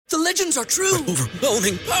The legends are true.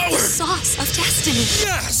 Overwhelming power! Sauce of destiny.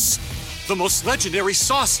 Yes! The most legendary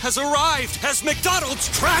sauce has arrived as McDonald's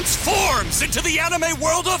transforms into the anime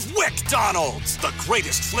world of WickDonald's. The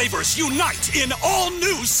greatest flavors unite in all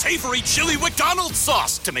new savory chili McDonald's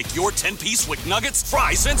sauce to make your 10-piece Wick Nuggets,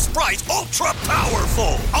 fries, and Sprite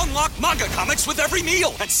ultra-powerful. Unlock manga comics with every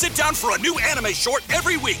meal and sit down for a new anime short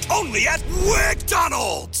every week only at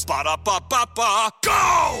WickDonald's. Ba-da-ba-ba-ba,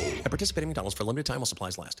 go! At participating McDonald's for a limited time while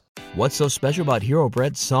supplies last. What's so special about Hero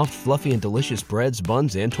Bread's soft, fluffy, and delicious breads,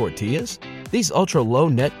 buns, and tortillas? These ultra-low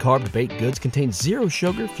net-carb baked goods contain zero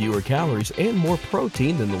sugar, fewer calories, and more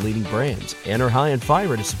protein than the leading brands, and are high in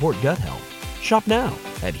fiber to support gut health. Shop now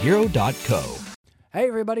at hero.co. Hey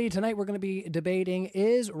everybody, tonight we're going to be debating,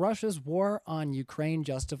 is Russia's war on Ukraine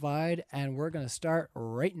justified? And we're going to start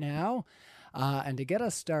right now. And to get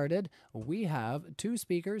us started, we have two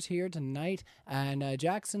speakers here tonight. And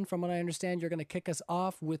Jackson, from what I understand, you're going to kick us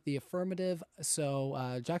off with the affirmative.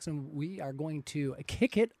 So, Jackson, we are going to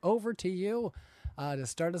kick it over to you to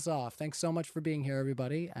start us off. Thanks so much for being here,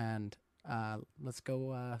 everybody. And let's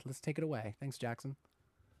go. Let's take it away. Thanks, Jackson.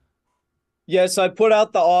 Yes, I put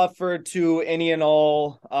out the offer to any and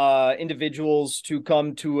all individuals to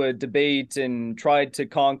come to a debate and try to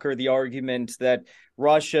conquer the argument that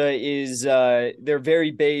Russia is they're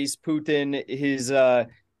very base. Putin, his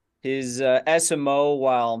SMO,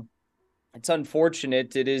 while it's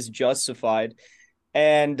unfortunate, it is justified.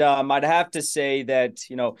 And I'd have to say that,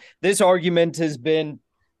 this argument has been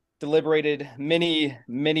deliberated many,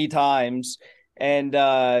 many times. And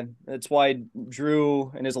that's why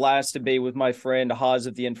Drew, in his last debate with my friend Haas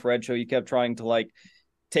of the Infrared Show, he kept trying to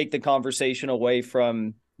take the conversation away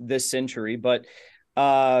from this century. But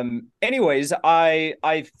anyways,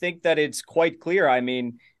 I think that it's quite clear. I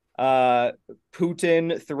mean,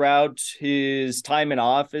 Putin, throughout his time in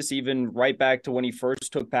office, even right back to when he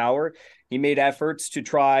first took power, he made efforts to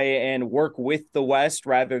try and work with the West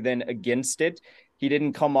rather than against it. He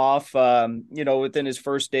didn't come off, within his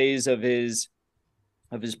first days of his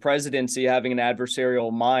presidency having an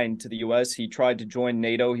adversarial mind to the U.S. He tried to join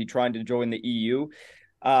NATO. He tried to join the EU.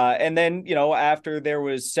 And then, after there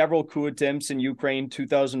was several coup attempts in Ukraine,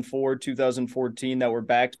 2004, 2014, that were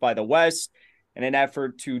backed by the West in an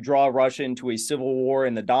effort to draw Russia into a civil war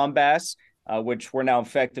in the Donbass, which we're now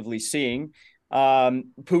effectively seeing.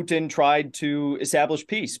 Putin tried to establish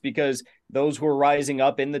peace because those who were rising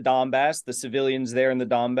up in the Donbass, the civilians there in the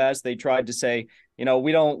Donbass, they tried to say,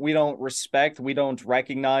 we don't respect, we don't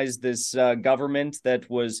recognize this government that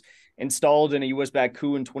was installed in a U.S.-backed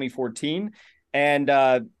coup in 2014.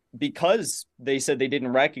 And because they said they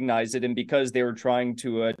didn't recognize it and because they were trying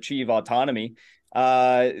to achieve autonomy,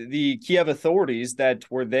 the Kiev authorities that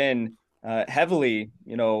were then heavily,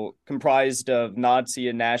 comprised of Nazi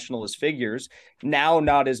and nationalist figures, now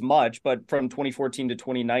not as much, but from 2014 to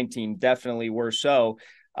 2019, definitely were so.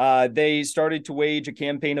 They started to wage a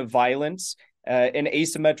campaign of violence and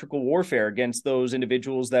asymmetrical warfare against those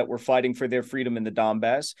individuals that were fighting for their freedom in the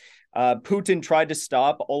Donbass. Putin tried to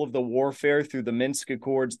stop all of the warfare through the Minsk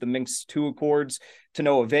Accords, the Minsk II Accords, to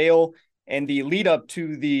no avail. And the lead up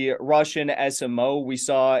to the Russian SMO, we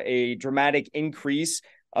saw a dramatic increase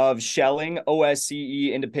of shelling.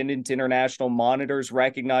 OSCE independent international monitors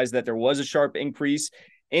recognized that there was a sharp increase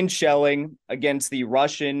in shelling against the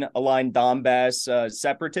Russian-aligned Donbass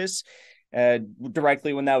separatists.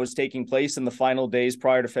 Directly when that was taking place in the final days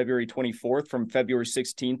prior to February 24th, from February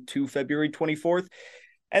 16th to February 24th.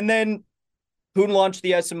 And then Putin launched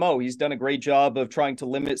the SMO. He's done a great job of trying to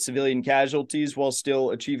limit civilian casualties while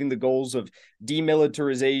still achieving the goals of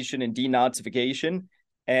demilitarization and denazification.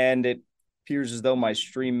 And it appears as though my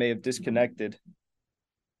stream may have disconnected.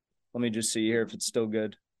 Let me just see here if it's still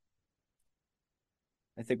good.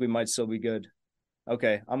 I think we might still be good.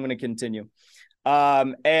 Okay, I'm going to continue.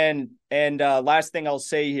 Last thing I'll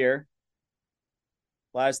say here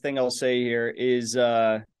is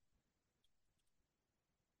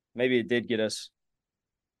maybe it did get us.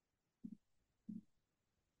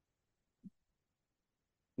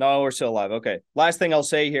 No, we're still alive. Okay. Last thing I'll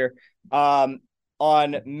say here. On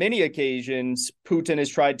many occasions, Putin has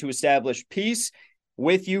tried to establish peace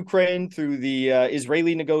with Ukraine through the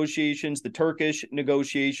Israeli negotiations, the Turkish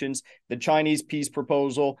negotiations, the Chinese peace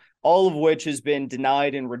proposal, all of which has been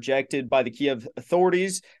denied and rejected by the Kiev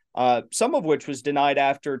authorities, some of which was denied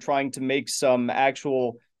after trying to make some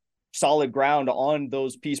actual solid ground on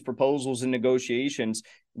those peace proposals and negotiations.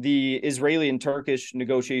 The Israeli and Turkish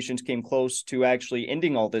negotiations came close to actually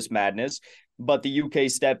ending all this madness, but the UK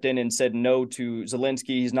stepped in and said no to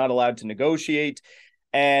Zelensky. He's not allowed to negotiate.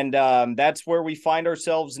 And that's where we find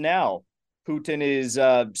ourselves now. Putin is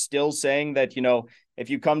still saying that, if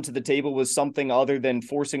you come to the table with something other than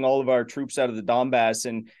forcing all of our troops out of the Donbass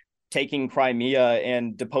and taking Crimea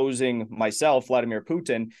and deposing myself, Vladimir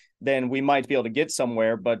Putin, then we might be able to get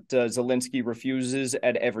somewhere. But Zelensky refuses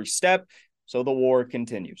at every step. So the war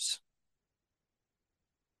continues.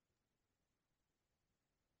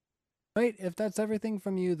 Right, if that's everything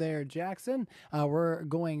from you there, Jackson, we're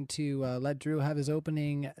going to let Drew have his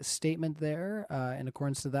opening statement there in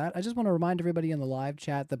accordance to that. I just want to remind everybody in the live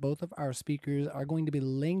chat that both of our speakers are going to be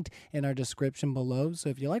linked in our description below. So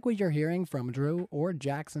if you like what you're hearing from Drew or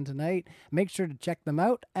Jackson tonight, make sure to check them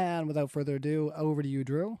out. And without further ado, over to you,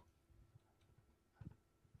 Drew.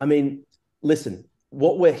 I mean, listen,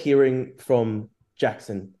 what we're hearing from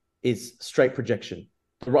Jackson is straight projection.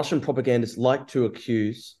 The Russian propagandists like to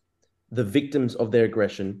accuse the victims of their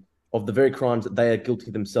aggression of the very crimes that they are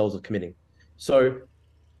guilty themselves of committing. So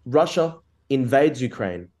Russia invades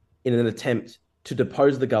Ukraine in an attempt to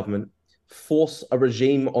depose the government, force a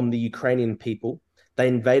regime on the Ukrainian people. They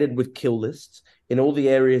invaded with kill lists in all the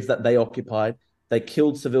areas that they occupied. They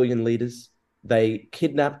killed civilian leaders. They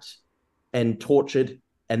kidnapped and tortured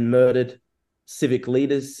and murdered civic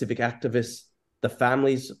leaders, civic activists, the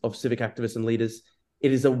families of civic activists and leaders.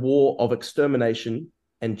 It is a war of extermination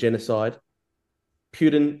and genocide.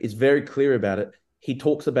 Putin is very clear about it. He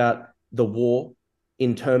talks about the war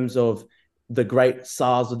in terms of the great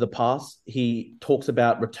Tsars of the past. He talks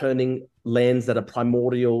about returning lands that are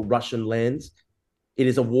primordial Russian lands. It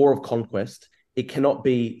is a war of conquest. It cannot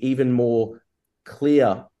be even more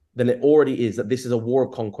clear than it already is that this is a war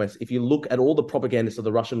of conquest. If you look at all the propagandists of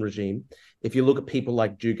the Russian regime, if you look at people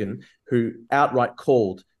like Dugin, who outright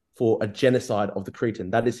called for a genocide of the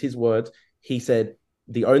Cretan, that is his words. He said,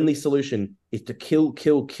 the only solution is to kill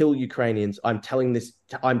Ukrainians. I'm telling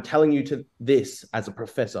you to this as a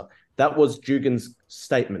professor. That was Dugin's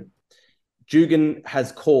statement. Dugin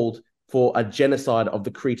has called for a genocide of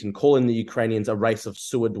the Cretan, calling the Ukrainians a race of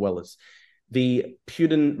sewer dwellers. The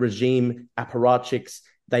Putin regime apparatchiks,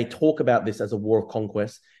 they talk about this as a war of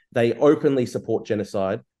conquest. They openly support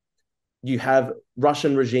genocide. You have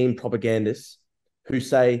Russian regime propagandists who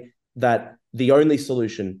say that the only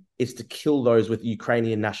solution is to kill those with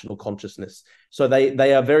Ukrainian national consciousness. So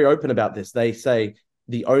they are very open about this. They say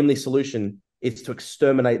the only solution is to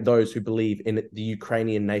exterminate those who believe in the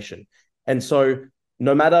Ukrainian nation. And so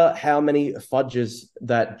no matter how many fudges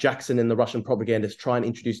that Jackson and the Russian propagandists try and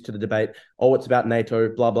introduce to the debate, oh, it's about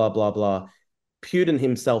NATO, blah, blah, blah, blah, Putin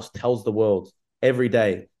himself tells the world every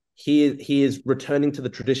day he is returning to the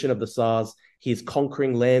tradition of the Tsars. He is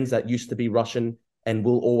conquering lands that used to be Russian and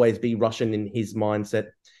will always be Russian in his mindset.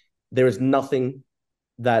 There is nothing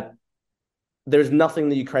the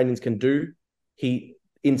Ukrainians can do. He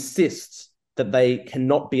insists that they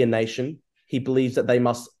cannot be a nation. He believes that they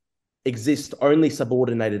must exist only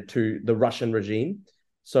subordinated to the Russian regime.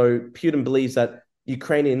 So Putin believes that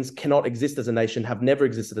Ukrainians cannot exist as a nation, have never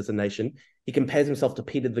existed as a nation. He compares himself to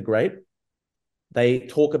Peter the Great. They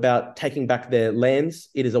talk about taking back their lands.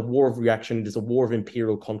 It is a war of reaction. It is a war of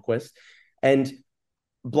imperial conquest. And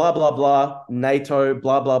blah, blah, blah, NATO,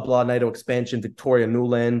 blah, blah, blah, NATO expansion, Victoria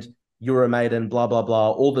Nuland, Euromaidan, blah, blah,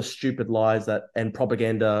 blah, all the stupid lies that and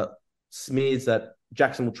propaganda smears that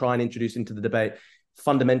Jackson will try and introduce into the debate.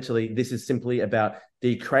 Fundamentally, this is simply about the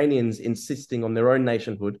Ukrainians insisting on their own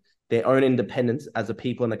nationhood, their own independence as a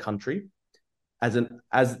people and a country,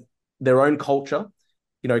 as their own culture.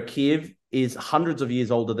 You know, Kiev is hundreds of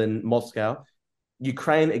years older than Moscow.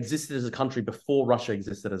 Ukraine existed as a country before Russia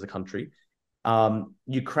existed as a country.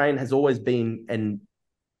 Ukraine has always been an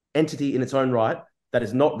entity in its own right that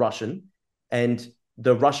is not Russian, and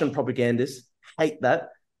the Russian propagandists hate that.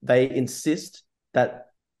 They insist that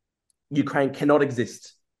Ukraine cannot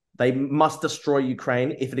exist. They must destroy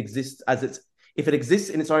Ukraine if it exists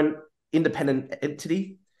in its own independent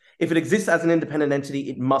entity. If it exists as an independent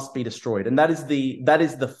entity, it must be destroyed. And that is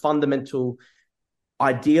the fundamental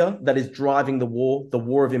idea that is driving the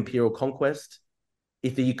war of imperial conquest.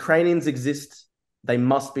 If the Ukrainians exist, they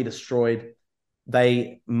must be destroyed.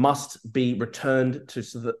 They must be returned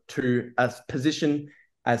to a position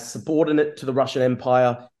as subordinate to the Russian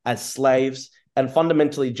Empire, as slaves. And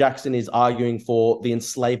fundamentally, Jackson is arguing for the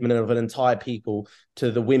enslavement of an entire people to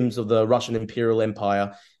the whims of the Russian Imperial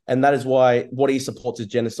Empire. And that is why what he supports is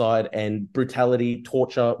genocide and brutality,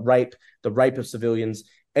 torture, rape, the rape of civilians.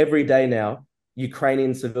 Every day now,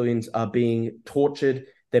 Ukrainian civilians are being tortured.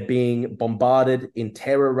 They're being bombarded in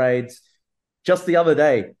terror raids. Just the other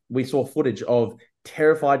day, we saw footage of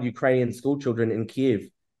terrified Ukrainian schoolchildren in Kiev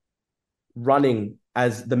running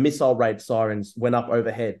as the missile raid sirens went up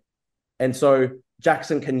overhead. And so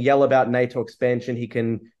Jackson can yell about NATO expansion. He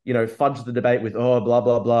can, fudge the debate with, oh, blah,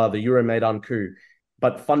 blah, blah, the Euromaidan coup.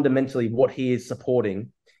 But fundamentally, what he is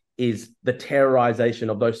supporting is the terrorization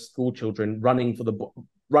of those school children running for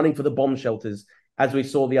the bomb shelters, as we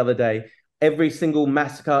saw the other day. Every single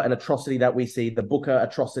massacre and atrocity that we see, the Booker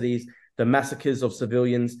atrocities, the massacres of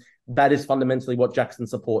civilians, that is fundamentally what Jackson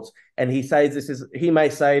supports. And he may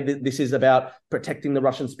say that this is about protecting the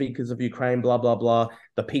Russian speakers of Ukraine, blah, blah, blah,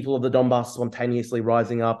 the people of the Donbass spontaneously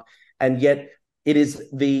rising up. And yet it is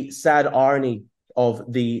the sad irony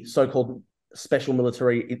of the so-called special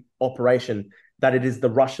military operation that it is the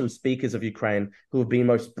Russian speakers of Ukraine who have been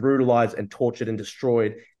most brutalized and tortured and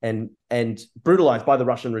destroyed and brutalized by the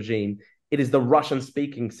Russian regime. It is the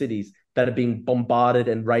Russian-speaking cities that have been bombarded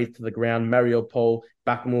and razed to the ground, Mariupol,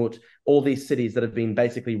 Bakhmut, all these cities that have been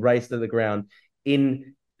basically razed to the ground.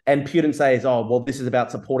 And Putin says, oh, well, this is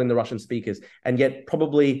about supporting the Russian speakers. And yet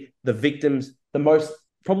probably the victims,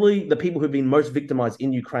 probably the people who've been most victimized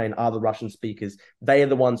in Ukraine are the Russian speakers. They are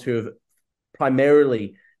the ones who have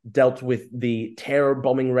primarily dealt with the terror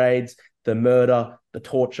bombing raids, the murder, the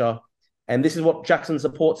torture. And this is what Jackson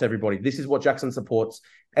supports, everybody. This is what Jackson supports.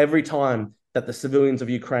 Every time that the civilians of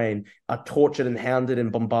Ukraine are tortured and hounded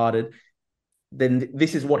and bombarded, then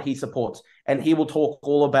this is what he supports. And he will talk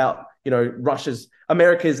all about,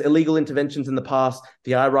 America's illegal interventions in the past,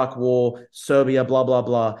 the Iraq war, Serbia, blah, blah,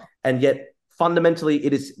 blah. And yet fundamentally,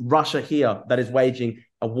 it is Russia here that is waging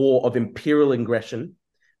a war of imperial aggression.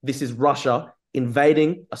 This is Russia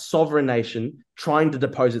invading a sovereign nation, trying to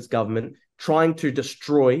depose its government, trying to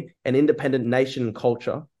destroy an independent nation and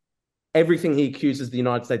culture. Everything he accuses the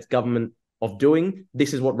United States government of doing,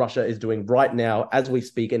 this is what Russia is doing right now as we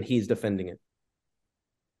speak, and he's defending it.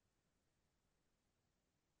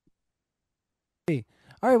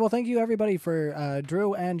 All right, well, thank you, everybody, for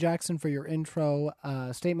Drew and Jackson for your intro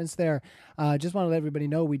statements there. Just want to let everybody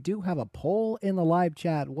know we do have a poll in the live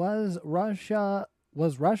chat. Was Russia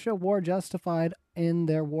war justified in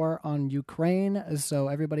their war on Ukraine? So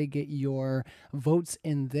everybody get your votes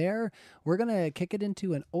in there. We're going to kick it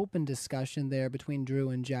into an open discussion there between Drew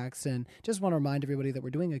and Jackson. Just want to remind everybody that we're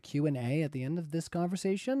doing a Q&A at the end of this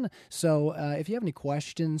conversation. So if you have any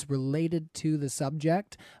questions related to the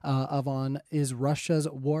subject is Russia's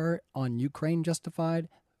war on Ukraine justified,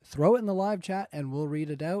 throw it in the live chat and we'll read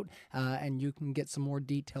it out, and you can get some more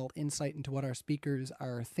detailed insight into what our speakers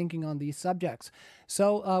are thinking on these subjects.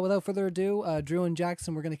 So without further ado, Drew and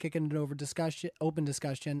Jackson, we're going to kick it into open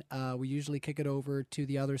discussion. We usually kick it over to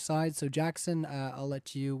the other side. So Jackson, I'll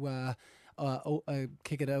let you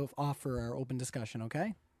kick it off for our open discussion,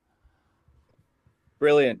 okay?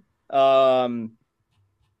 Brilliant.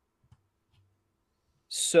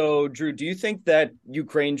 So, Drew, do you think that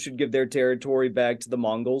Ukraine should give their territory back to the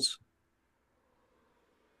Mongols?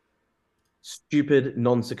 Stupid,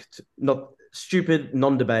 non-debate.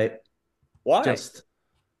 Why? Just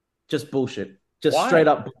bullshit. Just Why? Straight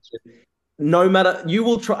up bullshit. No matter, you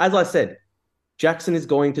will try, as I said, Jackson is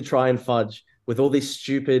going to try and fudge with all these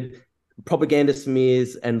stupid propaganda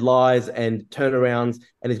smears and lies and turnarounds,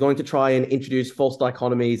 and he's going to try and introduce false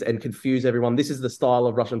dichotomies and confuse everyone. This is the style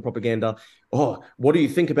of Russian propaganda. Oh, what do you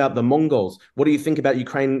think about the Mongols? What do you think about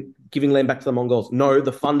Ukraine giving land back to the Mongols? No,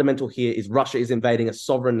 the fundamental here is Russia is invading a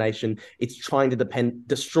sovereign nation. It's trying to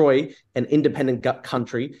destroy an independent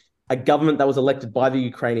country, a government that was elected by the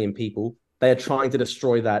Ukrainian people. They are trying to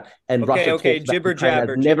destroy that, and Russia talks jibber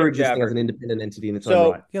jabber, never existing as an independent entity in its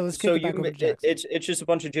own right. Yeah, let's kick it back over to Jackson. It's just a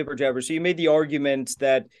bunch of jibber jabber. So you made the argument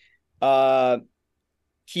that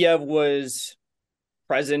Kiev was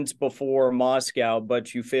present before Moscow,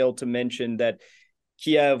 but you failed to mention that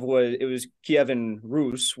Kiev was Kievan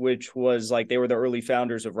Rus, which was like they were the early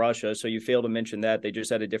founders of Russia. So you failed to mention that they just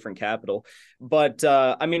had a different capital. But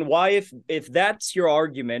I mean, why, if that's your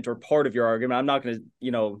argument or part of your argument, I'm not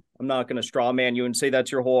going to straw man you and say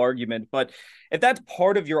that's your whole argument. But if that's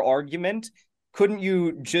part of your argument, couldn't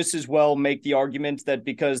you just as well make the argument that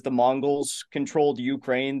because the Mongols controlled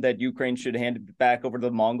Ukraine, that Ukraine should hand it back over to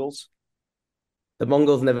the Mongols? The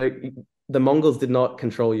Mongols did not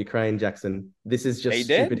control Ukraine, Jackson. This is just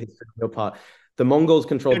stupid history on your part. The Mongols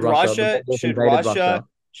controlled Russia. Should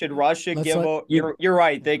Russia give? You're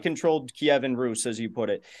right. They controlled Kiev and Rus, as you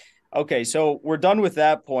put it. Okay, so we're done with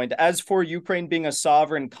that point. As for Ukraine being a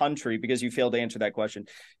sovereign country, because you failed to answer that question.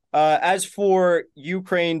 As for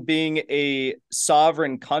Ukraine being a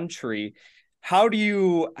sovereign country, how do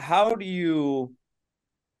you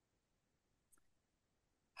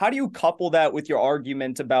couple that with your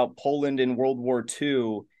argument about Poland in World War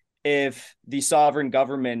II if the sovereign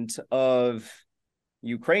government of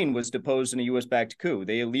Ukraine was deposed in a U.S.-backed coup?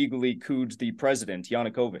 They illegally couped the president,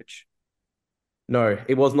 Yanukovych. No,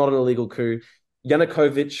 it was not an illegal coup.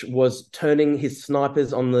 Yanukovych was turning his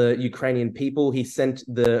snipers on the Ukrainian people. He sent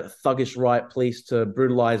the thuggish riot police to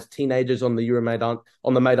brutalize teenagers on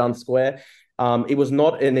the Maidan Square. It was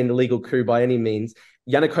not an illegal coup by any means.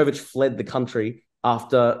 Yanukovych fled the country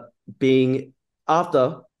after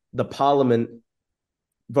the parliament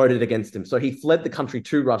voted against him. So he fled the country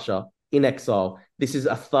to Russia in exile. This is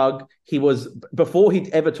a thug. Before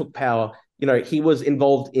he ever took power, he was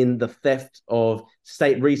involved in the theft of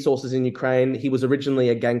state resources in Ukraine. He was originally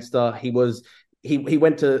a gangster. He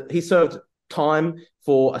served time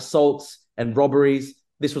for assaults and robberies.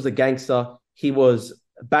 This was a gangster. He was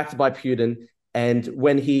backed by Putin. And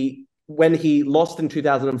when he lost in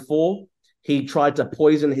 2004, he tried to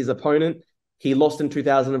poison his opponent. He lost in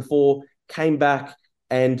 2004, came back,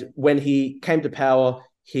 and when he came to power,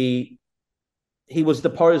 he was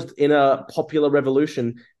deposed in a popular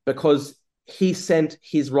revolution because he sent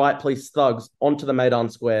his riot police thugs onto the Maidan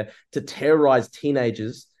Square to terrorize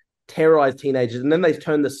teenagers, and then they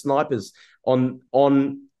turned the snipers on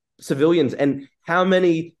civilians. And how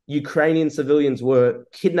many Ukrainian civilians were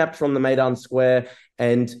kidnapped from the Maidan Square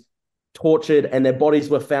and tortured, and their bodies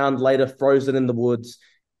were found later frozen in the woods,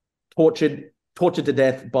 tortured to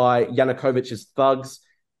death by Yanukovych's thugs.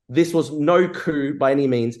 This was no coup by any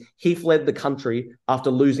means. He fled the country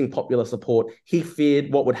after losing popular support. He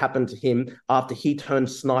feared what would happen to him after he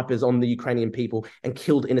turned snipers on the Ukrainian people and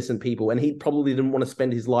killed innocent people. And he probably didn't want to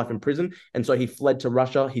spend his life in prison. And so he fled to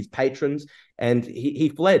Russia, his patrons, and he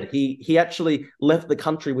fled. He actually left the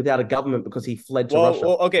country without a government because he fled to Russia.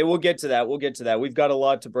 Well, okay, we'll get to that. We've got a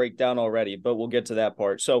lot to break down already, but we'll get to that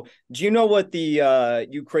part. So do you know what the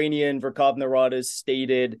Ukrainian Verkhovna Rada's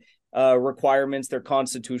stated requirements, their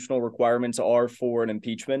constitutional requirements are for an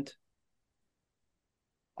impeachment?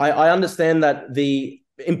 I understand that the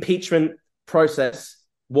impeachment process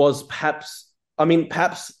was perhaps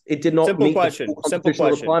it did not meet the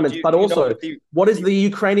constitutional requirements, but also what is the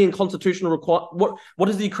Ukrainian constitutional what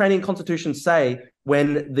does the Ukrainian constitution say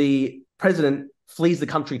when the president flees the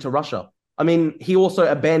country to Russia? I mean, he also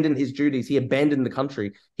abandoned his duties. He abandoned the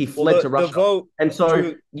country. He fled to Russia.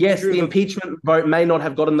 The impeachment vote may not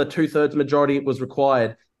have gotten the 2/3 majority it was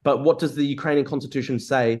required. But what does the Ukrainian constitution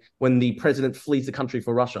say when the president flees the country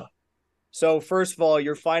for Russia? So first of all,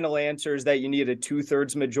 your final answer is that you need a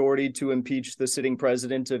 2/3 majority to impeach the sitting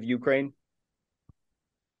president of Ukraine?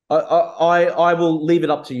 I will leave it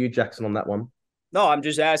up to you, Jackson, on that one. No, I'm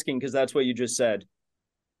just asking because that's what you just said.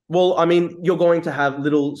 Well, I mean, you're going to have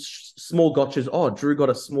little small gotchas. Oh, Drew got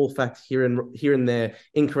a small fact here and there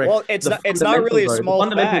incorrect. Well, it's not really a small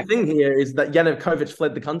fact. The fundamental thing here is that Yanukovych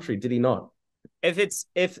fled the country. Did he not? If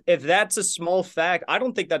that's a small fact, I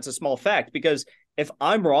don't think that's a small fact, because if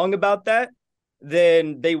I'm wrong about that,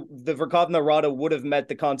 then the Verkhovna Rada would have met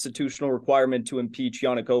the constitutional requirement to impeach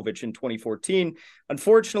Yanukovych in 2014.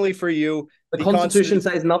 Unfortunately for you, the Constitution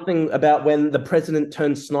says nothing about when the president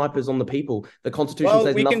turns snipers on the people. The Constitution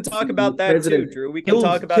says nothing. We can talk about that too, Drew. We can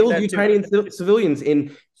talk about that too. Killed Ukrainian civilians in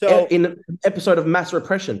an episode of mass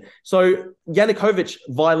repression. So Yanukovych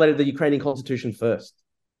violated the Ukrainian Constitution first.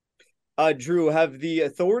 Drew, have the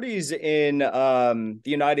authorities in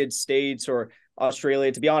the United States or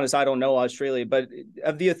Australia, to be honest, I don't know Australia, but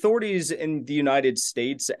have the authorities in the United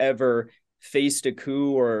States ever faced a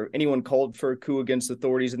coup, or anyone called for a coup against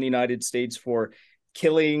authorities in the United States for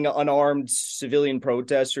killing unarmed civilian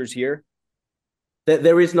protesters here?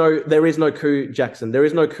 There is no coup, Jackson. There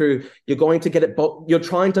is no coup. You're going to get it. You're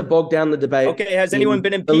trying to bog down the debate. Okay, has anyone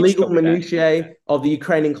been impeached? The legal minutiae of the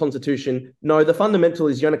Ukrainian constitution. No, the fundamental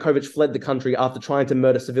is Yanukovych fled the country after trying to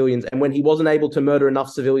murder civilians. And when he wasn't able to murder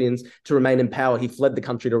enough civilians to remain in power, he fled the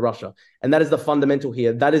country to Russia. And that is the fundamental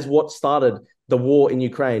here. That is what started the war in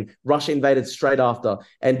Ukraine. Russia invaded straight after.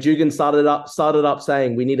 And Dugin started up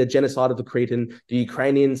saying, we need a genocide of the Cretan. The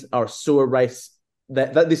Ukrainians are a sewer race.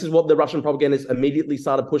 That this is what the Russian propagandists immediately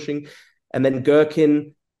started pushing. And then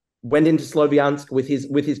Gherkin went into Sloviansk with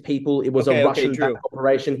his people. It was a Russian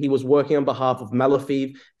operation. He was working on behalf of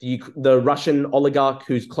Malofeev, the Russian oligarch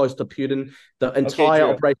who's close to Putin. The entire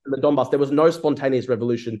operation in the Donbass, there was no spontaneous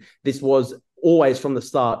revolution. This was always from the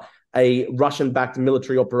start a Russian-backed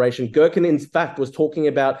military operation. Gherkin, in fact, was talking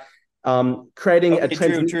about creating a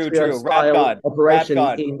Transnistria-style operation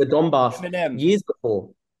in the Donbass years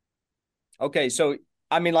before. Okay, so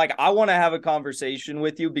I mean, like, I want to have a conversation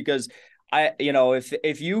with you because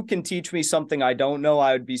if you can teach me something I don't know,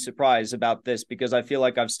 I would be surprised about this, because I feel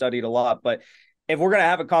like I've studied a lot. But if we're going to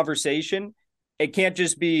have a conversation, it can't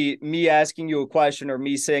just be me asking you a question or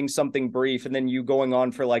me saying something brief and then you going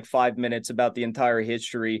on for like 5 minutes about the entire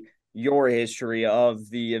history, your history of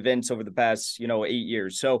the events over the past, 8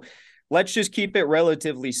 years. So let's just keep it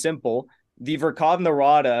relatively simple. the Verkhovna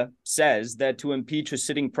Rada says that to impeach a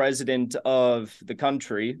sitting president of the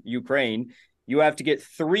country, Ukraine, you have to get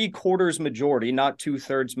 3/4 majority, not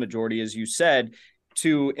 2/3 majority, as you said,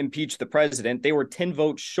 to impeach the president. They were 10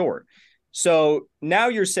 votes short. So now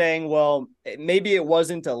you're saying, well, maybe it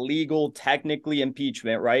wasn't a legal, technically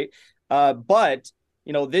impeachment, right? But,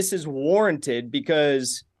 this is warranted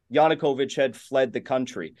because Yanukovych had fled the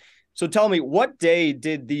country. So tell me, what day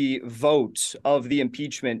did the vote of the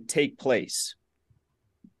impeachment take place?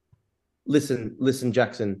 Listen,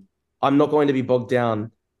 Jackson, I'm not going to be bogged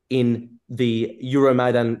down in the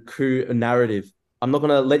Euromaidan coup narrative. I'm not going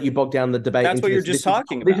to let you bog down the debate. That's what you're just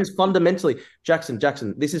talking about. This is fundamentally, Jackson,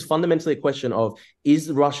 this is fundamentally a question of,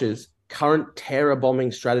 is Russia's current terror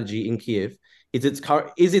bombing strategy in Kiev, is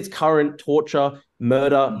its current torture,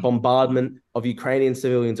 murder, bombardment of Ukrainian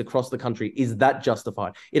civilians across the country, is that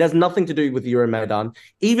justified? It has nothing to do with Euromaidan.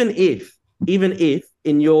 Even if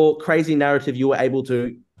in your crazy narrative you were able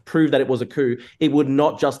to prove that it was a coup, it would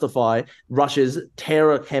not justify Russia's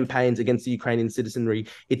terror campaigns against the Ukrainian citizenry,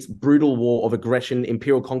 its brutal war of aggression,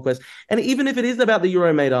 imperial conquest. And even if it is about the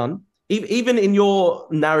Euromaidan, even in your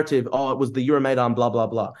narrative, it was the Euromaidan, blah, blah,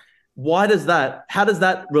 blah. How does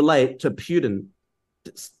that relate to Putin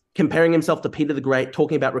comparing himself to Peter the Great,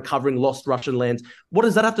 talking about recovering lost Russian lands? What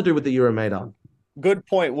does that have to do with the Euromaidan? Good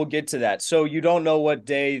point. We'll get to that. So you don't know what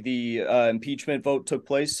day the impeachment vote took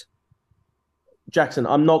place? Jackson,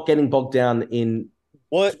 I'm not getting bogged down in.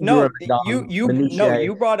 Well, no, you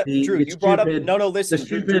brought up Drew. You brought up no. Listen,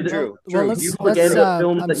 Drew. Well,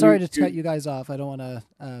 I'm sorry to cut you guys off. I don't want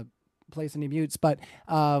to place any mutes, but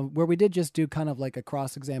where we did just do kind of like a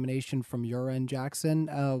cross-examination from your end, Jackson.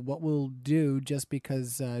 What we'll do, just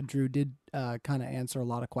because Drew did kind of answer a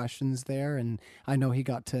lot of questions there, and I know he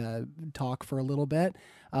got to talk for a little bit.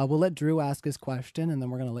 We'll let Drew ask his question, and then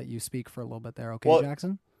we're going to let you speak for a little bit there. Okay,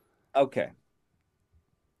 Jackson? Okay.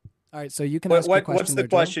 All right, so you can ask your question. What's the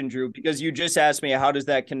question, Drew? Because you just asked me, how does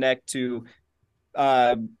that connect to,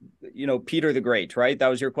 Peter the Great, right? That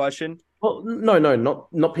was your question? Well, no,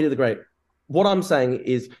 not Peter the Great. What I'm saying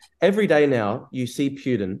is, every day now you see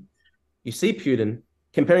Putin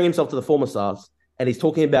comparing himself to the former Tsars, and he's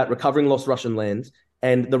talking about recovering lost Russian lands,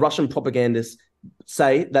 and the Russian propagandists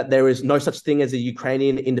say that there is no such thing as a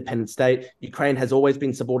Ukrainian independent state. Ukraine has always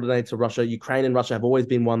been subordinated to Russia. Ukraine and Russia have always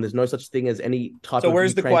been one. There's no such thing as any type of. So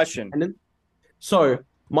where's the question? So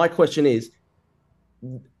my question is,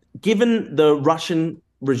 given the Russian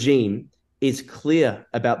regime is clear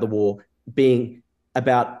about the war being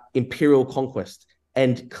about imperial conquest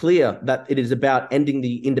and clear that it is about ending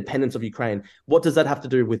the independence of Ukraine, what does that have to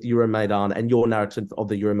do with Euromaidan and your narrative of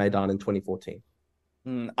the Euromaidan in 2014?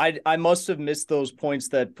 I must have missed those points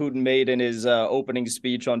that Putin made in his opening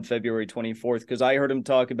speech on February 24th, because I heard him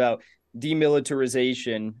talk about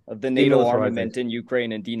demilitarization of the NATO armament in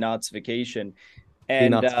Ukraine and denazification.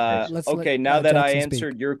 And now that I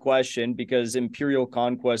answered your question, because imperial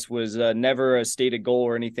conquest was never a stated goal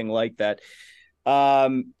or anything like that,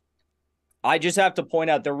 I just have to point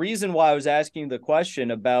out the reason why I was asking the question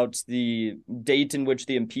about the date in which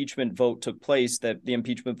the impeachment vote took place, that the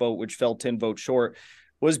impeachment vote, which fell 10 votes short,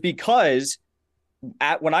 was because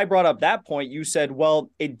when I brought up that point, you said, well,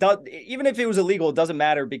 it does, even if it was illegal, it doesn't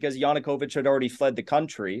matter because Yanukovych had already fled the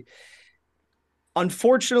country.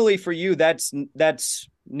 Unfortunately for you, that's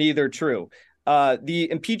neither true. The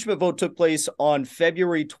impeachment vote took place on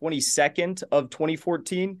February 22nd of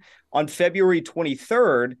 2014. On February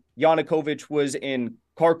 23rd, Yanukovych was in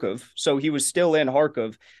Kharkov, so he was still in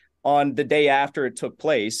Kharkov on the day after it took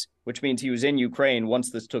place, which means he was in Ukraine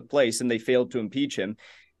once this took place, and they failed to impeach him.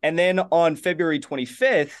 And then on February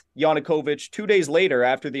 25th, Yanukovych, 2 days later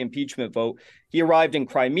after the impeachment vote, he arrived in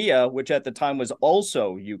Crimea, which at the time was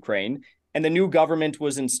also Ukraine, and the new government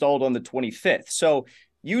was installed on the 25th. So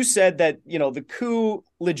you said that, the coup,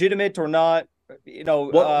 legitimate or not,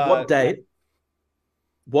 what date?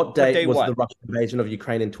 What date was the Russian invasion of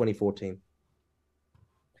Ukraine in 2014?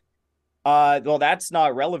 Well, that's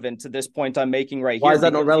not relevant to this point I'm making right here. Why is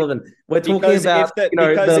that not relevant? We're talking about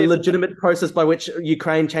the legitimate process by which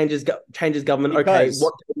Ukraine changes government. What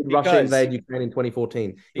did Russia invade Ukraine in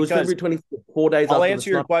 2014? It was February 24th, 4 days after. I'll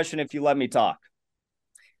answer your question if you let me talk.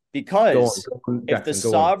 Because if the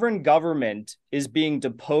sovereign government is being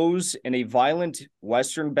deposed in a violent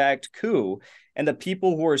Western-backed coup, and the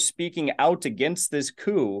people who are speaking out against this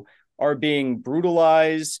coup are being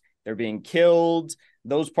brutalized, they're being killed,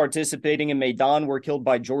 those participating in Maidan were killed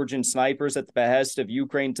by Georgian snipers at the behest of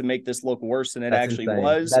Ukraine to make this look worse than it actually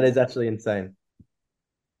was. That is actually insane.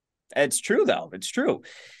 It's true, though. It's true.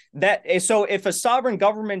 So if a sovereign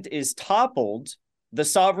government is toppled, the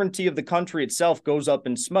sovereignty of the country itself goes up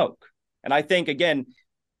in smoke. And I think, again,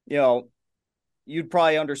 you'd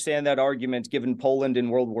probably understand that argument given Poland in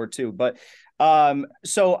World War II. But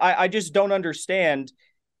so I just don't understand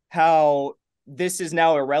how this is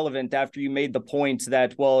now irrelevant after you made the point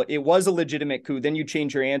that, well, it was a legitimate coup. Then you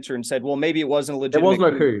changed your answer and said, well, maybe it wasn't a legitimate coup.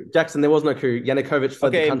 There was no coup. Jackson, there was no coup. Yanukovych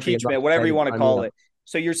fled the country. Impeachment, whatever you want to call it.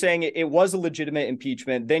 So you're saying it was a legitimate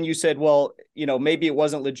impeachment. Then you said, well, maybe it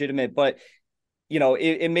wasn't legitimate, but,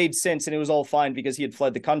 it made sense and it was all fine because he had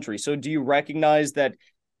fled the country. So do you recognize that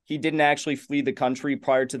he didn't actually flee the country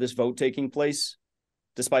prior to this vote taking place,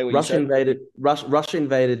 despite what Russia you said? Russia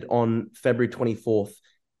invaded on February 24th.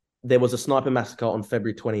 There was a sniper massacre on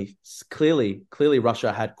February 20th. Clearly,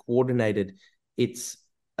 Russia had coordinated its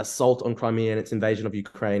assault on Crimea and its invasion of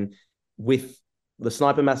Ukraine with the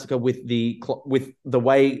sniper massacre, with the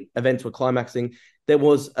way events were climaxing. There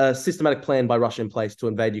was a systematic plan by Russia in place to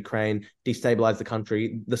invade Ukraine, destabilize the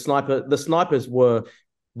country. The snipers were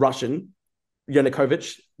Russian.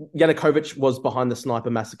 Yanukovych was behind the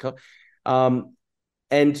sniper massacre.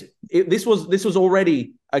 And this was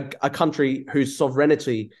already a country whose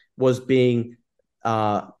sovereignty was being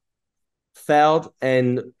fouled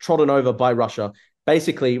and trodden over by Russia.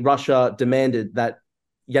 Basically, Russia demanded that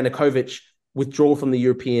Yanukovych withdraw from the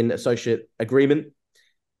European Associate Agreement,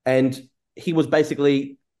 and he was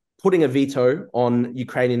basically putting a veto on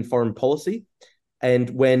Ukrainian foreign policy. And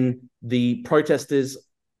when the protesters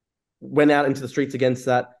went out into the streets against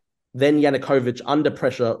that, then Yanukovych, under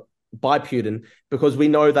pressure by Putin, because we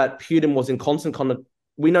know that Putin was in constant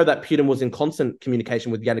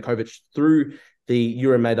communication with Yanukovych through the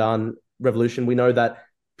Euromaidan revolution. We know that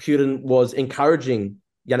Putin was encouraging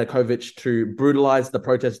Yanukovych to brutalize the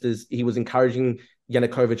protesters. He was encouraging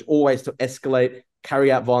Yanukovych always to escalate,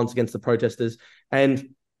 carry out violence against the protesters.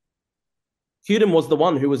 And Putin was the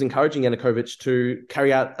one who was encouraging Yanukovych to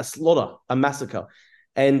carry out a slaughter, a massacre.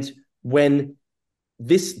 And when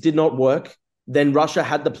this did not work, then Russia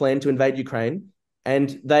had the plan to invade Ukraine,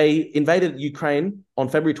 and they invaded Ukraine on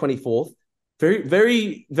February 24th, very,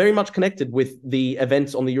 very, very much connected with the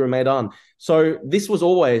events on the Euromaidan. So this was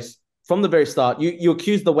always, from the very start, you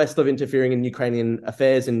accused the West of interfering in Ukrainian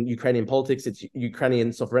affairs and Ukrainian politics, it's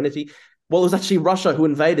Ukrainian sovereignty. Well, it was actually Russia who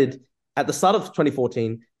invaded at the start of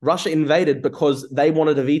 2014. Russia invaded because they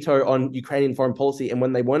wanted a veto on Ukrainian foreign policy, and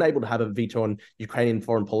when they weren't able to have a veto on Ukrainian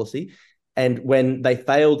foreign policy, and when they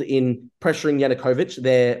failed in pressuring Yanukovych,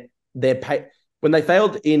 when they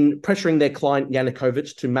failed in pressuring their client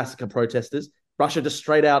Yanukovych to massacre protesters, Russia just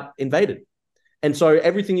straight out invaded. And so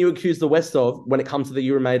everything you accuse the West of when it comes to the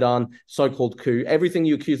Euromaidan so-called coup, everything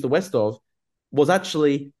you accuse the West of is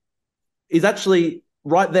actually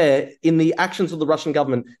right there in the actions of the Russian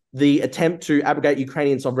government, the attempt to abrogate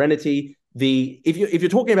Ukrainian sovereignty. If you're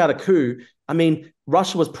talking about a coup, I mean,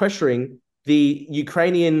 Russia was pressuring the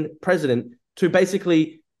Ukrainian president to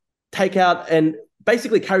basically carry out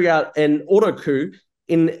an auto coup,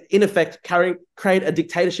 in effect, create a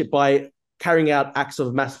dictatorship by carrying out acts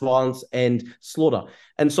of mass violence and slaughter.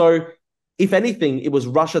 And so, if anything, it was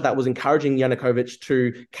Russia that was encouraging Yanukovych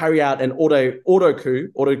to carry out an auto coup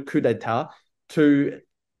d'état,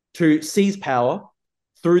 to seize power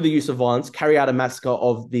through the use of violence, carry out a massacre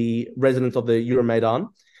of the residents of the Euromaidan.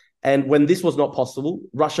 And when this was not possible,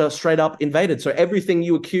 Russia straight up invaded. So everything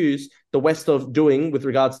you accuse the West of doing with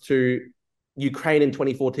regards to Ukraine in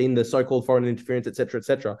 2014, the so-called foreign interference, et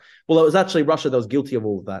cetera, well, it was actually Russia that was guilty of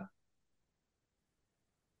all of that.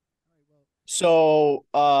 So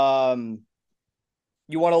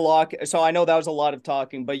you want to lock... So I know that was a lot of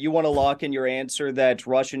talking, but you want to lock in your answer that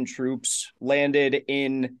Russian troops landed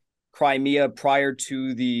in Crimea prior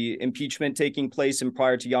to the impeachment taking place and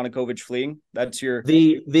prior to Yanukovych fleeing? That's your...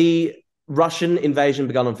 The Russian invasion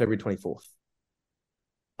began on February 24th.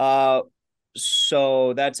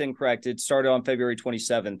 So that's incorrect. It started on February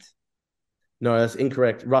 27th. No, that's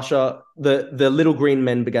incorrect. Russia, the little green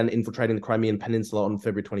men began infiltrating the Crimean Peninsula on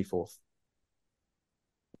February 24th.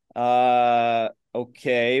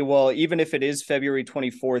 Okay. Well, even if it is February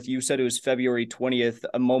 24th, you said it was February 20th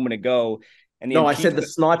a moment ago. And I said the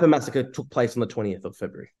sniper massacre took place on the 20th of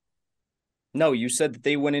February. No, you said that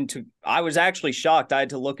they went into... I was actually shocked. I had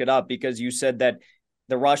to look it up because you said that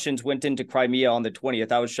the Russians went into Crimea on the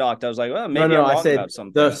 20th. I was shocked. I was like, well, maybe I'm wrong about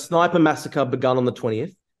something. The sniper massacre began on the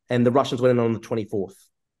 20th and the Russians went in on the 24th.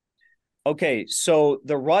 Okay, so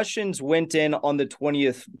the Russians went in on the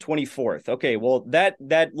 24th. Okay, well, that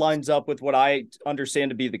lines up with what I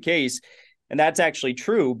understand to be the case. And that's actually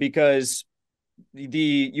true because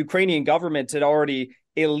the Ukrainian government had already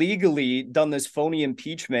illegally done this phony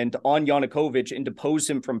impeachment on Yanukovych and deposed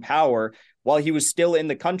him from power while he was still in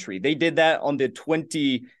the country. They did that on the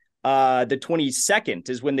 23rd the 22nd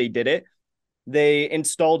is when they did it. They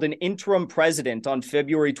installed an interim president on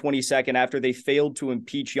February 22nd after they failed to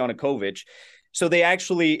impeach Yanukovych. So they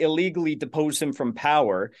actually illegally deposed him from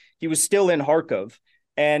power. He was still in Kharkov,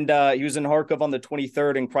 and he was in Kharkov on the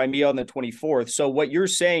 23rd and Crimea on the 24th. So what you're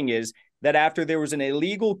saying is that after there was an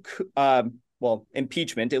illegal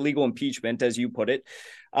impeachment, as you put it,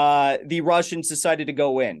 the Russians decided to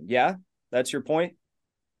go in. Yeah, that's your point.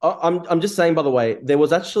 I'm just saying, by the way, there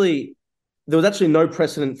was actually no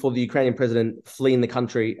precedent for the Ukrainian president fleeing the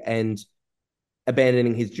country and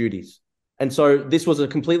abandoning his duties. And so this was a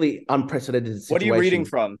completely unprecedented situation. What are you reading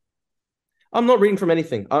from? I'm not reading from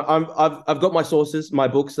anything. I've got my sources, my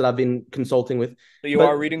books that I've been consulting with. So you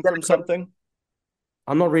are reading from something?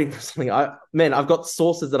 I'm not reading from something. I've got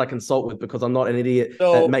sources that I consult with because I'm not an idiot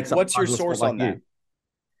that makes up. What's your source on that?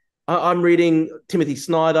 I'm reading Timothy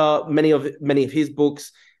Snyder, many of his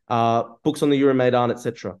books, books on the Euromaidan,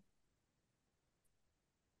 etc.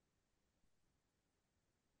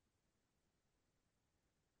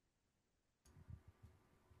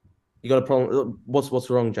 You got a problem? What's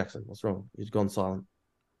wrong, Jackson? What's wrong? You've gone silent.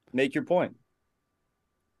 Make your point.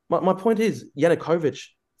 My point is Yanukovych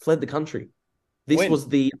fled the country. This was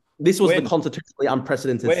the constitutionally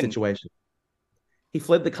unprecedented situation. He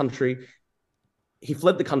fled the country. He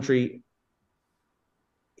fled the country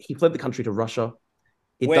to Russia.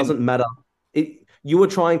 It doesn't matter. You were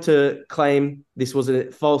trying to claim this was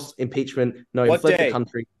a false impeachment. No, he fled the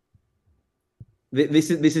country. This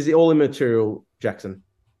is all immaterial, Jackson.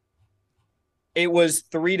 It was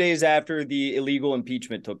 3 days after the illegal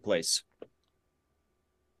impeachment took place.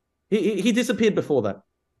 He disappeared before that.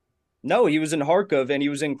 No, he was in Kharkov and he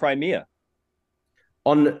was in Crimea.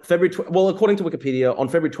 On February, according to Wikipedia, on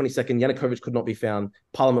February 22nd, Yanukovych could not be found.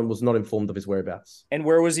 Parliament was not informed of his whereabouts. And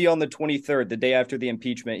where was he on the 23rd, the day after the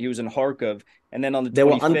impeachment? He was in Kharkov, and then on the 25th... There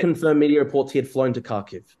were unconfirmed media reports he had flown to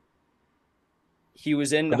Kharkiv. He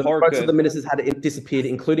was in Kharkov. Most of the ministers had disappeared,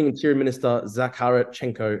 including Interior Minister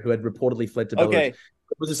Zakharchenko, who had reportedly fled to Belarus. Okay,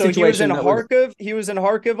 so he was in Kharkov. He was in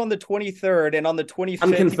Kharkov on the 23rd, and on the 25th,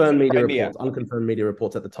 unconfirmed media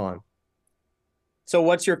reports at the time. So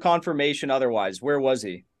what's your confirmation otherwise? Where was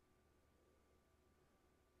he?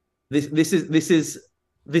 This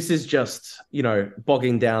is just,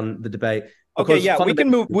 bogging down the debate. Okay, yeah, we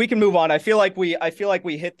can move on. I feel like we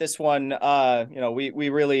hit this one. We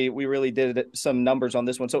really did some numbers on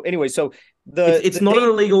this one. So anyway, it's not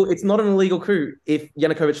an illegal coup if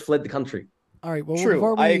Yanukovych fled the country. All right. Well,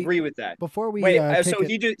 true. I agree with that. Before we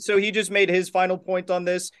he just made his final point on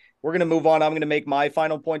this. We're gonna move on. I'm gonna make my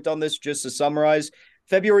final point on this just to summarize.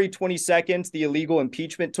 February 22nd, the illegal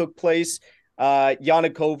impeachment took place.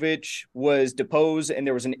 Yanukovych was deposed, and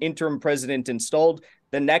there was an interim president installed.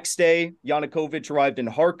 The next day, Yanukovych arrived in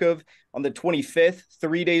Kharkov. On the 25th,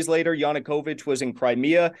 3 days later, Yanukovych was in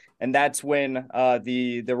Crimea, and that's when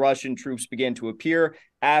the Russian troops began to appear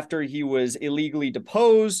after he was illegally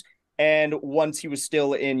deposed and once he was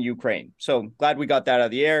still in Ukraine. So glad we got that out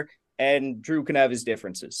of the air, and Drew can have his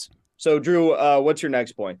differences. So, Drew, what's your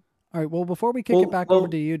next point? All right. Well, before we kick it back over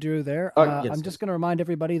to you, Drew, yes, I'm just going to remind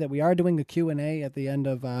everybody that we are doing a Q&A at the end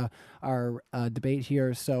of our debate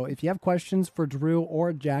here. So if you have questions for Drew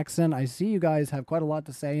or Jackson, I see you guys have quite a lot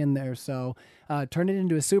to say in there. So turn it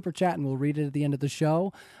into a super chat and we'll read it at the end of the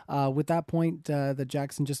show. With that point that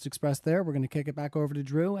Jackson just expressed there, we're going to kick it back over to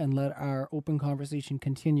Drew and let our open conversation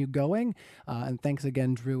continue going. And thanks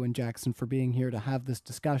again, Drew and Jackson, for being here to have this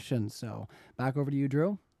discussion. So back over to you,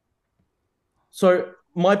 Drew. So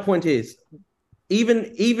my point is, even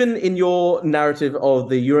in your narrative of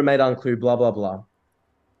the Euromaidan coup, blah, blah, blah,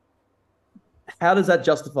 how does that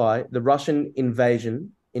justify the Russian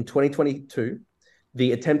invasion in 2022,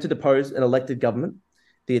 the attempt to depose an elected government,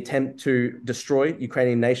 the attempt to destroy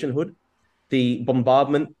Ukrainian nationhood, the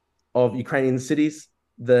bombardment of Ukrainian cities,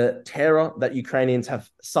 the terror that Ukrainians have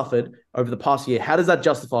suffered over the past year? How does that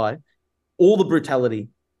justify all the brutality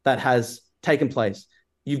that has taken place?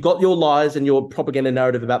 You've got your lies and your propaganda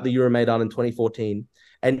narrative about the Euromaidan in 2014.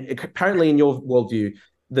 And apparently in your worldview,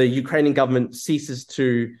 the Ukrainian government ceases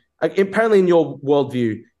to... Apparently in your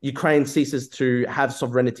worldview, Ukraine ceases to have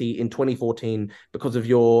sovereignty in 2014 because of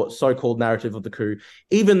your so-called narrative of the coup.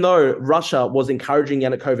 Even though Russia was encouraging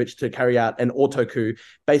Yanukovych to carry out an auto coup,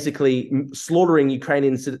 basically slaughtering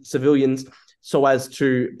Ukrainian civilians so as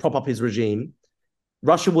to prop up his regime,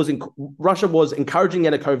 Russia was encouraging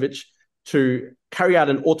Yanukovych to carry out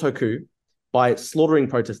an auto coup by slaughtering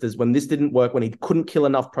protesters. When this didn't work, when he couldn't kill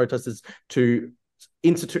enough protesters to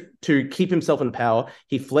keep himself in power,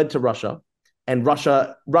 he fled to Russia. And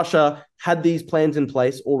Russia had these plans in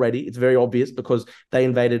place already. It's very obvious because they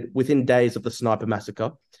invaded within days of the sniper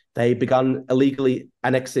massacre. They begun illegally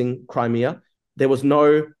annexing Crimea. There was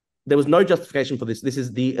no justification for this. This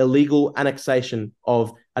is the illegal annexation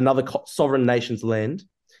of another sovereign nation's land.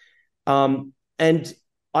 And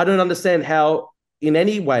I don't understand how, in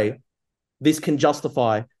any way, this can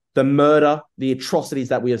justify the murder, the atrocities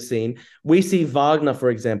that we have seen. We see Wagner, for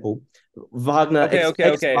example. Wagner,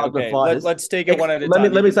 Okay. fighters. Let's take it one at a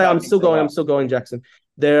time. Let me say, I'm still going, Jackson.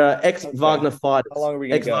 There are ex-Wagner fighters, How long are we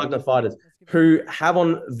gonna go? ex-Wagner fighters who have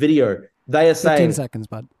on video. They are 15 saying, seconds,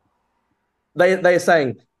 bud. They are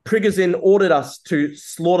saying Prigozhin ordered us to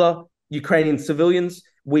slaughter Ukrainian civilians.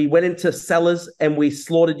 We went into cellars and we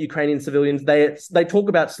slaughtered Ukrainian civilians. They talk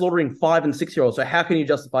about slaughtering 5 and 6 year olds. So how can you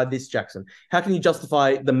justify this, Jackson? How can you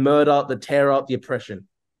justify the murder, the terror, the oppression?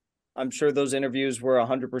 I'm sure those interviews were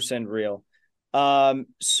 100% real.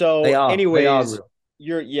 Anyways,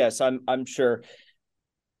 yes, I'm sure.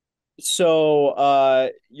 So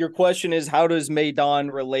your question is, how does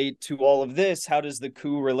Maidan relate to all of this? How does the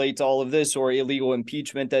coup relate to all of this, or illegal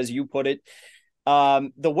impeachment, as you put it?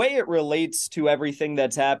 The way it relates to everything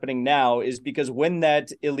that's happening now is because when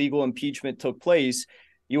that illegal impeachment took place,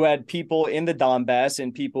 you had people in the Donbass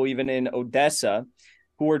and people even in Odessa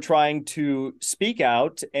who were trying to speak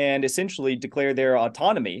out and essentially declare their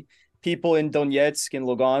autonomy. People in Donetsk and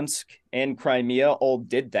Lugansk and Crimea all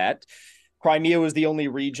did that. Crimea was the only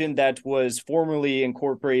region that was formally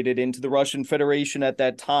incorporated into the Russian Federation at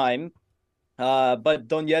that time. But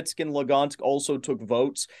Donetsk and Lugansk also took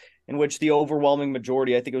votes in which the overwhelming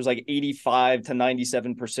majority, I think it was like 85 to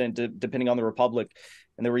 97%, depending on the republic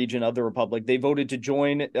and the region of the republic, they voted to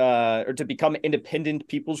join or to become independent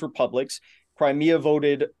people's republics. Crimea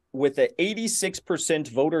voted with an 86%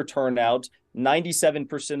 voter turnout.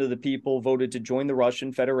 97% of the people voted to join the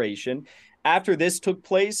Russian Federation. After this took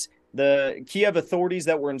place, the Kiev authorities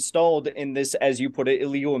that were installed in this, as you put it,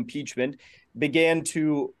 illegal impeachment, began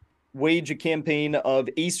to wage a campaign of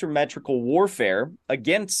asymmetrical warfare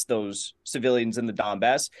against those civilians in the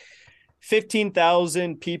Donbass.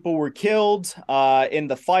 15,000 people were killed in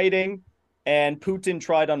the fighting, and Putin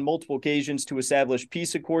tried on multiple occasions to establish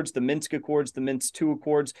peace accords, the Minsk Accords, the Minsk II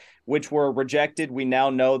Accords, which were rejected. We now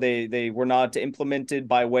know they were not implemented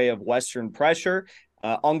by way of Western pressure.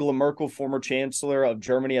 Angela Merkel, former chancellor of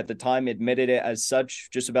Germany at the time, admitted it as such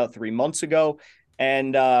just about 3 months ago.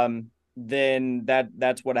 And then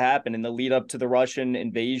that's what happened. In the lead up to the Russian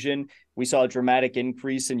invasion, we saw a dramatic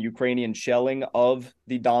increase in Ukrainian shelling of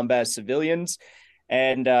the Donbass civilians.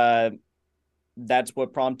 And that's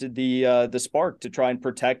what prompted the spark to try and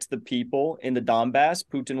protect the people in the Donbass.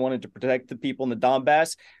 Putin wanted to protect the people in the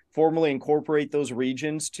Donbass, formally incorporate those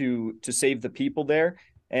regions to save the people there,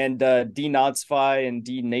 and denazify and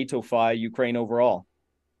denatofy Ukraine overall.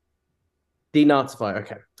 Denazify,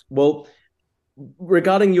 okay. Well,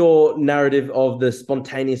 regarding your narrative of the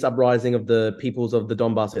spontaneous uprising of the peoples of the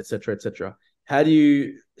Donbass, etc., how do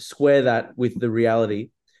you square that with the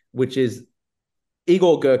reality, which is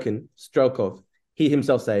Igor Girkin, Strelkov, he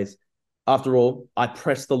himself says, after all, I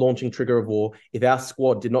pressed the launching trigger of war. If our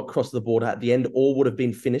squad did not cross the border, at the end, all would have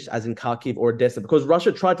been finished, as in Kharkiv or Odessa, because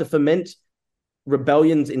Russia tried to foment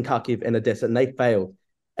rebellions in Kharkiv and Odessa, and they failed.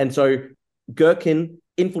 And so Girkin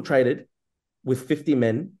infiltrated with 50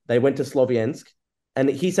 men. They went to Sloviansk, and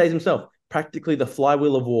he says himself, practically the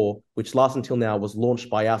flywheel of war, which lasts until now, was launched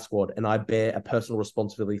by our squad, and I bear a personal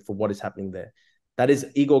responsibility for what is happening there. That is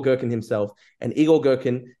Igor Girkin himself. And Igor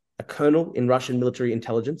Girkin, a colonel in Russian military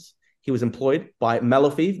intelligence, he was employed by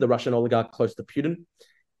Malofeev, the Russian oligarch close to Putin,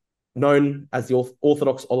 known as the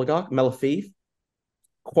Orthodox oligarch. Malofeev,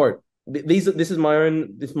 quote, this is my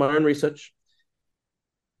own research.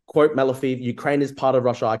 Quote, Malofeev, Ukraine is part of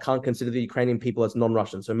Russia. I can't consider the Ukrainian people as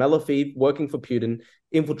non-Russian. So Malofeev, working for Putin,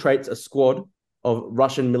 infiltrates a squad of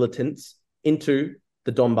Russian militants into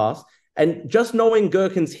the Donbass. And just knowing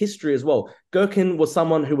Girkin's history as well, Girkin was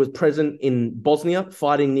someone who was present in Bosnia,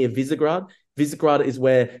 fighting near Visegrad. Visegrad is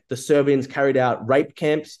where the Serbians carried out rape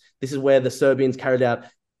camps. This is where the Serbians carried out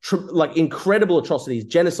incredible atrocities,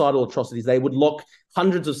 genocidal atrocities. They would lock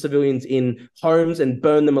hundreds of civilians in homes and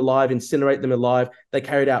burn them alive, incinerate them alive. They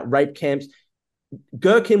carried out rape camps.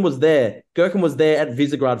 Girkin was there. Girkin was there at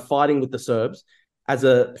Visegrad fighting with the Serbs as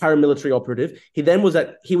a paramilitary operative. He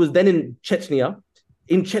was then in Chechnya.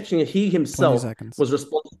 In Chechnya, he himself was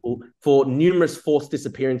responsible for numerous forced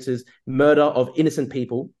disappearances, murder of innocent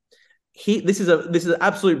people. This is an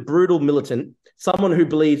absolute brutal militant, someone who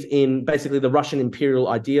believes in basically the Russian imperial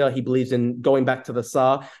idea. He believes in going back to the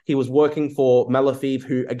Tsar. He was working for Malofeev,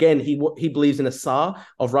 who again he believes in a Tsar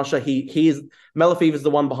of Russia. Malofeev is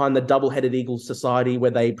the one behind the Double-Headed Eagle Society,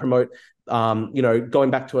 where they promote going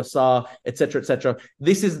back to Assar, etc., etc.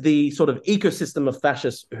 This is the sort of ecosystem of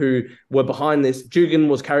fascists who were behind this. Dugin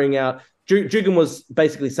was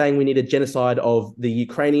basically saying we need a genocide of the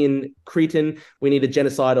Ukrainian Cretan. We need a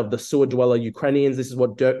genocide of the sewer dweller Ukrainians. This is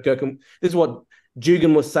what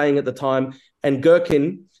Dugin was saying at the time. And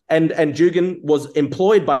Dugin was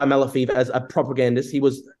employed by Malafeev as a propagandist. He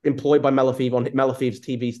was employed by Malafeev on Malafeev's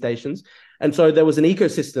TV stations. And so there was an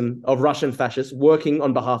ecosystem of Russian fascists working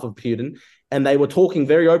on behalf of Putin. And they were talking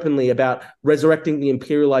very openly about resurrecting the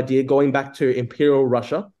imperial idea, going back to imperial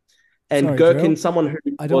Russia. And Gherkin, someone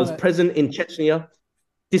who was present in Chechnya,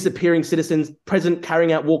 disappearing citizens, present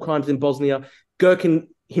carrying out war crimes in Bosnia. Gherkin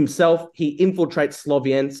himself, he infiltrates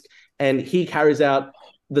Sloviansk and he carries out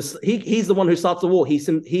this. He's the one who starts the war. He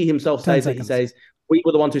himself says that. He says, we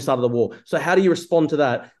were the ones who started the war. So how do you respond to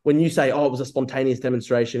that when you say, oh, it was a spontaneous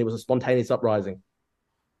demonstration, it was a spontaneous uprising?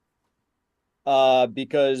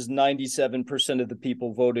 Because 97% of the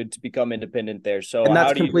people voted to become independent there. And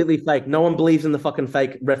that's completely fake. No one believes in the fucking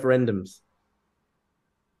fake referendums.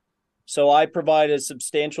 So I provide a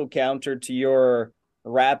substantial counter to your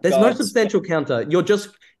rap. There's no substantial counter.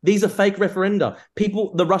 These are fake referenda.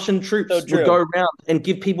 The Russian troops would go around and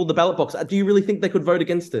give people the ballot box. Do you really think they could vote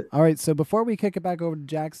against it? All right. So before we kick it back over to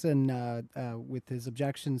Jackson with his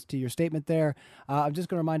objections to your statement there, I'm just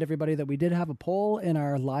going to remind everybody that we did have a poll in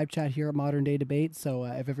our live chat here at Modern Day Debate. So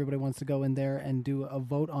if everybody wants to go in there and do a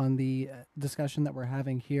vote on the discussion that we're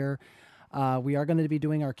having here, we are going to be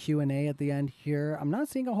doing our Q&A at the end here. I'm not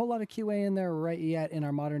seeing a whole lot of Q&A in there right yet in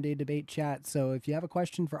our Modern Day Debate chat. So if you have a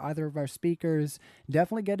question for either of our speakers,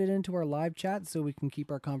 definitely get it into our live chat so we can keep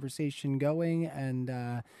our conversation going and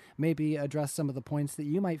maybe address some of the points that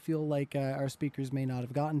you might feel like our speakers may not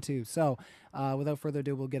have gotten to. So without further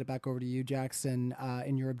ado, we'll get it back over to you, Jackson,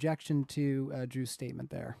 in your objection to Drew's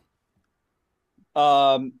statement there.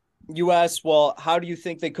 You asked, well, how do you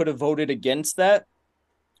think they could have voted against that?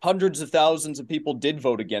 Hundreds of thousands of people did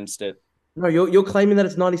vote against it. No, you're claiming that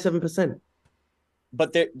it's 97%.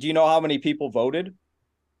 But do you know how many people voted?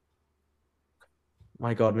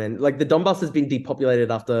 My God, man. Like, the Donbass has been depopulated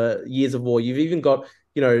after years of war. You've even got,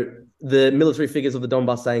 the military figures of the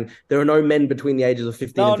Donbass saying there are no men between the ages of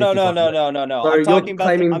 15 and 55. No. So you're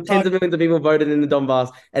claiming tens of millions of people voted in the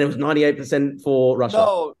Donbass and it was 98% for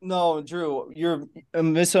Russia. No, Drew, you're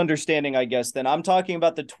misunderstanding, I guess, then. I'm talking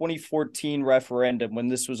about the 2014 referendum when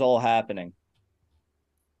this was all happening.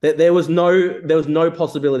 There was no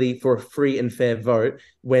possibility for a free and fair vote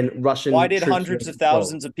when Russian. Why did hundreds of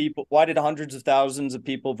thousands of people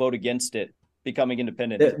vote against it becoming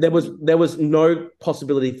independent? There was no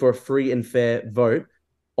possibility for a free and fair vote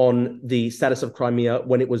on the status of Crimea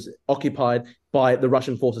when it was occupied by the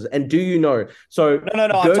Russian forces. And do you know? So no.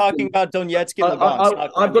 I'm talking about Donetsk and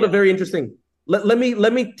Lugansk. I've got a very interesting. Let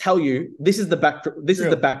me tell you. This is the backdrop. This is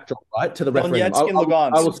the backdrop, right, to the referendum. Donetsk and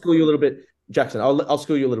Lugansk. I will school you a little bit. Jackson, I'll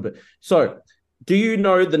school you a little bit. So, do you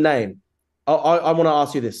know the name? I want to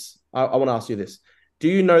ask you this. I want to ask you this. Do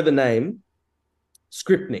you know the name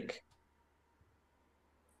Skripnik?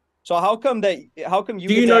 So how come you?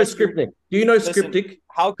 Do you know Skripnik? Do you know Skripnik?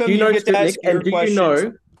 How come you get to ask your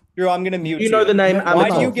questions? Drew, I'm going to mute you. Do you know the name Amitov? Why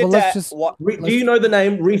do you get do you know the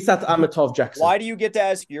name Risat Amitov, Jackson? Why do you get to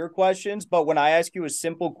ask your questions, but when I ask you a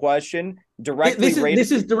simple question directly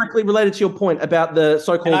this is directly related to your point about the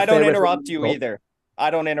so-called. And I don't interrupt you either. I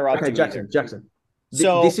don't interrupt you Jackson, either. Jackson.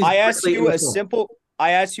 So I asked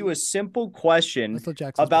you a simple question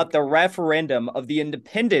about the referendum of the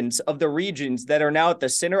independence of the regions that are now at the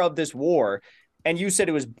center of this war. And you said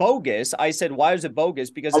it was bogus. I said, why is it bogus?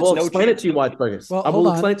 Because it's no explain it to you why it's bogus. Well, I will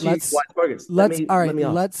explain it to you why it's bogus.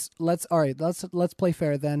 Let's play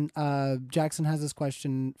fair then. Jackson has this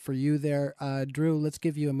question for you there. Drew, let's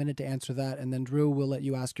give you a minute to answer that, and then Drew will let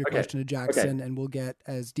you ask your question to Jackson, and we'll get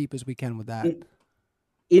as deep as we can with that.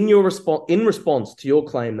 In response to your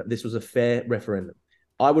claim that this was a fair referendum,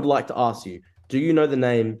 I would like to ask you, do you know the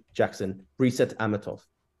name, Jackson, Reset Amitov?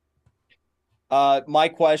 My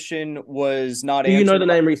question was not answered. Do you know the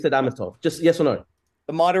name Reset Amitov? Just yes or no?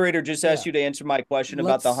 The moderator just asked you to answer my question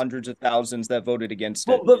about the hundreds of thousands that voted against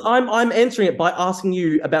it. But I'm answering it by asking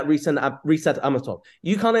you about Reset Amitov.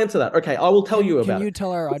 You can't answer that. Okay, I will tell you about it. Can you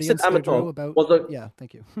tell our audience about... Yeah,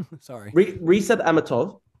 thank you. Sorry. Reset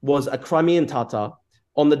Amitov was a Crimean Tatar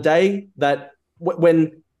on the day that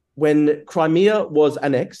when Crimea was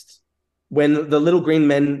annexed, when the little green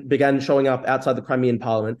men began showing up outside the Crimean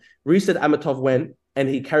parliament, Reset Amitov went and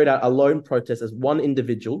he carried out a lone protest as one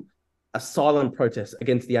individual, a silent protest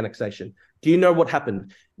against the annexation. Do you know what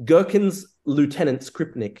happened? Gherkin's lieutenant,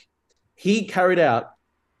 Skripnik, he carried out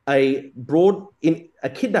a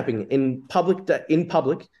kidnapping in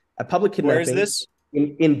public A public Where kidnapping. is this?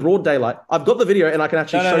 In broad daylight. I've got the video and I can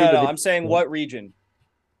actually show you the video. I'm saying what region?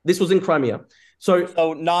 This was in Crimea.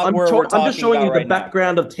 So not I'm, where we're talking I'm just showing about you the right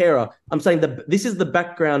background of terror. I'm saying that this is the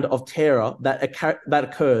background of terror that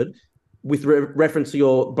occurred with reference to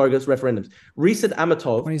your bogus referendums. Recent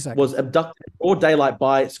Amitov was abducted in broad daylight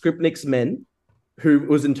by Skripnik's men, who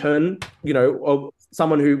was in turn,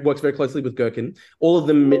 someone who works very closely with Gherkin. All of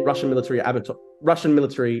them Russian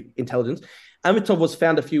military intelligence. Amitov was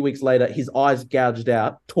found a few weeks later, his eyes gouged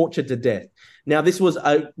out, tortured to death. Now, this was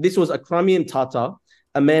a Crimean Tatar,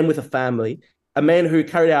 a man with a family, a man who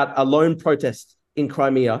carried out a lone protest in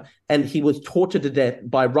Crimea, and he was tortured to death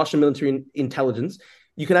by Russian military intelligence.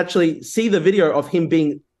 You can actually see the video of him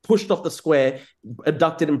being pushed off the square,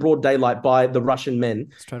 abducted in broad daylight by the Russian men.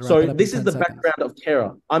 So this is the background of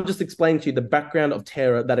terror. I'm just explaining to you the background of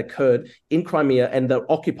terror that occurred in Crimea and the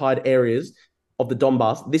occupied areas of the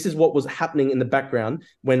Donbass. This is what was happening in the background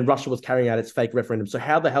when Russia was carrying out its fake referendum. So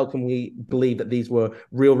how the hell can we believe that these were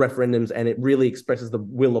real referendums and it really expresses the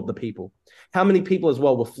will of the people? How many people as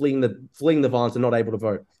well were fleeing the violence and not able to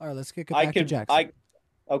vote? All right, let's kick it back to Jackson.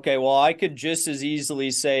 I could just as easily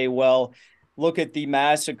say, well, look at the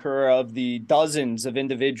massacre of the dozens of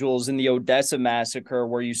individuals in the Odessa massacre,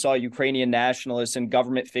 where you saw Ukrainian nationalists and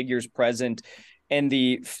government figures present. And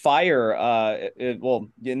the fire, they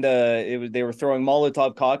were throwing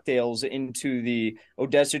Molotov cocktails into the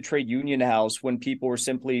Odessa Trade Union House when people were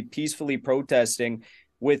simply peacefully protesting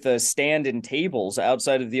with a stand and tables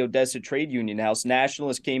outside of the Odessa Trade Union House.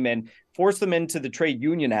 Nationalists came in, forced them into the Trade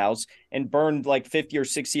Union House, and burned like 50 or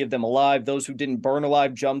 60 of them alive. Those who didn't burn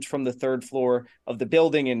alive jumped from the third floor of the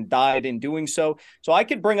building and died in doing so. So I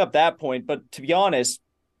could bring up that point, but to be honest,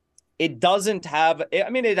 it doesn't have,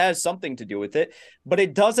 it has something to do with it, but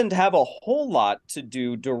it doesn't have a whole lot to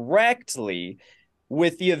do directly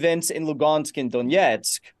with the events in Lugansk and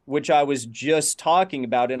Donetsk, which I was just talking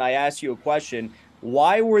about. And I asked you a question: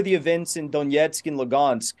 why were the events in Donetsk and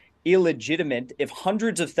Lugansk illegitimate if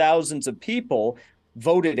hundreds of thousands of people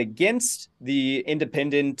voted against the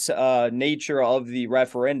independent nature of the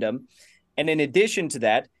referendum? And in addition to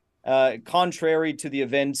that, contrary to the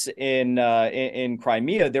events in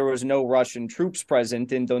Crimea, there was no Russian troops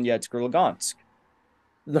present in Donetsk or Lugansk.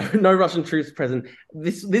 No Russian troops present.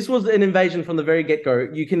 This was an invasion from the very get-go.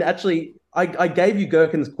 You can actually, I gave you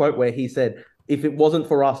Gherkin's quote where he said, if it wasn't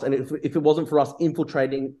for us, and if it wasn't for us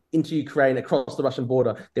infiltrating into Ukraine across the Russian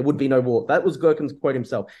border, there would be no war. That was Gherkin's quote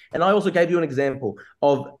himself. And I also gave you an example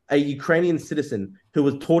of a Ukrainian citizen who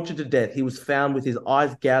was tortured to death. He was found with his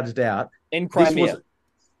eyes gouged out. In Crimea.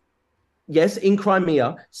 Yes, in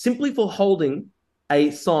Crimea, simply for holding a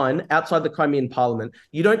sign outside the Crimean parliament.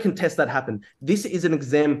 You don't contest that happened. This is an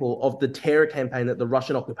example of the terror campaign that the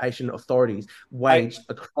Russian occupation authorities waged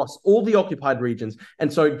across all the occupied regions.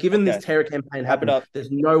 And so given this terror campaign happened, there's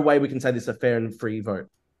no way we can say this is a fair and free vote.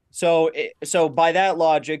 So by that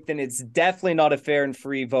logic, then it's definitely not a fair and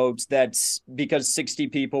free vote. That's because 60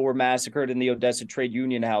 people were massacred in the Odessa Trade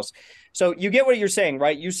Union House. So you get what you're saying,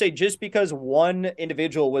 right? You say just because one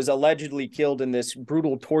individual was allegedly killed in this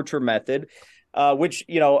brutal torture method, which,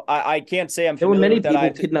 I can't say I'm familiar with that. There were many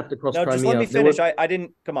people kidnapped across Crimea. Just let me finish. I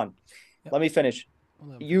didn't, come on. Yep. Let me finish.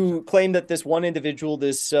 You claim that this one individual,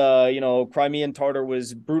 this, Crimean Tatar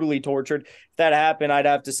was brutally tortured. If that happened, I'd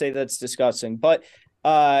have to say that's disgusting. But,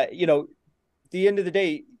 at the end of the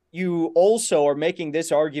day, you also are making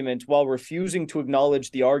this argument while refusing to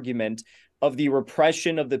acknowledge the argument of the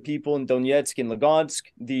repression of the people in Donetsk and Lugansk,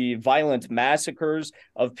 the violent massacres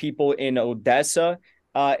of people in Odessa.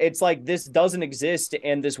 It's like this doesn't exist,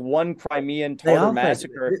 and this one Crimean Tatar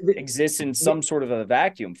massacre exists in some sort of a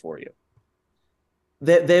vacuum for you.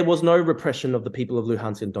 There was no repression of the people of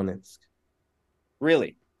Luhansk and Donetsk.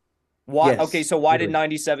 Really? Why? Yes, okay, so why did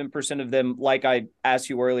 97% of them, like I asked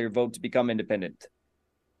you earlier, vote to become independent?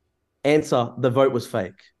 Answer: the vote was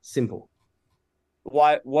fake. Simple.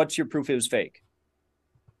 Why? What's your proof it was fake?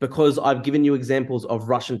 Because I've given you examples of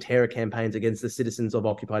Russian terror campaigns against the citizens of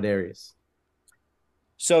occupied areas.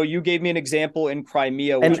 So you gave me an example in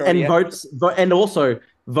Crimea, and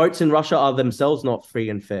votes in Russia are themselves not free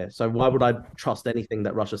and fair. So why would I trust anything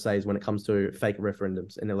that Russia says when it comes to fake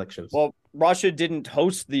referendums and elections? Well, Russia didn't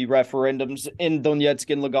host the referendums in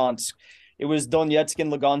Donetsk and Lugansk. It was Donetsk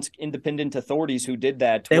and Lugansk independent authorities who did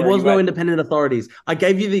that. There was no independent authorities. I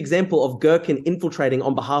gave you the example of Gherkin infiltrating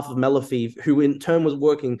on behalf of Malafeev, who in turn was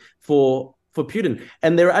working for Putin.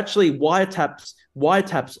 And there are actually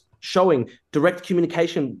wiretaps showing direct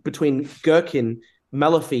communication between Gherkin,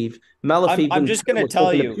 Malafeev. I'm just going to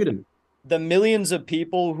tell you. the millions of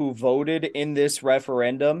people who voted in this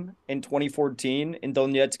referendum in 2014 in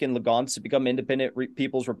Donetsk and Lugansk to become independent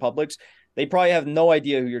people's republics, they probably have no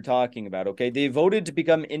idea who you're talking about, okay? They voted to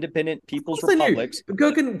become independent people's republics.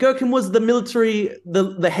 Gherkin was the military,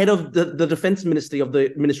 the head of the defense ministry of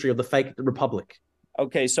the fake republic.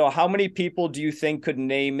 Okay, so how many people do you think could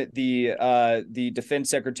name the defense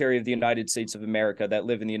secretary of the United States of America that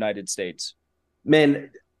live in the United States? Man,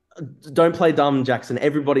 don't play dumb, Jackson.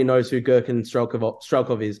 Everybody knows who Gherkin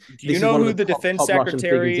Strelkov is. Do you know who the defense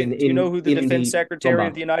secretary? Do you know who the defense secretary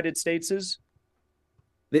of the United States is?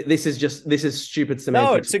 This is stupid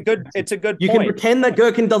semantics. No, it's a good You point. can pretend that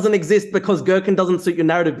Gherkin doesn't exist because Gherkin doesn't suit your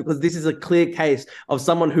narrative, because this is a clear case of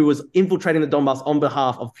someone who was infiltrating the Donbass on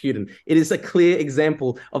behalf of Putin. It is a clear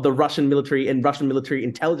example of the Russian military and Russian military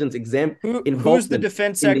intelligence Who's the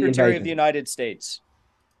defense secretary of the United States?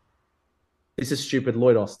 This is stupid,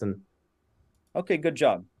 Lloyd Austin. Okay, good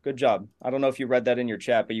job. Good job. I don't know if you read that in your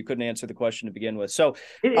chat, but you couldn't answer the question to begin with. So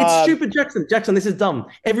it's stupid, Jackson. Jackson, this is dumb.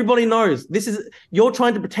 Everybody knows. You're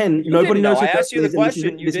trying to pretend nobody knows. I asked you the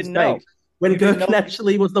question. You didn't know. When Gherkin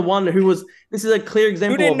actually was the one who was. This is a clear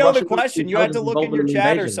example. You didn't know the question. You had to look in your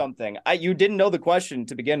chat or something. You didn't know the question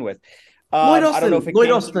to begin with. Lloyd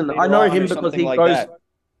Austin. I know him because he goes.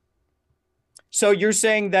 So you're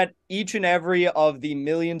saying that each and every of the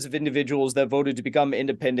millions of individuals that voted to become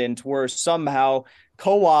independent were somehow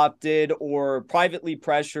co-opted or privately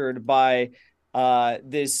pressured by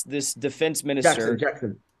this defense minister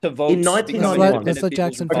Jackson. to vote in 1991. Let's let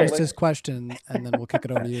Jackson post his question, and then we'll kick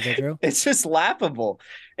it over to you, Drew. It's just laughable.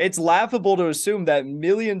 It's laughable to assume that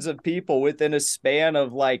millions of people within a span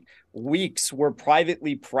of like weeks were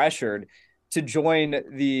privately pressured to join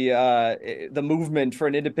the movement for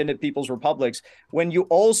an independent people's republics, when you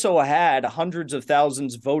also had hundreds of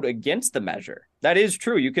thousands vote against the measure. That is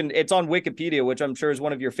true. It's on Wikipedia, which I'm sure is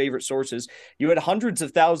one of your favorite sources. You had hundreds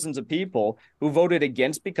of thousands of people who voted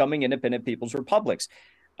against becoming independent people's republics.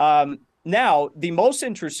 Now, the most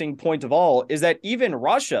interesting point of all is that even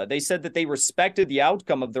Russia, they said that they respected the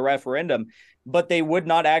outcome of the referendum, but they would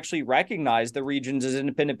not actually recognize the regions as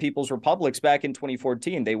independent people's republics back in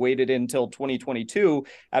 2014. They waited until 2022,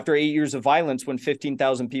 after 8 years of violence, when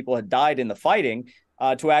 15,000 people had died in the fighting,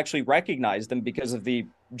 to actually recognize them because of the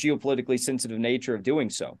geopolitically sensitive nature of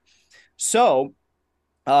doing so. So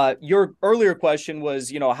your earlier question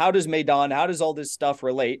was, how does all this stuff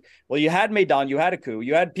relate? Well, you had Maidan, you had a coup,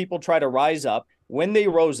 you had people try to rise up. When they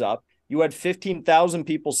rose up, you had 15,000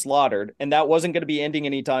 people slaughtered, and that wasn't going to be ending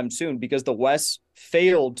anytime soon because the West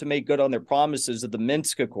failed to make good on their promises of the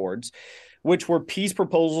Minsk Accords, which were peace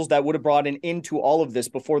proposals that would have brought an end to all of this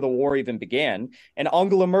before the war even began. And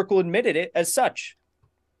Angela Merkel admitted it as such.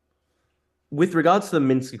 With regards to the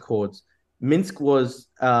Minsk Accords, Minsk was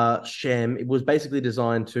sham. It was basically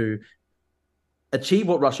designed to achieve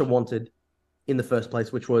what Russia wanted in the first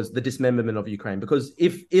place, which was the dismemberment of Ukraine. Because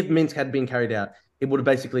if Minsk had been carried out, it would have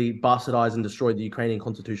basically bastardized and destroyed the Ukrainian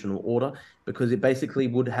constitutional order, because it basically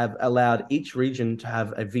would have allowed each region to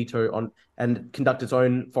have a veto on and conduct its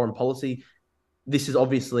own foreign policy. This is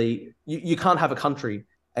obviously, you can't have a country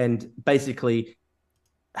and basically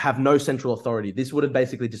have no central authority. This would have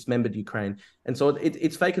basically dismembered Ukraine. And so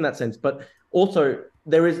it's fake in that sense. But also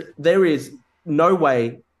there is no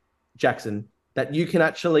way, Jackson, that you can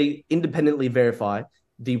actually independently verify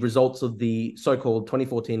the results of the so-called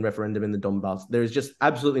 2014 referendum in the Donbass. There is just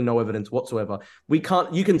absolutely no evidence whatsoever. You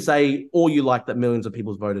can say all you like that millions of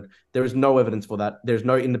people voted. There is no evidence for that. There's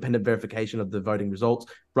no independent verification of the voting results.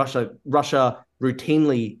 Russia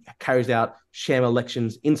routinely carries out sham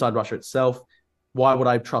elections inside Russia itself. Why would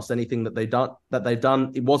I trust anything that they've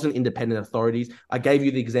done? It wasn't independent authorities. I gave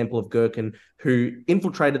you the example of Gherkin, who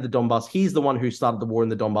infiltrated the Donbass. He's the one who started the war in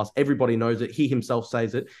the Donbass. Everybody knows it. He himself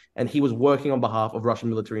says it. And he was working on behalf of Russian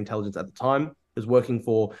military intelligence at the time. He was working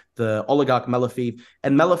for the oligarch Malafeev.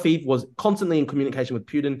 And Malafeev was constantly in communication with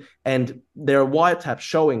Putin. And there are wiretaps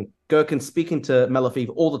showing Gherkin speaking to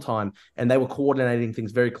Malafeev all the time. And they were coordinating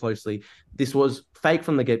things very closely. This was fake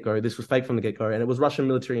from the get-go. And it was Russian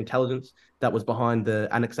military intelligence that was behind the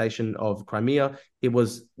annexation of Crimea. It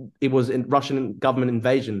was a Russian government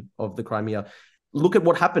invasion of the Crimea. Look at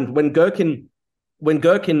what happened when Gherkin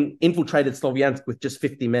infiltrated Slovyansk with just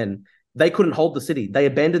 50 men. They couldn't hold the city. They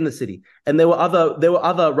abandoned the city. And there were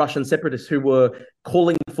other Russian separatists who were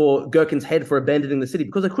calling for Gherkin's head for abandoning the city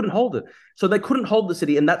because they couldn't hold it. So they couldn't hold the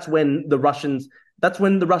city, and that's when the Russian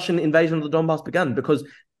invasion of the Donbass began, because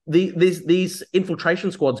these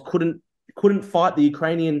infiltration squads couldn't fight the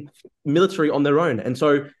Ukrainian military on their own. And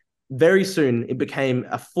so very soon it became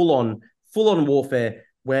a full-on warfare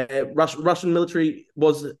where Russian military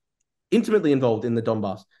was intimately involved in the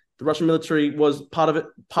Donbass. The Russian military was part of it,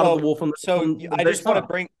 part of the war from the I very just want to start.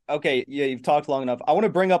 bring, okay, yeah, you've talked long enough. I want to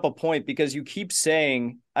bring up a point because you keep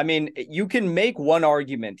saying, I mean, you can make one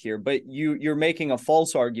argument here, but you're making a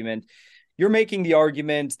false argument. You're making the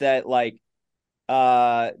argument that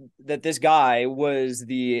that this guy was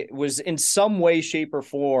in some way, shape, or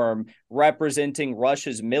form representing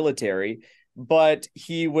Russia's military, but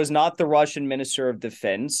he was not the Russian Minister of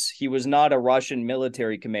Defense. He was not a Russian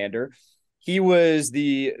military commander. He was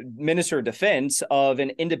the Minister of Defense of an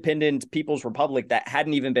independent People's Republic that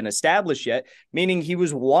hadn't even been established yet, meaning he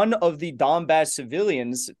was one of the Donbass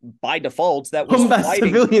civilians by default that was Donbass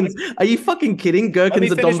fighting. civilians? Are you fucking kidding?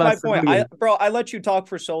 Gherkin's a Donbass civilian. I let you talk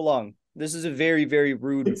for so long. This is a very, very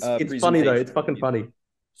rude It's funny, though. It's fucking funny.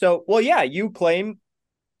 So, well, yeah, you claim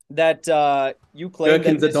that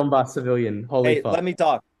Gherkin's a Donbass civilian. Holy fuck. Let me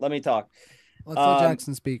talk. Let's let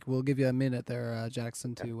Jackson speak. We'll give you a minute there,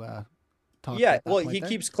 Jackson, to talk. Yeah, well, he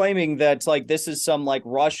keeps claiming that this is some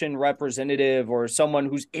Russian representative or someone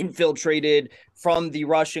who's infiltrated from the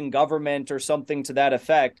Russian government or something to that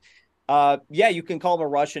effect. Yeah, you can call him a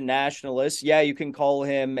Russian nationalist. Yeah, you can call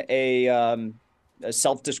him a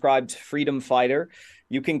self-described freedom fighter.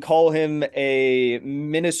 You can call him a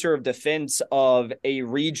minister of defense of a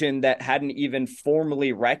region that hadn't even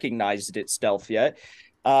formally recognized itself yet.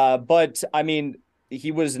 But I mean,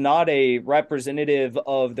 he was not a representative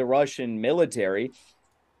of the Russian military.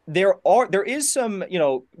 There are some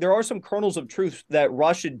kernels of truth that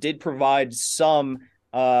Russia did provide some,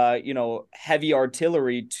 heavy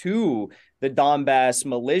artillery to the Donbass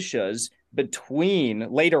militias between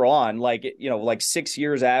later on, 6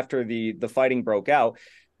 years after the fighting broke out.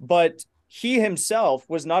 But he himself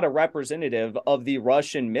was not a representative of the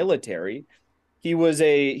Russian military. He was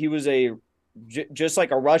just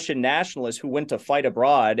like a Russian nationalist who went to fight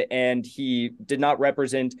abroad, and he did not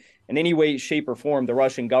represent in any way, shape, or form the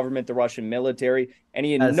Russian government, the Russian military, and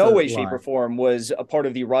he in no way, shape, or form was a part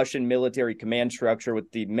of the Russian military command structure with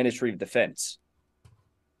the Ministry of Defense.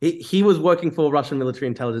 He was working for Russian military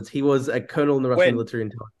intelligence. He was a colonel in the Russian military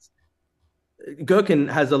intelligence. Gherkin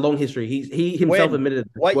has a long history. He himself admitted.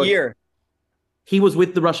 What year? He was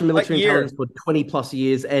with the Russian military intelligence for 20 plus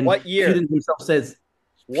years. And what year? Putin himself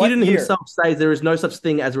says there is no such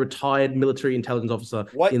thing as a retired military intelligence officer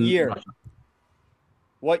in Russia.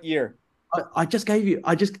 What year? I just gave you.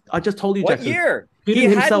 I just told you. What Jackson. Year? Putin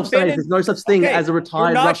himself says there's no such thing as a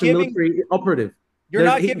retired Russian military operative. You're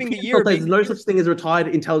not giving the year. There's no such thing as a retired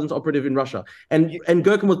intelligence operative in Russia, and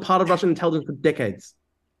Gherkin was part of Russian intelligence for decades.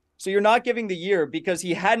 So you're not giving the year because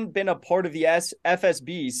he hadn't been a part of the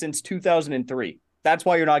FSB since 2003. That's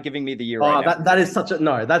why you're not giving me the year right now. That is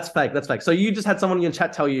that's fake. That's fake. So you just had someone in your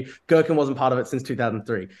chat tell you Gherkin wasn't part of it since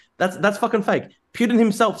 2003. That's fucking fake. Putin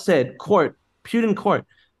himself said, quote,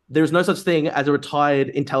 there is no such thing as a retired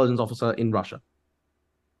intelligence officer in Russia.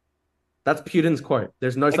 That's Putin's quote.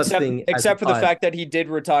 There's no such thing. Except for the fact that he did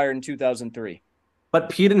retire in 2003.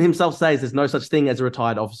 But Putin himself says there's no such thing as a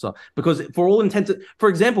retired officer because for all intents, for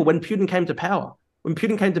example, when Putin came to power,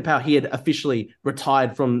 he had officially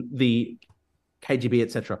retired from the KGB,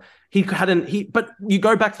 etc. But you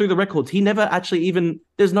go back through the records, he never actually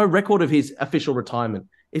there's no record of his official retirement.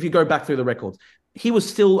 If you go back through the records, he was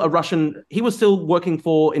still working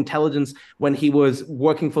for intelligence when he was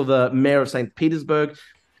working for the mayor of St. Petersburg.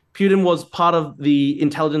 Putin was part of the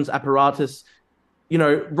intelligence apparatus,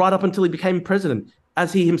 right up until he became president.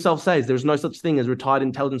 As he himself says, there's no such thing as retired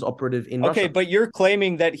intelligence operative in Russia. Okay, but you're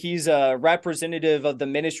claiming that he's a representative of the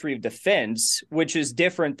Ministry of Defense, which is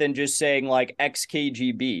different than just saying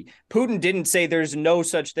ex-KGB. Putin didn't say there's no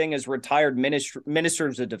such thing as retired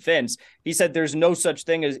ministers of defense. He said there's no such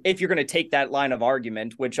thing as, if you're going to take that line of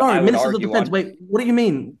argument, which I would argue of defense. on. Wait, what do you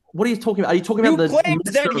mean? What are you talking about? Are you talking about the claimed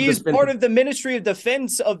that he's part of the Ministry of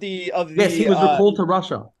Defense of the Yes, he was recalled to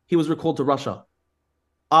Russia. He was recalled to Russia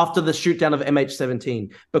after the shoot down of MH17,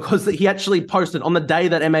 because he actually posted on the day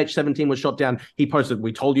that MH17 was shot down, he posted,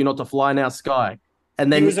 "We told you not to fly in our sky."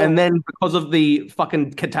 And then because of the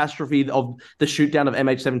fucking catastrophe of the shoot down of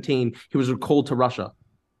MH17, he was recalled to Russia.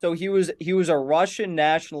 So he was a Russian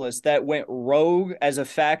nationalist that went rogue as a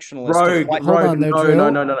factionalist. Hold on there, Drew.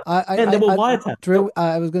 No. And they were wiretapped. Drew,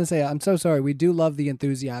 I was going to say, I'm so sorry. We do love the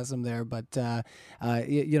enthusiasm there, but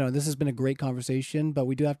this has been a great conversation. But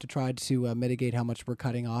we do have to try to mitigate how much we're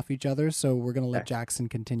cutting off each other. So we're going to let Jackson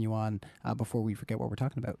continue on before we forget what we're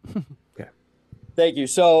talking about. Okay. Thank you.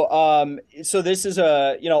 So this is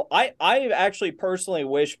I actually personally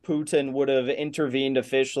wish Putin would have intervened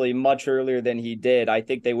officially much earlier than he did. I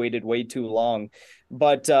think they waited way too long.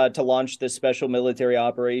 But to launch this special military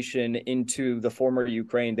operation into the former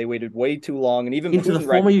Ukraine, they waited way too long. And even into Putin the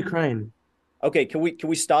former Ukraine. Okay, can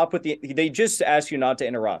we stop with they just asked you not to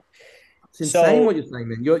interrupt. It's insane what you're saying,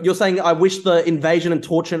 man. You're saying I wish the invasion and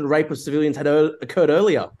torture and rape of civilians had occurred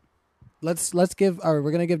earlier. Let's give. All right,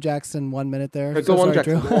 we're gonna give Jackson 1 minute there. Go on, sorry,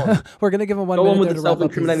 Jackson. Go on. We're gonna give him 1 go minute on with there the to wrap up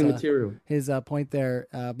self-incriminating material. His point there.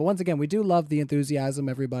 But once again, we do love the enthusiasm,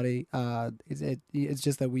 everybody. It's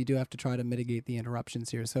just that we do have to try to mitigate the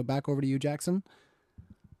interruptions here. So back over to you, Jackson.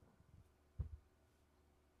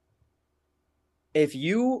 If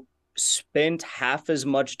you spent half as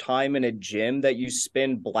much time in a gym that you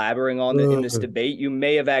spend blabbering on in this debate, you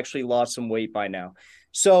may have actually lost some weight by now.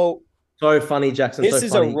 So funny, Jackson. This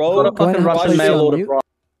is funny. a rogue. Fucking Russian mail order bride.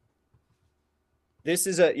 This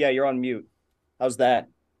is a you're on mute. How's that,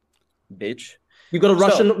 bitch? You've got a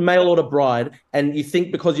Russian mail order bride, and you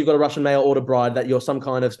think because you've got a Russian mail order bride that you're some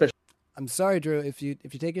kind of special. I'm sorry, Drew. If you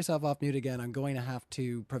take yourself off mute again, I'm going to have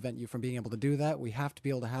to prevent you from being able to do that. We have to be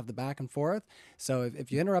able to have the back and forth. So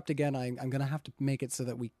if you interrupt again, I'm going to have to make it so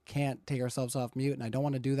that we can't take ourselves off mute. And I don't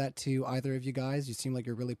want to do that to either of you guys. You seem like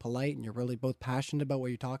you're really polite and you're really both passionate about what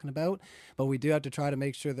you're talking about. But we do have to try to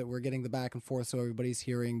make sure that we're getting the back and forth so everybody's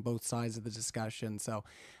hearing both sides of the discussion. So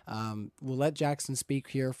we'll let Jackson speak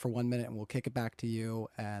here for 1 minute and we'll kick it back to you.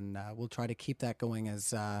 And we'll try to keep that going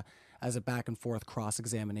as a back and forth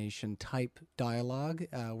cross-examination type dialogue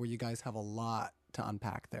where you guys have a lot to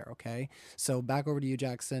unpack there, okay? So back over to you,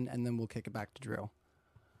 Jackson, and then we'll kick it back to Drew.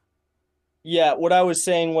 Yeah, what I was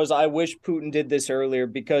saying was I wish Putin did this earlier,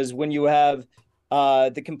 because when you have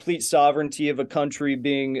the complete sovereignty of a country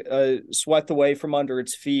being swept away from under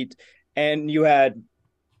its feet, and you had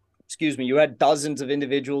dozens of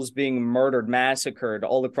individuals being murdered, massacred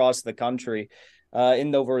all across the country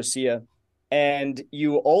in Novorossiya, and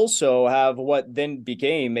you also have what then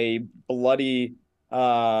became a bloody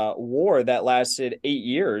war that lasted 8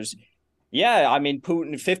 years. Yeah, I mean,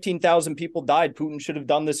 Putin, 15,000 people died. Putin should have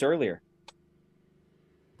done this earlier.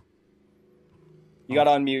 You got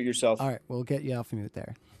to unmute yourself. All right, we'll get you off mute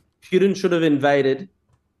there. Putin should have invaded,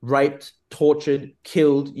 raped, tortured,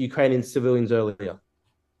 killed Ukrainian civilians earlier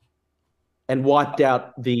and wiped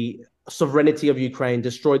out the sovereignty of Ukraine,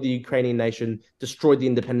 destroyed the Ukrainian nation, destroyed the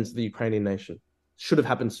independence of the Ukrainian nation. Should have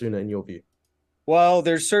happened sooner, in your view. Well,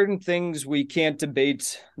 there's certain things we can't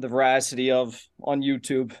debate the veracity of on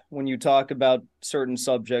YouTube when you talk about certain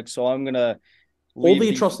subjects. So I'm gonna all the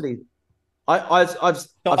atrocities. I've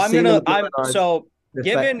seen them.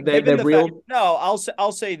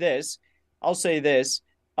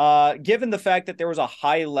 Given the fact that there was a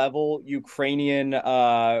high-level Ukrainian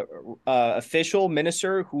official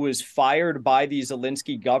minister who was fired by the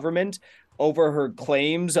Zelensky government over her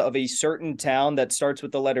claims of a certain town that starts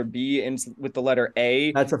with the letter B and with the letter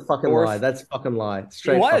A. That's a fucking lie. That's a fucking lie.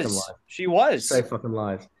 Straight fucking lie. She was. Straight fucking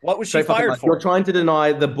lies. What was she fired for? You're trying to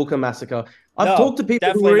deny the Bucha massacre. I've talked to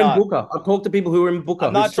people who were in Bucha. I've talked to people who were in Bucha.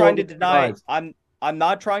 I'm not trying to deny. I'm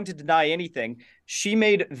not trying to deny anything. She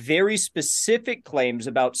made very specific claims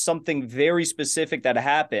about something very specific that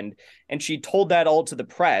happened, and she told that all to the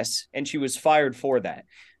press, and she was fired for that.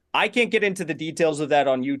 I can't get into the details of that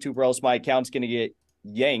on YouTube or else my account's going to get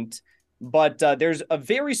yanked, but there's a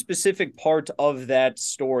very specific part of that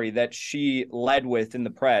story that she led with in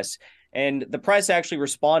the press, and the press actually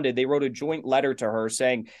responded. They wrote a joint letter to her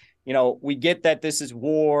saying, you know, we get that this is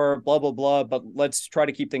war, blah, blah, blah, but let's try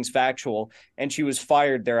to keep things factual. And she was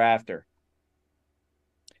fired thereafter.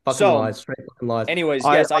 Fucking lies, straight fucking lies. Anyways,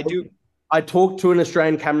 I do. I talked to an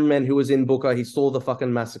Australian cameraman who was in Bucha. He saw the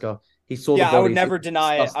fucking massacre. He saw the bodies. I would never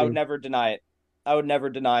deny it. I would never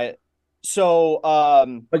deny it. So,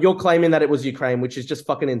 but you're claiming that it was Ukraine, which is just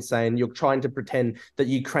fucking insane. You're trying to pretend that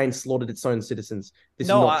Ukraine slaughtered its own citizens. This is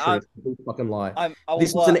not true. It's a fucking lie.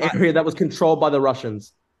 This was an area that was controlled by the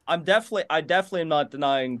Russians. I definitely am not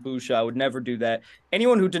denying Bucha. I would never do that.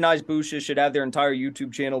 Anyone who denies Bucha should have their entire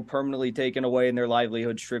YouTube channel permanently taken away and their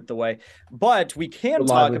livelihood stripped away. But we can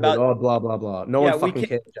talk about blah blah blah. No one fucking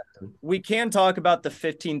cares, Jackson. We can talk about the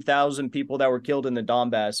 15,000 people that were killed in the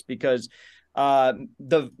Donbass, because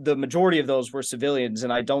the majority of those were civilians,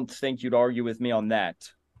 and I don't think you'd argue with me on that.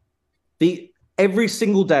 Every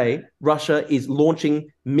single day, Russia is launching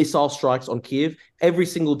missile strikes on Kyiv. Every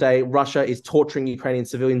single day, Russia is torturing Ukrainian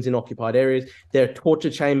civilians in occupied areas. There are torture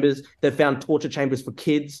chambers. They've found torture chambers for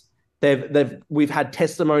kids. We've had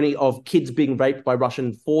testimony of kids being raped by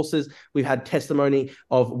Russian forces. We've had testimony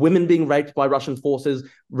of women being raped by Russian forces,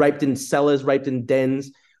 raped in cellars, raped in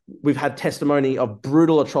dens. We've had testimony of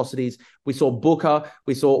brutal atrocities. We saw Bucha.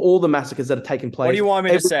 We saw all the massacres that are taking place. What do you want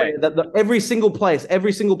me to say? Every single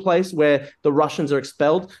place where the Russians are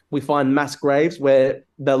expelled, we find mass graves where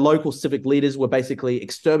the local civic leaders were basically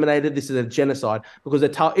exterminated. This is a genocide because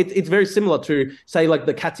it's very similar to, say, like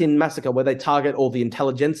the Katyn massacre, where they target all the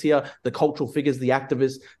intelligentsia, the cultural figures, the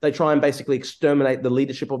activists. They try and basically exterminate the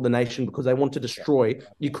leadership of the nation because they want to destroy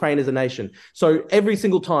Ukraine as a nation. So every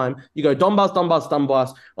single time you go Donbass, Donbass,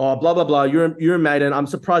 Donbass, oh, blah, blah, blah, you're a maiden. I'm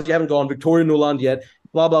surprised you haven't gone Victoria Nuland yet.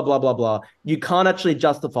 Blah, blah, blah, blah, blah. You can't actually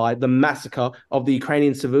justify the massacre of the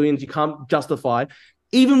Ukrainian civilians. You can't justify,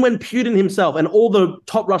 even when Putin himself and all the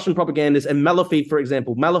top Russian propagandists, and Malafeev, for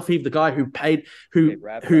example, Malafeev, the guy who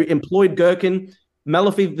employed Gherkin,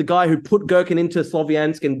 Malafeev, the guy who put Gherkin into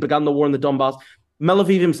Slovyansk and begun the war in the Donbass,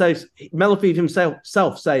 Malafeev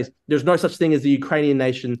himself says there's no such thing as the Ukrainian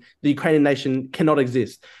nation. The Ukrainian nation cannot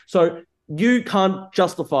exist. So you can't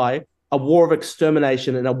justify a war of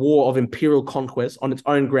extermination and a war of imperial conquest on its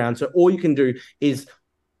own ground. So all you can do is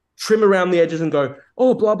trim around the edges and go,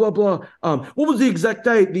 oh, blah, blah, blah. What was the exact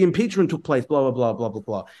date the impeachment took place? Blah, blah, blah, blah, blah,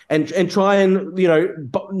 blah. And try and,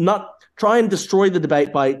 try and destroy the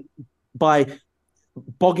debate by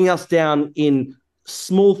bogging us down in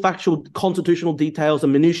small factual constitutional details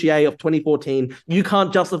and minutiae of 2014. You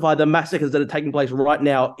can't justify the massacres that are taking place right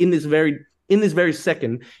now in this very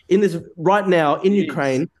second, right now in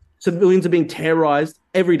Ukraine. Civilians are being terrorized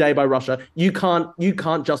every day by Russia. You can't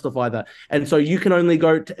justify that. And so you can only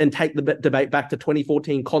go and take the debate back to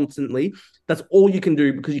 2014 constantly. That's all you can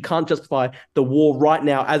do, because you can't justify the war right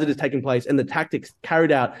now as it is taking place and the tactics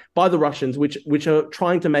carried out by the Russians, which are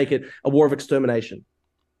trying to make it a war of extermination.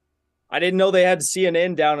 I didn't know they had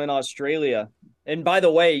CNN down in Australia. And by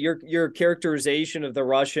the way, your characterization of the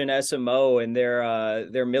Russian SMO and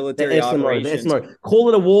their military operations. The SMO. Call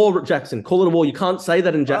it a war, Jackson. Call it a war. You can't say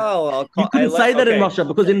that in Jackson. You couldn't say that in Russia,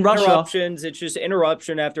 because in Russia... Interruptions, it's just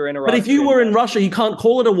interruption after interruption. But if you were in Russia, you can't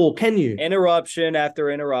call it a war, can you? Interruption after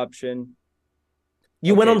interruption.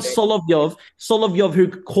 You went on Solovyov, who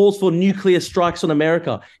calls for nuclear strikes on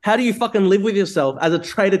America. How do you fucking live with yourself as a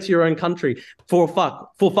traitor to your own country? For fuck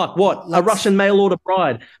what? A Russian mail order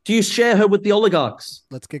bride. Do you share her with the oligarchs?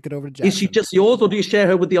 Let's kick it over to Jackson. Is she just yours, or do you share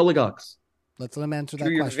her with the oligarchs? Let's let him answer that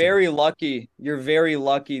You're question. You're very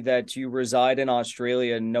lucky that you reside in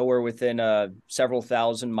Australia and nowhere within a several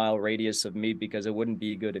 1,000-mile radius of me, because it wouldn't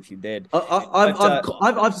be good if you did.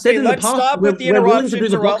 I've said in the past we're willing to do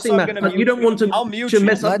the boxing match, but you don't want to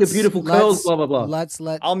mess up your beautiful curls, blah, blah,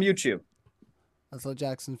 blah. I'll mute you. Let's let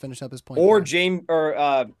Jackson finish up his point. Or James, or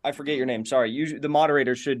I forget your name. Sorry. Usually the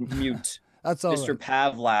moderator should mute That's all Mr. right.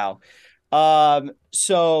 Pavlou.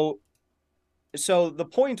 So the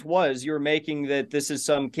point was, you were making that this is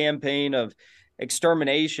some campaign of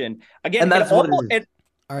extermination. Again, and that's what it is.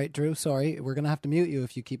 All right, Drew, sorry. We're going to have to mute you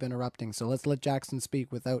if you keep interrupting. So let's let Jackson speak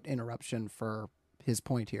without interruption for his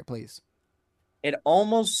point here, please. It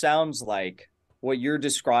almost sounds like what you're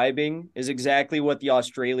describing is exactly what the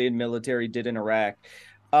Australian military did in Iraq.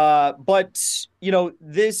 But,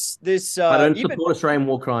 this I don't support Australian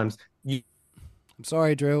war crimes. I'm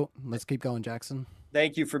sorry, Drew. Let's keep going, Jackson.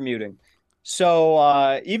 Thank you for muting.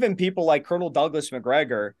 So even people like Colonel Douglas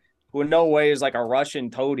McGregor, who in no way is like a Russian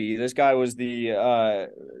toady, this guy was the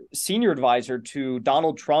senior advisor to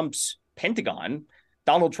Donald Trump's Pentagon.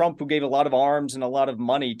 Donald Trump, who gave a lot of arms and a lot of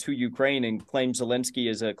money to Ukraine and claims Zelensky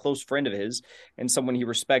is a close friend of his and someone he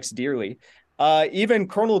respects dearly. Even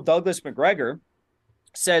Colonel Douglas McGregor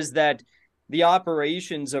says that the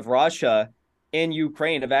operations of Russia in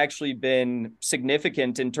Ukraine have actually been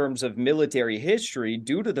significant in terms of military history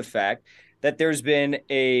due to the fact that there's been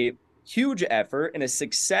a huge effort and a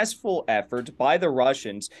successful effort by the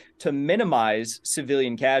Russians to minimize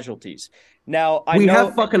civilian casualties. Now, we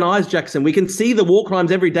have fucking eyes, Jackson. We can see the war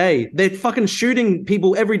crimes every day. They're fucking shooting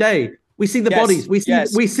people every day. We see the bodies. We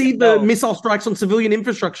see the missile strikes on civilian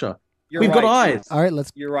infrastructure. We've got eyes. All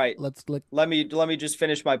right, You're right. Let me just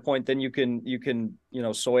finish my point. Then you can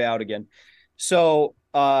soy out again. So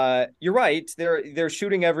you're right. They're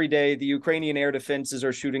shooting every day. The Ukrainian air defenses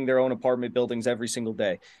are shooting their own apartment buildings every single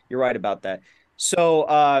day. You're right about that.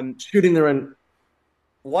 So shooting their own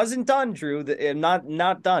wasn't done, Drew.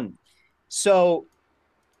 Not done. So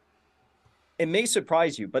it may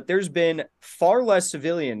surprise you, but there's been far less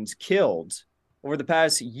civilians killed over the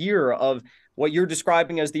past year of what you're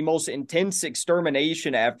describing as the most intense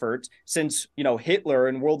extermination effort since Hitler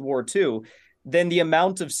in World War II. Than the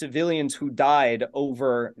amount of civilians who died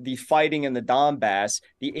over the fighting in the Donbass,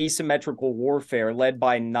 the asymmetrical warfare led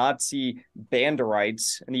by Nazi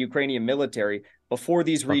Banderites and the Ukrainian military before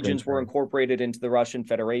these regions were incorporated into the Russian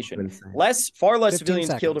Federation. Far less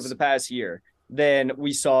civilians killed over the past year than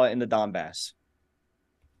we saw in the Donbass.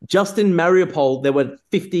 Just in Mariupol, there were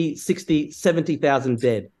 50, 60, 70,000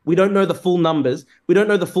 dead. We don't know the full numbers.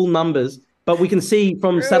 but we can see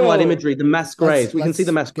from satellite imagery the mass graves. We can see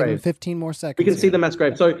the mass give him graves. 15 more seconds. We can see here. the mass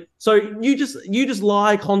graves. So you just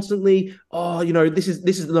lie constantly. Oh, this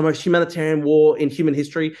is the most humanitarian war in human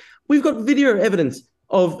history. We've got video evidence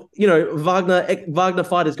of Wagner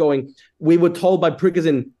fighters going. We were told by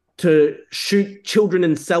Prigozhin to shoot children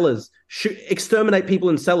in cellars, exterminate people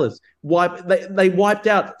in cellars. They wiped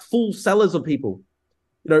out full cellars of people.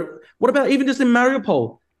 What about even just in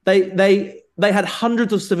Mariupol? They had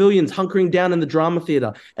hundreds of civilians hunkering down in the drama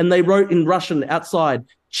theater, and they wrote in Russian outside,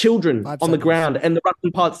 children on the ground, and the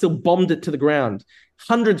Russian part still bombed it to the ground.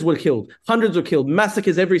 Hundreds were killed,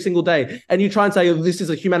 massacres every single day. And you try and say, oh, this is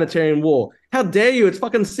a humanitarian war. How dare you? It's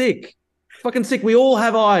fucking sick. Fucking sick. We all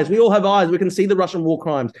have eyes. We can see the Russian war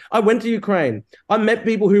crimes. I went to Ukraine. I met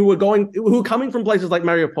people who were coming from places like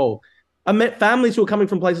Mariupol. I met families who were coming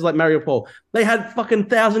from places like Mariupol. They had fucking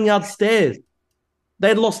 1,000-yard stairs. They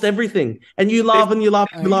had lost everything. And you laugh and you laugh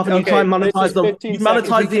and you laugh and you try and monetize the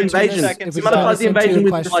invasion. You monetize the invasion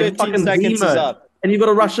with like fucking Zemo. And you've got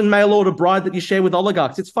a Russian mail order bride that you share with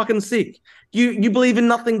oligarchs. It's fucking sick. You believe in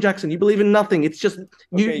nothing, Jackson. You believe in nothing. It's just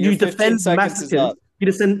you defend massacres.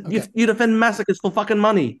 You defend massacres for fucking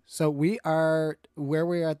money. So we are where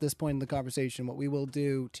we are at this point in the conversation. What we will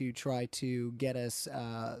do to try to get us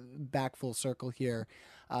back full circle here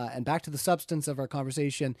and back to the substance of our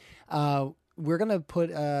conversation. We're going to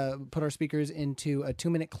put our speakers into a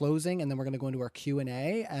 2-minute closing, and then we're going to go into our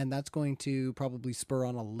Q&A, and that's going to probably spur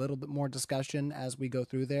on a little bit more discussion as we go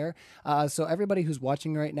through there. So everybody who's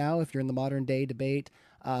watching right now, if you're in the Modern Day Debate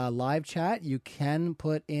live chat, you can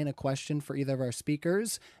put in a question for either of our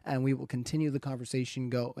speakers, and we will continue the conversation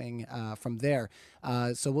going from there.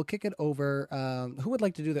 So we'll kick it over. Who would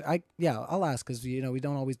like to do that? I'll ask, because we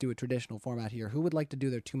don't always do a traditional format here. Who would like to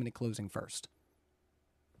do their 2-minute closing first?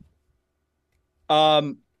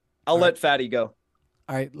 I'll let Fatty go.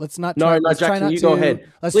 All right, let's not. No, Jackson, you go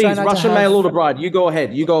ahead. Please, Russian mail order bride, you go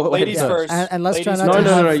ahead. You go ahead. Ladies first. And let's try not to.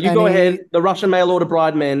 No. You go ahead. The Russian mail order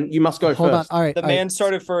bride, man. You must go first. Hold on. All right. The man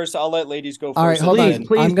started first. I'll let ladies go first. All right, hold on.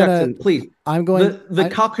 Please, Jackson, please. I'm going. The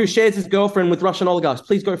cuck who shares his girlfriend with Russian oligarchs.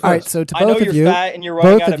 Please go first. All right. So to both I know of you're you, fat and you're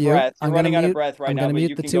running out of breath. I'm running out of mute, breath right I'm now. going to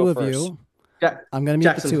mute the two of you. I'm going to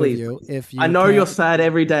mute the two of you. If you I know you're sad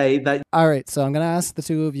every day. All right. So I'm going to ask the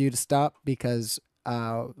two of you to stop, because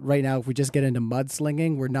right now, if we just get into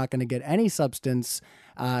mudslinging, we're not going to get any substance.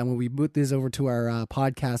 And when we boot this over to our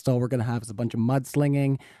podcast, all we're going to have is a bunch of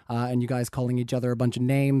mudslinging and you guys calling each other a bunch of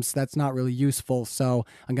names. That's not really useful. So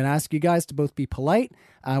I'm going to ask you guys to both be polite.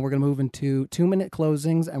 We're going to move into 2-minute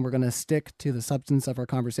closings, and we're going to stick to the substance of our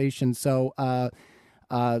conversation. So,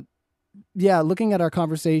 looking at our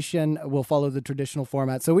conversation, we'll follow the traditional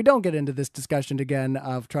format. So we don't get into this discussion again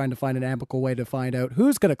of trying to find an amicable way to find out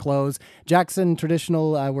who's going to close. Jackson,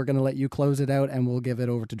 traditional, we're going to let you close it out, and we'll give it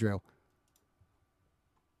over to Drew.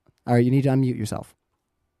 All right, you need to unmute yourself.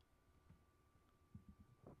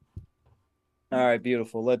 All right,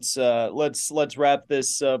 beautiful. Let's wrap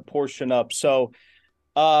this portion up. So,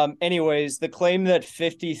 anyways, the claim that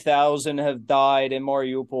 50,000 have died in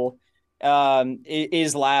Mariupol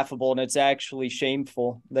is laughable, and it's actually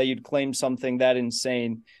shameful that you'd claim something that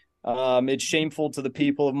insane. It's shameful to the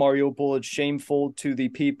people of Mariupol. It's shameful to the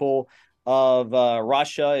people of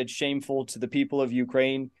Russia. It's shameful to the people of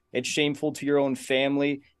Ukraine. It's shameful to your own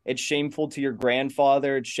family. It's shameful to your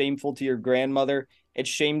grandfather. It's shameful to your grandmother. It's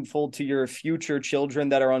shameful to your future children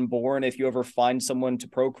that are unborn if you ever find someone to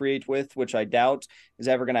procreate with, which I doubt is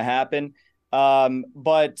ever going to happen.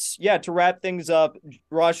 But yeah, to wrap things up,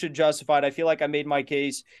 Russia justified. I feel like I made my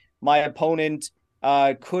case. My opponent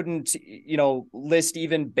couldn't, list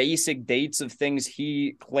even basic dates of things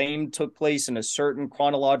he claimed took place in a certain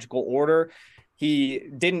chronological order. He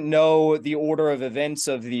didn't know the order of events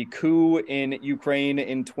of the coup in Ukraine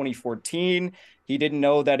in 2014. He didn't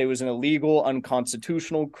know that it was an illegal,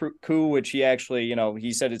 unconstitutional coup, which he actually,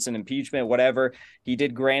 he said it's an impeachment, whatever. He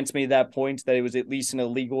did grant me that point that it was at least an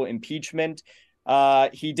illegal impeachment.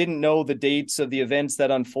 He didn't know the dates of the events that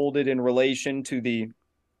unfolded in relation to the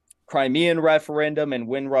Crimean referendum and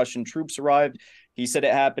when Russian troops arrived. He said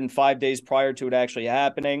it happened 5 days prior to it actually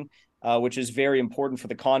happening. Which is very important for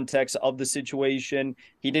the context of the situation.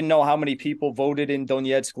 He didn't know how many people voted in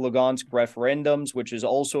Donetsk, Lugansk referendums, which is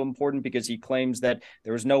also important because he claims that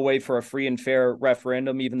there was no way for a free and fair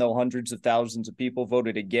referendum, even though hundreds of thousands of people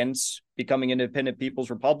voted against becoming independent people's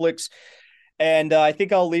republics. And I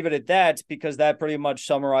think I'll leave it at that because that pretty much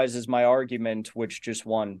summarizes my argument, which just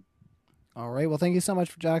won. All right. Well, thank you so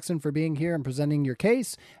much, Jackson, for being here and presenting your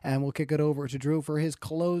case. And we'll kick it over to Drew for his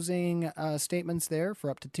closing statements there for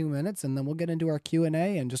up to 2 minutes, and then we'll get into our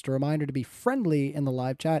Q&A. And just a reminder to be friendly in the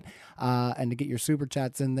live chat and to get your super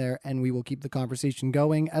chats in there, and we will keep the conversation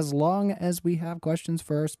going as long as we have questions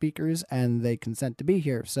for our speakers and they consent to be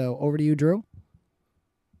here. So over to you, Drew.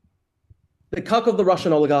 The cuck of the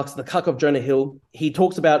Russian oligarchs, the cuck of Jonah Hill, he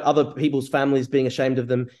talks about other people's families being ashamed of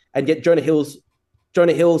them, and yet Jonah Hill's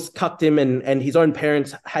cucked him, and his own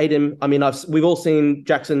parents hate him. I mean, we've all seen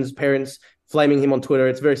Jackson's parents flaming him on Twitter.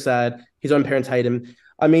 It's very sad. His own parents hate him.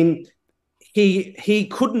 I mean, he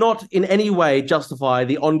could not in any way justify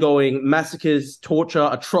the ongoing massacres, torture,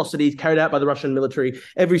 atrocities carried out by the Russian military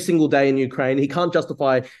every single day in Ukraine. He can't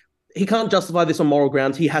justify this on moral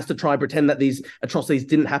grounds. He has to try and pretend that these atrocities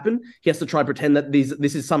didn't happen. He has to try and pretend that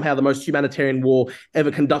this is somehow the most humanitarian war ever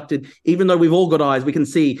conducted. Even though we've all got eyes, we can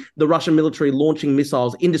see the Russian military launching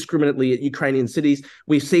missiles indiscriminately at Ukrainian cities.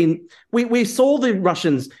 We saw the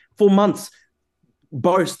Russians for months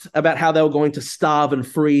boast about how they were going to starve and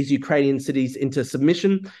freeze Ukrainian cities into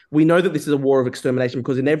submission. We know that this is a war of extermination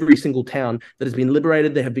because in every single town that has been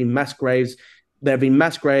liberated, there have been mass graves.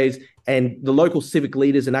 And the local civic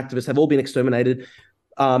leaders and activists have all been exterminated.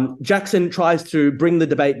 Jackson tries to bring the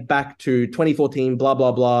debate back to 2014, blah,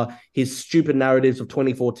 blah, blah, his stupid narratives of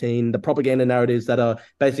 2014, the propaganda narratives that are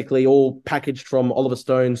basically all packaged from Oliver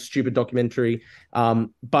Stone's stupid documentary.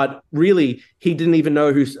 But really, he didn't even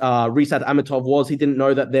know who Risat Amitov was. He didn't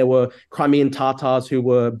know that there were Crimean Tatars who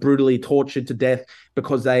were brutally tortured to death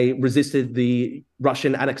because they resisted the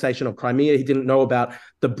Russian annexation of Crimea. He didn't know about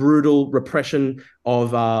the brutal repression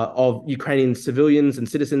of Ukrainian civilians and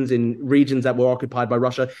citizens in regions that were occupied by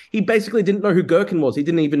Russia. He basically didn't know who Gherkin was. He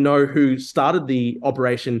didn't even know who started the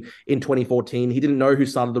operation in 2014. He didn't know who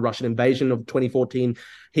started the Russian invasion of 2014.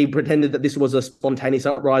 He pretended that this was a spontaneous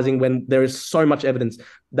uprising when there is so much evidence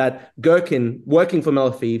that Gherkin, working for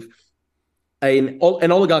Malafeev, an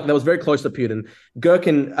oligarch that was very close to Putin,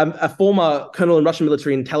 Gherkin, a former colonel in Russian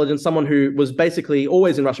military intelligence, someone who was basically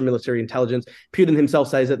always in Russian military intelligence. Putin himself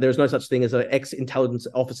says that there is no such thing as an ex-intelligence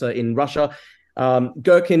officer in Russia.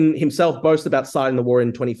 Gherkin himself boasts about starting the war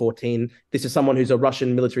in 2014. This is someone who's a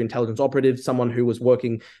Russian military intelligence operative, someone who was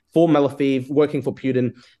working for Malafeev, working for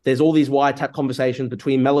Putin. There's all these wiretap conversations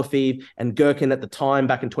between Malafeev and Gherkin at the time,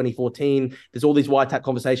 back in 2014. There's all these wiretap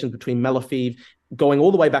conversations between Malafeev going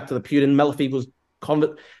all the way back to the Putin. Malafeev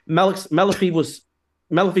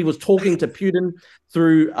was talking to Putin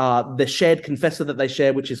through the shared confessor that they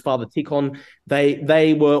share, which is Father Tikhon.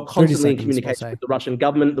 They were constantly in communication with the Russian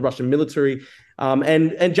government, the Russian military.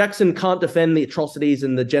 And Jackson can't defend the atrocities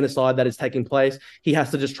and the genocide that is taking place. He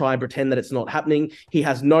has to just try and pretend that it's not happening. He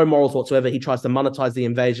has no morals whatsoever. He tries to monetize the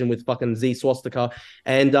invasion with fucking Z swastika.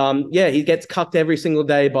 And he gets cucked every single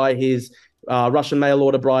day by his Russian mail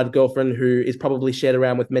order bride girlfriend, who is probably shared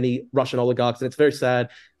around with many Russian oligarchs. And it's very sad.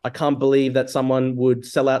 I can't believe that someone would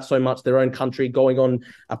sell out so much their own country, going on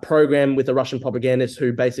a program with a Russian propagandist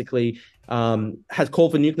who basically has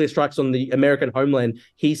called for nuclear strikes on the American homeland.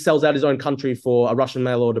 He sells out his own country for a Russian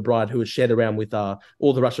mail order bride who is shared around with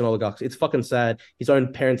all the Russian oligarchs. It's fucking sad. His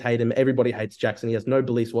own parents hate him. Everybody hates Jackson. He has no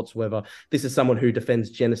beliefs whatsoever. This is someone who defends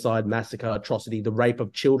genocide, massacre, atrocity, the rape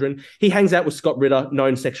of children. He hangs out with Scott Ritter,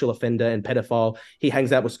 known sexual offender and pedophile. He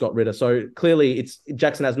hangs out with Scott Ritter. So clearly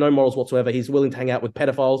Jackson has no morals whatsoever. He's willing to hang out with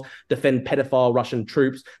pedophiles, defend pedophile Russian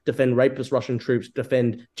troops, defend rapist Russian troops,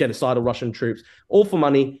 defend genocidal Russian troops, all for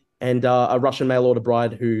money, and a Russian mail order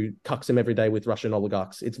bride who cucks him every day with Russian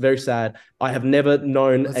oligarchs. It's very sad. I have never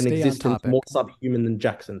known an existence more subhuman than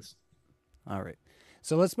Jackson's. All right.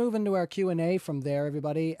 So let's move into our Q&A from there,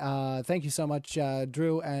 everybody. Thank you so much,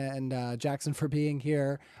 Drew and Jackson, for being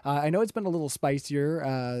here. I know it's been a little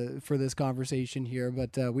spicier for this conversation here,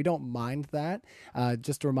 but we don't mind that.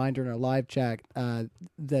 Just a reminder in our live chat that,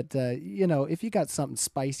 if you got something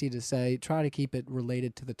spicy to say, try to keep it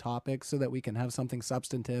related to the topic so that we can have something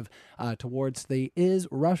substantive towards is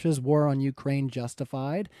Russia's war on Ukraine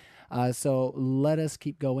justified? So let us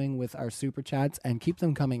keep going with our super chats and keep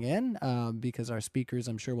them coming in because our speakers,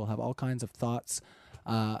 I'm sure, will have all kinds of thoughts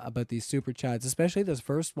about these super chats, especially this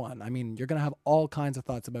first one. I mean, you're going to have all kinds of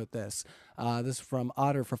thoughts about this. This is from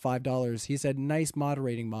Otter for $5. He said, nice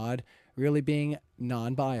moderating mod, really being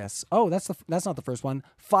non-biased. Oh, that's not the first one.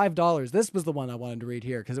 $5. This was the one I wanted to read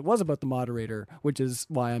here because it was about the moderator, which is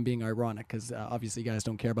why I'm being ironic because obviously you guys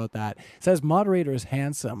don't care about that. It says, moderator is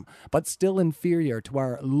handsome, but still inferior to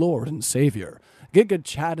our Lord and Savior. Get good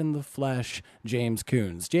chat in the flesh, James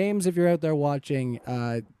Coons. James, if you're out there watching,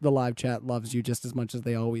 the live chat loves you just as much as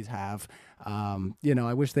they always have.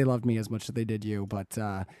 I wish they loved me as much as they did you, but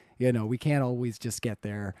we can't always just get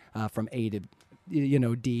there from A to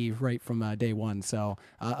D right from day one. So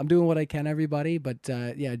I'm doing what I can, everybody. But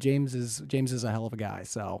yeah, James is a hell of a guy.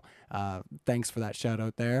 So thanks for that shout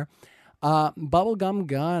out there. Bubblegum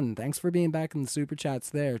Gun, thanks for being back in the super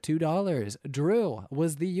chats there. $2. Drew,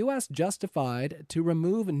 was the U.S. justified to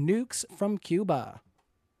remove nukes from Cuba?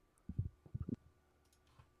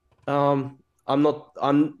 I'm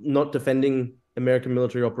not defending American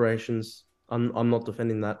military operations. I'm not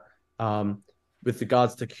defending that. With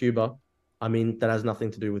regards to Cuba, I mean, that has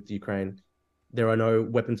nothing to do with Ukraine. There are no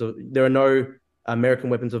American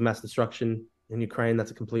weapons of mass destruction in Ukraine.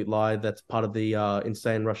 That's a complete lie. That's part of the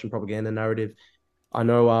insane Russian propaganda narrative. I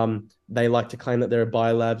know they like to claim that there are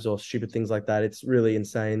biolabs or stupid things like that. It's really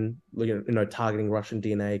insane, targeting Russian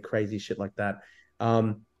DNA, crazy shit like that.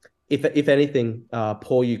 If anything,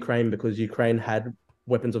 poor Ukraine, because Ukraine had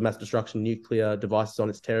weapons of mass destruction, nuclear devices on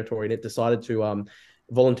its territory, and it decided to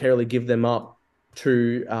voluntarily give them up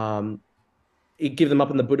in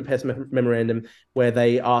the Budapest Memorandum, where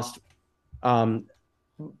they asked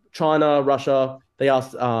China, Russia, they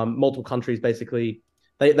asked multiple countries, basically.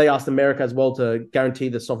 They asked America as well to guarantee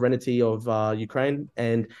the sovereignty of Ukraine.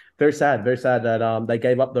 And very sad that they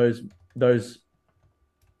gave up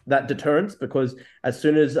that deterrence, because as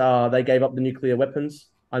soon as they gave up the nuclear weapons,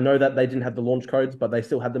 I know that they didn't have the launch codes, but they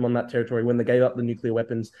still had them on that territory. When they gave up the nuclear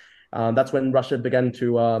weapons, that's when Russia began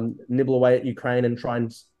to nibble away at Ukraine and try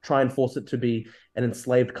and force it to be an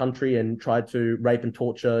enslaved country and try to rape and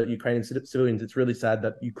torture Ukrainian civilians. It's really sad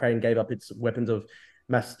that Ukraine gave up its weapons of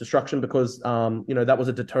mass destruction, because that was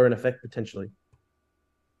a deterrent effect potentially.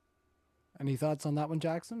 Any thoughts on that one,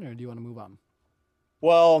 Jackson, or do you want to move on?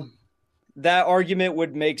 Well, that argument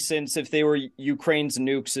would make sense if they were Ukraine's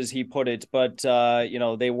nukes, as he put it, but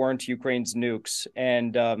they weren't Ukraine's nukes.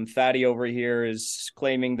 And Fatty over here is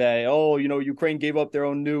claiming that, Ukraine gave up their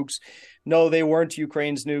own nukes. No, they weren't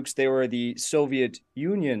Ukraine's nukes. They were the Soviet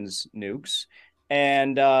Union's nukes.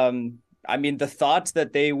 And the thought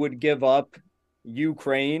that they would give up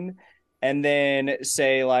Ukraine and then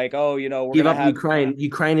say like, we're give up Ukraine.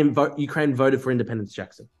 Ukraine voted for independence,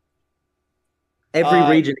 Jackson. Every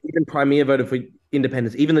region, even Crimea, voted for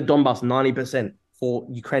independence. Even the Donbass, 90% for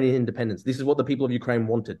Ukrainian independence. This is what the people of Ukraine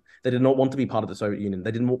wanted. They did not want to be part of the Soviet Union.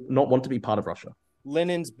 They did not want to be part of Russia.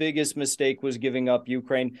 Lenin's biggest mistake was giving up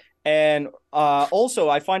Ukraine. And also,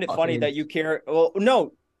 I find it funny that you care. Well,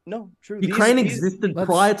 no, true. Ukraine existed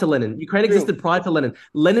prior to Lenin. Ukraine existed prior to Lenin.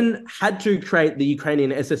 Lenin had to create the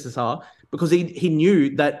Ukrainian SSSR because he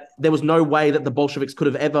knew that there was no way that the Bolsheviks could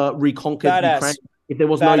have ever reconquered Ukraine if there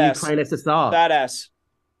was no Ukraine SSR. Badass.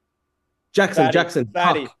 Jackson,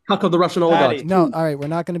 cuck of the Russian oligarchs. No, all right, we're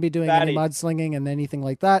not going to be doing any mudslinging and anything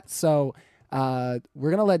like that. So we're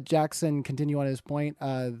going to let Jackson continue on his point.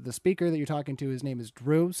 The speaker that you're talking to, his name is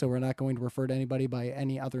Drew, so we're not going to refer to anybody by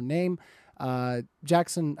any other name.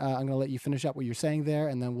 Jackson, I'm going to let you finish up what you're saying there,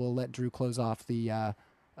 and then we'll let Drew close off the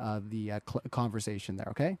conversation there,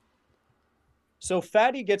 okay? So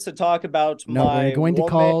Fatty gets to talk about we're going to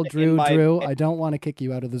call Drew. I don't want to kick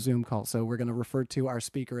you out of the Zoom call, so we're going to refer to our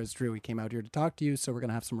speaker as Drew. He came out here to talk to you, so we're going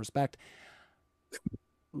to have some respect.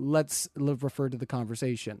 Let's refer to the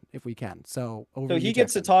conversation if we can. So he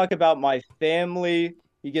gets to talk about my family.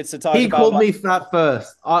 He gets to talk. He called me fat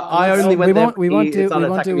first. I only went there. We won't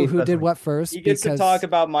do who did what first. He gets to talk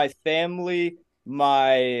about my family,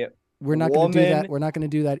 my. We're not going to do that. We're not going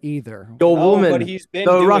to do that either. Your woman, but he's been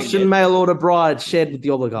the Russian mail order bride shared with the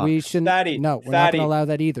oligarchs. We shouldn't. We're not going to allow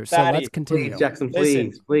that either. So let's continue. Please, Jackson,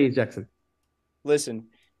 please, Jackson. Listen,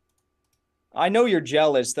 I know you're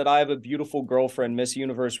jealous that I have a beautiful girlfriend, Miss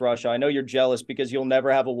Universe Russia. I know you're jealous because you'll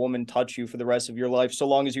never have a woman touch you for the rest of your life, so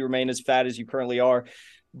long as you remain as fat as you currently are.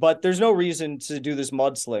 But there's no reason to do this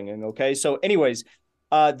mudslinging, okay? So anyways,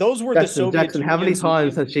 those were the Soviet Jackson, how many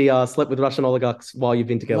times has she slept with Russian oligarchs while you've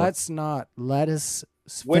been together? Let us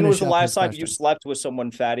when was the last time you slept with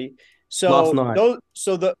someone, Fatty? So last night.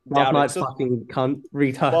 Last night, fucking cunt,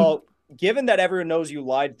 retard. Well, given that everyone knows you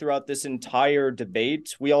lied throughout this entire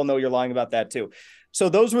debate, we all know you're lying about that too. So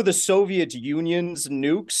those were the Soviet Union's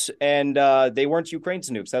nukes, and they weren't Ukraine's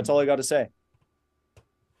nukes. That's all I got to say.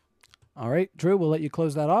 All right, Drew, we'll let you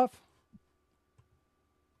close that off.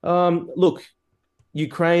 Look,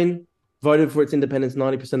 Ukraine voted for its independence.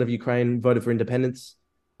 90% of Ukraine voted for independence.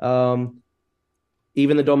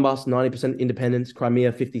 Even the Donbass, 90% independence.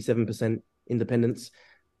 Crimea, 57% independence.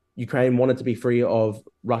 Ukraine wanted to be free of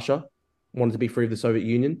Russia, wanted to be free of the Soviet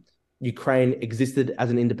Union. Ukraine existed as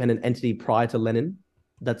an independent entity prior to Lenin.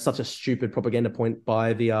 that's such a stupid propaganda point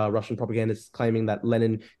by the Russian propagandists claiming that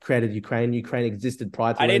Lenin created Ukraine. Ukraine existed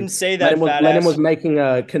prior to I Lenin. didn't say that. Lenin was making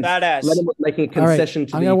a Badass. concession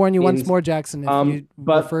to I'm the going to warn you once Europeans. more, Jackson. If you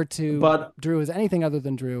refer to but Drew as anything other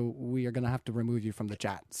than Drew, we are going to have to remove you from the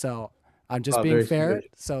chat. So I'm just being very fair.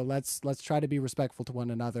 stupid. So let's try to be respectful to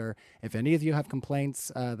one another. If any of you have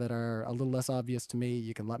complaints that are a little less obvious to me,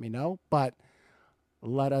 you can let me know. But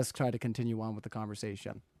let us try to continue on with the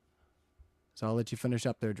conversation. So I'll let you finish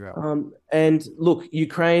up there, Drew. And look,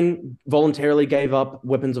 Ukraine voluntarily gave up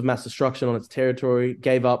weapons of mass destruction on its territory,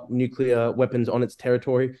 gave up nuclear weapons on its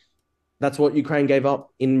territory. That's what Ukraine gave up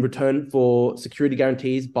in return for security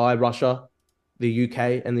guarantees by Russia, the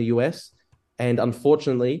UK, and the US. And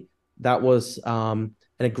unfortunately, that was an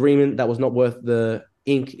agreement that was not worth the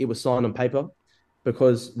ink it was signed on paper,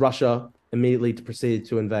 because Russia immediately proceeded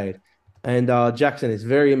to invade. And Jackson, is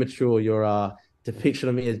very immature. Your depiction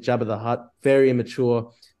of me as Jabba the Hutt, very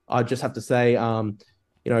immature. I just have to say,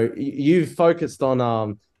 you've focused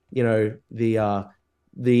on,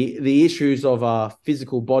 the issues of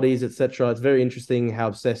physical bodies, etc. It's very interesting how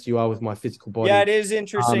obsessed you are with my physical body. Yeah, it is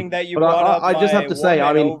interesting that you but brought up I just have to say,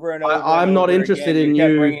 I mean, over and over I'm not interested in you.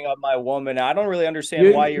 Kept you bringing up my woman. I don't really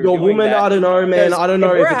understand why you're your doing woman. that. I don't know, man. I don't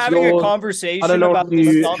know if if we're it's having yours. a conversation I don't know about if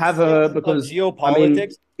you the have her, because of geopolitics. I mean,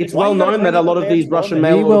 it's why well you gotta known bring that a up lot of these man's Russian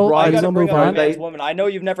woman? mail We will- order Why you brides, gotta bring move up on. a man's woman? I know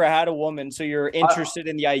you've never had a woman, so you're interested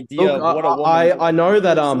in the idea Look, of what a woman. I know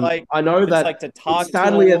that I know that like to talk it's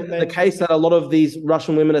sadly to a woman. the case that a lot of these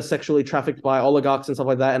Russian women are sexually trafficked by oligarchs and stuff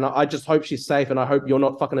like that. And I just hope she's safe, and I hope you're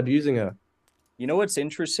not fucking abusing her. You know what's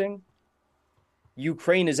interesting?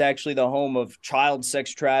 Ukraine is actually the home of child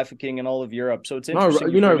sex trafficking in all of Europe. So it's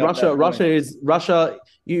interesting. No, Russia.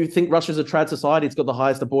 You think Russia's a trad society? It's got the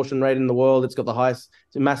highest abortion rate in the world. It's got the highest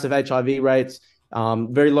massive HIV rates.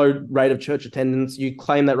 Very low rate of church attendance. You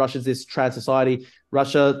claim that Russia's this trad society.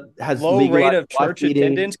 Russia has low rate of church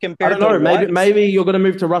attendance compared to what? Maybe you're going to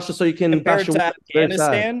move to Russia so you can compared bash to your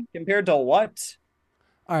Afghanistan. Compared to what?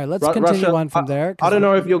 All right, let's continue on from there. I don't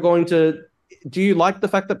know if you're going to. Do you like the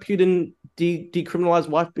fact that Putin decriminalized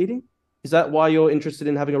wife beating? Is that why you're interested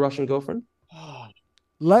in having a Russian girlfriend?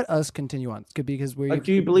 Let us continue on, because we.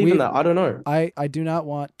 Do you believe in that? I don't know. I do not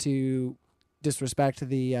want to disrespect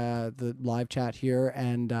the live chat here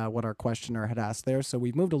and what our questioner had asked there. So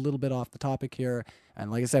we've moved a little bit off the topic here,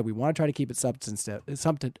 and like I said, we want to try to keep it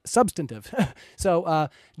substantive. So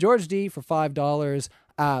George D for $5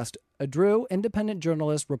 asked, Drew, independent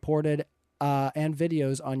journalist, reported and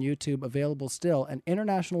videos on YouTube available still, and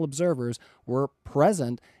international observers were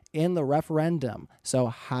present in the referendum. So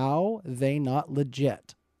how they not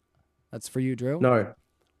legit? That's for you, Drew. No,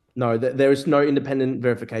 there is no independent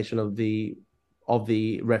verification of the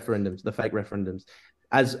referendums, the fake referendums.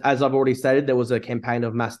 As I've already stated, there was a campaign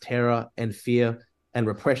of mass terror and fear and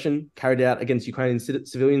repression carried out against Ukrainian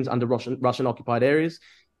civilians under Russian occupied areas.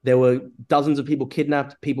 There were dozens of people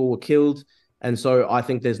kidnapped, people were killed. And so I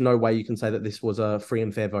think there's no way you can say that this was a free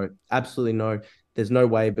and fair vote. Absolutely no. There's no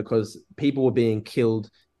way, because people were being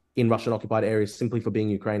killed in Russian occupied areas simply for being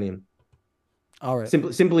Ukrainian. All right.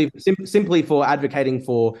 Simply for advocating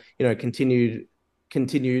for, continued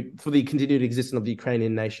for the continued existence of the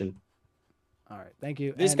Ukrainian nation. All right, thank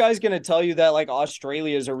you. This guy's going to tell you that like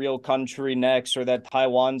Australia is a real country next, or that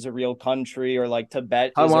Taiwan's a real country, or like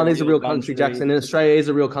Tibet Taiwan is a real country, Jackson, and Australia is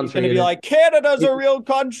a real country. He's going to be like, Canada's a real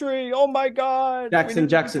country. Oh my God. Jackson,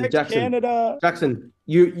 Canada. Jackson,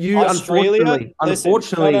 you Australia,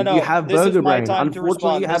 unfortunately, no. you have This burger brain. time to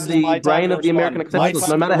Unfortunately, you have This is my the brain time of to the American respond. exceptionalist. My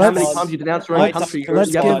No matter time how to many respond. times you denounce your own country, you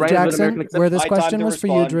Let's have the give brain of an Jackson, American where this My time question to was for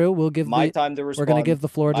you, respond. Drew. We'll give My time to We're going to respond. give the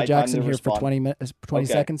floor to My time Jackson to here for respond. 20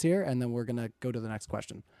 Okay. seconds here, and then we're going to go to the next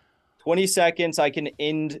question. 20 seconds, I can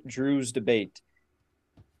end Drew's debate.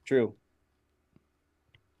 Drew.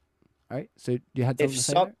 All right, so you had something to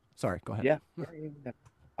say there? Sorry, go ahead. Yeah.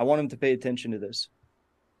 I want him to pay attention to this.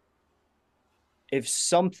 If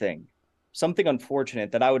something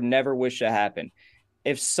unfortunate that I would never wish to happen,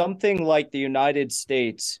 if something like the United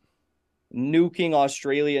States nuking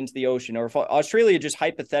Australia into the ocean, or if Australia just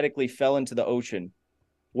hypothetically fell into the ocean,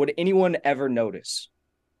 would anyone ever notice?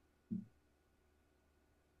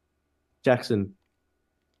 Jackson,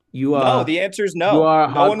 you are. No, the answer is no. You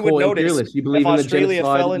are no one would hardcore notice. imperialist. You believe in the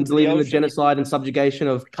genocide. You believe in the ocean. genocide and subjugation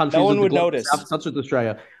of countries No one of the would global notice. South, such as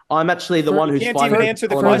Australia. I'm actually the one who's can't fighting even answer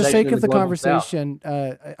the For the colonization sake in of the global South. conversation,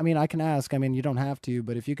 I mean, I can ask. I mean, you don't have to,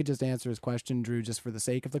 but if you could just answer his question, Drew, just for the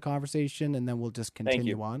sake of the conversation, and then we'll just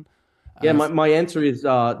continue on. Yeah, my answer is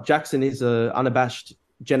Jackson is a unabashed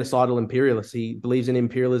genocidal imperialist. He believes in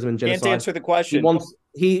imperialism and genocide. Can't answer the question. He wants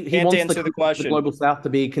the global South to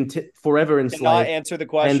be forever enslaved. Cannot answer the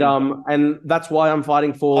question. And that's why I'm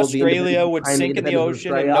fighting for Australia would sink in the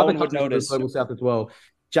ocean and no one would notice. Global South as well.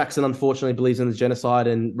 Jackson unfortunately believes in the genocide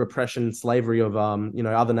and repression and slavery of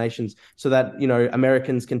other nations, so that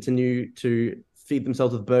Americans continue to feed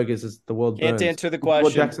themselves with burgers as the world burns. Can't answer the question.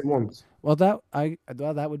 What Jackson wants. Well,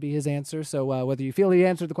 that would be his answer. So whether you feel he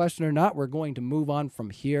answered the question or not, we're going to move on from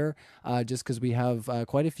here, just because we have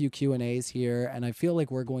quite a few Q&As here, and I feel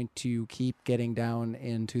like we're going to keep getting down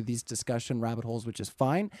into these discussion rabbit holes, which is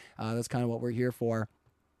fine. That's kind of what we're here for.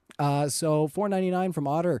 So $4.99 from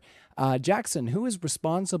Otter. Jackson, who is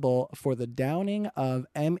responsible for the downing of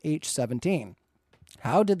MH17?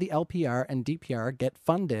 How did the LPR and DPR get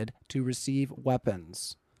funded to receive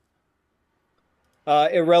weapons?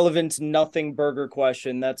 Irrelevant, nothing burger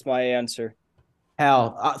question. That's my answer.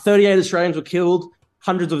 How? 38 Australians were killed.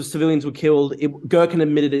 Hundreds of civilians were killed. Gherkin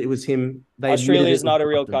admitted it was him. Australia is not a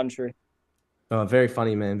real country. Oh, very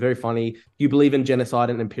funny, man. Very funny. You believe in genocide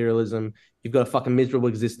and imperialism. You've got a fucking miserable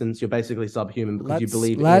existence. You're basically subhuman because you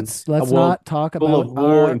believe let's in a world not talk about full of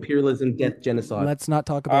war, imperialism, death, genocide. Let's not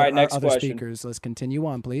talk about our other speakers. Let's continue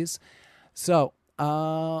on, please. So,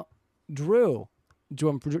 Drew,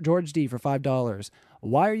 George D for $5.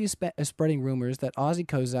 Why are you spreading rumors that Ozzy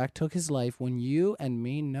Kozak took his life when you and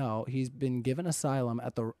me know he's been given asylum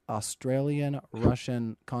at the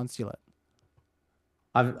Australian-Russian consulate?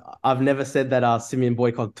 I've never said that Simeon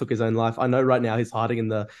Boykov took his own life. I know right now he's hiding in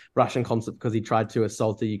the Russian consulate because he tried to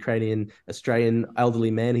assault a Ukrainian Australian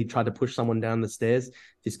elderly man. He tried to push someone down the stairs.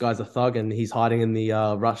 This guy's a thug, and he's hiding in the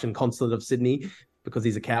Russian consulate of Sydney because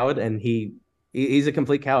he's a coward, and he's a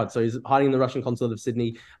complete coward. So he's hiding in the Russian consulate of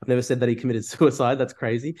Sydney. I've never said that he committed suicide. That's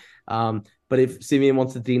crazy. But if Simeon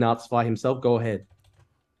wants to denazify himself, go ahead.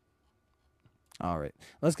 All right,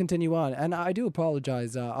 let's continue on. And I do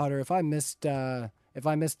apologize, Otter, if I missed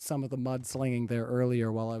some of the mudslinging there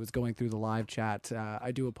earlier while I was going through the live chat.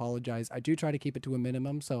 I do apologize. I do try to keep it to a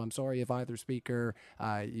minimum, so I'm sorry if either speaker,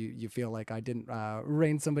 you feel like I didn't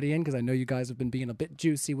rein somebody in, because I know you guys have been being a bit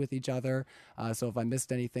juicy with each other. So if I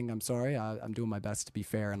missed anything, I'm sorry. I'm doing my best to be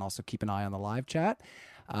fair and also keep an eye on the live chat.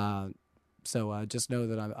 So just know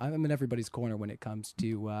that I'm in everybody's corner when it comes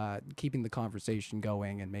to keeping the conversation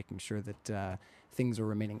going and making sure that things are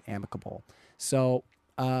remaining amicable. So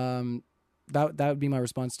that would be my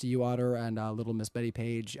response to you, Otter, and little Miss Betty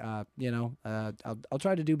Page. I'll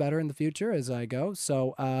try to do better in the future as I go.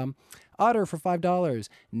 So Otter for $5.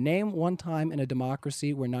 Name one time in a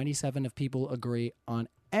democracy where 97% of people agree on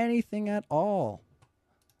anything at all.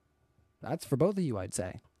 That's for both of you, I'd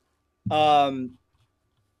say.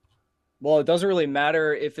 Well, it doesn't really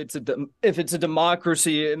matter if it's a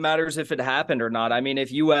democracy. It matters if it happened or not. I mean,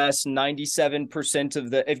 if you ask 100%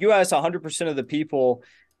 of the people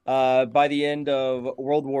by the end of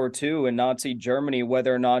World War II in Nazi Germany,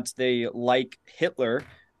 whether or not they like Hitler,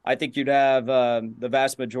 I think you'd have the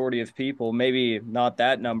vast majority of people, maybe not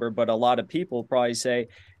that number, but a lot of people probably say,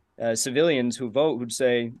 civilians who vote would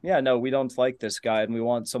say, yeah, no, we don't like this guy and we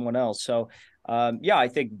want someone else. So, I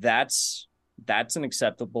think that's an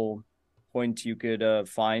acceptable point you could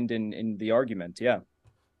find in the argument. Yeah.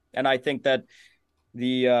 And I think that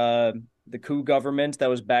the coup government that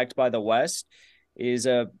was backed by the West is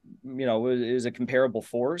a comparable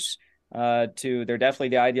force to, they're definitely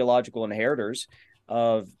the ideological inheritors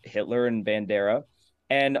of Hitler and Bandera.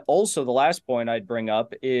 And also the last point I'd bring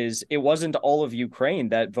up is it wasn't all of Ukraine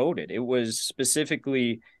that voted. It was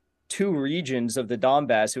specifically two regions of the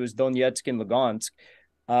Donbass. It was Donetsk and Lugansk.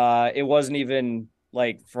 It wasn't even,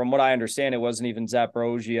 like, from what I understand, it wasn't even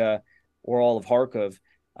Zaporozhye or all of Kharkov.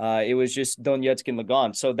 It was just Donetsk and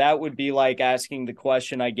Lugansk. So that would be like asking the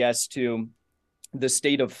question, I guess, to the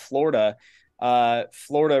state of Florida,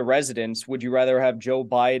 Florida residents, would you rather have Joe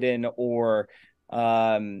Biden or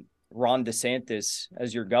Ron DeSantis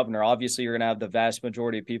as your governor? Obviously, you're going to have the vast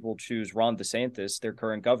majority of people choose Ron DeSantis, their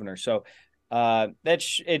current governor. So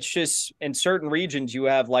it's just, in certain regions, you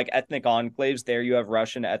have like ethnic enclaves. There you have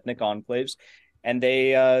Russian ethnic enclaves. And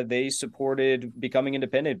they supported becoming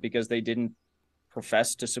independent because they didn't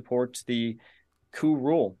profess to support the coup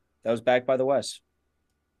rule that was backed by the West.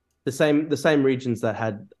 The same regions that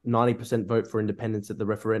had 90% vote for independence at the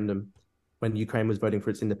referendum when Ukraine was voting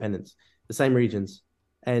for its independence. The same regions.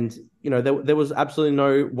 And, there was absolutely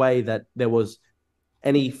no way that there was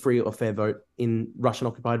any free or fair vote in Russian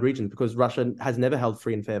occupied regions, because Russia has never held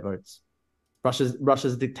free and fair votes.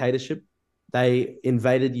 Russia's dictatorship, they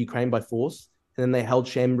invaded Ukraine by force, and then they held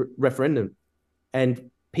sham referendum.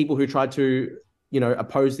 And people who tried to,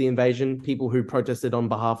 oppose the invasion, people who protested on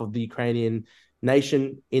behalf of the Ukrainian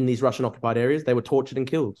nation in these Russian occupied areas, they were tortured and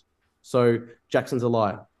killed. So Jackson's a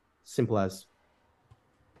liar. Simple as.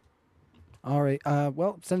 All right.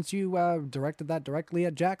 Well, since you directed that directly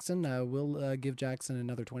at Jackson, we'll give Jackson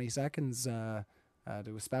another 20 seconds to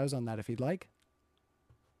espouse on that if he'd like.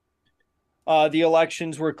 The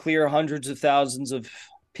elections were clear. Hundreds of thousands of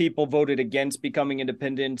people voted against becoming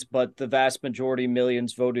independent, but the vast majority,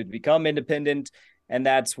 millions, voted to become independent. And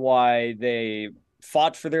that's why they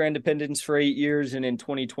fought for their independence for 8 years. And in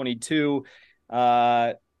 2022,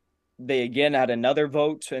 they again had another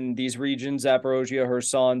vote in these regions, Zaporozhye,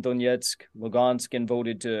 Kherson, Donetsk, Lugansk, and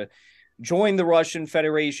voted to join the Russian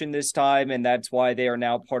Federation this time. And that's why they are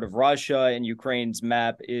now part of Russia, and Ukraine's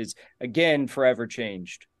map is again forever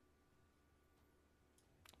changed.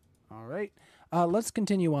 All right. Let's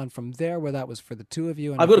continue on from there, where that was for the two of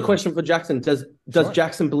you. And I've got a question for Jackson. Does Sure.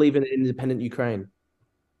 Jackson believe in an independent Ukraine?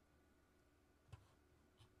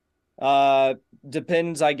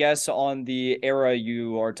 Depends, I guess, on the era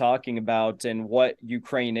you are talking about and what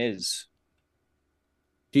Ukraine is.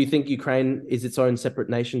 Do you think Ukraine is its own separate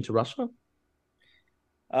nation to Russia?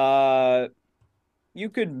 You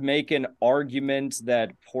could make an argument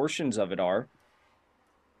that portions of it are.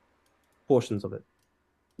 Portions of it.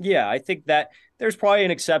 Yeah, I think that there's probably an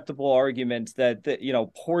acceptable argument that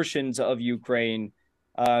portions of Ukraine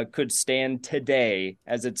could stand today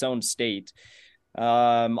as its own state.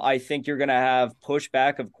 I think you're going to have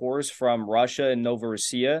pushback, of course, from Russia and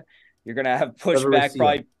Novorossiya. You're going to have pushback,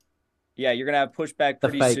 probably. Yeah, you're going to have pushback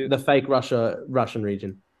pretty soon. The fake Russian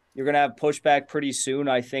region. You're going to have pushback pretty soon,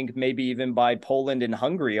 I think, maybe even by Poland and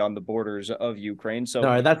Hungary on the borders of Ukraine. So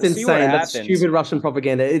no, that's insane. That's stupid Russian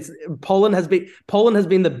propaganda. Poland has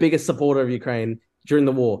been the biggest supporter of Ukraine during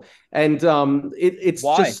the war, and it's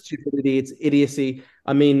Why? just stupidity. It's idiocy.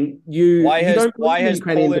 I mean, you don't believe in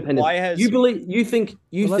Ukrainian independence. You think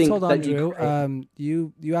let's hold on, that Drew.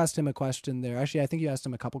 You asked him a question there. Actually, I think you asked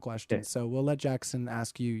him a couple questions. So we'll let Jackson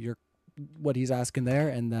ask you what he's asking there,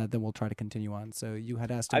 and then we'll try to continue on. So you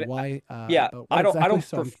had asked him why. I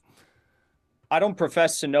don't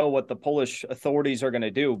profess to know what the Polish authorities are going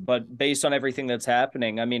to do, but based on everything that's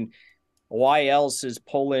happening, I mean, why else is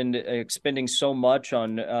Poland expending so much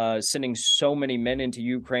on sending so many men into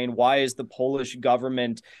Ukraine? Why is the Polish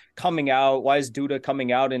government coming out? Why is Duda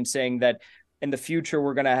coming out and saying that in the future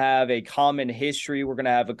we're going to have a common history, we're going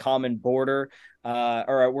to have a common border,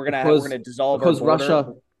 or we're going to dissolve our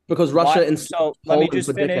border? Because Russia enslaved Poland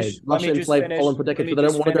for decades. Russia enslaved Poland for decades, so they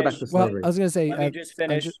don't want to go back to slavery. Well, I was going to say, let me just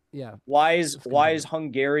finish. Yeah. Why is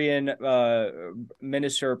Hungarian Prime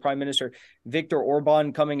Minister Viktor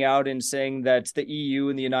Orban coming out and saying that the EU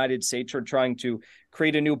and the United States are trying to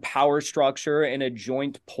create a new power structure in a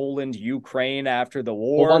joint Poland-Ukraine after the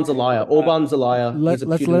war? Orban's a liar. Let's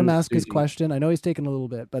let him ask his question. I know he's taking a little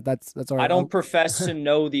bit, but that's all right. I don't profess to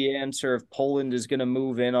know the answer if Poland is going to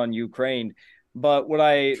move in on Ukraine. But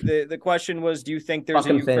the question was, do you think there's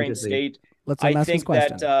a Ukraine state? Let's ask his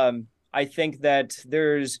question. I think that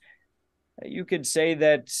you could say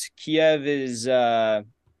that Kiev is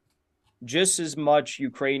just as much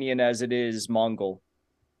Ukrainian as it is Mongol.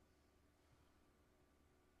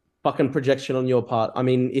 Fucking projection on your part. I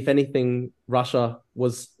mean, if anything, Russia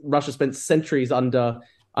spent centuries under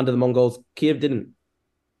the Mongols. Kiev didn't.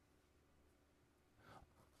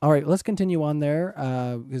 All right, let's continue on there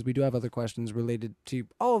because we do have other questions related to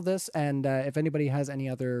all of this. And if anybody has any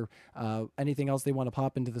other anything else they want to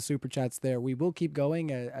pop into the super chats there, we will keep going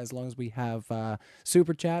as long as we have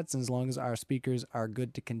super chats and as long as our speakers are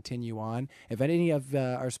good to continue on. If any of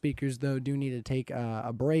our speakers, though, do need to take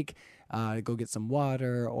a break, go get some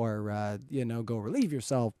water or, go relieve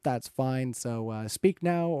yourself, that's fine. So speak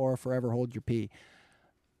now or forever hold your pee.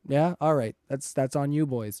 Yeah? All right. That's on you,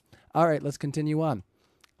 boys. All right, let's continue on.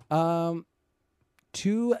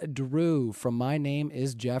 To Drew from My Name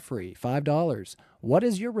is Jeffrey, $5. What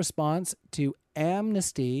is your response to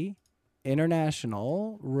Amnesty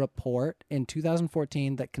International report in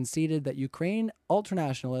 2014 that conceded that Ukraine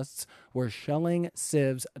ultranationalists were shelling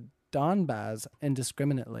civs Donbas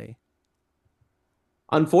indiscriminately?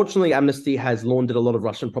 Unfortunately, Amnesty has laundered a lot of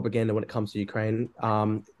Russian propaganda when it comes to Ukraine.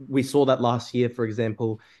 We saw that last year, for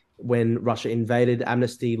example, when Russia invaded.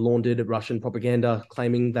 Amnesty laundered Russian propaganda,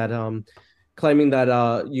 claiming that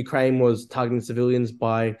Ukraine was targeting civilians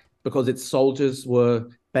because its soldiers were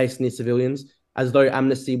based near civilians, as though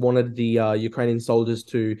Amnesty wanted the Ukrainian soldiers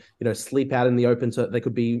to sleep out in the open so that they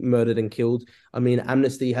could be murdered and killed. I mean,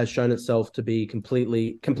 Amnesty has shown itself to be complete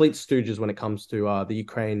stooges when it comes to the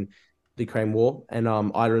Ukraine war, and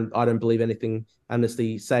I don't believe anything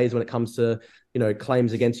Amnesty says when it comes to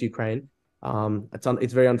claims against Ukraine.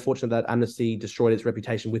 It's very unfortunate that Amnesty destroyed its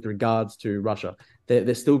reputation with regards to Russia.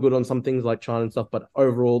 They're still good on some things like China and stuff, but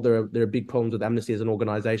overall there are big problems with Amnesty as an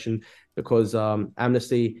organization because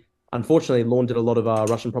Amnesty unfortunately laundered a lot of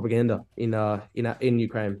Russian propaganda in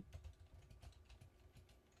Ukraine.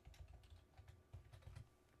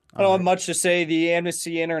 I don't have much to say. The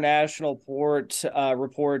Amnesty International report,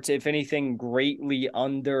 if anything, greatly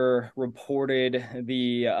underreported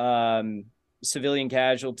the civilian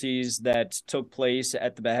casualties that took place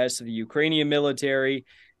at the behest of the Ukrainian military.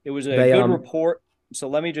 It was a good report. So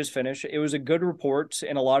let me just finish. It was a good report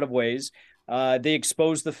in a lot of ways. They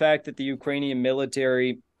exposed the fact that the Ukrainian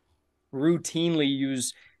military routinely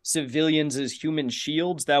use civilians as human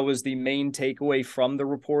shields. That was the main takeaway from the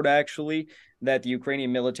report, actually, that the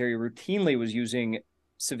Ukrainian military routinely was using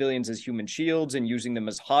civilians as human shields and using them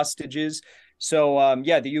as hostages. So,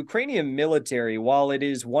 the Ukrainian military, while it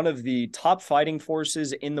is one of the top fighting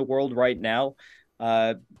forces in the world right now,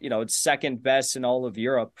 it's second best in all of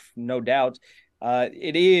Europe, no doubt.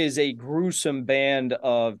 It is a gruesome band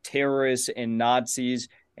of terrorists and Nazis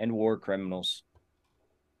and war criminals.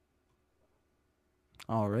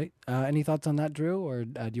 All right. Any thoughts on that, Drew, or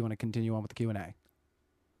do you want to continue on with the Q&A?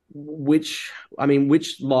 Which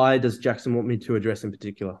lie does Jackson want me to address in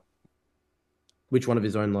particular? Which one of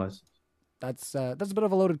his own lies? That's a bit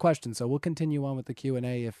of a loaded question, so we'll continue on with the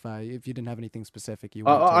Q&A if you didn't have anything specific you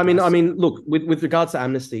want to I mean, look, with regards to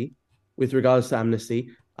Amnesty, they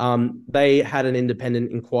had an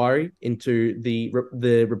independent inquiry into the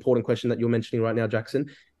report in question that you're mentioning right now, Jackson,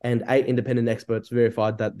 and 8 independent experts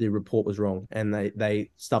verified that the report was wrong, and they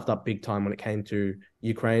stuffed up big time when it came to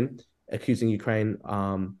Ukraine, accusing Ukraine.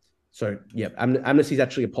 Amnesty's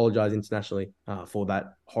actually apologized internationally for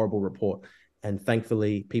that horrible report. And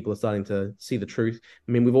thankfully, people are starting to see the truth.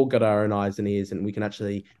 I mean, we've all got our own eyes and ears, and we can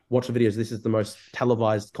actually watch the videos. This is the most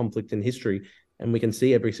televised conflict in history. And we can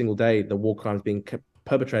see every single day the war crimes being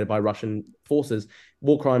perpetrated by Russian forces,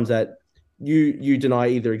 war crimes that you deny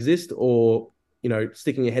either exist or,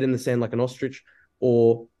 sticking your head in the sand like an ostrich,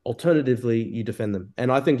 or alternatively, you defend them.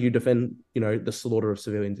 And I think you defend, the slaughter of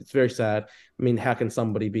civilians. It's very sad. I mean, how can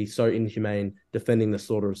somebody be so inhumane defending the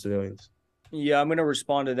slaughter of civilians? Yeah, I'm going to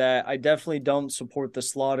respond to that. I definitely don't support the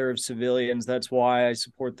slaughter of civilians. That's why I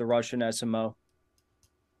support the Russian SMO.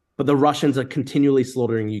 But the Russians are continually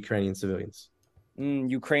slaughtering Ukrainian civilians.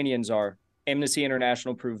 Ukrainians are. Amnesty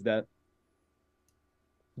International proved that.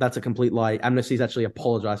 That's a complete lie. Amnesty's actually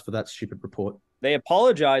apologized for that stupid report. They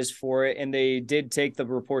apologized for it, and they did take the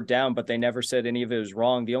report down, but they never said any of it was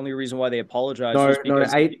wrong. The only reason why they apologized was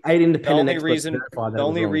because eight independent experts verified that the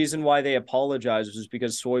only reason why they apologized was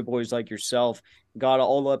because soy boys like yourself got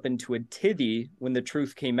all up into a titty when the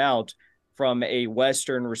truth came out from a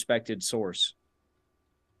Western respected source.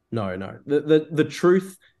 No.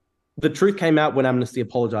 The truth came out when Amnesty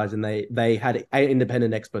apologized, and they had 8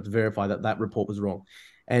 independent experts verify that report was wrong.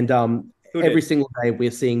 And every single day, we're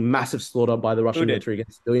seeing massive slaughter by the Russian military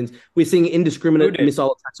against civilians. We're seeing indiscriminate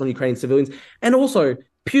missile attacks on Ukrainian civilians. And also,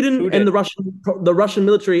 Putin and the Russian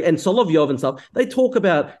military and Solovyov and stuff, they talk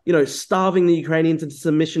about, starving the Ukrainians into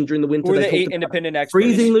submission during the winter. Who are the 8 independent experts?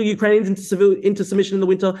 Freezing the Ukrainians into submission in the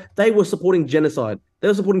winter. They were supporting genocide.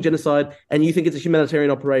 And you think it's a humanitarian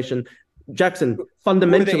operation. Jackson,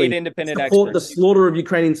 fundamentally support the slaughter of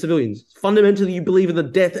Ukrainian civilians. Fundamentally, you believe in the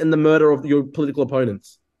death and the murder of your political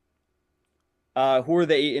opponents. Who are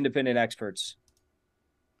the 8 independent experts?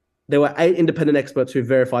 There were 8 independent experts who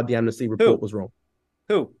verified the Amnesty report was wrong.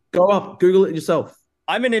 Who? Go up, Google it yourself.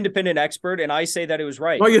 I'm an independent expert, and I say that it was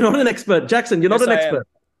right. No, you're not an expert, Jackson. You're not an expert.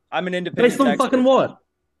 I'm an independent expert. Based on fucking what?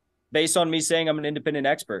 Based on me saying I'm an independent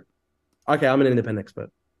expert. Okay, I'm an independent expert.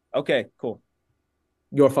 Okay, cool.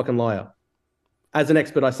 You're a fucking liar. As an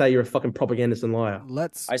expert, I say you're a fucking propagandist and liar.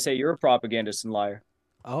 I say you're a propagandist and liar.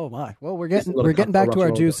 Oh my! Well, we're getting back to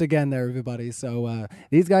our juice again, there, everybody. So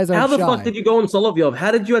these guys are. How the fuck did you go on Solovyov?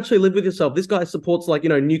 How did you actually live with yourself? This guy supports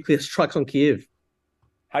nuclear strikes on Kiev.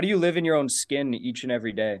 How do you live in your own skin each and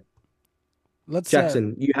every day?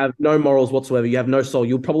 Jackson, you have no morals whatsoever. You have no soul.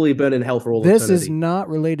 You'll probably burn in hell for all eternity. This is not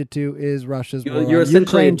related to is Russia's war you're essentially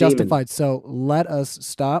Ukraine justified. So let us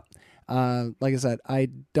stop. Like I said, I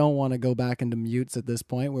don't want to go back into mutes at this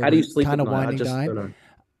point. How do you sleep kind of winding down.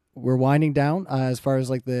 We're winding down as far as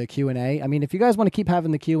the Q&A. I mean, if you guys want to keep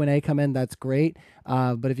having the Q&A come in, that's great.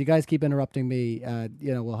 But if you guys keep interrupting me,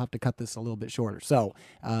 we'll have to cut this a little bit shorter. So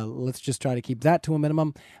let's just try to keep that to a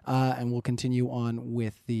minimum, and we'll continue on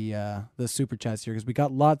with the super chats here because we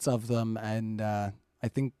got lots of them, and I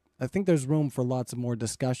think there's room for lots of more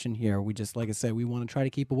discussion here. We just, like I said, we want to try to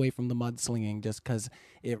keep away from the mudslinging just because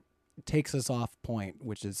takes us off point,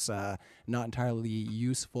 which is not entirely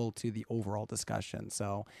useful to the overall discussion.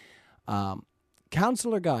 So,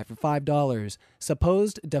 Counselor Guy for $5.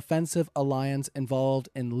 Supposed defensive alliance involved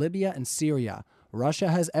in Libya and Syria. Russia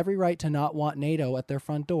has every right to not want NATO at their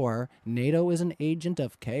front door. NATO is an agent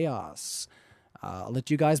of chaos. I'll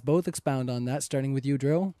let you guys both expound on that, starting with you,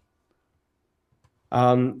 Drew.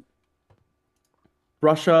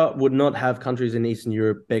 Russia would not have countries in Eastern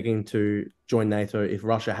Europe begging to join NATO if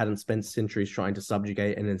Russia hadn't spent centuries trying to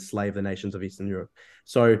subjugate and enslave the nations of Eastern Europe.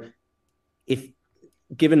 So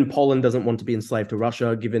given Poland doesn't want to be enslaved to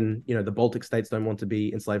Russia, given, the Baltic states don't want to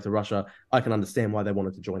be enslaved to Russia, I can understand why they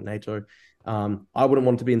wanted to join NATO. I wouldn't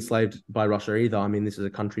want to be enslaved by Russia either. I mean, this is a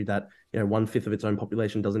country that, 1/5 of its own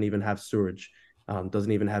population doesn't even have sewage,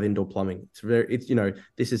 doesn't even have indoor plumbing.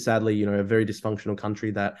 This is sadly, a very dysfunctional country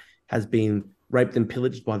that has been raped and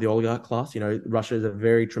pillaged by the oligarch class. Russia is a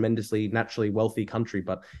very tremendously naturally wealthy country,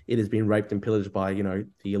 but it has been raped and pillaged by,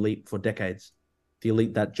 the elite for decades, the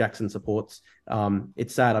elite that Jackson supports.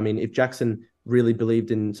 It's sad. I mean, if Jackson really believed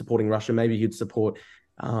in supporting Russia, maybe he'd support,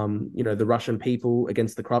 the Russian people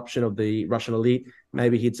against the corruption of the Russian elite.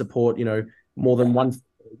 Maybe he'd support, more than one.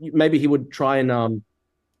 Maybe he would try and,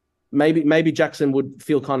 maybe Jackson would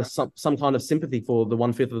feel kind of some kind of sympathy for the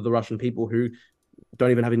 1/5 of the Russian people who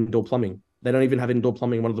don't even have indoor plumbing. They don't even have indoor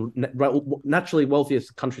plumbing in one of the naturally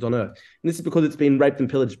wealthiest countries on earth. And this is because it's been raped and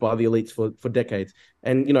pillaged by the elites for decades.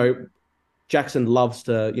 And, Jackson loves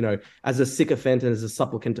to, as a sycophant and as a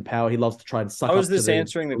supplicant to power, he loves to try and suck up. How is this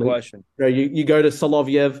answering the question? You go to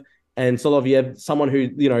Solovyev, and Solovyev, someone who,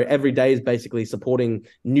 every day is basically supporting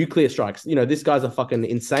nuclear strikes. This guy's a fucking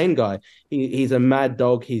insane guy. He's a mad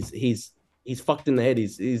dog. He's fucked in the head.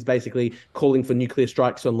 He's basically calling for nuclear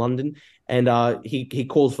strikes on London. And he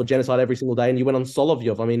calls for genocide every single day. And you went on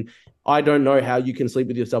Solovyev. I mean, I don't know how you can sleep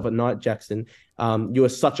with yourself at night, Jackson. You are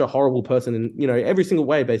such a horrible person in, every single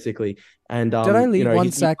way, basically. And did I leave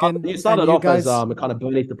 1 second? You started off as kind of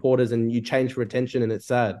Bernie supporters, and you changed for attention, and it's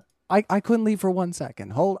sad. I couldn't leave for 1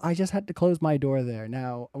 second. I just had to close my door there.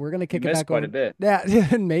 Now we're gonna kick it back quite a bit.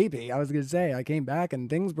 Yeah, maybe. I was gonna say I came back and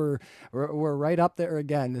things were right up there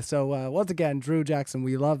again. So once again, Drew Jackson,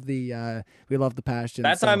 we love the passion.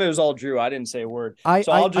 That time it was all Drew. I didn't say a word. I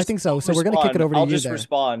think so. So we're gonna kick it over to you there.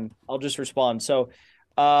 I'll just respond. So,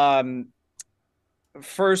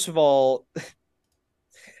 first of all,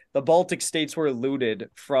 the Baltic states were looted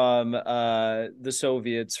from the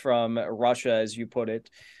Soviets, from Russia, as you put it.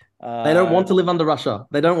 They don't want to live under Russia.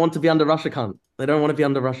 They don't want to be under Russia, cunt. They don't want to be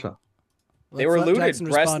under Russia. They were looted.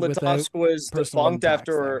 Brest-Litovsk was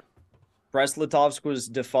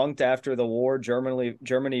defunct after the war.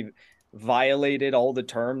 Germany violated all the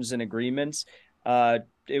terms and agreements.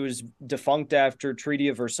 It was defunct after Treaty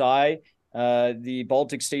of Versailles. The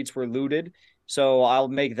Baltic states were looted. So I'll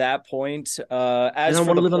make that point.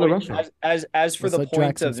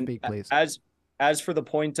 As for the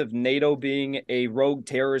point of NATO being a rogue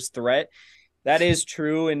terrorist threat, that is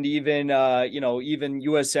true. And even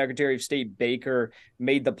U.S. Secretary of State Baker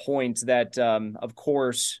made the point that, of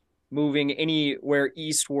course, moving anywhere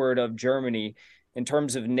eastward of Germany in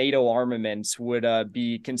terms of NATO armaments would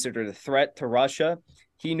be considered a threat to Russia.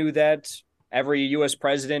 He knew that. Every U.S.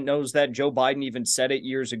 president knows that. Joe Biden even said it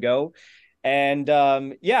years ago. And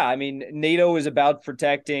NATO is about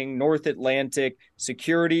protecting North Atlantic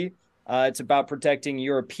security. It's about protecting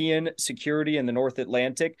European security in the North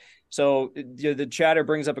Atlantic. So the chatter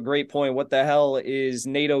brings up a great point. What the hell is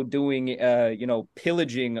NATO doing,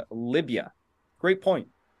 pillaging Libya? Great point.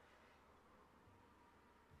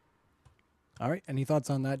 All right. Any thoughts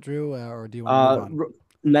on that, Drew, or do you want to move on?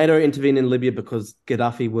 NATO intervened in Libya because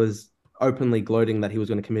Gaddafi was openly gloating that he was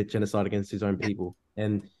going to commit genocide against his own people.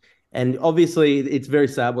 And obviously, it's very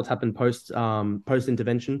sad what's happened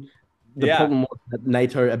post-intervention. The problem was that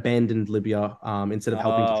NATO abandoned Libya instead of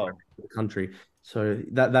helping to try the country. So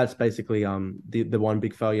that's basically the one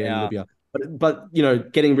big failure in Libya. But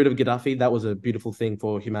getting rid of Gaddafi, that was a beautiful thing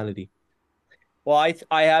for humanity. Well,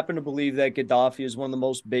 I happen to believe that Gaddafi is one of the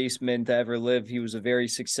most base men to ever live. He was a very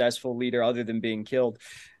successful leader, other than being killed.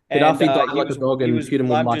 Gaddafi died like a dog, and Putin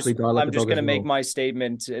would likely die like a dog. I'm just going to make well. my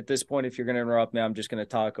statement at this point. If you're going to interrupt me, I'm just going to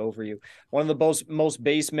talk over you. One of the most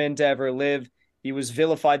base men to ever live. He was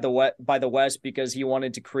vilified by the West because he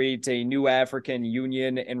wanted to create a new African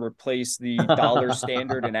Union and replace the dollar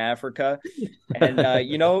standard in Africa. And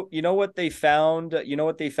you know what they found? You know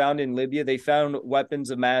what they found in Libya? They found weapons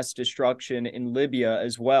of mass destruction in Libya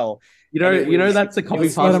as well. That's a copy.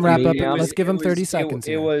 Let him wrap up. Let's give him 30 seconds.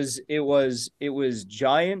 It was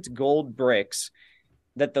giant gold bricks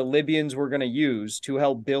that the Libyans were going to use to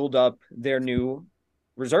help build up their new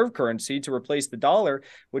reserve currency to replace the dollar,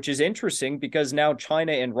 which is interesting because now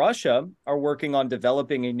China and Russia are working on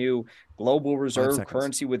developing a new global reserve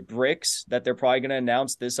currency with BRICS that they're probably going to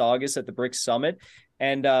announce this August at the BRICS summit.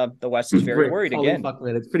 And the West is very worried again. Fuck,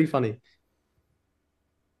 man. It's pretty funny.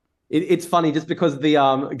 It's funny just because the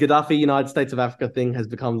Gaddafi United States of Africa thing has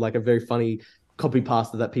become like a very funny copy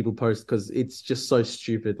pasta that people post because it's just so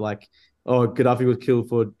stupid. Like, oh, Gaddafi was killed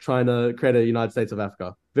for trying to create a United States of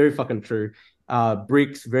Africa. Very fucking true.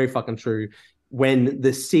 BRICS, very fucking true. When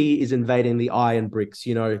the C is invading the I in BRICS,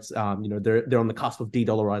 it's they're on the cusp of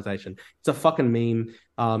de-dollarization. It's a fucking meme.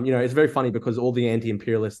 It's very funny because all the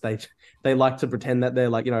anti-imperialists they like to pretend that they're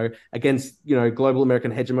like against global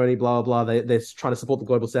American hegemony, blah blah blah. They're trying to support the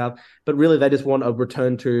global South, but really they just want a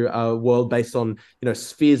return to a world based on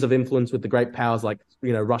spheres of influence with the great powers like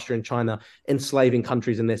Russia and China enslaving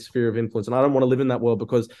countries in their sphere of influence. And I don't want to live in that world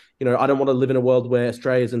because I don't want to live in a world where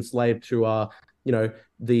Australia is enslaved to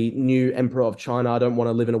the new emperor of China. I don't want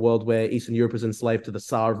to live in a world where Eastern Europe is enslaved to the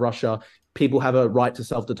Tsar of Russia. People have a right to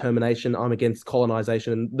self-determination. I'm against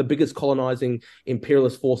colonization. And the biggest colonizing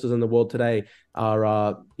imperialist forces in the world today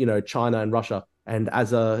are, China and Russia. And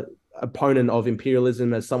as a opponent of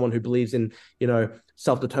imperialism, as someone who believes in,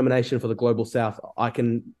 self-determination for the global South, I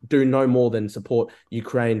can do no more than support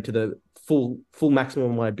Ukraine to the full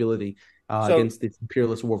maximum of my ability against this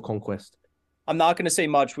imperialist war of conquest. I'm not going to say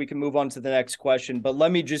much. We can move on to the next question, but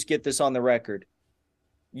let me just get this on the record.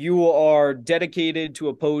 You are dedicated to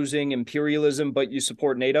opposing imperialism, but you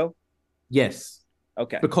support NATO? Yes.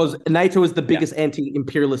 Okay. Because NATO is the biggest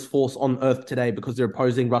anti-imperialist force on earth today because they're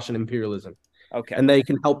opposing Russian imperialism. Okay. And they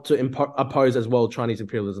can help to oppose as well Chinese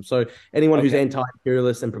imperialism. So anyone who's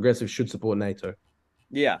anti-imperialist and progressive should support NATO.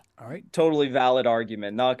 Yeah. All right. Totally valid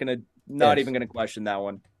argument. Not even going to question that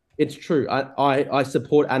one. It's true. I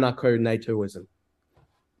support anarcho-NATOism.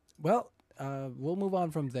 Well, we'll move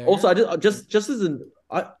on from there. Also,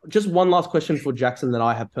 just one last question for Jackson that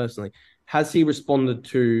I have personally. Has he responded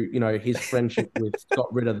to his friendship with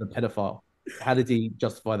Scott Ritter, the pedophile? How did he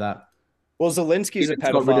justify that? Well, Zelensky's a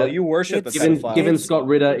pedophile. You worship a pedophile. Given Scott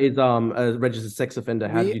Ritter is a registered sex offender,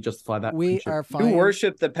 how do you justify that? We are fine. You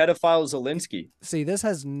worship the pedophile Zelensky. See, this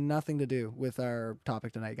has nothing to do with our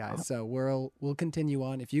topic tonight, guys. So we'll continue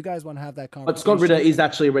on. If you guys want to have that conversation, but Scott Ritter is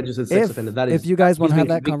actually a registered sex offender. That is. If you guys want to have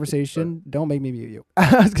that conversation, don't make me mute you.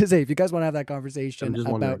 I was gonna say, if you guys want to have that conversation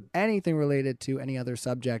about anything related to any other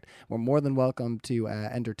subject, we're more than welcome to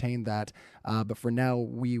entertain that. But for now,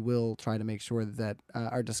 we will try to make sure that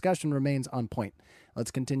our discussion remains on point. Let's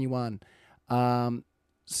continue on. Now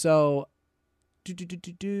I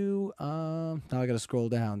got to scroll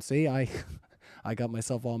down. See, I got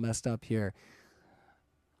myself all messed up here.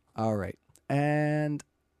 All right. And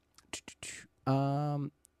no,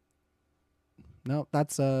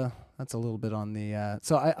 that's a little bit on the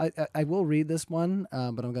so I will read this one,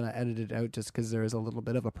 but I'm going to edit it out just because there is a little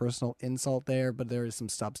bit of a personal insult there, but there is some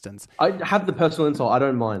substance. I have the personal insult. I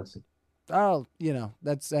don't mind. Oh,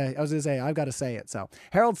 that's I was gonna say I've got to say it. So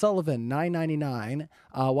Harold Sullivan, $9.99.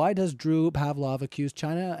 Why does Drew Pavlov accuse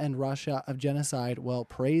China and Russia of genocide while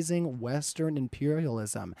praising Western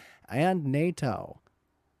imperialism and NATO?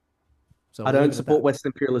 So I don't support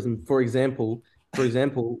Western imperialism. For example,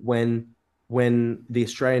 when the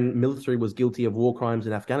Australian military was guilty of war crimes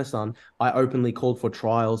in Afghanistan, I openly called for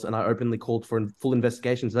trials and I openly called for full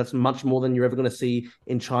investigations. That's much more than you're ever going to see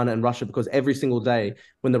in China and Russia, because every single day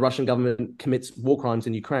when the Russian government commits war crimes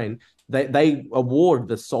in Ukraine, they award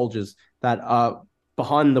the soldiers that are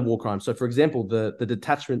behind the war crimes. So, for example, the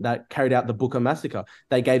detachment that carried out the Bucha massacre,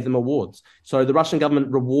 they gave them awards. So the Russian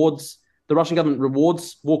government rewards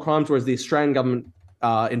war crimes, whereas the Australian government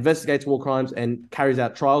investigates war crimes and carries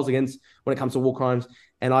out trials against when it comes to war crimes.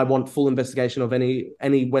 And I want full investigation of any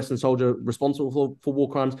Western soldier responsible for war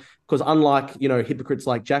crimes, because unlike hypocrites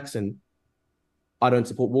like Jackson, I don't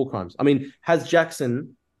support war crimes. I mean,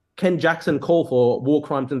 can Jackson call for war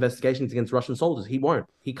crimes investigations against Russian soldiers? He won't.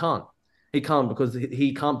 He can't because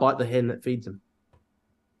he can't bite the hand that feeds him.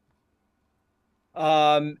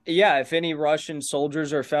 If any Russian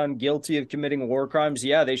soldiers are found guilty of committing war crimes,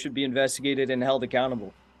 they should be investigated and held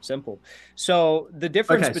accountable. Simple. So the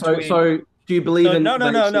difference between so do you believe in no,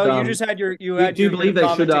 you just had your you had your bit of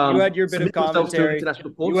commentary. You had your bit of commentary.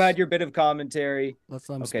 You had your bit of commentary.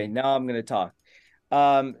 Okay, now I'm going to talk.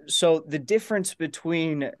 So the difference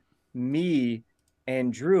between me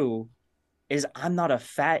and Drew is I'm not a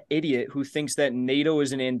fat idiot who thinks that NATO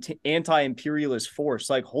is an anti-imperialist force.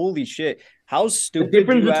 Like, holy shit. How stupid the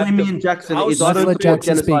difference between me and Jackson is I don't let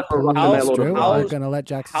Jackson speak. I'm going to let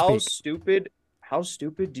Jackson speak. How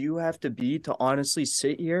stupid do you have to be to honestly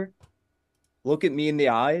sit here, look at me in the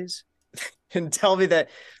eyes, and tell me that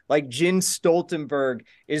like Jens Stoltenberg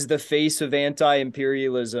is the face of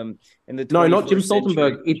anti-imperialism in the 21st No, not Jim century.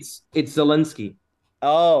 Stoltenberg. It's Zelensky.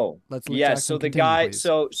 Oh, Let's let yeah. Jackson So the continue, guy,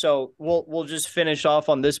 please. so we'll just finish off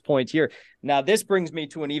on this point here. Now, this brings me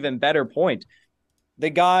to an even better point. The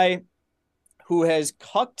guy who has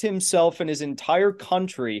cucked himself and his entire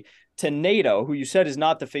country to NATO, who you said is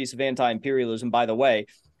not the face of anti-imperialism, by the way,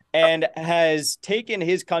 and has taken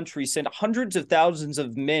his country, sent hundreds of thousands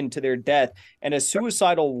of men to their death, and a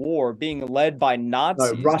suicidal war being led by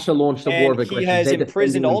Nazis. No, Russia launched a war of aggression. He has They're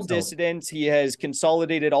imprisoned defending all themselves. dissidents. He has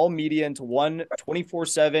consolidated all media into one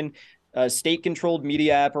 24/7 state-controlled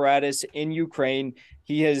media apparatus in Ukraine.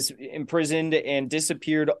 He has imprisoned and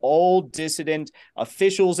disappeared all dissident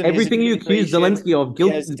officials in Everything his you accuse Zelensky of,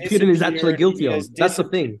 Putin is actually guilty of. That's the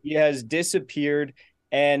thing. He has disappeared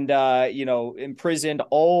and imprisoned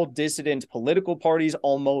all dissident political parties,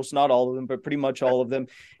 almost, not all of them, but pretty much all of them.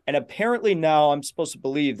 And apparently now I'm supposed to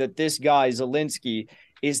believe that this guy Zelensky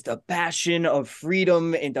is the bastion of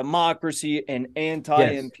freedom and democracy and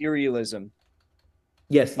anti-imperialism.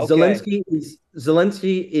 Yes, Okay.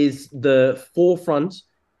 Zelensky is the forefront.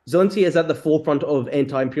 Zelensky is at the forefront of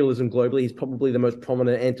anti-imperialism globally. He's probably the most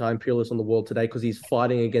prominent anti-imperialist in the world today because he's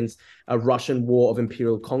fighting against a Russian war of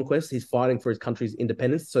imperial conquest. He's fighting for his country's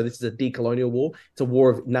independence. So this is a decolonial war. It's a war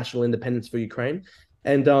of national independence for Ukraine.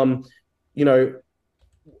 And all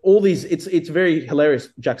these, it's very hilarious,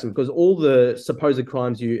 Jackson, because all the supposed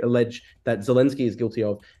crimes you allege that Zelensky is guilty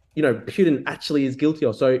of, Putin actually is guilty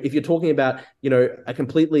of. So if you're talking about, a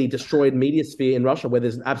completely destroyed media sphere in Russia where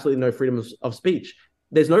there's absolutely no freedom of speech,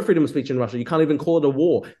 there's no freedom of speech in Russia. You can't even call it a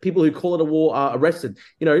war. People who call it a war are arrested.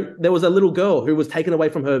 There was a little girl who was taken away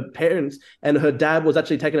from her parents and her dad was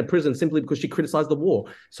actually taken to prison simply because she criticized the war.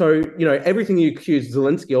 So, everything you accuse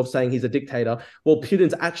Zelensky of saying he's a dictator, well,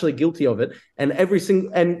 Putin's actually guilty of it. And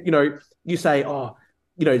you say,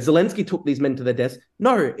 Zelensky took these men to their deaths.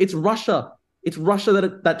 No, it's Russia. It's Russia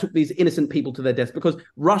that took these innocent people to their deaths because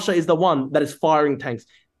Russia is the one that is firing tanks.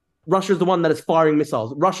 Russia is the one that is firing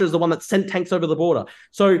missiles. Russia is the one that sent tanks over the border.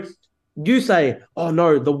 So you say, oh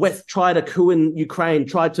no, the West tried a coup in Ukraine,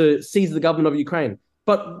 tried to seize the government of Ukraine.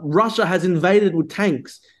 But Russia has invaded with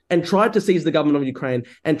tanks and tried to seize the government of Ukraine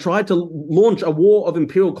and tried to launch a war of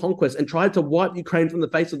imperial conquest and tried to wipe Ukraine from the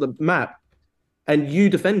face of the map. And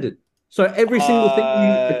you defend it. So every single thing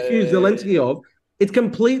you accuse Zelensky of, it's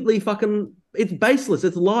completely it's baseless.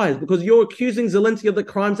 It's lies because you're accusing Zelensky of the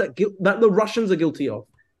crimes that the Russians are guilty of.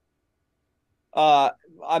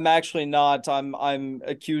 I'm actually not. I'm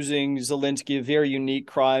accusing Zelensky of very unique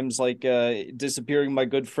crimes like disappearing my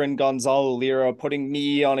good friend Gonzalo Lira, putting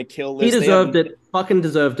me on a kill list. He deserved it. Fucking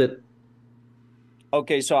deserved it.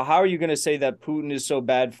 Okay, so how are you going to say that Putin is so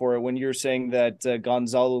bad for it when you're saying that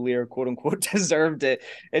Gonzalo Lira, quote unquote, deserved it?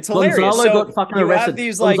 It's hilarious. Gonzalo got fucking arrested.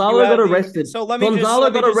 Gonzalo got arrested. So let me just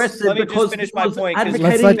finish my point.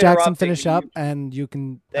 Let's let Jackson finish up, and you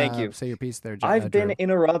can thank you. Say your piece there. I've been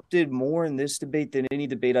interrupted more in this debate than any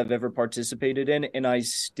debate I've ever participated in, and I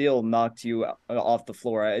still knocked you off the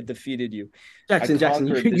floor. I defeated you. Jackson,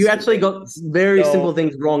 you actually got very simple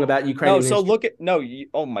things wrong about Ukraine. No, so look at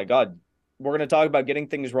oh my God. We're going to talk about getting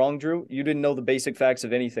things wrong, Drew. You didn't know the basic facts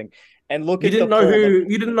of anything. And look at you didn't know who I'm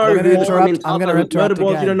going to interrupt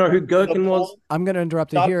again. You don't know who Gherkin was. I'm going to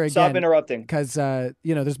interrupt you here again. Stop interrupting. Because,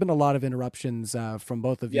 there's been a lot of interruptions from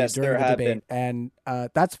both of you during the debate. And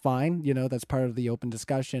that's fine. That's part of the open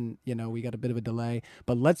discussion. We got a bit of a delay.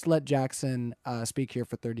 But let's let Jackson speak here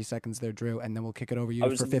for 30 seconds there, Drew, and then we'll kick it over to you for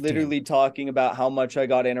 15. I was literally talking about how much I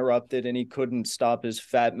got interrupted, and he couldn't stop his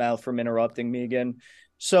fat mouth from interrupting me again.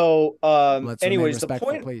 So, anyways, the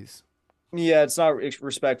point, please. Yeah, it's not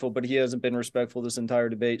respectful, but he hasn't been respectful this entire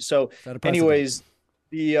debate. So, anyways,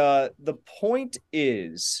 the point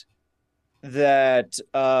is that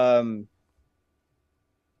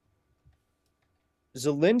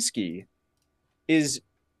Zelensky is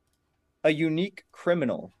a unique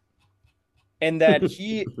criminal, and that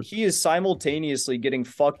he is simultaneously getting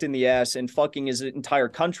fucked in the ass and fucking his entire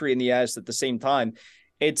country in the ass at the same time.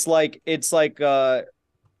 It's like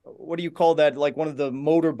what do you call that? Like one of the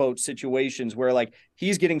motorboat situations where like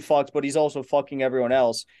he's getting fucked, but he's also fucking everyone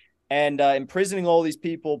else, and imprisoning all these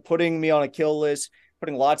people, putting me on a kill list,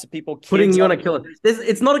 putting lots of people, putting you on a kill list.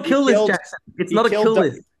 It's not a kill list, Jackson. It's not a kill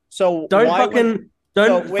list. So wait.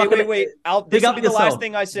 This will be the last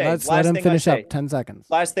thing I say. Let's let him finish up. 10 seconds.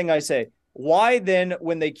 Last thing I say. Why then,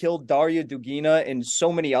 when they killed Daria Dugina and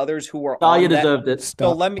so many others who were Daria deserved it.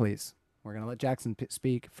 Stop, please. We're gonna let Jackson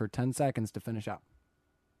speak for 10 seconds to finish up.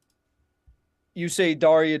 you say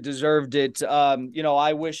Daria deserved it.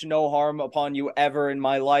 I wish no harm upon you ever in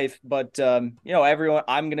my life, but everyone,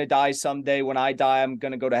 I'm gonna die someday. When I die, I'm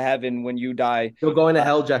gonna go to heaven. When you die, You're going to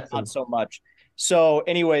hell, Jackson. not so much. So,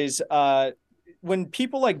 anyways, when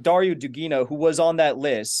people like Dario Dugina, who was on that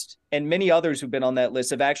list, and many others who've been on that list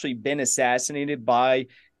have actually been assassinated by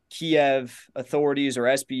Kiev authorities or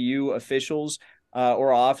SBU officials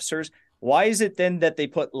or officers, why is it then that they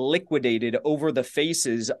put liquidated over the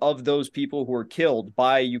faces of those people who were killed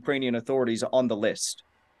by Ukrainian authorities on the list?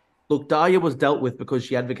 Look, Daria was dealt with because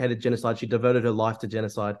she advocated genocide. She devoted her life to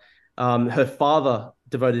genocide. Her father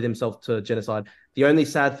devoted himself to genocide. The only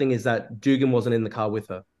sad thing is that Dugin wasn't in the car with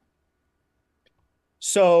her.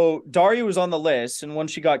 So Daria was on the list, and when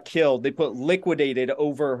she got killed, they put liquidated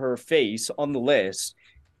over her face on the list.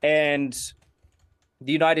 And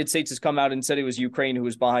the United States has come out and said it was Ukraine who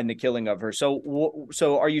was behind the killing of her. So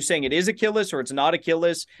are you saying it is a kill list or it's not a kill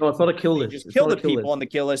list? No, it's not a kill list. Just kill the people on the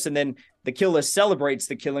kill list, and then the kill list celebrates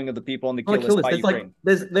the killing of the people on the kill list by Ukraine.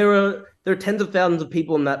 There are tens of thousands of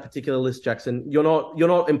people on that particular list, Jackson. You're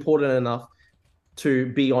not important enough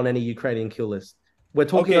to be on any Ukrainian kill list. We're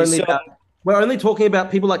only talking about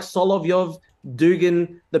people like Solovyov,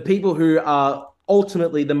 Dugin, the people who are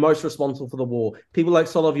ultimately the most responsible for the war. People like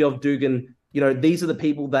Solovyov, Dugin. These are the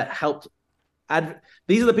people that helped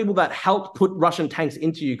put Russian tanks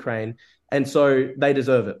into Ukraine, and so they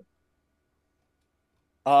deserve it.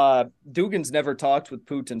 Dugin's never talked with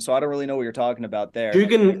Putin, so I don't really know what you're talking about there.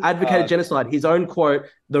 Dugin advocated genocide. His own quote: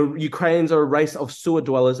 "The Ukrainians are a race of sewer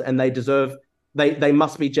dwellers, and they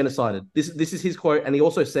must be genocided." This is his quote, and he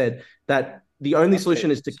also said that the only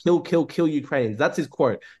solution is to kill Ukrainians. That's his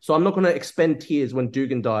quote. So I'm not going to expend tears when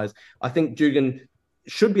Dugin dies. I think Dugin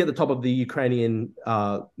should be at the top of the Ukrainian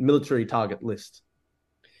military target list.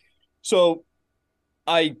 So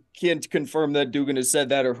I can't confirm that Dugin has said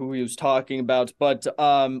that or who he was talking about, but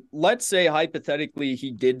let's say hypothetically he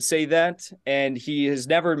did say that, and he has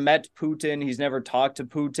never met Putin, he's never talked to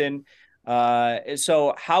Putin.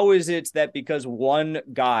 So how is it that because one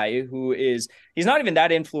guy he's not even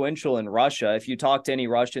that influential in Russia. If you talk to any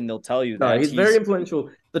Russian, they'll tell you that he's very influential.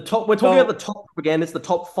 We're talking about the top propagandists, the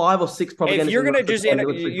top 5 or 6 propagandists. If you're going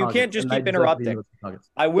to you can't just keep interrupting.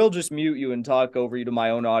 I will just mute you and talk over you to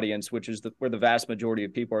my own audience, which is where the vast majority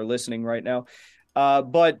of people are listening right now.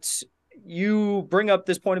 But you bring up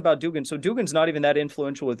this point about Dugin. So Dugin's not even that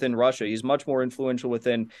influential within Russia. He's much more influential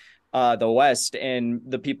within the West and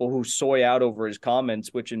the people who soy out over his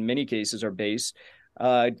comments, which in many cases are base.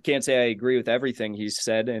 Can't say I agree with everything he's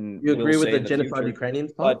said, and you agree with the genocide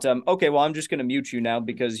Ukrainians part? But okay, well, I'm just going to mute you now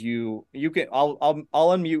because you can. I'll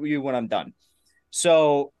unmute you when I'm done.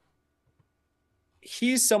 So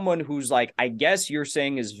he's someone who's like, I guess you're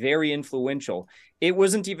saying is very influential. It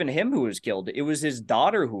wasn't even him who was killed. It was his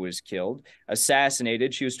daughter who was killed,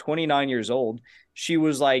 assassinated. She was 29 years old. She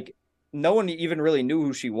was like, no one even really knew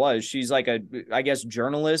who she was. She's like I guess,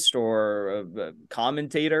 journalist or a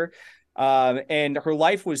commentator. And her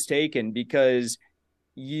life was taken because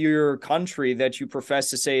your country that you profess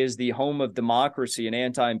to say is the home of democracy and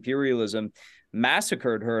anti-imperialism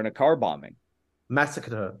massacred her in a car bombing.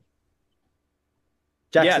 Massacred her.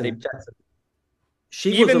 Jackson.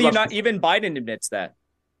 Even Biden admits that.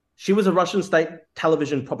 She was a Russian state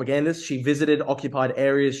television propagandist. She visited occupied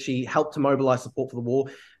areas. She helped to mobilize support for the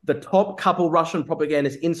war. The top couple Russian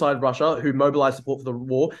propagandists inside Russia who mobilized support for the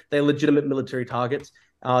war, they're legitimate military targets.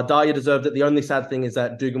 Daria deserved it. The only sad thing is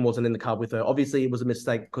that Dugin wasn't in the car with her. Obviously, it was a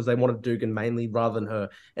mistake because they wanted Dugin mainly rather than her.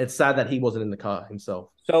 It's sad that he wasn't in the car himself.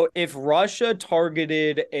 So if Russia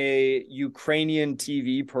targeted a Ukrainian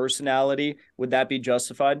TV personality, would that be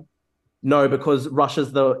justified? No, because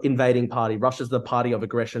Russia's the invading party. Russia's the party of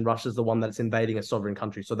aggression. Russia's the one that's invading a sovereign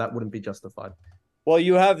country. So that wouldn't be justified. Well,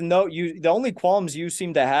 the only qualms you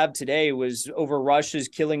seem to have today was over Russia's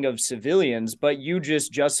killing of civilians, but you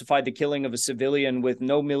just justified the killing of a civilian with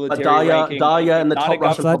no military ranking. Daria and the top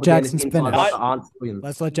Russian propagandists inside Russia aren't civilians.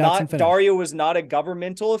 Let's let Jackson finish. Daria was not a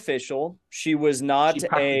governmental official. She was not She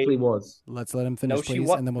practically was. Let's let him finish, No, please,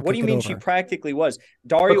 and then we'll What do you mean over. she practically was?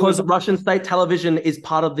 Daria Because was Russian state television is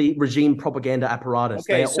part of the regime propaganda apparatus.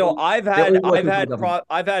 Okay, so I've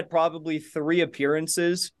had probably 3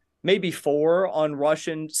 appearances, maybe 4 on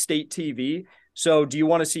Russian state TV. So do you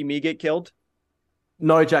want to see me get killed?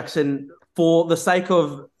 No, Jackson, for the sake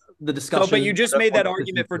of the discussion. But you just made that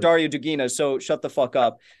argument for Daria Dugina, so shut the fuck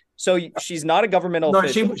up. So she's not a governmental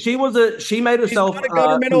official. She made herself not a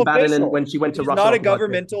governmental official when she went to she's Russia. Not a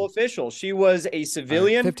governmental official. She was a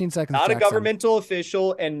civilian, 15 seconds, not Jackson. a governmental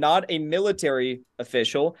official, and not a military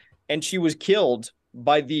official. And she was killed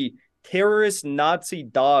by the terrorist Nazi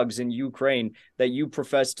dogs in Ukraine that you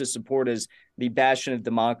profess to support as the bastion of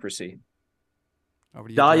democracy?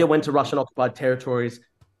 Daria went to Russian occupied territories.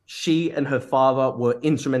 She and her father were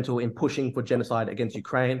instrumental in pushing for genocide against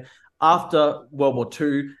Ukraine. After World War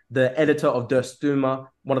II, the editor of Der Stürmer,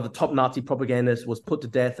 one of the top Nazi propagandists, was put to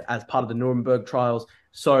death as part of the Nuremberg trials.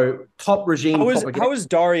 So top regime how is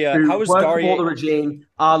Daria for the regime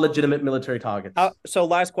are legitimate military targets. So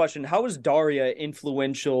last question, how is Daria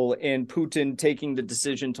influential in Putin taking the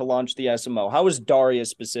decision to launch the SMO? How is Daria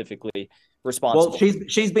specifically responsible? Well,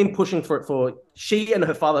 she's been pushing for it she and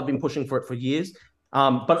her father have been pushing for it for years.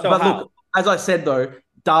 But look, as I said though,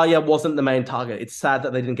 Daria wasn't the main target. It's sad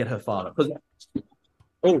that they didn't get her father. What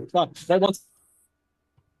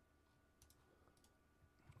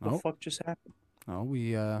the fuck just happened? Oh,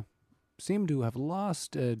 we seem to have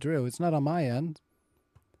lost Drew. It's not on my end.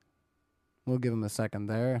 We'll give him a second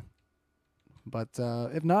there. But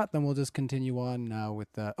if not, then we'll just continue on now with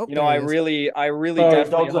I really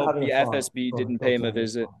definitely hope the FSB didn't pay him a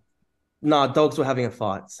visit. No, dogs were having a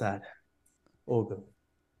fight. Sad. All good.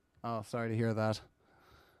 Oh, sorry to hear that.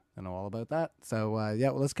 I know all about that. So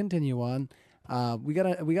let's continue on. We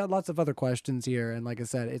got lots of other questions here, and like I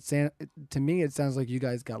said, to me it sounds like you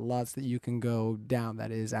guys got lots that you can go down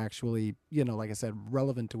that is actually, like I said,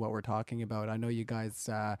 relevant to what we're talking about. I know you guys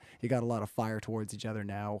you got a lot of fire towards each other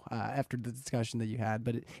now after the discussion that you had,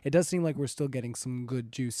 but it does seem like we're still getting some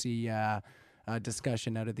good juicy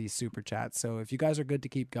discussion out of these super chats. So if you guys are good to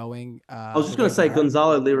keep going, I was just going to say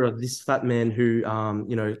Gonzalo Lira, this fat man who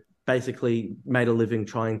basically made a living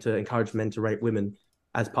trying to encourage men to rape women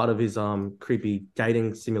as part of his creepy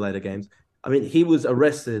dating simulator games. I mean, he was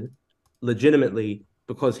arrested legitimately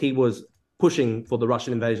because he was pushing for the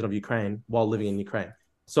Russian invasion of Ukraine while living in Ukraine.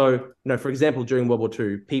 So, for example, during World War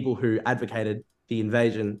II, people who advocated the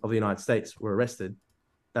invasion of the United States were arrested.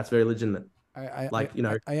 That's very legitimate.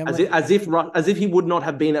 As if he would not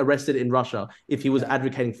have been arrested in Russia if he was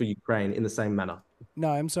advocating for Ukraine in the same manner. No,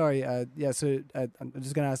 I'm sorry. So I'm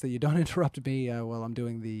just going to ask that you don't interrupt me while I'm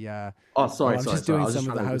doing the. Sorry. I'm just doing some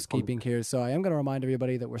of the housekeeping here. So I am going to remind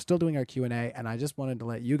everybody that we're still doing our Q&A, and I just wanted to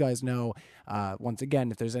let you guys know, once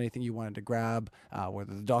again, if there's anything you wanted to grab,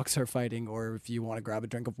 whether the dogs are fighting or if you want to grab a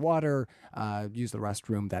drink of water, use the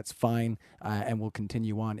restroom, that's fine, and we'll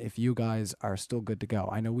continue on if you guys are still good to go.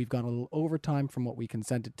 I know we've gone a little overtime from what we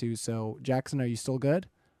consented to, so Jackson, are you still good?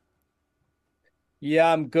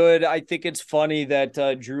 Yeah, I'm good. I think it's funny that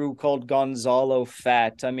Drew called Gonzalo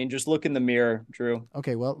fat. I mean, just look in the mirror, Drew.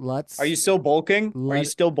 Okay, well, Are you still bulking? Are you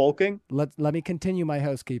still bulking? Let me continue my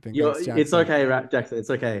housekeeping. It's okay, Jackson.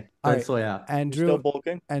 It's okay. Don't soy out. And Drew, still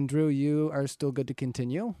bulking? And Drew, you are still good to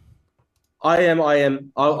continue? I am.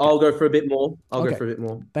 I'll go for a bit more. I'll go for a bit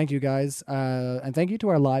more. Thank you, guys. And thank you to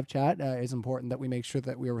our live chat. It's important that we make sure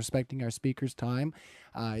that we are respecting our speakers' time.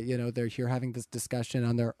 They're here having this discussion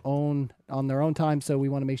on their own time, so we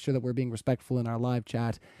want to make sure that we're being respectful in our live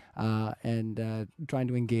chat and trying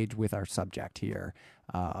to engage with our subject here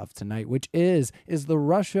of tonight, which is the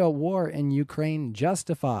Russia war in Ukraine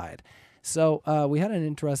justified? So we had an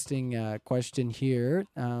interesting question here.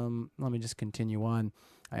 Let me just continue on.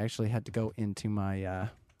 I actually had to go into my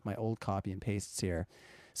my old copy and pastes here.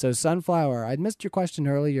 So Sunflower, I'd missed your question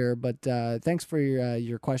earlier, but thanks for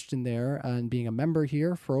your question there and being a member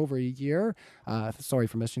here for over a year. Sorry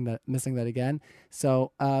for missing that again.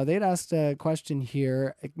 So they'd asked a question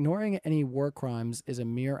here: ignoring any war crimes is a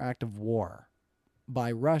mere act of war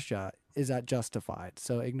by Russia. Is that justified?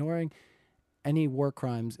 So ignoring any war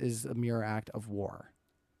crimes is a mere act of war.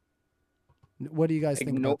 What do you guys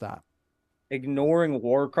think about that? Ignoring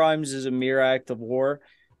war crimes is a mere act of war.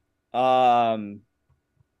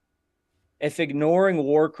 If ignoring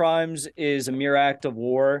war crimes is a mere act of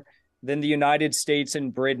war, then the United States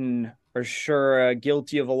and Britain are sure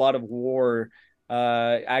guilty of a lot of war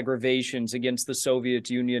aggravations against the Soviet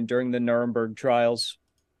Union during the Nuremberg trials.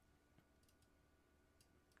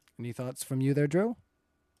 Any thoughts from you there, Drew?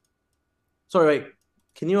 Sorry, wait.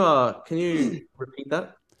 Can you repeat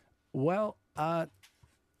that? Well,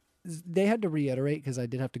 they had to reiterate because I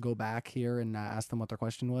did have to go back here and ask them what their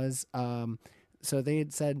question was. So they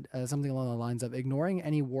had said something along the lines of ignoring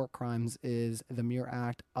any war crimes is the mere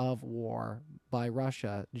act of war by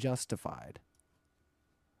Russia justified.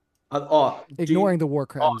 Ignoring the war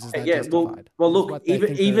crimes is that justified? Well, look,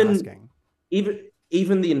 even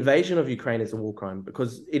the invasion of Ukraine is a war crime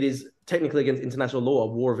because it is technically against international law a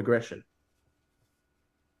war of aggression.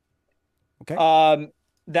 Okay.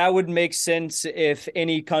 That would make sense if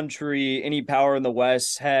any country, any power in the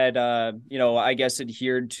West had, I guess,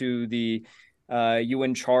 adhered to the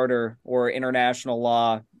UN Charter or international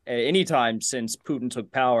law anytime since Putin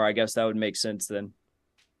took power. I guess that would make sense then.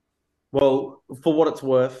 Well, for what it's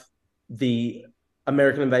worth, the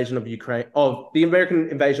American invasion of Iraq,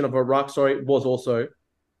 was also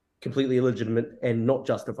completely illegitimate and not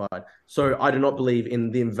justified. So I do not believe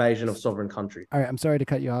in the invasion of sovereign country. All right, I'm sorry to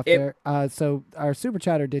cut you off there. So our super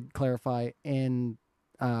chatter did clarify in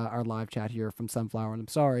our live chat here from Sunflower, and I'm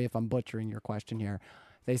sorry if I'm butchering your question here.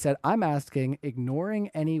 They said, I'm asking, ignoring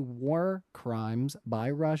any war crimes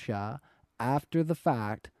by Russia after the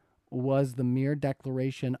fact, was the mere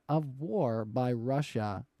declaration of war by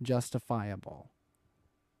Russia justifiable?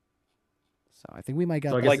 So I think we might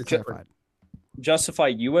get that clarified. Justify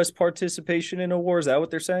U.S. participation in a war? Is that what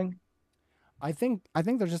they're saying? I think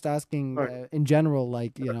they're just asking in general,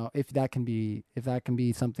 like, you know, if that can be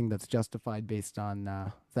something that's justified based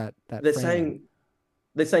on that.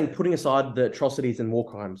 They're saying putting aside the atrocities and war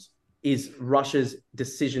crimes, is Russia's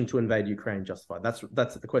decision to invade Ukraine justified?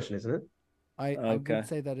 That's the question, isn't it? I would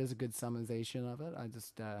say that is a good summarization of it. I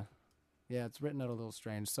just it's written out a little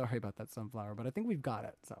strange. Sorry about that, Sunflower, but I think we've got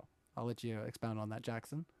it. So I'll let you expound on that,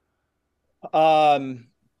 Jackson.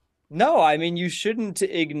 No, I mean, you shouldn't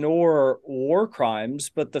ignore war crimes,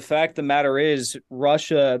 but the fact of the matter is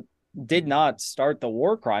Russia did not start the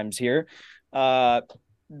war crimes here.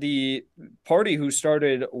 The party who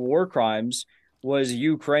started war crimes was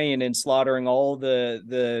Ukraine, and slaughtering all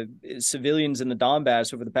the civilians in the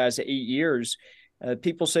Donbass over the past 8 years.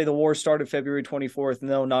 People say the war started February 24th.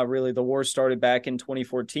 No, not really. The war started back in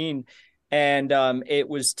 2014, and it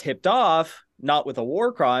was tipped off not with a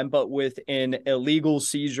war crime, but with an illegal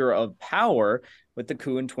seizure of power with the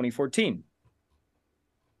coup in 2014.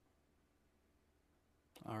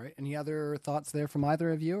 All right. Any other thoughts there from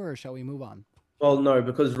either of you, or shall we move on? Well, no,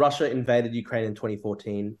 because Russia invaded Ukraine in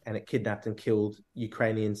 2014 and it kidnapped and killed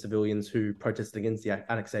Ukrainian civilians who protested against the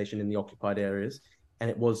annexation in the occupied areas.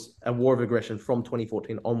 And it was a war of aggression from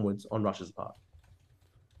 2014 onwards on Russia's part.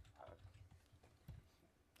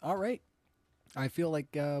 All right. I feel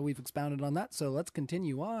like we've expounded on that, so let's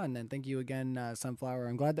continue on. And thank you again, Sunflower.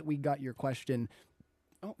 I'm glad that we got your question,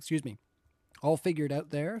 all figured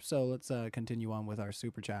out there. So let's continue on with our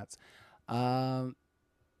super chats.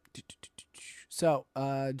 So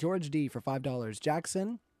George D for $5.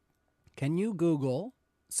 Jackson, can you Google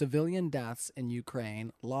civilian deaths in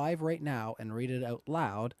Ukraine live right now and read it out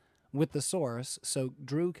loud with the source so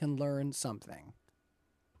Drew can learn something?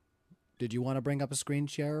 Did you want to bring up a screen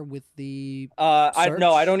share with the I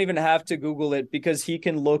don't even have to Google it, because he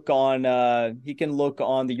can look on the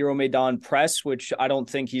Euromaidan press, which I don't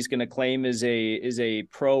think he's going to claim is a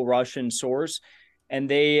pro-Russian source. And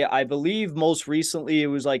they, I believe most recently, it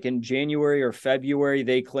was like in January or February,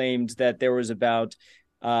 they claimed that there was about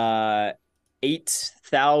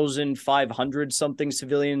 8,500 something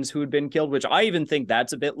civilians who had been killed, which I even think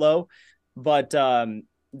that's a bit low. But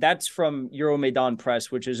that's from Euromaidan press,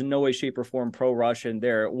 which is in no way, shape, or form pro-Russian.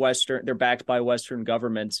 They're backed by Western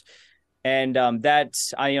governments. And I'm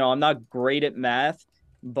not great at math,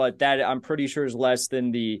 but that I'm pretty sure is less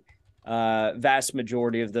than the vast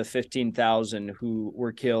majority of the 15,000 who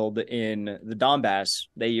were killed in the Donbass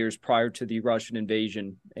the years prior to the Russian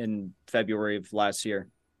invasion in February of last year.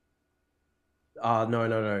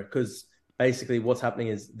 No. Because basically what's happening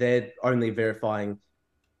is they're only verifying,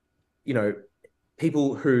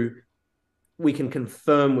 people who we can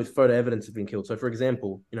confirm with photo evidence have been killed. So, for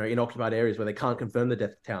example, in occupied areas where they can't confirm the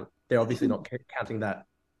death count, they're obviously not counting that.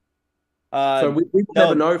 So we will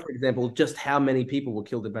never know, for example, just how many people were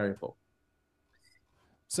killed in Mariupol.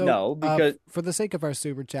 So, no, because for the sake of our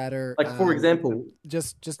super chatter, for example,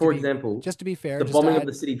 just to be fair, the bombing of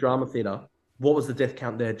the City Drama Theatre, what was the death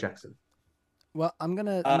count there, Jackson? Well, I'm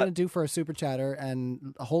gonna do for a super chatter,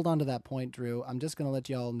 and hold on to that point, Drew. I'm just gonna let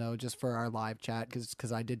you all know, just for our live chat,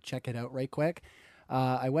 because I did check it out right quick.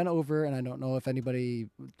 I went over, and I don't know if anybody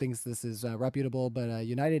thinks this is reputable, but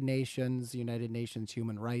United Nations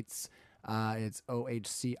Human Rights, it's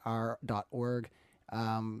ohcr.org.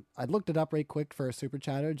 I looked it up right quick for a super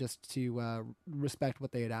chatter, just to respect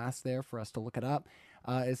what they had asked there for us to look it up.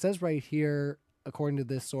 It says right here, according to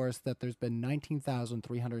this source, that there's been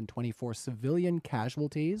 19,324 civilian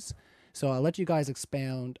casualties. So I'll let you guys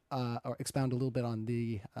expound a little bit on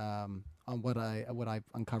the on what I've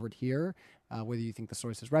uncovered here, whether you think the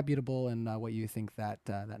source is reputable and what you think that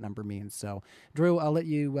number means. So Drew, I'll let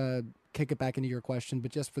you kick it back into your question,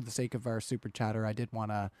 but just for the sake of our super chatter, I did want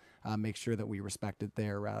to make sure that we respected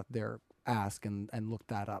their ask and looked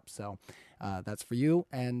that up. So that's for you,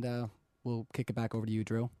 and we'll kick it back over to you,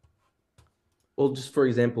 Drew. Well, just for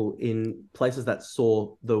example, in places that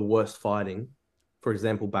saw the worst fighting, for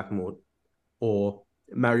example, Bakhmut or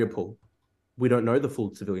Mariupol, we don't know the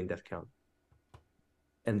full civilian death count.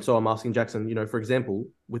 And so I'm asking Jackson, for example,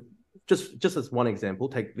 with just as one example,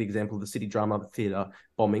 take the example of the City Drama Theatre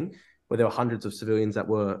bombing, where there were hundreds of civilians that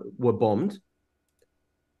were bombed.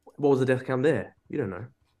 What was the death count there? You don't know.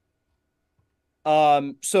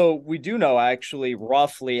 So we do know actually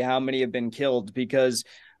roughly how many have been killed, because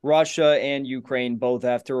Russia and Ukraine both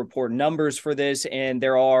have to report numbers for this, and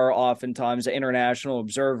there are oftentimes international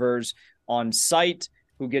observers on site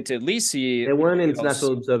who get to at least see. There weren't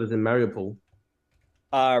international observers in Mariupol.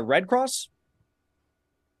 Red Cross?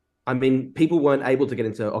 I mean, people weren't able to get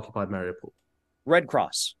into occupied Mariupol. Red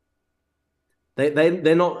Cross.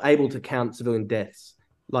 They're not able to count civilian deaths.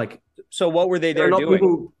 So what were they there doing?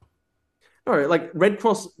 People... No, Red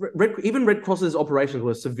Cross, even Red Cross's operations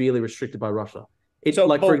were severely restricted by Russia.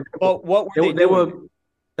 For example, what were they doing?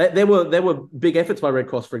 There were big efforts by Red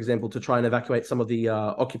Cross, for example, to try and evacuate some of the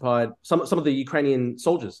some of the Ukrainian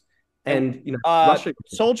soldiers, and Russia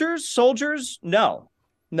soldiers. No.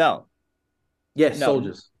 Yes, no.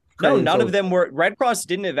 Soldiers. No, none of them were. Red Cross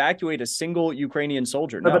didn't evacuate a single Ukrainian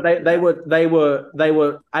soldier. No, but they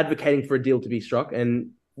were advocating for a deal to be struck,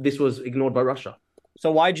 and this was ignored by Russia. So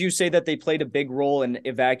why'd you say that they played a big role in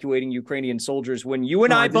evacuating Ukrainian soldiers when you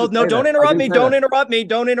and I both know? Don't interrupt me. Don't interrupt me.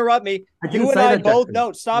 Don't interrupt me. You and I both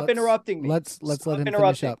know. Stop interrupting me. Let's let him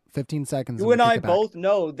finish up. 15 seconds. You and I both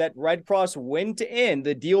know that Red Cross went in.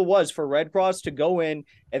 The deal was for Red Cross to go in,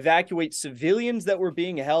 evacuate civilians that were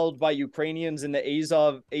being held by Ukrainians in the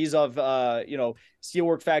Azov,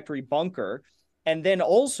 steelwork factory bunker, and then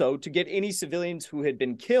also to get any civilians who had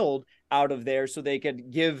been killed out of there so they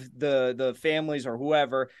could give the families or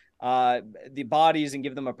whoever the bodies and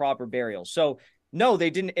give them a proper burial. So no, they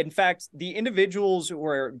didn't. In fact, the individuals who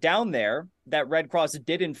were down there that Red Cross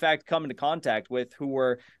did in fact come into contact with, who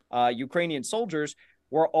were Ukrainian soldiers,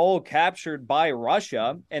 were all captured by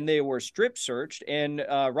Russia, and they were strip searched, and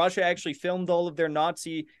Russia actually filmed all of their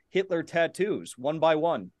Nazi Hitler tattoos one by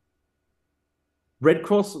one. Red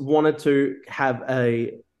Cross wanted to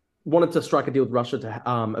strike a deal with Russia to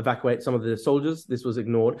evacuate some of the soldiers. This was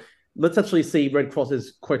ignored. Let's actually see Red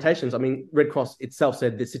Cross's quotations. I mean, Red Cross itself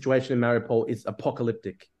said the situation in Mariupol is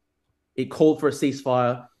apocalyptic. It called for a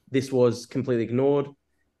ceasefire. This was completely ignored.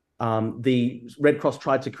 The Red Cross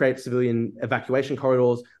tried to create civilian evacuation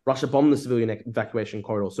corridors. Russia bombed the civilian evacuation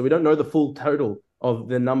corridors. So we don't know the full total of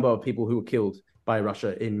the number of people who were killed by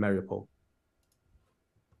Russia in Mariupol.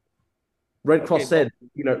 Red Cross said,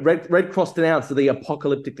 Red Cross denounced the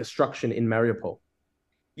apocalyptic destruction in Mariupol.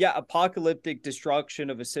 Yeah, apocalyptic destruction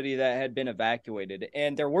of a city that had been evacuated.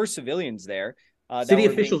 And there were civilians there. City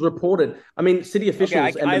officials reported. I mean, city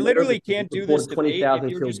officials. Okay, I literally can't do this debate if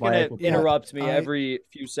you're just going to interrupt me every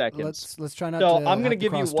few seconds. Let's try not to. So I'm going to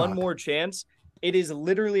give you one more chance. It is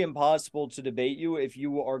literally impossible to debate you if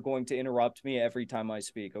you are going to interrupt me every time I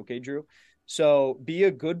speak. Okay, Drew? So be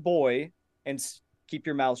a good boy and keep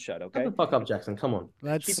your mouth shut, okay? Shut the fuck up, Jackson. Come on.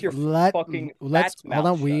 Keep your fucking fat mouth hold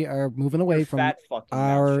on. shut. We are moving away from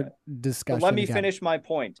our discussion. But let me finish my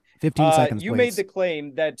point. 15 seconds, You made the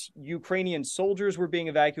claim that Ukrainian soldiers were being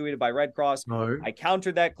evacuated by Red Cross. No. I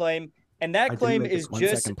countered that claim. And that claim is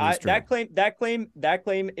just that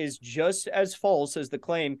claim is just as false as the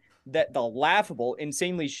claim that the laughable,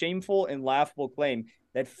 insanely shameful and laughable claim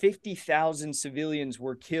that 50,000 civilians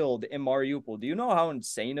were killed in Mariupol. Do you know how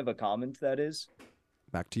insane of a comment that is?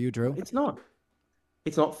 Back to you, Drew. It's not.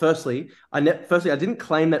 Firstly, I didn't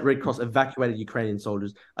claim that Red Cross evacuated Ukrainian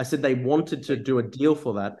soldiers. I said they wanted to do a deal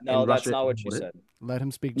for that. No, that's not what you said. Let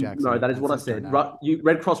him speak, Jackson. No, that is what I said.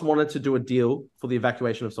 Red Cross wanted to do a deal for the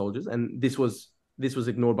evacuation of soldiers, and this was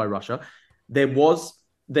ignored by Russia. There was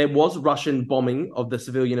Russian bombing of the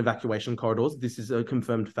civilian evacuation corridors. This is a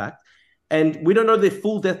confirmed fact. And we don't know the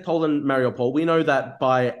full death toll in Mariupol. We know that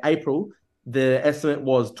by April, the estimate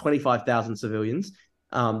was 25,000 civilians.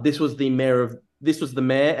 This was the mayor,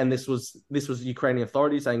 and this was Ukrainian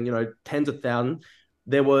authorities saying, tens of thousands.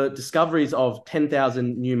 There were discoveries of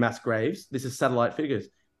 10,000 new mass graves. This is satellite figures.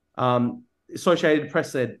 Associated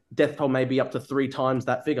Press said death toll may be up to 3 times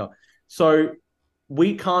that figure. So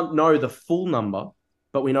we can't know the full number,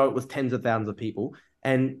 but we know it was tens of thousands of people.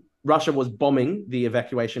 And Russia was bombing the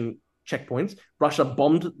evacuation checkpoints. Russia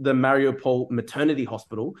bombed the Mariupol maternity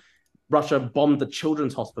hospital. Russia bombed the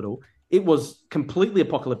children's hospital. It was completely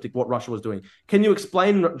apocalyptic what Russia was doing. Can you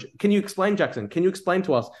explain, Jackson? Can you explain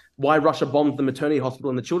to us why Russia bombed the maternity hospital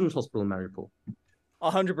and the children's hospital in Mariupol?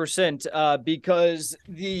 100%, because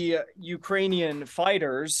the Ukrainian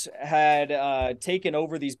fighters had taken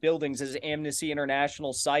over these buildings, as Amnesty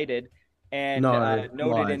International cited and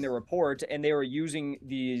noted in the report, and they were using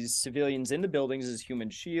these civilians in the buildings as human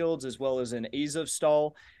shields, as well as an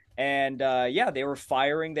Azovstal. And they were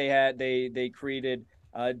firing. They created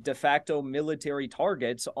de facto military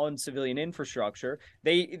targets on civilian infrastructure.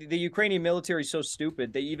 The Ukrainian military is so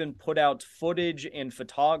stupid. They even put out footage and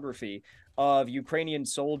photography of Ukrainian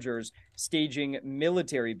soldiers staging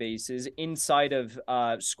military bases inside of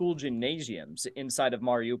school gymnasiums inside of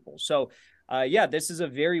Mariupol. So, this is a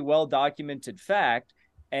very well documented fact.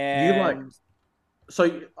 And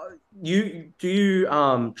do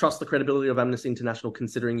you trust the credibility of Amnesty International,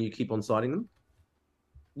 considering you keep on citing them?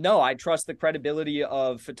 No, I trust the credibility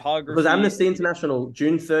of photography. Because Amnesty International,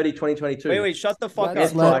 June 30, 2022. Wait, shut the fuck up.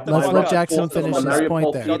 Let's let Jackson finish his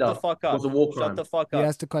point there. Shut the fuck up. Was a war crime. Shut the fuck up. You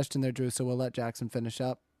asked a question there, Drew, so we'll let Jackson finish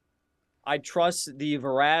up. I trust the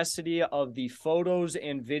veracity of the photos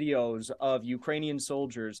and videos of Ukrainian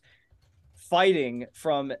soldiers fighting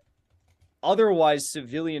from otherwise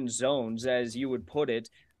civilian zones, as you would put it,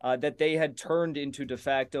 that they had turned into de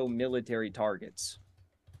facto military targets.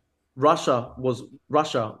 Russia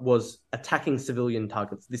was attacking civilian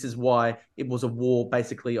targets. This is why it was a war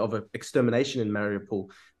basically of an extermination in Mariupol.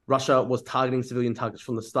 Russia was targeting civilian targets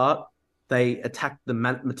from the start. They attacked the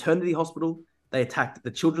maternity hospital. They attacked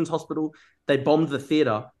the children's hospital. They bombed the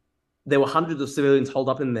theater. There were hundreds of civilians holed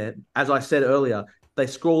up in there. As I said earlier, they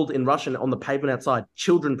scrawled in Russian on the pavement outside,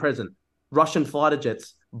 "Children present." Russian fighter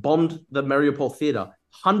jets bombed the Mariupol theater.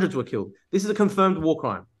 Hundreds were killed. This is a confirmed war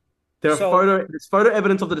crime. There's photo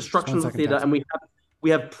evidence of the destruction of the theater, and we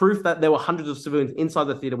have proof that there were hundreds of civilians inside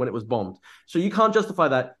the theater when it was bombed. So you can't justify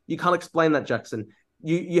that. You can't explain that, Jackson.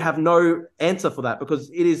 You have no answer for that because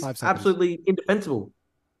it is absolutely indefensible.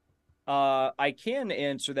 I can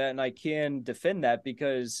answer that and I can defend that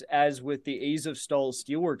because, as with the Azovstal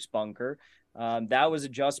Steelworks bunker, that was a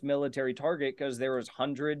just military target because there was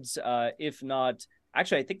hundreds, if not.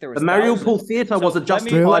 Actually, I think there was the Mariupol theater was a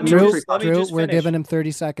justified military target. Drew, we're giving him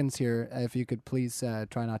 30 seconds here. If you could please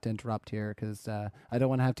try not to interrupt here, because I don't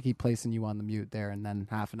want to have to keep placing you on the mute there and then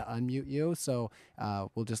having to unmute you. So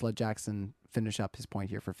we'll just let Jackson finish up his point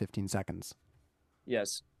here for 15 seconds.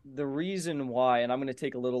 Yes. The reason why, and I'm going to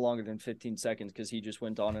take a little longer than 15 seconds because he just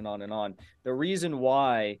went on and on and on. The reason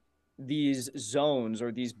why these zones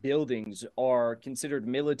or these buildings are considered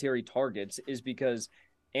military targets is because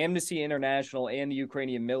Amnesty International and the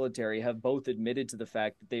Ukrainian military have both admitted to the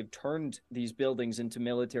fact that they've turned these buildings into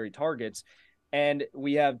military targets. And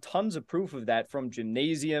we have tons of proof of that, from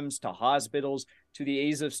gymnasiums to hospitals to the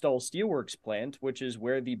Azovstal Steelworks plant, which is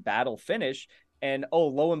where the battle finished. And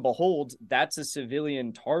lo and behold, that's a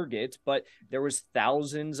civilian target, but there was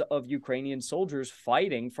thousands of Ukrainian soldiers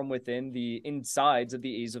fighting from within the insides of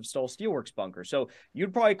the Azovstal Steelworks bunker. So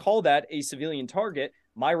you'd probably call that a civilian target.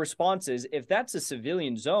 My response is, if that's a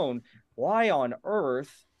civilian zone, why on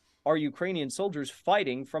earth are Ukrainian soldiers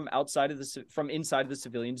fighting from inside of the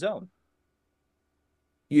civilian zone?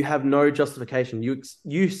 You have no justification.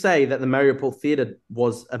 You say that the Mariupol theater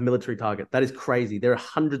was a military target. That is crazy. There are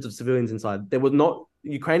hundreds of civilians inside.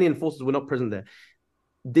 Ukrainian forces were not present there.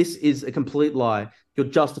 This is a complete lie. You're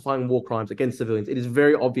justifying war crimes against civilians. It is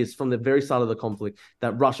very obvious from the very start of the conflict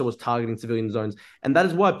that Russia was targeting civilian zones. And that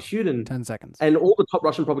is why Putin 10 seconds. And all the top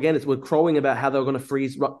Russian propagandists were crowing about how they were going to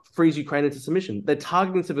freeze Ukraine into submission. They're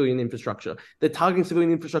targeting civilian infrastructure. They're targeting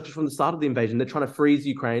civilian infrastructure from the start of the invasion. They're trying to freeze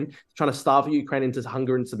Ukraine, trying to starve Ukraine into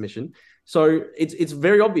hunger and submission. So it's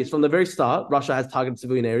very obvious from the very start, Russia has targeted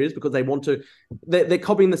civilian areas because they want to, they're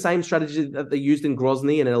copying the same strategy that they used in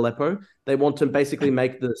Grozny and in Aleppo. They want to basically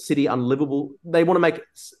make the city unlivable. They want to make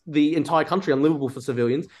the entire country unlivable for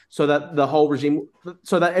civilians so that the whole regime,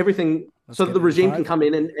 so that the regime can come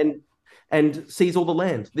in and seize all the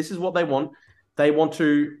land. This is what they want. They want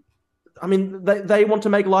to, they want to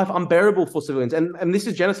make life unbearable for civilians. And this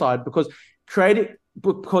is genocide because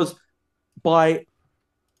by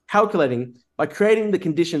creating the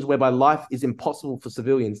conditions whereby life is impossible for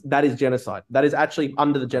civilians, that is genocide. That is actually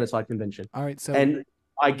under the Genocide Convention. All right. So, and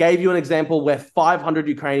I gave you an example where 500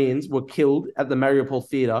 Ukrainians were killed at the Mariupol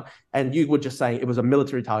theater, and you were just saying it was a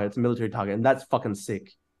military target. It's a military target, and that's fucking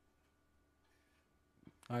sick.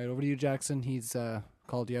 All right, over to you, Jackson. He's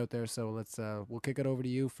called you out there, so we'll kick it over to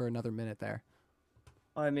you for another minute there.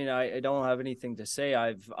 I mean, I don't have anything to say.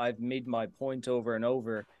 I've made my point over and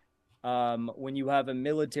over. When you have a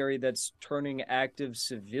military that's turning active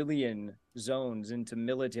civilian zones into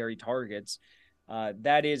military targets,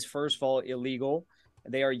 that is, first of all, illegal.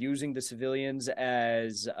 They are using the civilians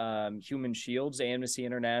as human shields. Amnesty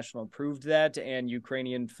International proved that, and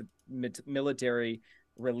Ukrainian military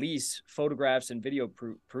release photographs and video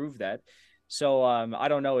prove that. So I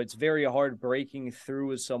don't know. It's very hard breaking through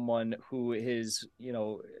with someone who is,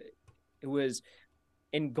 who has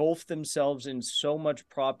engulfed themselves in so much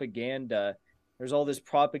propaganda There's all this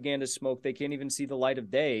propaganda smoke. They can't even see the light of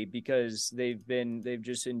day because they've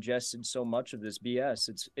just ingested so much of this BS.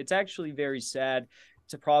 It's actually very sad.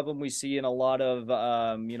 It's a problem we see in a lot of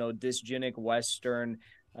dysgenic Western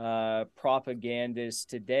propagandists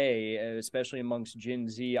today, especially amongst Gen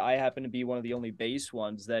Z. I happen to be one of the only base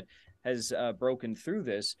ones that has broken through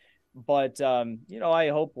this. But I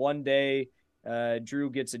hope one day Drew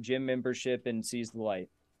gets a gym membership and sees the light.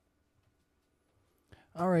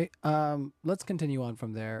 All right. Let's continue on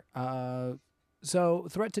from there. So,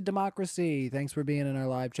 threat to democracy. Thanks for being in our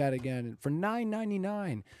live chat again for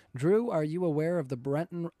 $9.99. Drew, are you aware of the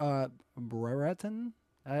Brereton? I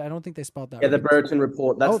don't think they spelled that. Yeah, right. the Brereton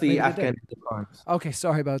report. That's the they Afghan did. crimes. Okay,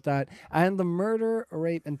 sorry about that. And the murder,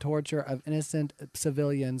 rape, and torture of innocent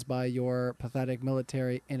civilians by your pathetic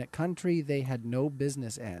military in a country they had no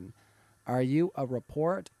business in. Are you a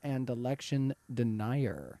report and election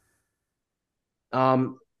denier?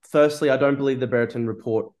 Firstly, I don't believe the Brereton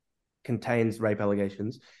report contains rape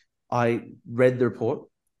allegations. I read the report,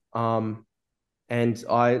 and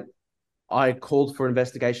I called for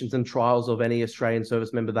investigations and trials of any Australian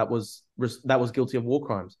service member that was guilty of war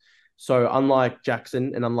crimes. So unlike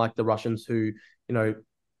Jackson and unlike the Russians who,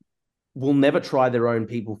 will never try their own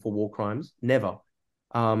people for war crimes, never.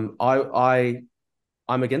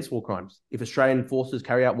 I'm against war crimes. If Australian forces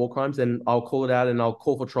carry out war crimes, then I'll call it out and I'll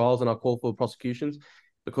call for trials and I'll call for prosecutions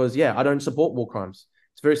because, I don't support war crimes.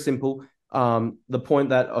 It's very simple. The point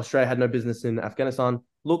that Australia had no business in Afghanistan,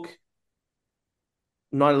 look,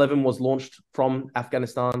 9/11 was launched from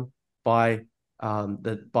Afghanistan by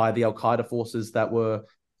the Al-Qaeda forces that were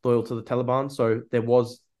loyal to the Taliban. So there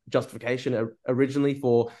was justification originally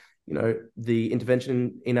for, the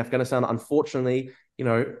intervention in Afghanistan. Unfortunately,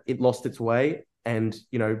 it lost its way. And,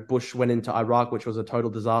 Bush went into Iraq, which was a total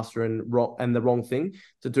disaster and the wrong thing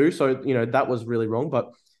to do. So, that was really wrong. But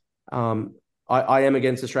I am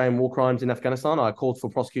against Australian war crimes in Afghanistan. I called for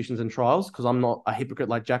prosecutions and trials because I'm not a hypocrite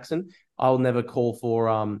like Jackson. I'll never call for,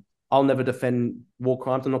 I'll never defend war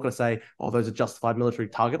crimes. I'm not going to say, oh, those are justified military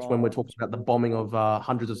targets when we're talking about the bombing of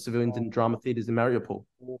hundreds of civilians in drama theaters in Mariupol.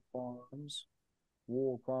 War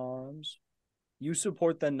crimes. You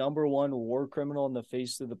support the number one war criminal on the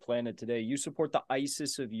face of the planet today. You support the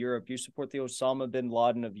ISIS of Europe. You support the Osama bin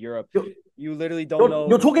Laden of Europe. You literally don't know.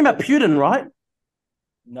 You're talking about Putin, right?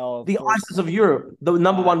 No, the ISIS of Europe, the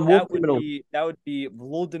number one war criminal. That would be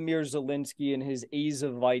Volodymyr Zelensky and his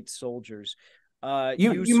Azovite soldiers.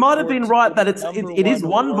 You might have been right that it is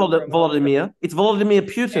one Volodymyr. It's Volodymyr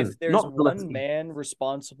Putin. If there's not one Zelensky. man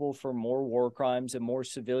responsible for more war crimes and more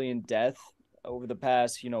civilian death over the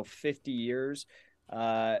past 50 years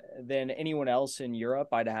than anyone else in Europe,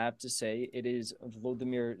 I'd have to say it is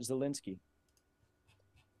Volodymyr Zelensky.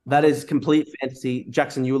 That is complete fantasy.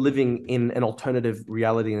 Jackson, you're living in an alternative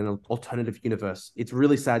reality, in an alternative universe. It's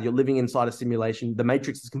really sad. You're living inside a simulation. The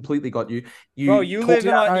Matrix has completely got you. You live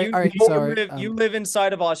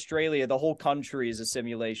inside of Australia. The whole country is a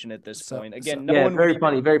simulation at this point. Again, very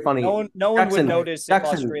funny. No one would notice if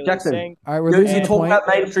Australia is saying. All right, you talk about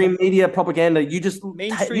mainstream media propaganda. You just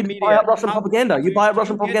buy up Russian propaganda. You buy up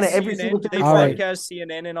Russian propaganda every single day. Do they broadcast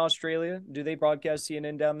CNN in Australia? Do they broadcast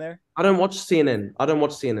CNN down there? I don't watch CNN.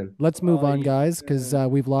 Let's move on, guys, because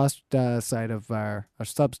we've lost sight of our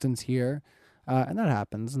substance here. And that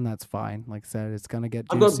happens, and that's fine. Like I said, it's going to get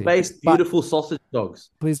juicy. I've got based beautiful sausage dogs.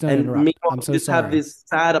 Please don't interrupt. I'm so sorry. Have this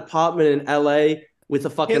sad apartment in LA with a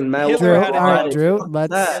fucking male. Drew,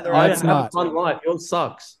 let's not. Fun life. Yours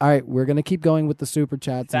sucks. All right, we're going to keep going with the super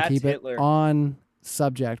chats and keep it on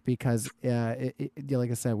subject because,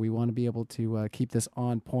 like I said, we want to be able to keep this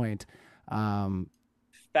on point.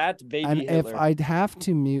 Fat baby and Hitler. If I'd have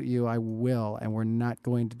to mute you, I will, and we're not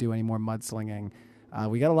going to do any more mudslinging.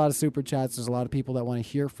 We got a lot of super chats. There's a lot of people that want to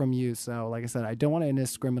hear from you. So, like I said, I don't want to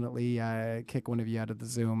indiscriminately kick one of you out of the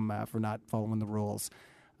Zoom for not following the rules.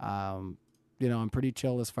 I'm pretty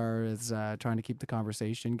chill as far as trying to keep the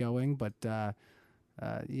conversation going. But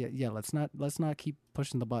let's not keep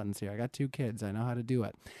pushing the buttons here. I got 2 kids. I know how to do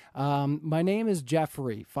it. My name is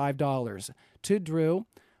Jeffrey. $5 to Drew.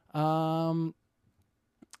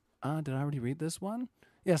 Did I already read this one?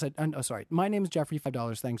 Yes, sorry. My name is Jeffrey,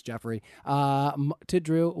 $5. Thanks, Jeffrey. To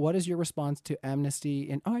Drew, what is your response to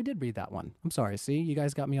amnesty? I did read that one. I'm sorry. See, you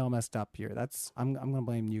guys got me all messed up here. I'm gonna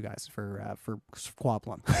blame you guys for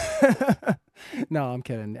squabbling. No, I'm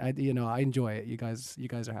kidding. I enjoy it. You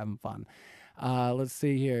guys are having fun. Let's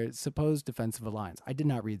see here. Supposed defensive alliance. I did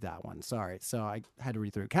not read that one. Sorry. So I had to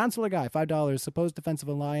read through. Counselor Guy, $5. Supposed defensive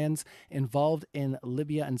alliance involved in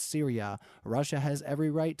Libya and Syria. Russia has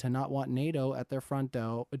every right to not want NATO at their front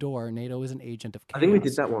door. NATO is an agent of chaos. I think we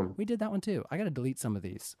did that one. We did that one too. I got to delete some of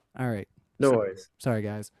these. All right. No worries. Sorry,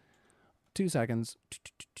 guys. 2 seconds.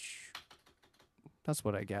 That's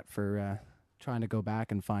what I get for trying to go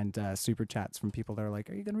back and find super chats from people that are like,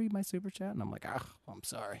 "Are you gonna read my super chat?" And I'm like, I'm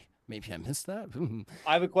sorry. Maybe I missed that.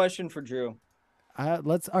 I have a question for Drew.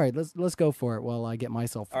 Let's go for it while I get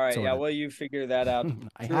myself. All right, sorted. Well, you figure that out.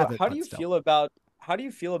 I Drew, have it. how do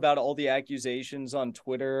you feel about all the accusations on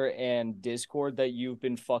Twitter and Discord that you've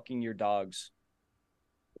been fucking your dogs?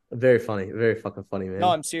 Very funny. Very fucking funny, man. No,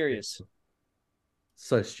 I'm serious.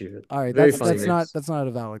 So stupid. All right, Very that's not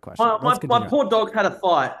a valid question. My poor dogs had a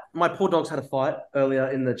fight. My poor dogs had a fight earlier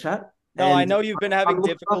in the chat. No, I know you've been having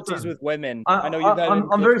difficulties with women. I know you've had.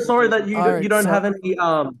 I'm very sorry that you don't have any.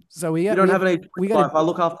 So we don't have any. I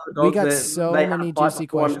look after the dogs. We got so many juicy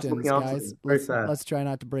questions, guys. Let's try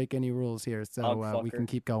not to break any rules here, so we can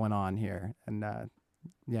keep going on here. And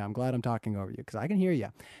yeah, I'm glad I'm talking over you because I can hear you.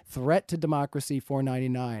 Threat to democracy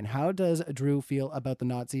 499. How does Drew feel about the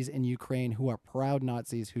Nazis in Ukraine who are proud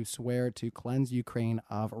Nazis who swear to cleanse Ukraine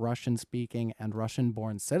of Russian-speaking and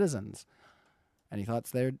Russian-born citizens? Any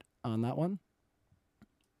thoughts there on that one?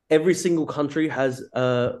 Every single country has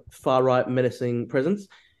a far-right menacing presence.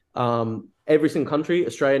 Every single country,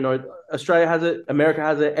 Australia has it, America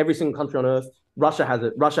has it, every single country on earth, Russia has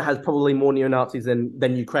it. Russia has probably more neo-Nazis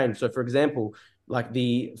than Ukraine. So, for example, like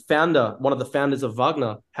one of the founders of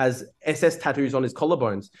Wagner has SS tattoos on his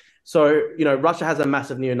collarbones. So, Russia has a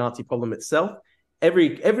massive neo-Nazi problem itself.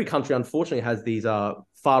 Every country, unfortunately, has these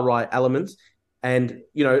far-right elements. And,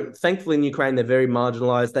 thankfully in Ukraine, they're very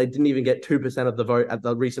marginalized. They didn't even get 2% of the vote at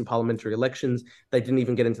the recent parliamentary elections. They didn't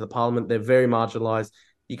even get into the parliament. They're very marginalized.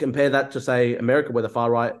 You compare that to, say, America, where the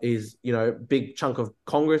far right is, big chunk of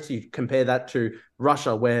Congress. You compare that to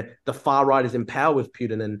Russia, where the far right is in power with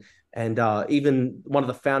Putin. And even one of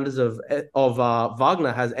the founders of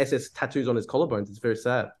Wagner has SS tattoos on his collarbones. It's very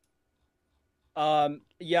sad.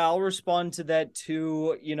 Yeah, I'll respond to that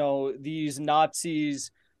too. These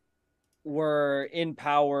Nazis were in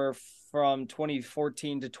power from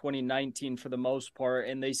 2014 to 2019 for the most part,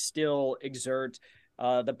 and they still exert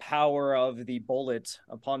the power of the bullet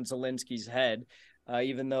upon Zelensky's head,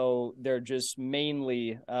 even though they're just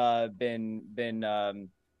mainly been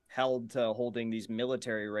held to holding these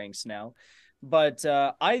military ranks now. But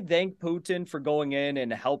I thank Putin for going in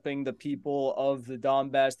and helping the people of the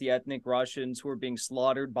Donbass, the ethnic Russians who are being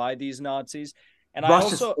slaughtered by these Nazis. And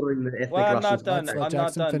Russia's I also, I'm not done. I'm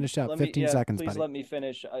not done. Finish up. 15 seconds. Please buddy. Let me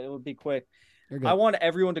finish. It will be quick. I want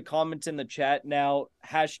everyone to comment in the chat now.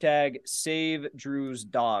 #save Drew's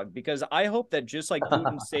dog, because I hope that just like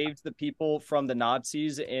Putin saved the people from the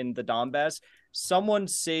Nazis in the Donbass, someone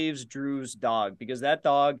saves Drew's dog, because that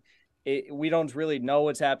dog, we don't really know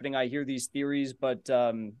what's happening. I hear these theories, but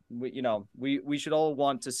we should all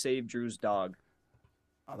want to save Drew's dog.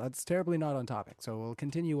 Oh, that's terribly not on topic. So we'll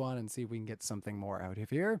continue on and see if we can get something more out of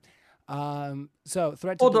here. So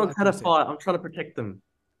threat to democracy. Dogs had a fight. I'm trying to protect them.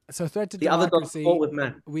 So threat to the democracy. Other dogs fought with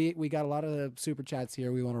Matt. We got a lot of super chats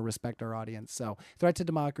here. We want to respect our audience. So threat to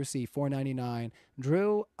democracy 499.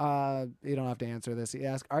 Drew, you don't have to answer this. He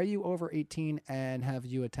asked, are you over 18 and have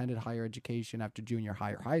you attended higher education after junior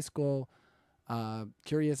high or high school?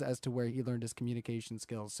 Curious as to where he learned his communication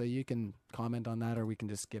skills. So you can comment on that, or we can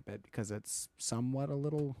just skip it because it's somewhat a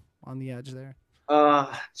little on the edge there.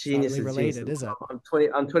 Genius. Really related, is it?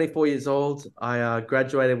 I'm 24 years old. I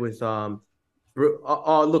graduated with I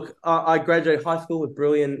graduated high school with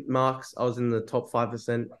brilliant marks. I was in the top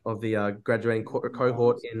 5% of the graduating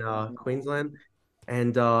cohort in Queensland,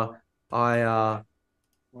 and I have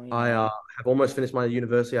almost finished my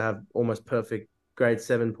university. I have almost perfect grade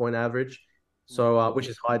 7 point average. So, which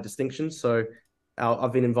is high distinction. So,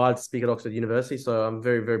 I've been invited to speak at Oxford University. So, I'm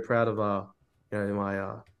very, very proud of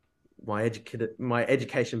my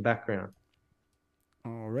education background.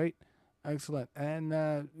 All right, excellent. And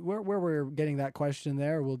where we're getting that question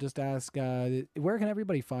there, we'll just ask, where can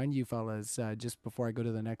everybody find you, fellas? Just before I go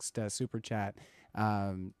to the next super chat,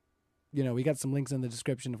 we got some links in the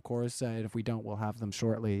description, of course. And if we don't, we'll have them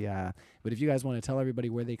shortly. But if you guys want to tell everybody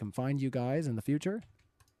where they can find you guys in the future.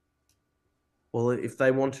 Well, if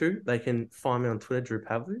they want to, they can find me on Twitter, Drew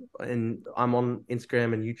Pavlou, and I'm on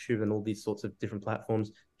Instagram and YouTube and all these sorts of different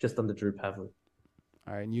platforms just under Drew Pavlou.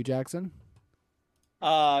 All right, and you, Jackson?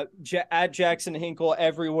 At Jackson Hinkle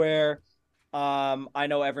everywhere. I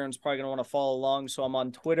know everyone's probably going to want to follow along, so I'm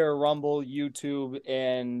on Twitter, Rumble, YouTube,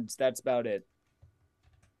 and that's about it.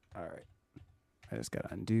 All right. I just got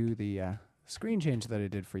to undo the screen change that I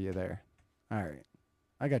did for you there. All right.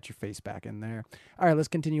 I got your face back in there. All right, let's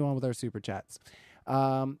continue on with our super chats.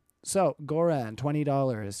 So Goran,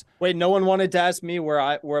 $20. Wait, no one wanted to ask me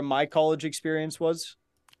where my college experience was?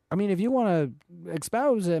 I mean, if you want to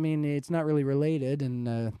espouse, I mean, it's not really related,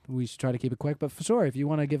 and we should try to keep it quick. But for sure, if you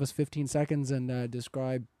want to give us 15 seconds and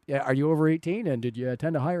describe, are you over 18 and did you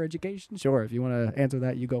attend a higher education? Sure, if you want to answer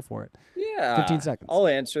that, you go for it. Yeah, 15 seconds. I'll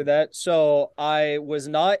answer that. So I was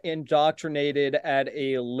not indoctrinated at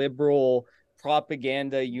a liberal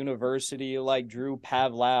propaganda university like Drew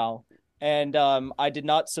Pavlou. And I did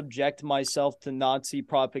not subject myself to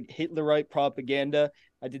Hitlerite propaganda.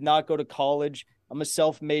 I did not go to college. I'm a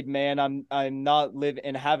self-made man. I'm not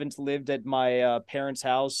haven't lived at my parents'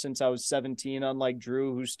 house since I was 17, unlike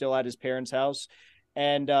Drew, who's still at his parents' house.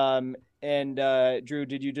 And Drew,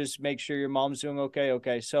 did you just make sure your mom's doing okay?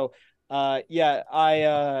 Okay. So I'm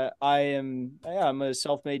a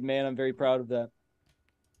self-made man. I'm very proud of that.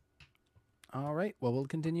 All right. Well, we'll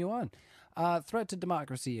continue on. Threat to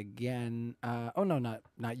democracy again. Oh no,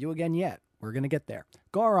 not you again yet. We're gonna get there.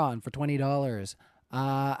 Goron for $20.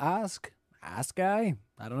 Ask guy.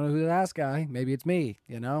 I don't know who the ask guy. Maybe it's me.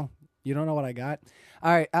 You know, you don't know what I got.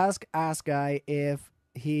 All right. Ask guy if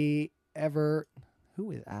he ever. Who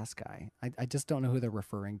is ask guy? I just don't know who they're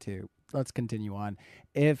referring to. Let's continue on.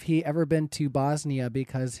 If he ever been to Bosnia,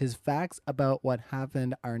 because his facts about what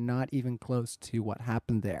happened are not even close to what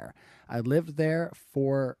happened there. I lived there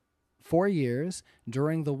for 4 years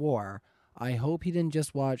during the war. I hope he didn't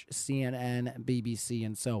just watch CNN, BBC,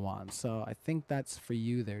 and so on. So I think that's for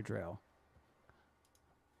you there, Drew.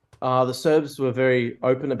 The Serbs were very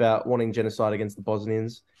open about wanting genocide against the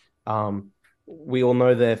Bosnians. We all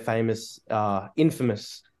know their famous,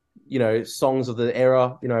 infamous, songs of the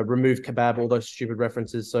era, remove kebab, all those stupid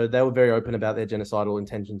references. So they were very open about their genocidal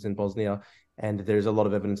intentions in Bosnia, and there's a lot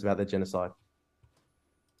of evidence about their genocide.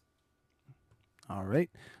 All right.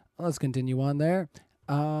 Let's continue on there.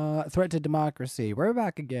 Threat to democracy. We're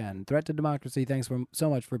back again. Threat to democracy. Thanks so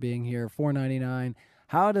much for being here. $4.99.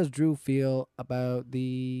 How does Drew feel about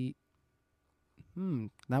the...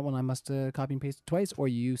 that one I must have copy and pasted twice, or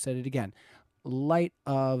you said it again. Light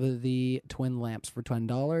of the twin lamps for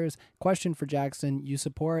 $10. Question for Jackson. You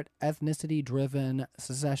support ethnicity-driven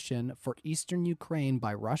secession for eastern Ukraine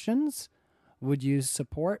by Russians? Would you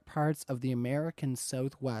support parts of the American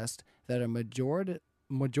Southwest that are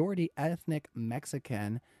majority ethnic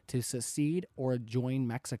Mexican to secede or join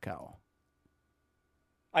Mexico?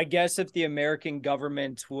 I guess if the American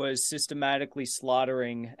government was systematically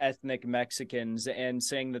slaughtering ethnic Mexicans and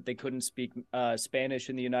saying that they couldn't speak Spanish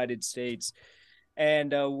in the United States,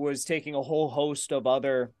 and was taking a whole host of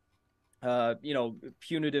other,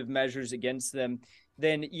 punitive measures against them,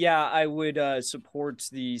 then yeah, I would support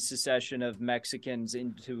the secession of Mexicans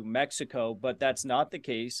into Mexico, but that's not the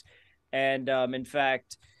case. And in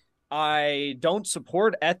fact, I don't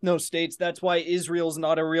support ethno-states. That's why Israel's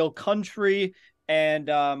not a real country. And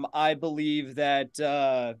I believe that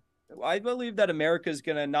America is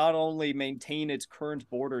going to not only maintain its current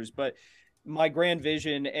borders, but my grand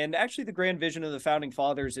vision, and actually the grand vision of the founding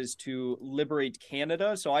fathers, is to liberate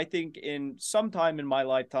Canada. So I think in some time in my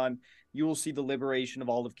lifetime, you will see the liberation of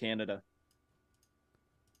all of Canada.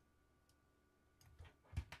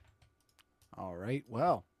 All right.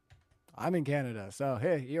 Well, I'm in Canada, so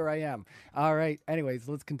hey, here I am. All right. Anyways,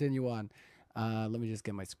 let's continue on. Let me just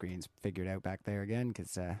get my screens figured out back there again,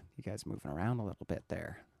 because you guys moving around a little bit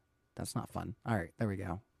there. That's not fun. All right, there we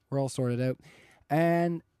go. We're all sorted out.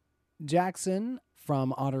 And Jackson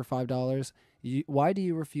from Otter, $5. Why do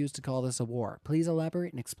you refuse to call this a war? Please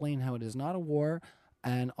elaborate and explain how it is not a war,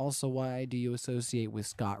 and also why do you associate with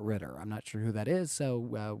Scott Ritter? I'm not sure who that is,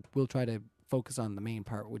 so we'll try to focus on the main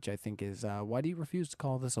part, which I think is why do you refuse to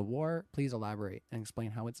call this a war? Please elaborate and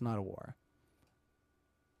explain how it's not a war.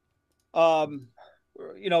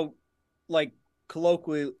 Like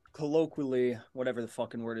colloquially, whatever the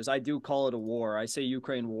fucking word is, I do call it a war. I say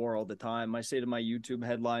Ukraine war all the time. I say to my YouTube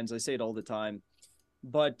headlines, I say it all the time.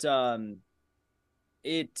 But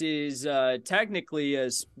it is technically,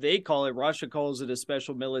 as they call it, Russia calls it a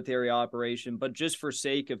special military operation. But just for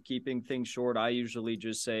sake of keeping things short, I usually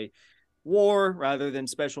just say war rather than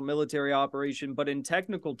special military operation. But in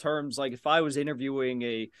technical terms, like if I was interviewing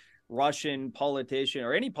a Russian politician,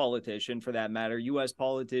 or any politician for that matter, U.S.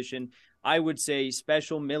 politician, I would say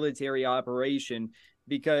special military operation,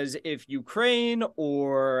 because if Ukraine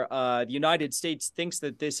or the United States thinks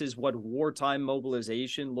that this is what wartime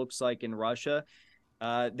mobilization looks like in Russia,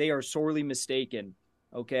 they are sorely mistaken.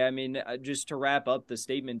 Okay, I mean, just to wrap up the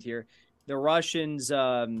statement here, the Russians,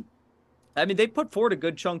 they put forward a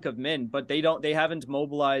good chunk of men, but they haven't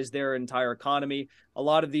mobilized their entire economy. A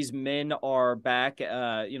lot of these men are back, they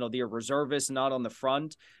are reservists, not on the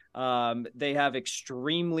front. They have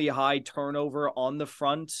extremely high turnover on the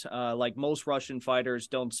front. Like most Russian fighters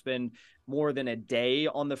don't spend more than a day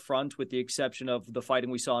on the front, with the exception of the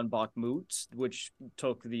fighting we saw in Bakhmut, which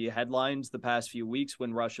took the headlines the past few weeks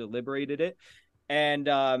when Russia liberated it. And,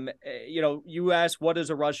 you asked, what does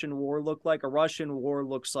a Russian war look like? A Russian war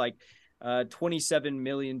looks like 27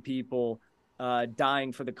 million people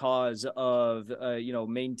dying for the cause of,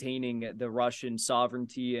 maintaining the Russian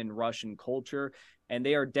sovereignty and Russian culture. And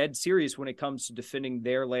they are dead serious when it comes to defending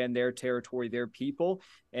their land, their territory, their people.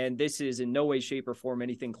 And this is in no way, shape, or form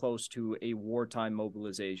anything close to a wartime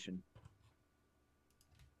mobilization.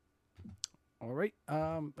 All right.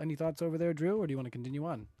 Any thoughts over there, Drew, or do you want to continue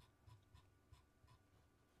on?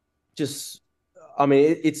 It's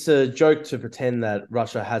a joke to pretend that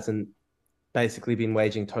Russia hasn't basically been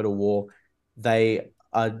waging total war. They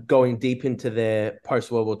are going deep into their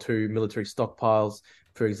post-World War II military stockpiles.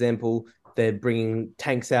 For example, they're bringing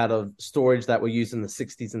tanks out of storage that were used in the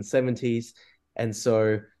 60s and 70s. And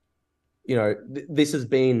so, this has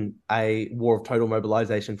been a war of total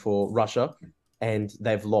mobilization for Russia, and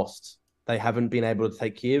they've lost. They haven't been able to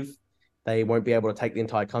take Kiev. They won't be able to take the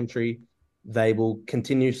entire country. They will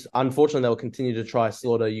continue, unfortunately, they'll continue to try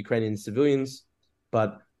slaughter Ukrainian civilians,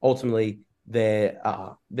 but ultimately their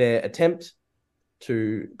attempt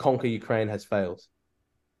to conquer Ukraine has failed.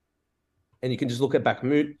 And you can just look at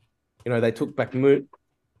Bakhmut. They took Bakhmut,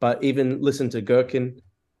 but even listen to Gherkin.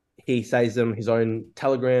 He says in his own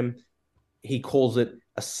telegram, he calls it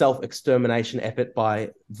a self-extermination effort by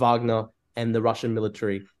Wagner and the Russian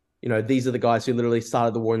military. These are the guys who literally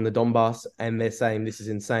started the war in the Donbass, and they're saying this is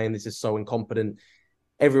insane, this is so incompetent.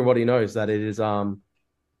 Everybody knows that it is,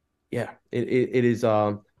 it is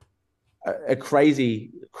a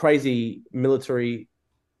crazy military.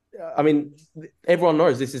 I mean, everyone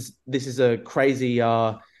knows this is a crazy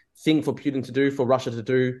thing for Putin to do, for Russia to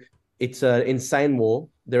do. It's an insane war.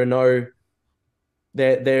 There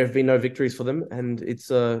have been no victories for them, and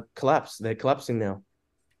it's a collapse. They're collapsing now.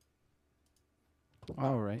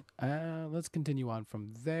 All right. Let's continue on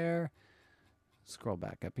from there. Scroll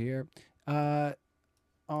back up here.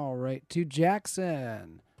 All right. To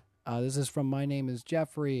Jackson. This is from My Name is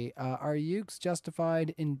Jeffrey. Are Ukes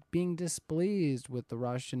justified in being displeased with the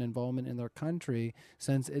Russian involvement in their country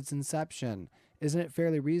since its inception? Isn't it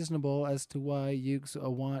fairly reasonable as to why Ukes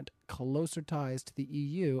want closer ties to the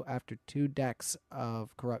EU after 2 decades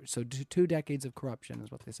of corruption? So 2 decades of corruption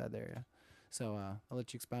is what they said there, yeah. So I'll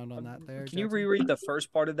let you expound on that there. Can you reread the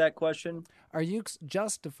first part of that question? Are Ukes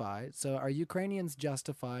justified? So are Ukrainians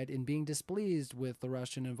justified in being displeased with the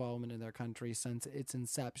Russian involvement in their country since its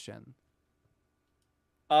inception?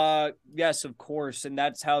 Yes, of course. And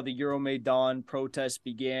that's how the Euromaidan protests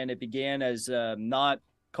began. It began as not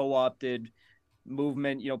co-opted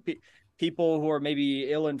movement. People who are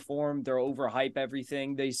maybe ill-informed, they're overhype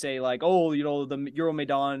everything. They say like, oh, the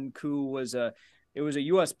Euromaidan coup was a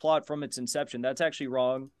U.S. plot from its inception. That's actually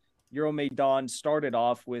wrong. Euromaidan started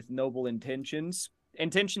off with noble intentions.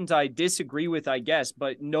 Intentions I disagree with, I guess,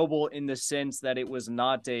 but noble in the sense that it was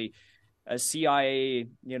not a CIA,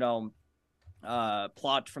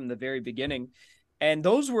 plot from the very beginning. And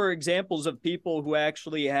those were examples of people who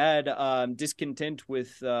actually had discontent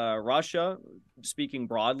with Russia. Speaking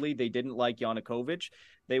broadly, they didn't like Yanukovych.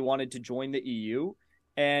 They wanted to join the EU.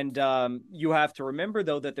 And you have to remember,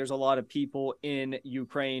 though, that there's a lot of people in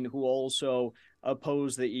Ukraine who also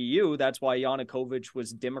oppose the EU. That's why Yanukovych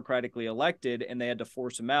was democratically elected, and they had to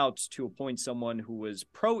force him out to appoint someone who was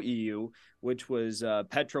pro-EU, which was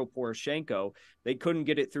Petro Poroshenko. They couldn't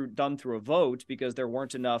get it done through a vote because there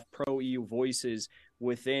weren't enough pro-EU voices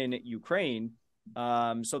within Ukraine.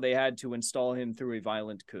 So they had to install him through a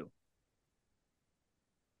violent coup.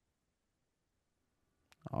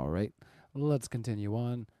 All right. Let's continue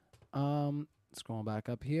on. Scrolling back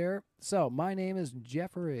up here. So, My Name is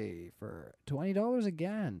Jeffrey for $20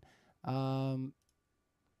 again.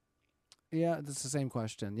 Yeah, this is the same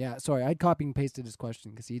question. Yeah, sorry, I copied and pasted his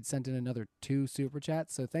question because he'd sent in another 2 super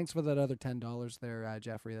chats. So thanks for that other $10 there,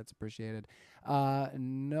 Jeffrey. That's appreciated.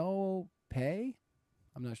 No pay?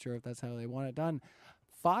 I'm not sure if that's how they want it done.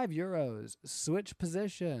 €5. Switch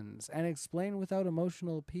positions and explain without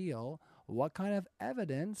emotional appeal what kind of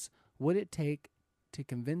evidence would it take to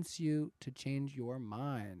convince you to change your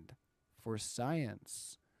mind for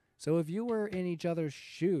science? So if you were in each other's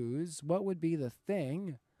shoes, what would be the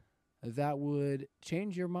thing that would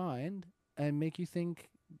change your mind and make you think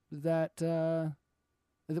that, the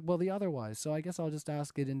otherwise? So I guess I'll just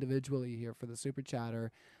ask it individually here for the super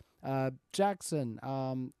chatter. Jackson,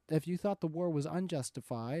 if you thought the war was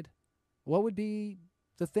unjustified, what would be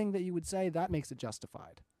the thing that you would say that makes it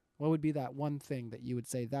justified? What would be that one thing that you would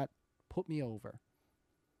say that put me over?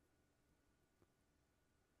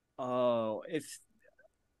 Oh,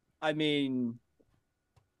 I mean,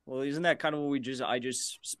 well, isn't that kind of what I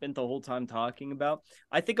just spent the whole time talking about?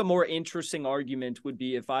 I think a more interesting argument would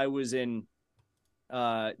be if I was in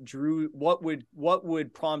Drew, what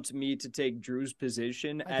would prompt me to take Drew's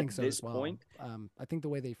position I at think so this as well. point? I think the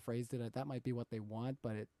way they phrased it, that might be what they want,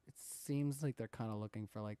 but it seems like they're kind of looking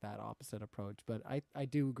for like that opposite approach. But I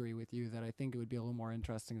do agree with you that I think it would be a little more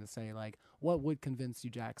interesting to say like, what would convince you,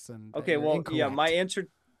 Jackson, that Okay, you're well, yeah, incorrect?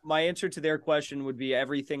 my answer to their question would be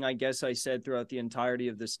everything I guess I said throughout the entirety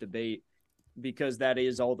of this debate, because that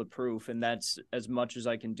is all the proof, and that's as much as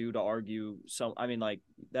I can do to argue. So I mean, like,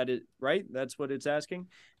 that is right. That's what it's asking.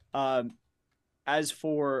 Um, as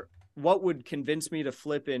for what would convince me to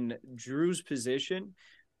flip in Drew's position,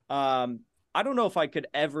 I don't know if I could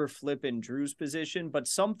ever flip in Drew's position, but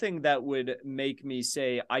something that would make me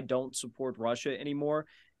say I don't support Russia anymore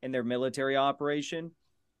in their military operation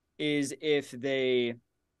is if they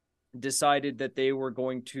decided that they were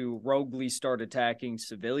going to roguely start attacking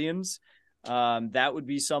civilians. That would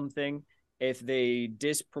be something. If they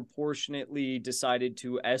disproportionately decided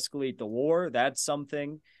to escalate the war, that's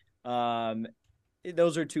something. Um,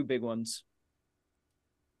 those are two big ones.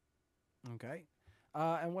 Okay.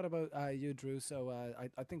 And what about you, Drew? So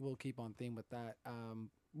I think we'll keep on theme with that.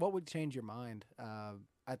 What would change your mind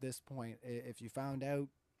at this point if you found out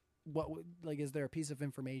what would like? Is there a piece of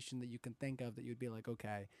information that you can think of that you'd be like,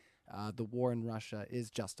 okay, the war in Russia is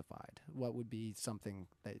justified? What would be something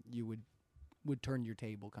that you would turn your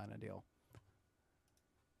table kind of deal?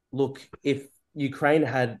 Look, if Ukraine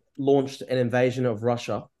had launched an invasion of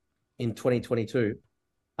Russia in 2022,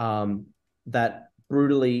 that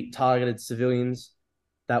brutally targeted civilians,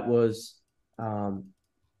 that was, um,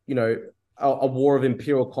 you know, a war of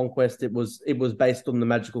imperial conquest. It was based on the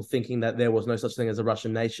magical thinking that there was no such thing as a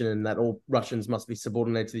Russian nation and that all Russians must be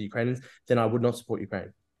subordinate to the Ukrainians. Then I would not support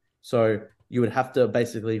Ukraine. So you would have to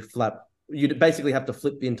basically flap. You'd basically have to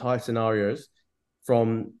flip the entire scenarios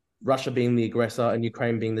from Russia being the aggressor and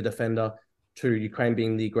Ukraine being the defender to Ukraine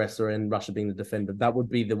being the aggressor and Russia being the defender. That would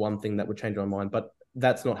be the one thing that would change my mind. But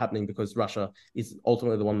that's not happening because Russia is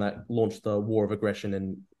ultimately the one that launched the war of aggression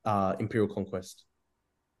and imperial conquest.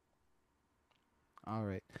 All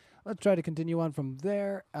right. Let's try to continue on from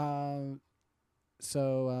there. That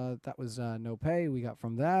was no pay we got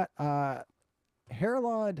from that.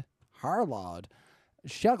 Harlod,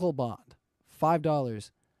 Shacklebond,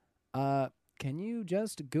 $5. Can you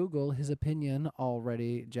just Google his opinion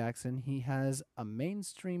already, Jackson? He has a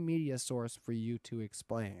mainstream media source for you to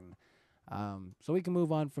explain. So we can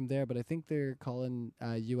move on from there, but I think they're calling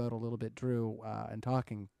you out a little bit, Drew, and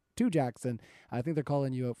talking to Jackson. I think they're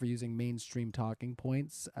calling you out for using mainstream talking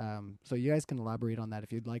points. So you guys can elaborate on that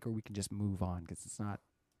if you'd like, or we can just move on because it's not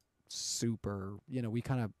super, we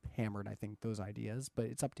kind of hammered, I think, those ideas, but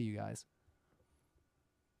it's up to you guys.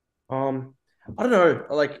 I don't know.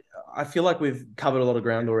 Like, I feel like we've covered a lot of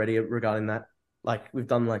ground already regarding that. Like, we've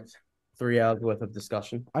done like 3 hours worth of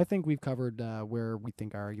discussion. I think we've covered where we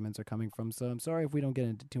think our arguments are coming from. So I'm sorry if we don't get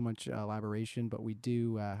into too much elaboration, but we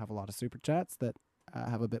do have a lot of super chats that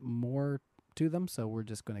have a bit more to them. So we're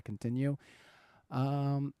just going to continue.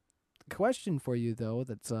 Question for you though,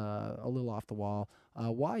 that's a little off the wall.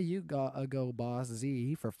 Why you got a go boss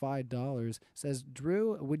Z for $5 says,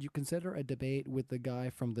 Drew, would you consider a debate with the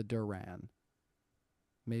guy from the Duran?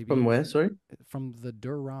 Maybe From where? Sorry. from the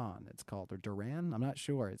Duran, it's called, or Duran. I'm not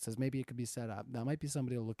sure. It says maybe it could be set up. That might be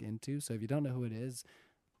somebody to look into. So if you don't know who it is,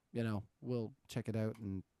 we'll check it out.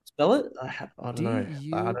 And Spell it. I don't know.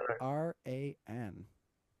 I don't know. Duran.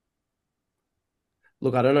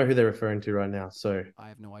 Look, I don't know who they're referring to right now. So I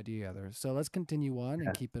have no idea either. So let's continue on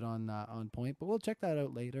and keep it on point. But we'll check that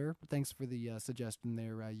out later. Thanks for the suggestion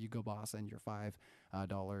there, you go boss, and your $5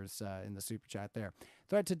 in the super chat there.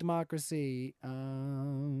 Threat to democracy.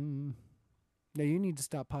 Now you need to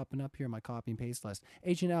stop popping up here in my copy and paste list.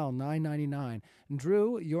 H&L $9.99.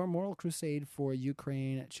 Drew, your moral crusade for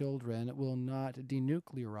Ukraine children will not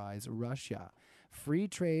denuclearize Russia. Free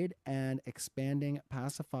trade and expanding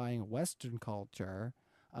pacifying Western culture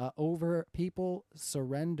over people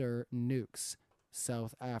surrender nukes.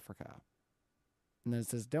 South Africa. And then it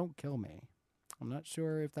says, don't kill me. I'm not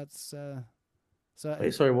sure if that's...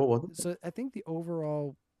 Wait, sorry, what was it? So I think the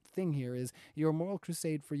overall thing here is your moral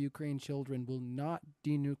crusade for Ukraine children will not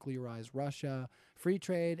denuclearize Russia. Free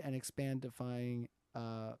trade and expandifying...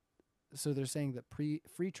 so they're saying that free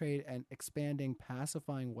trade and expanding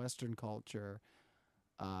pacifying Western culture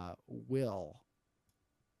will.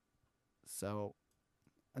 So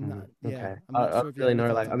I'm not. Yeah, Okay. I'm not I sure if you really have any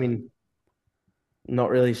know. thoughts Like, on I that. mean, Not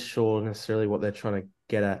really sure necessarily what they're trying to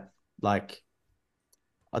get at. Like,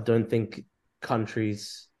 I don't think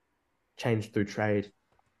countries change through trade.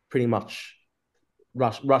 Pretty much,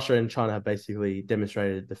 Russia and China have basically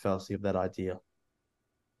demonstrated the fallacy of that idea.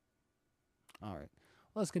 All right,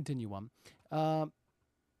 let's continue on. Um,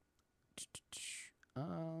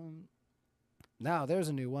 um, Now there's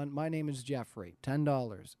a new one. My name is Jeffrey.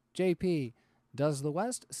 $10. JP, does the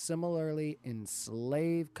West similarly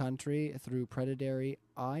enslave country through predatory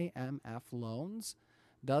IMF loans?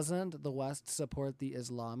 Doesn't the West support the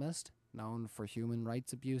Islamist, known for human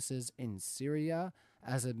rights abuses in Syria,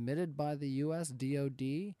 as admitted by the U.S.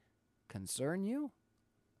 DoD, concern you?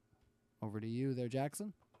 Over to you there,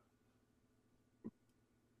 Jackson.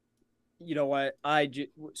 You know what?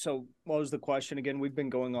 So what was the question again? We've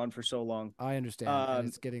been going on for so long. I understand, and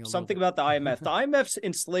it's getting a Something little about the IMF. The IMF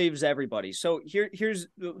enslaves everybody. So here's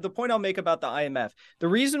the point I'll make about the IMF. The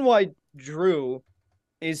reason why Drew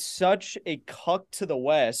is such a cuck to the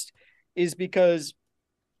West is because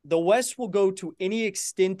the West will go to any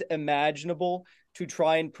extent imaginable to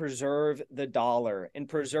try and preserve the dollar and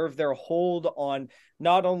preserve their hold on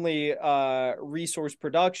not only resource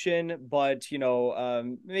production, but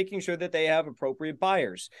making sure that they have appropriate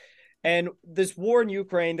buyers. And this war in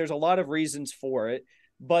Ukraine, there's a lot of reasons for it.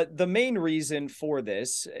 But the main reason for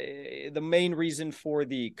this, the main reason for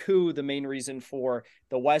the coup, the main reason for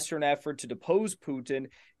the Western effort to depose Putin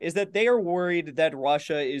is that they are worried that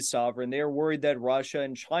Russia is sovereign. They are worried that Russia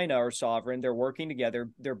and China are sovereign. They're working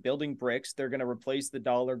together. They're building BRICS. They're going to replace the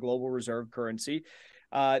dollar global reserve currency.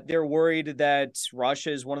 They're worried that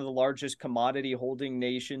Russia is one of the largest commodity holding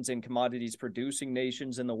nations and commodities producing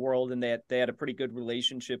nations in the world, and they had a pretty good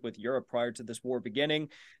relationship with Europe prior to this war beginning.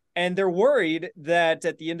 And they're worried that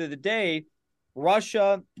at the end of the day,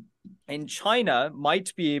 Russia and China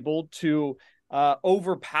might be able to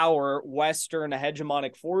overpower Western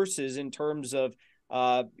hegemonic forces in terms of,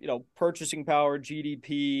 purchasing power,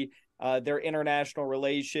 GDP, their international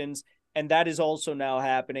relations. And that is also now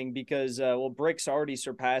happening because, BRICS already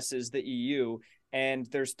surpasses the EU. And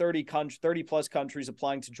there's 30 plus countries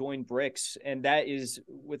applying to join BRICS. And that is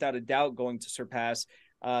without a doubt going to surpass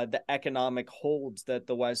the economic holds that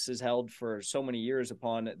the West has held for so many years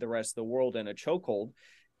upon the rest of the world in a chokehold.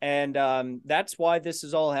 And that's why this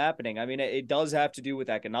is all happening. I mean, it does have to do with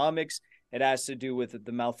economics. It has to do with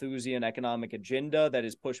the Malthusian economic agenda that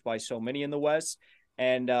is pushed by so many in the West.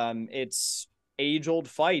 And it's age-old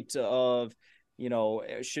fight of,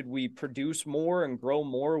 should we produce more and grow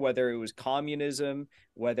more, whether it was communism,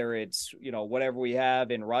 whether it's, whatever we have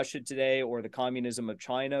in Russia today or the communism of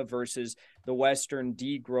China versus the Western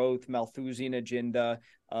degrowth Malthusian agenda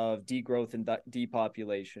of degrowth and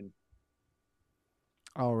depopulation.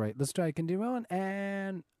 All right, let's try continue on.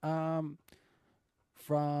 And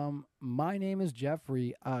from My Name is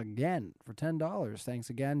Jeffrey again for $10. Thanks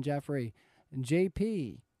again, Jeffrey.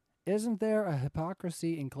 JP, isn't there a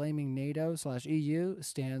hypocrisy in claiming NATO/EU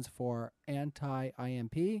stands for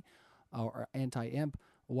anti-IMP or anti-imp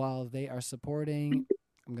while they are supporting?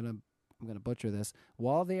 I'm gonna butcher this.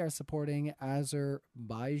 While they are supporting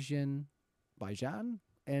Azerbaijan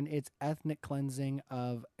and its ethnic cleansing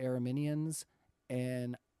of Armenians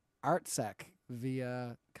and Artsakh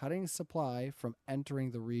via cutting supply from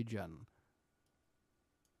entering the region.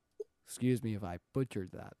 Excuse me if I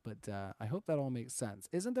butchered that, but I hope that all makes sense.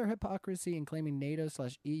 Isn't there hypocrisy in claiming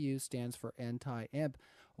NATO/EU stands for anti-imp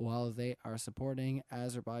while they are supporting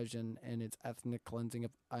Azerbaijan and its ethnic cleansing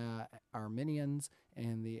of Armenians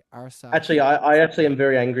and the Artsakh? Actually, I actually am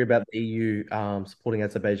very angry about the EU supporting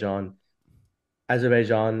Azerbaijan.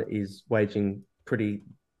 Azerbaijan is waging pretty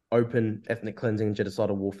open ethnic cleansing and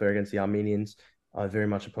genocidal warfare against the Armenians. I very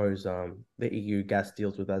much oppose the EU gas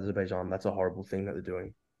deals with Azerbaijan. That's a horrible thing that they're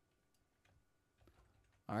doing.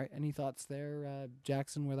 All right. Any thoughts there,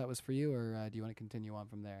 Jackson, where that was for you, or do you want to continue on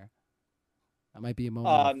from there? That might be a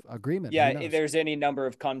moment of agreement. Yeah, there's any number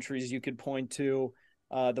of countries you could point to.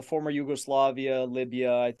 The former Yugoslavia,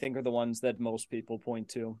 Libya, I think are the ones that most people point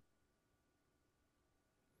to.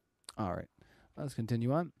 All right. Let's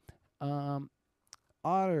continue on.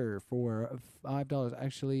 Otter for $5.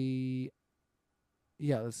 Actually,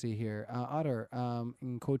 yeah, let's see here. Otter,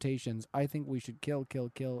 in quotations, I think we should kill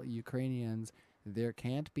Ukrainians. There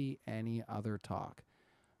can't be any other talk.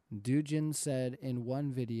 Dugin said in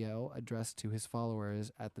one video addressed to his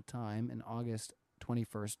followers at the time in August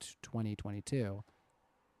 21st, 2022.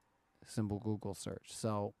 Simple Google search.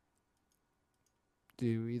 So,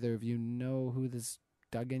 do either of you know who this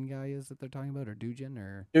Dugin guy is that they're talking about, or Dugin,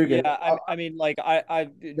 or? Dugin. Yeah, I mean, like,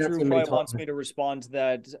 Drew probably wants me to respond to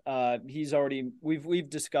that. He's already, we've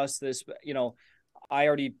discussed this, but, I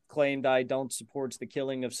already claimed I don't support the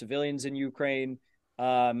killing of civilians in Ukraine.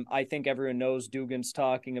 I think everyone knows Dugin's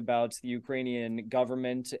talking about the Ukrainian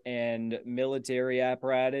government and military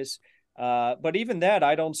apparatus. But even that,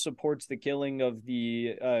 I don't support the killing of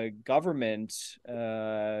the government.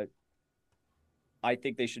 I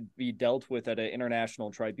think they should be dealt with at an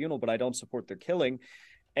international tribunal, but I don't support their killing.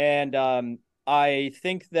 And I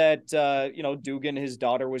think that, Dugin, his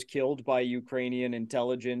daughter was killed by Ukrainian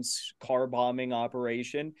intelligence car bombing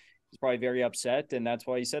operation. He's probably very upset, and that's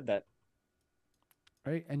why he said that.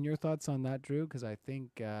 Right. And your thoughts on that, Drew? Because I think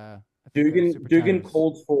Dugin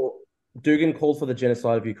called for the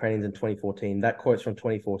genocide of Ukrainians in 2014. That quote's from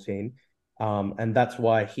 2014. And that's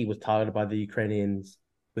why he was targeted by the Ukrainians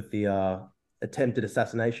with the attempted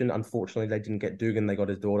assassination. Unfortunately, they didn't get Dugin. They got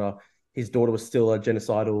his daughter. His daughter was still a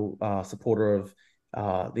genocidal supporter of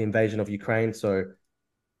the invasion of Ukraine. So,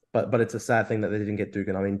 but it's a sad thing that they didn't get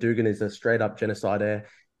Dugin. I mean, Dugin is a straight up genocidaire.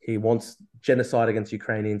 He wants genocide against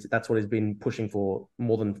Ukrainians. That's what he's been pushing for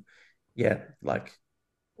more than, like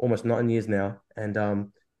almost 9 years now. And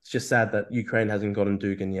it's just sad that Ukraine hasn't gotten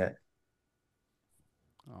Dugin yet.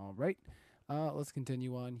 All right. Let's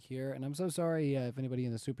continue on here. And I'm so sorry if anybody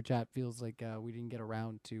in the super chat feels like we didn't get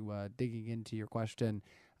around to digging into your question.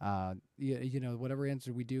 Whatever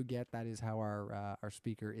answer we do get, that is how our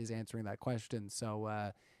speaker is answering that question. So,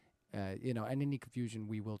 and any confusion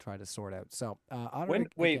we will try to sort out. So, I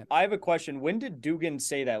have a question. When did Dugin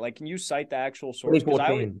say that? Like, can you cite the actual source?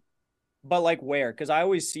 But like where? Because I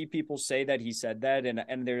always see people say that he said that, and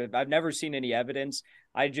I've never seen any evidence.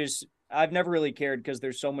 I've never really cared because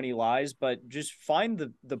there's so many lies. But just find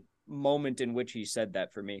the moment in which he said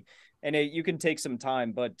that for me, and you can take some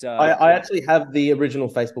time. But I actually have the original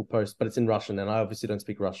Facebook post, but it's in Russian, and I obviously don't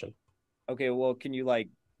speak Russian. Okay, well, can you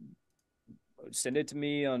send it to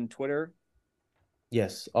me on Twitter?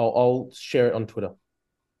 Yes, I'll share it on Twitter.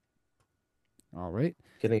 All right.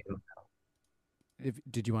 Getting it.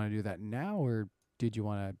 Did you want to do that now, or did you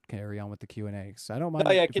want to carry on with the Q&A? So I don't mind.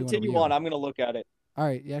 Oh yeah, continue on. I'm going to look at it. All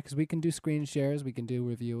right, yeah, because we can do screen shares, we can do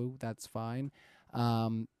review. That's fine.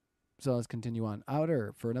 So let's continue on.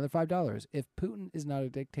 Outer for another $5. If Putin is not a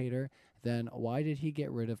dictator, then why did he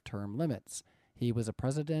get rid of term limits? He was a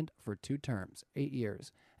president for 2 terms, 8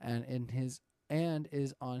 years, and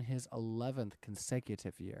is on his 11th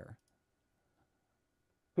consecutive year.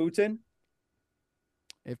 Putin?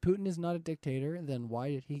 If Putin is not a dictator, then why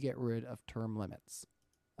did he get rid of term limits?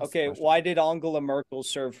 Okay, why did Angela Merkel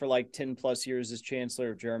serve for 10 plus years as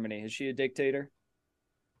Chancellor of Germany? Is she a dictator?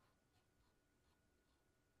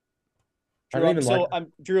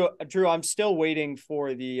 Drew, I'm still waiting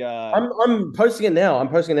for the. I'm posting it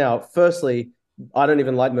now. Firstly, I don't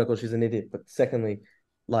even like Merkel. She's an idiot. But secondly,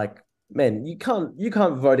 man, you can't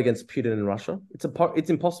vote against Putin in Russia. It's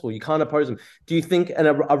impossible. You can't oppose him. Do you think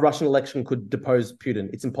a Russian election could depose Putin?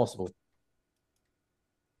 It's impossible.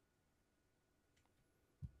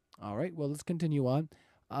 All right. Well, let's continue on.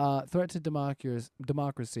 Threat to democracy.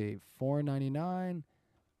 $4.99.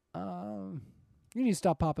 You need to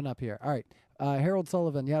stop popping up here. All right. Harold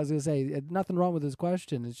Sullivan. Yeah, I was going to say, nothing wrong with his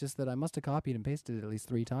question. It's just that I must have copied and pasted it at least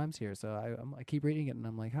 3 times here. So I keep reading it, and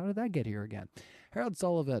I'm like, how did that get here again? Harold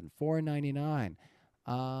Sullivan, $4.99.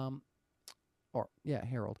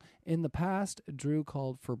 Harold. In the past, Drew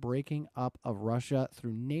called for breaking up of Russia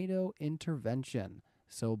through NATO intervention.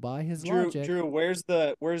 So by his logic... Drew, where's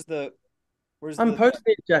the... I'm posting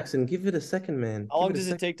it, Jackson. Give it a second, man. How long does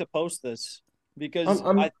it take to post this? Because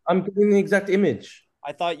I'm giving the exact image.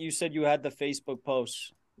 I thought you said you had the Facebook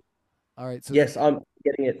posts. All right. So yes, I'm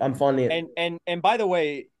getting it. I'm finding it. And by the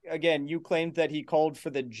way, again, you claimed that he called for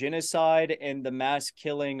the genocide and the mass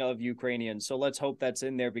killing of Ukrainians. So let's hope that's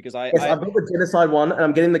in there because I've got the genocide one, and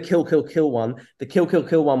I'm getting the kill one. The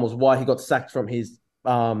kill one was why he got sacked from his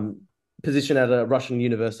position at a Russian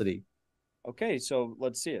university. Okay, so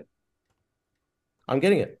let's see it. I'm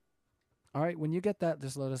getting it. All right, when you get that,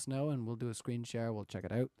 just let us know, and we'll do a screen share. We'll check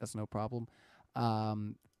it out. That's no problem.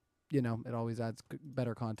 It always adds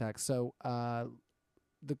better context. So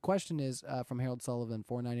the question is from Harold Sullivan,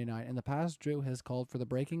 $4.99. In the past, Drew has called for the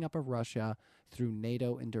breaking up of Russia through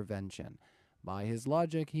NATO intervention. By his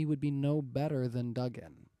logic, he would be no better than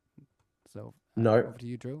Dugin. So no, over to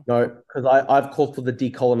you, Drew. No, because I've called for the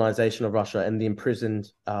decolonization of Russia and the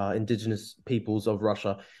imprisoned indigenous peoples of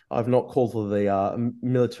Russia. I've not called for the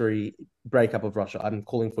military breakup of Russia. I'm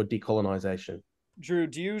calling for decolonization. Drew,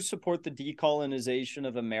 do you support the decolonization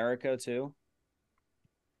of America too?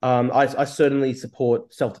 I certainly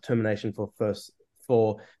support self-determination for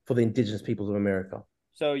the indigenous peoples of America.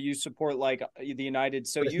 So you support the United?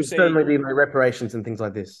 So you say certainly reparations and things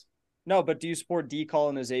like this. No, but do you support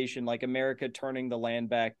decolonization, like America turning the land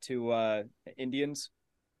back to Indians?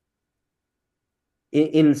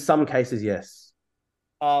 In some cases, yes.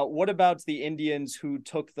 What about the Indians who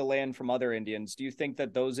took the land from other Indians? Do you think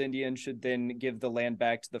that those Indians should then give the land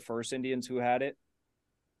back to the first Indians who had it?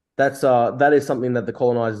 That is something that the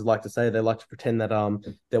colonizers like to say. They like to pretend that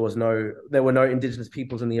there were no indigenous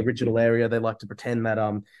peoples in the original area. They like to pretend that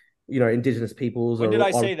indigenous peoples When did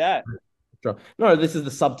I say that? No, this is the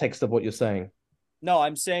subtext of what you're saying. No,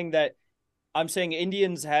 I'm saying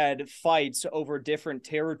Indians had fights over different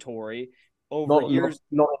territory over Not years.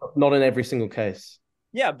 not in every single case.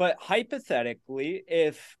 Yeah, but hypothetically,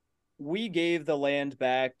 if we gave the land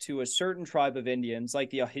back to a certain tribe of Indians, like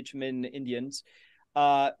the Ahichman Indians,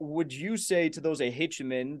 would you say to those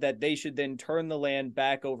Ahichman that they should then turn the land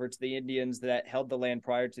back over to the Indians that held the land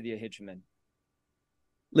prior to the Ahichman?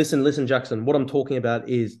 Listen, Jackson. What I'm talking about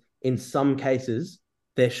is in some cases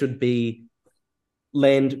there should be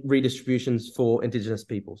land redistributions for indigenous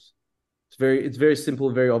peoples. It's very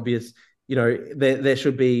simple, very obvious. There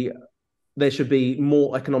should be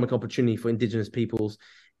more economic opportunity for indigenous peoples.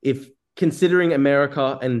 If considering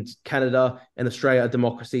America and Canada and Australia are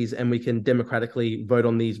democracies and we can democratically vote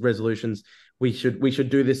on these resolutions, we should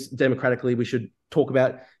do this democratically. We should talk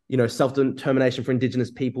about self-determination for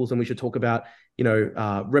indigenous peoples, and we should talk about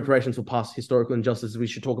reparations for past historical injustices. We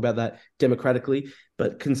should talk about that democratically.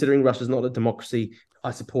 But considering Russia's not a democracy,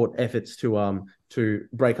 I support efforts to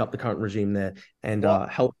break up the current regime there and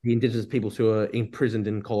help the indigenous peoples who are imprisoned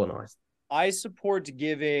and colonized. I support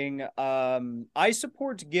giving the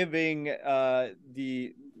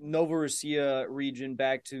Novorossiya region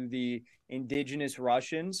back to the indigenous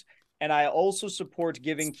Russians, and I also support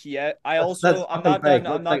giving Kiev. I'm not done. I'm not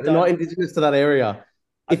done. They're not indigenous to that area.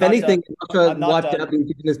 If anything, Russia wiped out the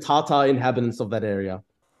indigenous Tatar inhabitants of that area.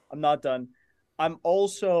 I'm not done. I'm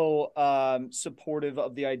also supportive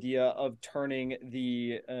of the idea of turning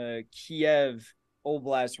the Kiev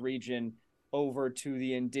Oblast region over to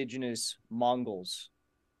the indigenous Mongols.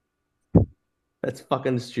 That's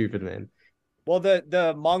fucking stupid, man. Well,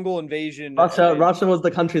 the Mongol invasion. Russia was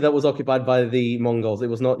the country that was occupied by the Mongols. It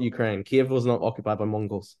was not Ukraine. Kiev was not occupied by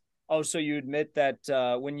Mongols. Oh, so you admit that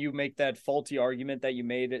when you make that faulty argument that you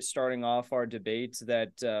made at starting off our debate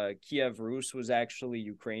that Kiev Rus was actually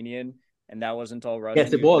Ukrainian and that wasn't all Russian?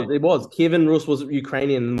 Yes, it was. It was. Kiev and Rus was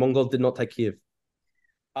Ukrainian and the Mongols did not take Kiev.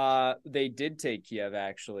 They did take Kiev,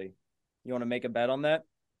 actually. You want to make a bet on that?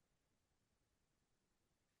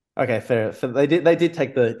 Okay, fair. So they did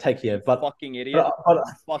take Kiev, but fucking idiot.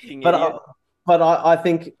 But I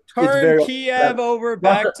think turn Kiev over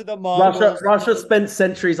back to the Mongols. Russia spent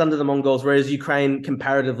centuries under the Mongols, whereas Ukraine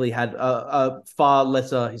comparatively had a far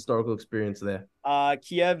lesser historical experience there.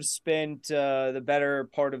 Kiev spent the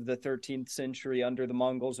better part of the 13th century under the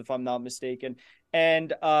Mongols, if I'm not mistaken.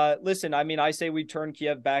 And listen, I mean, I say we turn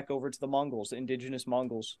Kiev back over to the Mongols, indigenous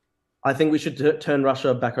Mongols. I think we should turn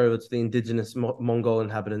Russia back over to the indigenous Mongol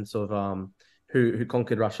inhabitants of who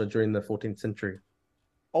conquered Russia during the 14th century.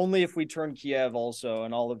 Only if we turn Kiev also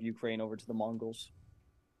and all of Ukraine over to the Mongols.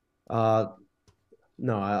 No,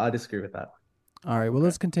 I disagree with that. All right, well,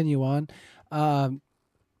 let's continue on. Dana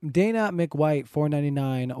McWhite,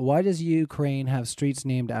 499. Why does Ukraine have streets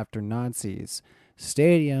named after Nazis,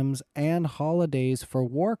 stadiums, and holidays for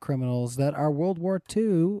war criminals that are World War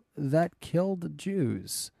II that killed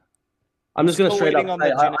Jews? I'm just going to straight up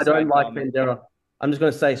say I don't like Bandera. I'm just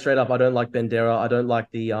going to say straight up I don't like Bandera. I don't like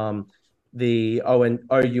the OUN,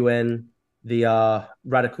 the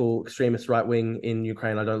radical extremist right wing in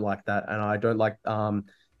Ukraine. I don't like that, and I don't like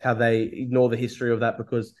how they ignore the history of that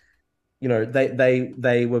because the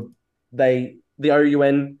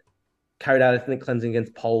OUN carried out ethnic cleansing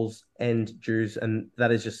against Poles and Jews, and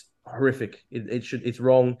that is just horrific. It's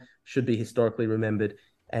wrong. Should be historically remembered.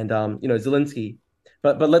 And Zelensky.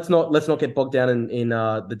 But let's not get bogged down in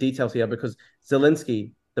the details here because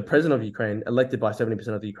Zelensky, the president of Ukraine, elected by 70%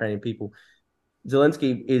 of the Ukrainian people,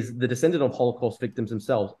 Zelensky is the descendant of Holocaust victims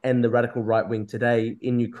themselves, and the radical right wing today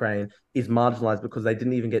in Ukraine is marginalized because they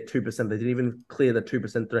didn't even get 2%. They didn't even clear the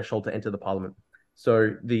 2% threshold to enter the parliament.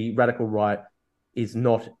 So the radical right is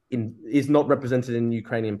not represented in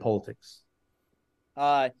Ukrainian politics.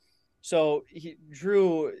 So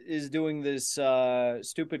Drew is doing this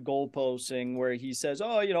stupid goalposting where he says,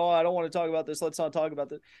 "Oh, I don't want to talk about this. Let's not talk about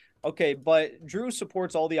this." Okay, but Drew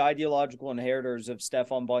supports all the ideological inheritors of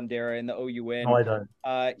Stefan Bandera in the OUN. No, I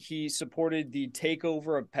don't. He supported the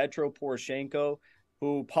takeover of Petro Poroshenko,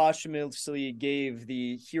 who posthumously gave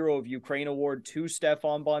the Hero of Ukraine award to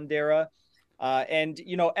Stefan Bandera. And,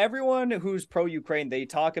 everyone who's pro-Ukraine, they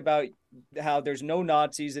talk about how there's no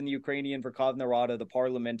Nazis in the Ukrainian Verkhovna Rada, the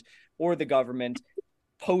parliament, or the government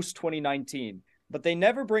post-2019. But they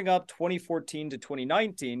never bring up 2014 to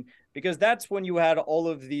 2019 because that's when you had all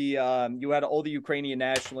of the Ukrainian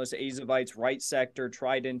nationalists, Azovites, Right Sector,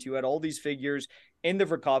 Trident. You had all these figures in the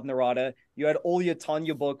Verkhovna Rada. You had Olya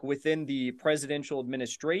Tanyabuk within the presidential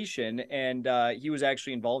administration, and he was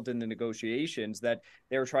actually involved in the negotiations that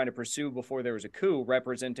they were trying to pursue before there was a coup,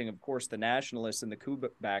 representing, of course, the nationalists and the coup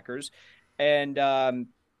backers. And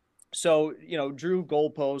so, Drew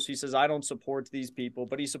goalposts. He says, I don't support these people,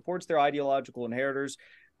 but he supports their ideological inheritors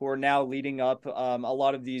who are now leading up a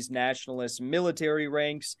lot of these nationalist military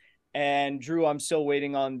ranks. And Drew, I'm still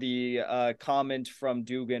waiting on the comment from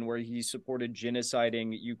Dugin where he supported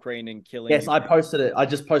genociding Ukraine and killing. Yes, Ukraine. I posted it. I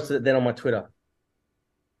just posted it then on my Twitter.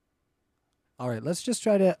 All right, let's just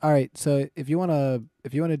try to. All right, so if you wanna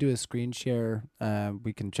do a screen share,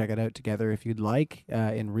 we can check it out together if you'd like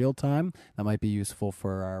in real time. That might be useful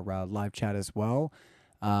for our live chat as well.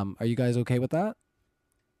 Are you guys okay with that?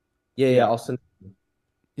 Yeah, I'll send.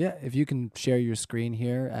 Yeah, if you can share your screen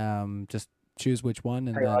here, just choose which one,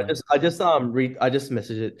 and Hey, then I just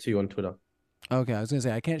messaged it to you on Twitter. Okay, I was gonna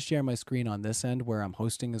say I can't share my screen on this end where I'm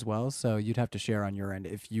hosting as well, so you'd have to share on your end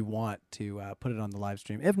if you want to put it on the live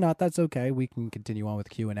stream. If not, that's okay. We can continue on with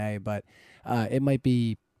Q&A, but it might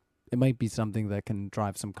be something that can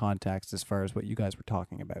drive some context as far as what you guys were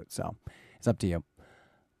talking about. So it's up to you.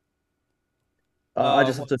 I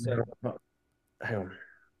just have to. Hang on.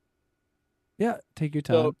 Yeah, take your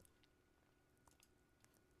time.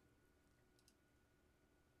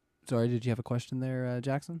 Sorry, did you have a question there,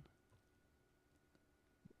 Jackson?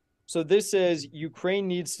 So this says Ukraine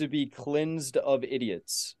needs to be cleansed of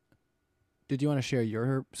idiots. Did you want to share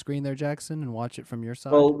your screen there, Jackson, and watch it from your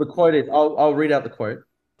side? Well, the quote is, I'll read out the quote.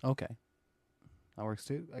 Okay. That works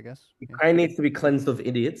too, I guess. Ukraine needs to be cleansed of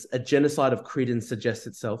idiots. A genocide of Cretans suggests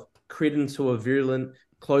itself. Cretans who are virulent,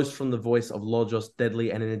 closed from the voice of Logos,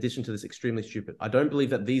 deadly, and in addition to this, extremely stupid. I don't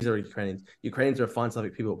believe that these are Ukrainians. Ukrainians are a fine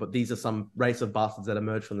Slavic people, but these are some race of bastards that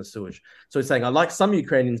emerged from the sewage. So he's saying, I like some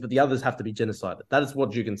Ukrainians, but the others have to be genocided. That is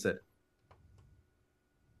what Dugin said.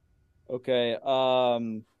 Okay.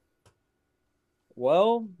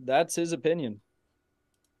 Well, that's his opinion.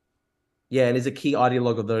 Yeah, and is a key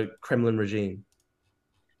ideologue of the Kremlin regime.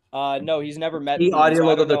 No, he's never met Key Putin,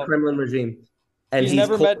 ideologue so of the Kremlin regime. And he's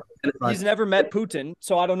never met Putin,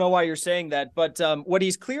 so I don't know why you're saying that. But what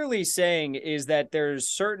he's clearly saying is that there's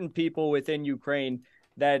certain people within Ukraine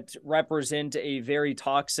that represent a very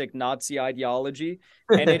toxic Nazi ideology,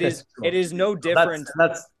 and it is no different.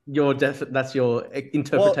 That's your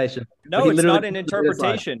interpretation. Well, no, it's not an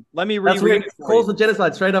interpretation. Genocide. Let me reread it. Calls for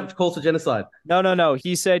genocide, straight up calls for genocide. No.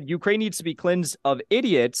 He said Ukraine needs to be cleansed of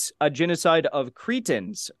idiots, a genocide of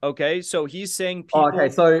Cretans. Okay, so he's saying people. Oh, okay,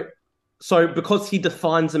 so because he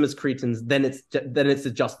defines them as Cretans, then it's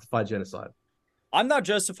a justified genocide. I'm not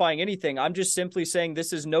justifying anything. I'm just simply saying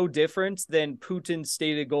this is no different than Putin's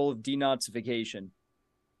stated goal of denazification.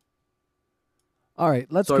 All right,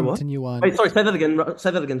 let's continue on. Wait, sorry, say that again.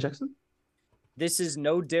 Say that again, Jackson. This is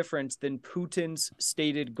no different than Putin's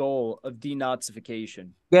stated goal of denazification.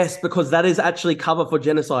 Yes, because that is actually cover for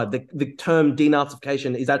genocide. The term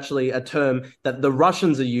denazification is actually a term that the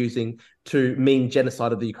Russians are using to mean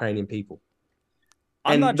genocide of the Ukrainian people.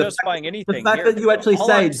 I'm not justifying anything. The fact that you actually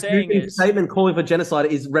say Putin's statement calling for genocide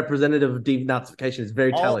is representative of denazification is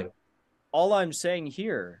very telling. All I'm saying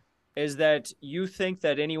here is that you think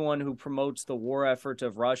that anyone who promotes the war effort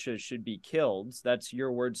of Russia should be killed. That's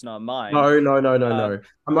your words, not mine. No.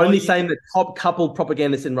 I'm only saying the top couple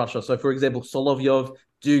propagandists in Russia. So, for example, Solovyov,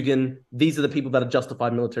 Dugin, these are the people that are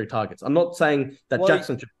justified military targets. I'm not saying that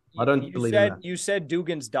Jackson should. I don't believe in that. You said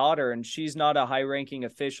Dugin's daughter, and she's not a high-ranking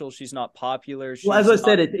official. She's not popular. Well, as I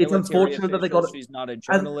said, it's unfortunate that they got it. She's not a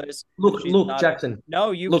journalist. Look, Jackson.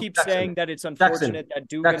 No, you keep saying that it's unfortunate that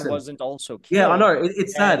Dugan wasn't also killed. Yeah, I know.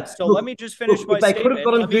 It's sad. So let me just finish my statement. They could have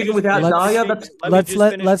gotten Dugan without Daria.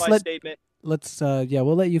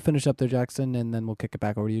 We'll let you finish up there, Jackson, and then we'll kick it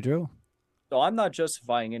back over to you, Drew. So I'm not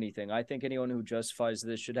justifying anything. I think anyone who justifies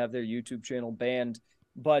this should have their YouTube channel banned.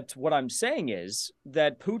 But what I'm saying is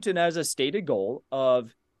that Putin has a stated goal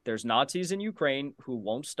of there's Nazis in Ukraine who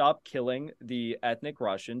won't stop killing the ethnic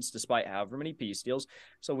Russians despite however many peace deals.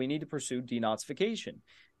 So we need to pursue denazification.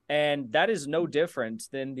 And that is no different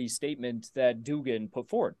than the statement that Dugin put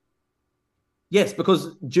forward. Yes,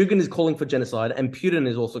 because Dugin is calling for genocide and Putin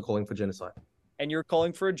is also calling for genocide. And you're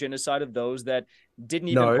calling for a genocide of those that didn't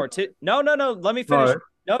even participate. No. Let me finish.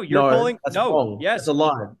 You're calling. That's wrong. Yes. It's a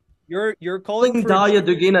lie. You're calling for Daria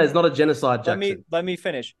Dugina is not a genocide, Jackson. Let me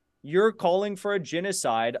finish. you're calling for a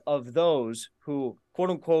genocide of those who, quote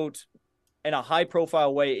unquote, in a high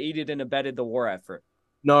profile way, aided and abetted the war effort.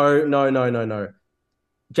 No.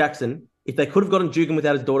 Jackson, if they could have gotten Dugan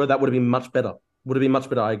without his daughter, that would have been much better.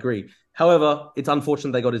 I agree. However, it's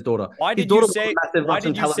unfortunate they got his daughter. Why did you say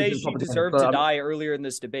she deserved to die earlier in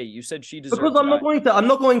this debate? You said she deserved because I'm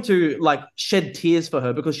not going to like shed tears for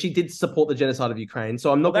her because she did support the genocide of Ukraine.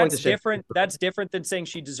 So I'm not going to shed. That's different than saying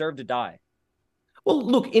she deserved to die. Well,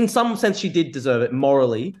 look, in some sense, she did deserve it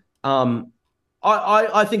morally.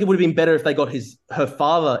 I think it would have been better if they got her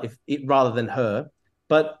father rather than her.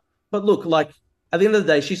 But look, like at the end of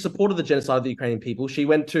the day, she supported the genocide of the Ukrainian people. She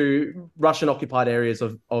went to Russian occupied areas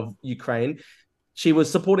of Ukraine. She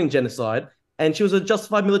was supporting genocide, and she was a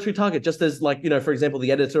justified military target, just as like, for example,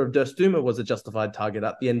 the editor of Der Stürmer was a justified target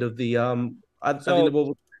at the end of the at the end of World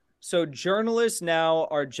War. So journalists now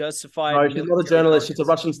are justified. No, she's not a journalist. She's a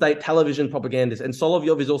Russian state television propagandist. And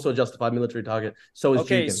Solovyov is also a justified military target. So is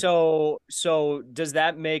Dugan. So does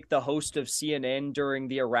that make the host of CNN during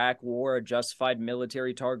the Iraq war a justified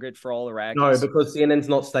military target for all Iraqis? No, because CNN's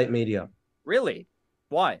not state media. Really?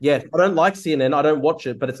 Why? Yes, I don't like CNN. I don't watch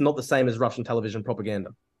it, but it's not the same as Russian television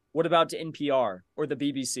propaganda. What about NPR or the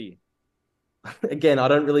BBC? Again, I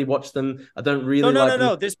don't really watch them. I don't really.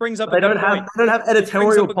 No. This brings up. They don't have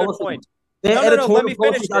editorial policy. No. Let me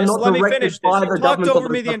finish this. You talked over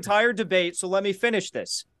me the entire debate, so let me finish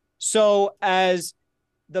this. So, as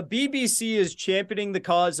the BBC is championing the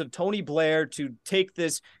cause of Tony Blair to take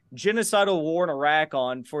this genocidal war in Iraq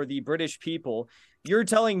on for the British people, you're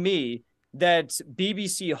telling me that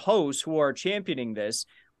BBC hosts who are championing this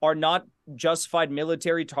are not justified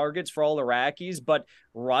military targets for all Iraqis, but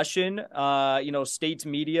Russian, state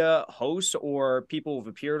media hosts or people who've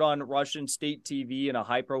appeared on Russian state TV in a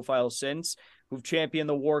high-profile sense who've championed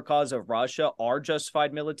the war cause of Russia are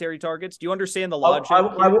justified military targets? Do you understand the logic?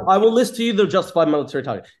 I will list to you the justified military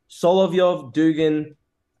targets. Solovyov, Dugan,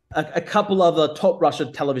 a couple other top Russia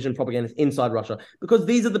television propagandists inside Russia, because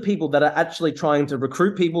these are the people that are actually trying to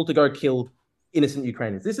recruit people to go kill innocent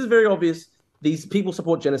Ukrainians. This is very obvious. These people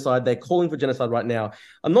support genocide. They're calling for genocide right now.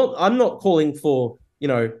 I'm not calling for,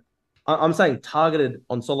 I'm saying targeted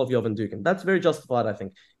on Solovyov and Dukin. That's very justified, I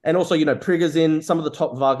think. And also, Prigozhin, some of the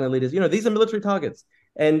top Wagner leaders, these are military targets.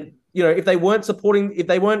 And, if they weren't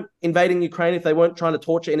invading Ukraine, if they weren't trying to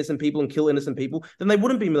torture innocent people and kill innocent people, then they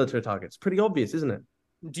wouldn't be military targets. Pretty obvious, isn't it?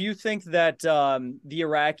 Do you think that the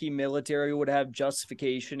Iraqi military would have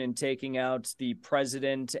justification in taking out the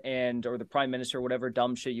president or the prime minister, whatever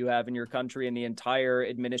dumb shit you have in your country, and the entire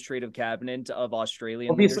administrative cabinet of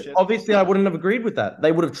Australian leadership? Obviously, I wouldn't have agreed with that.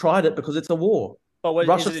 They would have tried it because it's a war. But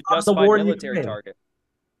is it a justified military target?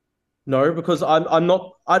 No, because I'm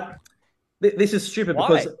not. This is stupid. Why?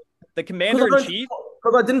 Because the commander-in-chief?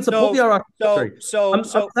 Because I didn't support the Iraqi military. I'm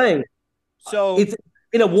saying it's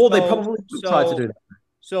in a war. They probably tried to do that.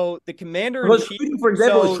 So the commander-in-chief, for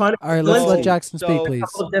example, is trying to. All right, let's let Jackson speak, please.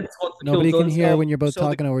 Nobody can hear when you're both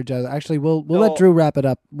talking over each other. Actually, we'll let Drew wrap it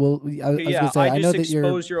up. I just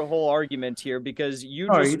exposed your whole argument here because you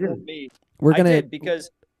just told me.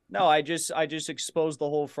 I just exposed the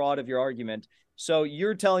whole fraud of your argument. So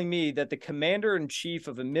you're telling me that the commander-in-chief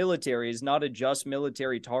of a military is not a just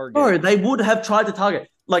military target? No, they would have tried to target.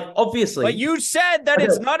 Like, obviously. But you said that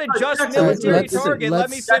it's not a just military target. Let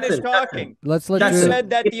me finish talking. Let's let Drew. You said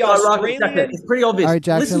that the Australian... It's pretty obvious. All right,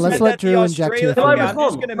 Jackson, let's let Drew inject here. I'm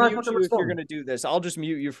just going to mute you if you're going to do this. I'll just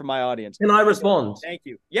mute you for my audience. Can I respond? Thank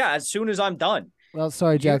you. Yeah, as soon as I'm done. Well,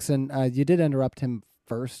 sorry, Jackson. You did interrupt him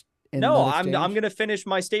first. No, I'm going to finish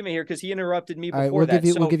my statement here because he interrupted me before that.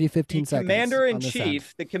 We'll give you 15 seconds.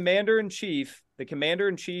 The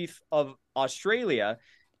commander-in-chief of Australia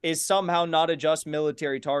is somehow not a just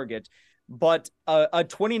military target, but a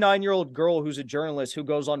 29-year-old girl who's a journalist who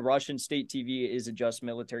goes on Russian state TV is a just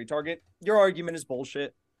military target. Your argument is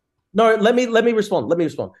bullshit. No, let me respond.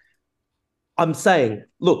 I'm saying,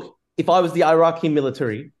 look, if I was the Iraqi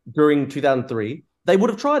military during 2003, they would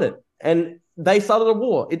have tried it. And they started a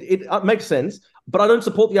war. It makes sense, but I don't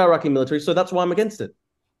support the Iraqi military, so that's why I'm against it.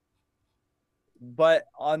 But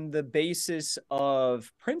on the basis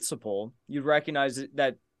of principle, you'd recognize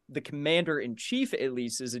that the commander-in-chief, at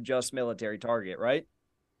least, is a just military target, right?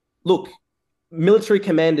 Look, military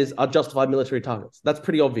commanders are justified military targets. That's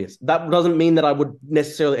pretty obvious. That doesn't mean that I would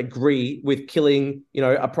necessarily agree with killing,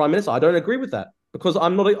 a prime minister. I don't agree with that because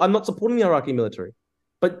I'm not supporting the Iraqi military.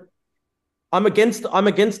 But I'm against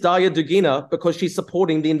Darya Dugina because she's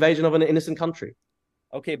supporting the invasion of an innocent country.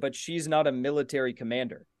 Okay, but she's not a military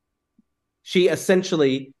commander. She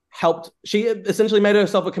essentially made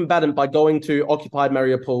herself a combatant by going to occupied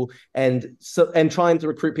Mariupol and trying to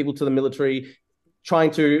recruit people to the military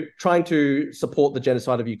trying to support the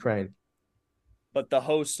genocide of Ukraine. But the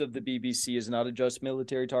host of the BBC is not a just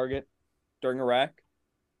military target during Iraq?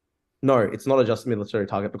 No, it's not a just military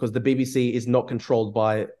target because the BBC is not controlled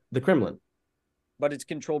by the Kremlin. But it's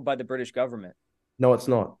controlled by the British government. No, it's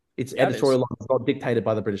not. Its editorial line is not dictated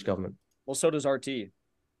by the British government. Well, so does RT.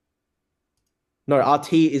 No,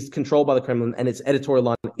 RT is controlled by the Kremlin and its editorial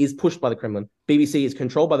line is pushed by the Kremlin. BBC is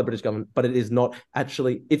controlled by the British government, but it is not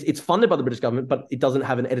actually, it's funded by the British government, but it doesn't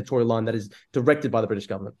have an editorial line that is directed by the British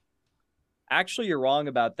government. Actually, you're wrong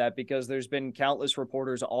about that because there's been countless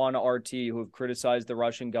reporters on RT who have criticized the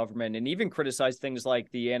Russian government and even criticized things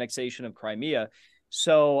like the annexation of Crimea.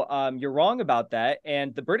 So you're wrong about that.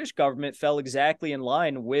 And the British government fell exactly in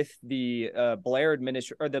line with the Blair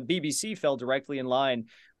administration, or the BBC fell directly in line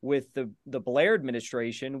with the Blair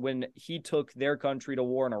administration when he took their country to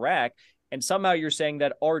war in Iraq. And somehow you're saying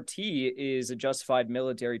that RT is a justified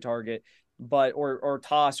military target, but or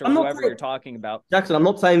TOS or whoever you're talking about. Jackson, I'm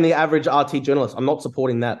not saying the average RT journalist. I'm not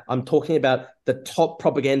supporting that. I'm talking about the top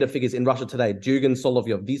propaganda figures in Russia today. Dugan,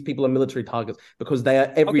 Solovyov. These people are military targets because they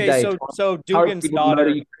are every day. So Dugan's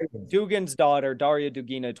daughter, Daria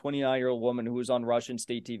Dugina, 29-year-old woman who was on Russian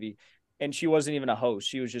state TV, and she wasn't even a host.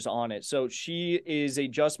 She was just on it. So she is a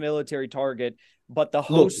just military target. But the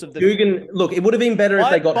hosts of the Dugan, it would have been better if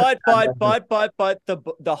they got. But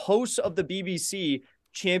the hosts of the BBC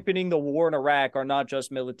championing the war in Iraq are not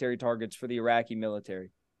just military targets for the Iraqi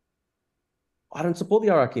military. I don't support the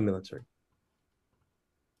Iraqi military.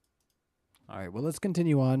 All right, well, let's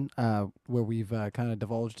continue on where we've kind of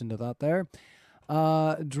divulged into that there.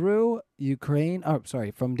 Drew, Ukraine. Oh,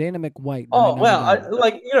 sorry, from Dana McWhite. Oh, well,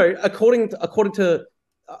 according to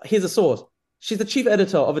here's a source. She's the chief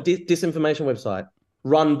editor of a disinformation website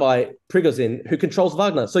run by Prigozhin, who controls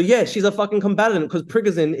Wagner. So yeah, she's a fucking combatant because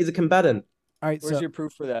Prigozhin is a combatant. All right, where's your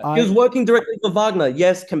proof for that? He was working directly for Wagner.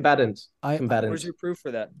 Yes, combatant. Where's your proof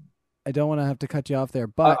for that? I don't want to have to cut you off there,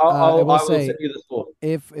 but I will say, send you the source.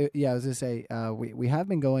 I was going to say, we have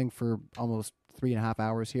been going for almost 3.5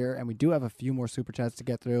 hours here, and we do have a few more super chats to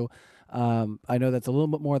get through. I know that's a little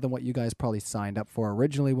bit more than what you guys probably signed up for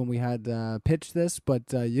originally when we had pitched this, but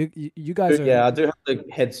you guys are... Yeah, I do have to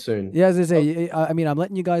head soon. Yeah, as I say, I'm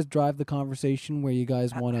letting you guys drive the conversation where you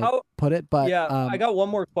guys want to put it, but... Yeah, I got one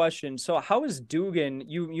more question. So how is Dugan...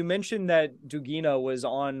 You mentioned that Dugina was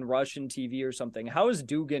on Russian TV or something. How is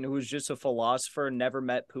Dugan, who's just a philosopher, never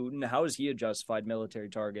met Putin, how is he a justified military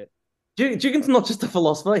target? Dugan's not just a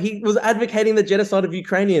philosopher. He was advocating the genocide of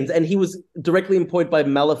Ukrainians, and he was directly employed by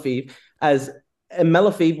Malafeev and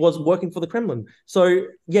Malafeev was working for the Kremlin. So,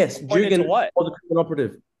 yes, Dugan was a Kremlin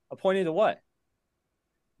operative. Appointed to what?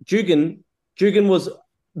 Dugan was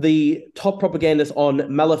the top propagandist on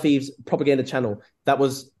Malafeev's propaganda channel.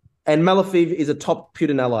 And Malafeev is a top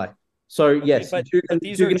Putin ally. So, yes, but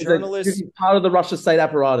these Dugan are journalists. is part of the Russian state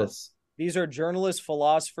apparatus. These are journalists,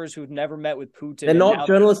 philosophers who've never met with Putin. They're not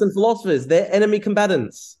journalists and philosophers. They're enemy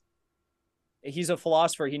combatants. He's a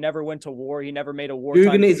philosopher. He never went to war. He never made a war.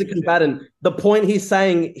 Dugan is a combatant. The point he's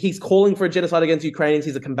saying, he's calling for a genocide against Ukrainians.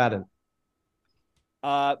 He's a combatant.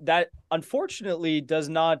 That unfortunately does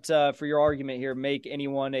not, for your argument here, make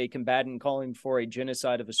anyone a combatant calling for a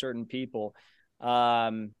genocide of a certain people.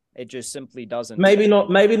 It just simply doesn't. Maybe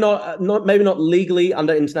not legally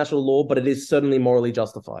under international law, but it is certainly morally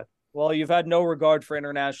justified. Well, you've had no regard for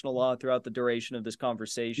international law throughout the duration of this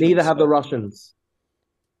conversation. Neither have the Russians.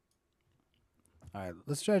 All right,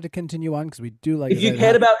 let's try to continue on because we do like. If you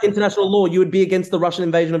cared about international law, you would be against the Russian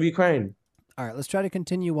invasion of Ukraine. All right, let's try to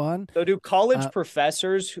continue on. So, do college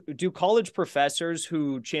professors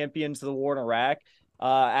who champions the war in Iraq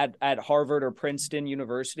at Harvard or Princeton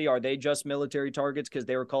University, are they just military targets because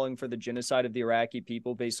they were calling for the genocide of the Iraqi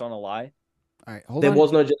people based on a lie? All right, there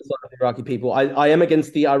was no genocide of the Iraqi people. I am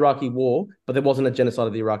against the Iraqi war, but there wasn't a genocide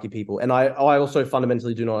of the Iraqi people. And I also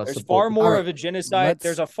fundamentally do not support. There's far more of a genocide.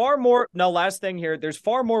 Last thing here. There's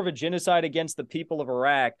far more of a genocide against the people of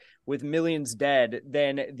Iraq with millions dead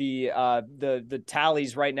than the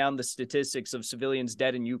tallies right now in the statistics of civilians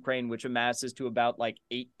dead in Ukraine, which amasses to about like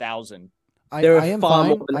 8,000. I am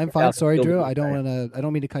fine. I'm fine. Sorry, Drew. I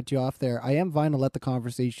don't mean to cut you off there. I am fine to let the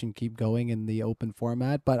conversation keep going in the open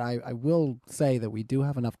format, but I will say that we do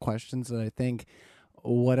have enough questions that I think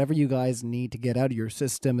whatever you guys need to get out of your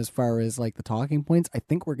system as far as like the talking points, I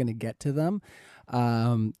think we're going to get to them.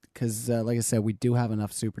 Because like I said, we do have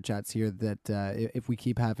enough super chats here that if we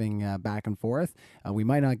keep having back and forth, we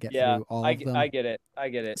might not get through all of them. I get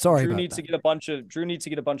it. Sorry, Drew needs to get a bunch of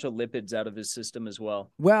lipids out of his system as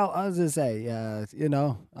well. Well, I was gonna say, I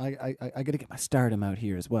got to get my stardom out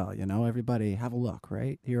here as well. Everybody have a look.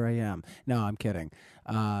 Right here, I am. No, I'm kidding.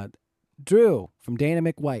 Drew from Dana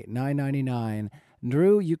McWhite, $9.99.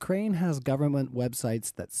 Drew, Ukraine has government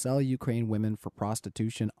websites that sell Ukraine women for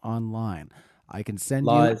prostitution online. I can send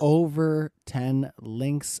Lies. you over 10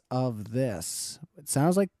 links of this. It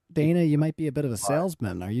sounds like, Dana, you might be a bit of a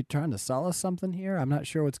salesman. Are you trying to sell us something here? I'm not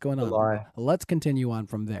sure what's going on. Lie. Let's continue on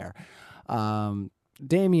from there.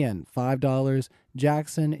 Damien, $5.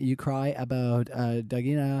 Jackson, you cry about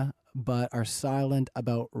Dagina, but are silent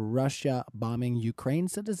about Russia bombing Ukraine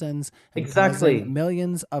citizens and causing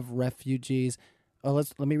millions of refugees. Oh,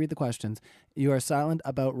 let me read the questions. You are silent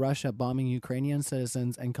about Russia bombing Ukrainian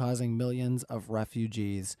citizens and causing millions of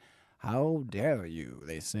refugees. How dare you,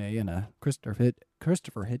 they say in a Christopher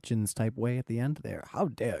Hitchens type way at the end there. How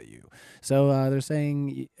dare you? So they're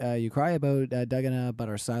saying you cry about Dagana, but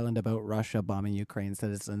are silent about Russia bombing Ukraine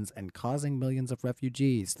citizens and causing millions of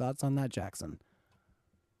refugees. Thoughts on that, Jackson?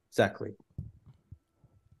 Exactly.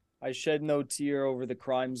 I shed no tear over the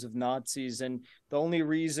crimes of Nazis, and the only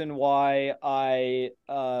reason why I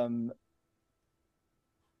have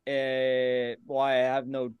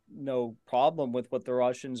no problem with what the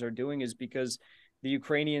Russians are doing is because the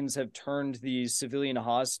Ukrainians have turned these civilian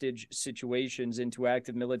hostage situations into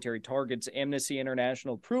active military targets. Amnesty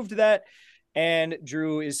International proved that, and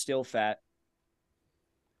Drew is still fat.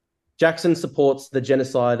 Jackson supports the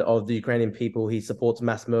genocide of the Ukrainian people. He supports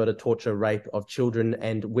mass murder, torture, rape of children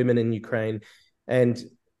and women in Ukraine. And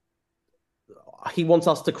he wants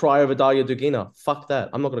us to cry over Daria Dugina. Fuck that.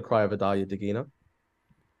 I'm not going to cry over Daria Dugina.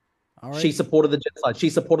 Right. She supported the genocide. She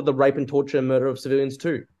supported the rape and torture and murder of civilians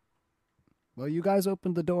too. Well, you guys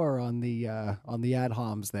opened the door on the ad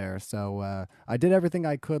homs there, so I did everything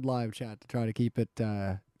I could live chat to try to keep it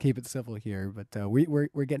civil here. But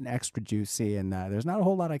we're getting extra juicy, and there's not a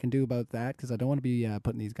whole lot I can do about that because I don't want to be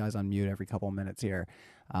putting these guys on mute every couple of minutes here.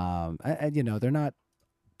 And you know, they're not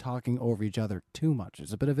talking over each other too much.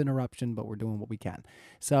 There's a bit of interruption, but we're doing what we can.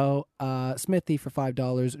 So, Smithy for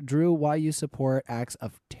 $5. Drew, why you support acts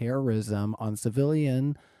of terrorism on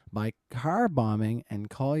civilian by car bombing and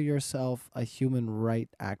call yourself a human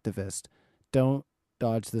rights activist? Don't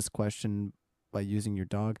dodge this question by using your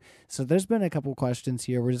dog. So there's been a couple questions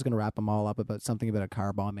here. We're just going to wrap them all up about something about a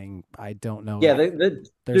car bombing. I don't know. Yeah,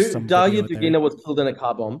 Daria Dugina was killed in a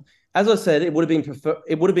car bomb. As I said, it would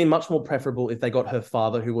have been much more preferable if they got her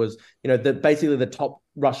father, who was, basically the top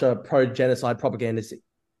Russia pro-genocide propagandist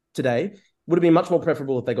today. Would have been much more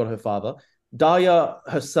preferable if they got her father. Daria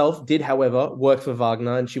herself did, however, work for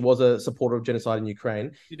Wagner, and she was a supporter of genocide in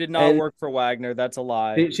Ukraine. She did not work for Wagner. That's a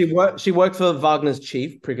lie. She worked for Wagner's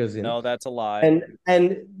chief, Prigozhin. No, that's a lie.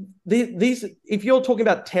 And these, if you're talking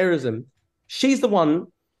about terrorism, she's the one.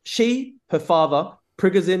 She, her father,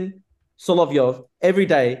 Prigozhin, Solovyov, every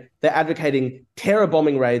day they're advocating terror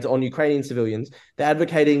bombing raids on Ukrainian civilians. They're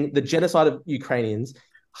advocating the genocide of Ukrainians.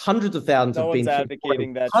 Hundreds of thousands have been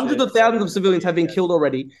killed. Hundreds of thousands of civilians have been killed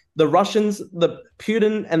already. The Russians, the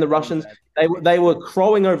Putin and the Russians, they were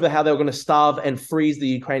crowing over how they were going to starve and freeze the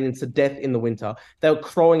Ukrainians to death in the winter. They were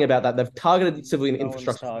crowing about that. They've targeted civilian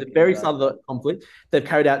infrastructure at the very start of the conflict. They've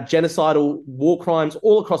carried out genocidal war crimes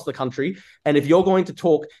all across the country. And if you're going to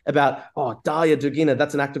talk about, Daria Dugina,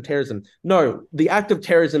 that's an act of terrorism. No, the act of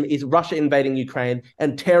terrorism is Russia invading Ukraine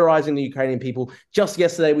and terrorizing the Ukrainian people. Just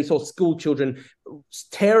yesterday, we saw school children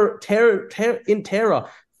terror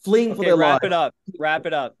fleeing for their lives. Wrap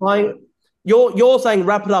it up. You're saying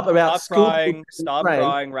wrap it up about Stop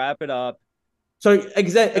crying. Wrap it up. So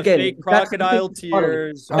again, crocodile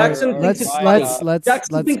tears. Jackson thinks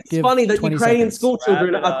it's funny that Ukrainian school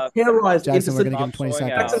children are terrorized. Jackson, we're going to give him 20 seconds.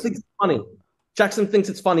 Jackson thinks it's funny. Jackson thinks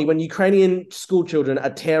it's funny when Ukrainian school children are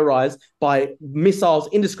terrorized by missiles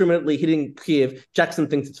indiscriminately hitting Kiev. Jackson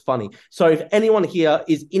thinks it's funny. So if anyone here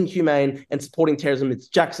is inhumane and supporting terrorism, it's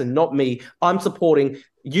Jackson, not me. I'm supporting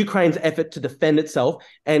Ukraine's effort to defend itself,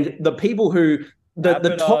 and the people who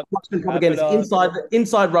the top Russian propagandists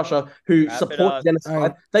inside Russia who support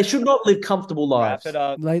genocide, they should not live comfortable lives. Wrap it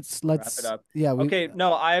up. Let's wrap it up. Yeah.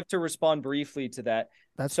 No, I have to respond briefly to that.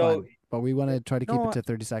 That's fine. But we want to try to keep it to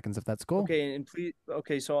 30 seconds if that's cool. Okay, and please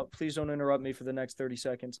don't interrupt me for the next 30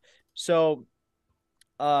 seconds. So,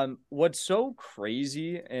 what's so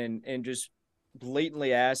crazy and just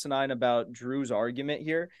blatantly asinine about Drew's argument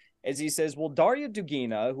here is he says, well, Daria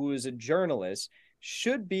Dugina, who is a journalist,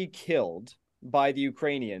 should be killed by the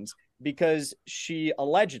Ukrainians because she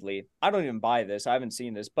allegedly, I don't even buy this, I haven't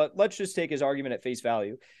seen this, but let's just take his argument at face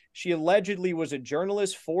value. She allegedly was a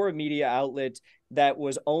journalist for a media outlet that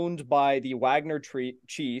was owned by the Wagner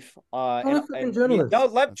chief. Shut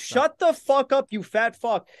the fuck up, you fat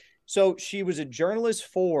fuck. So she was a journalist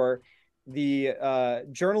for the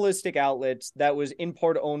journalistic outlets that was in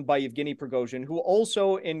part owned by Yevgeny Prigozhin, who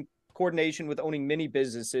also, in coordination with owning many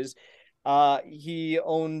businesses. He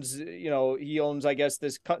owns, I guess,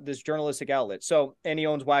 this journalistic outlet. So, and he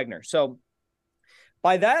owns Wagner. So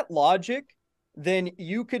by that logic, then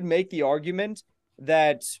you could make the argument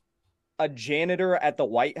that a janitor at the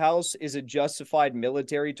White House is a justified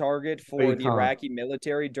military target for the Iraqi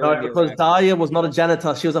military during because Dalia was not a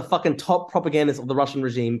janitor. She was a fucking top propagandist of the Russian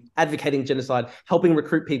regime, advocating genocide, helping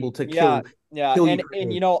recruit people to kill. Yeah,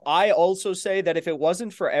 and I also say that if it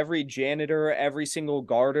wasn't for every janitor, every single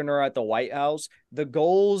gardener at the White House, the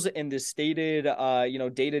goals and the stated,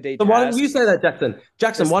 day-to-day. So why don't you say that, Jackson?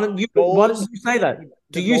 Jackson, why don't you say that?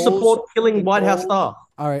 Do you support killing White House staff?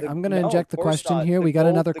 All right, I'm going to inject the question here. We got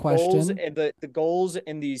another question. The goals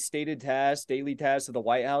and the stated tasks, daily tasks of the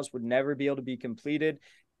White House would never be able to be completed.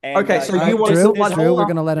 And, okay, so you want Drew, we're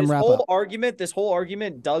going to let him wrap up. This whole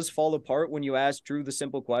argument does fall apart when you ask Drew the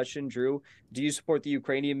simple question. Drew, do you support the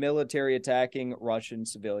Ukrainian military attacking Russian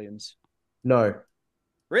civilians? No.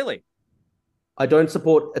 Really? I don't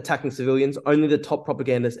support attacking civilians, only the top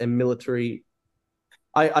propagandists and military.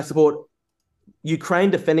 I support Ukraine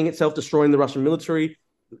defending itself, destroying the Russian military,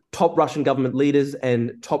 top Russian government leaders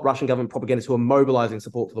and top Russian government propagandists who are mobilizing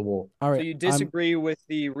support for the war. All right. So you disagree with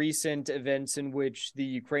the recent events in which the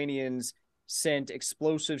Ukrainians sent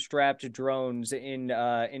explosive strapped drones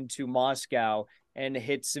into Moscow and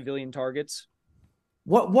hit civilian targets?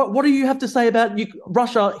 What do you have to say about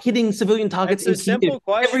Russia hitting civilian targets in Kyiv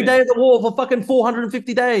every day of the war for fucking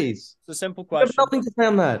 450 days? It's a simple question. You have nothing to say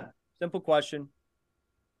on that. Simple question.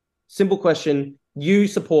 Simple question. You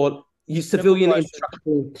support civilian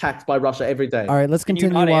infrastructure attacked by Russia every day. All right, let's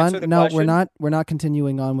continue on. No, we're not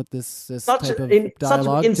continuing on with this type of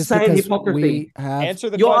dialogue. Such insane hypocrisy. Answer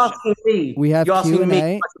the You're question. asking me. We have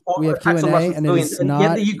Q&A. We have Q&A, and it is not.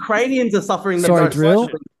 Yet the Ukrainians are suffering the Sorry, most. Drew.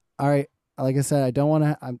 All right. Like I said, I don't want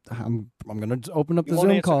to. I'm going to open up the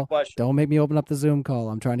Zoom call. Don't make me open up the Zoom call.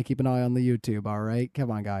 I'm trying to keep an eye on the YouTube. All right,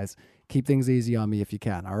 come on, guys. Keep things easy on me if you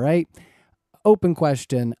can. All right. Open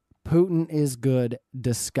question. Putin is good.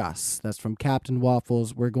 Discuss. That's from Captain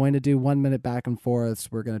Waffles. We're going to do 1 minute back and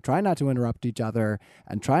forths. We're going to try not to interrupt each other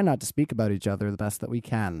and try not to speak about each other the best that we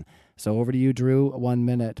can. So over to you, Drew. 1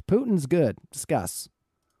 minute. Putin's good. Discuss.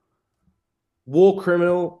 War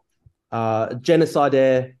criminal,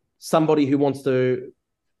 genocidaire, somebody who wants to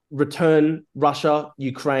return Russia,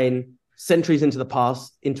 Ukraine, centuries into the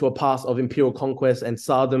past, into a past of imperial conquest and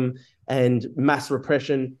Tsardom and mass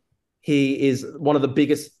repression. He is one of the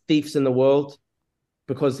biggest thieves in the world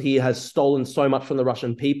because he has stolen so much from the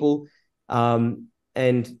Russian people. And,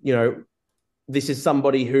 this is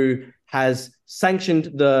somebody who has sanctioned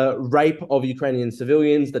the rape of Ukrainian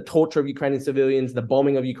civilians, the torture of Ukrainian civilians, the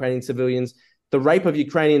bombing of Ukrainian civilians, the rape of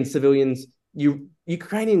Ukrainian civilians.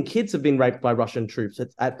 Ukrainian kids have been raped by Russian troops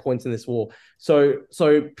at points in this war. So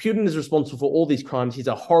Putin is responsible for all these crimes. He's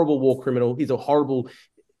a horrible war criminal. He's a horrible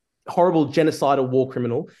genocidal war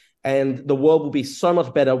criminal. And the world will be so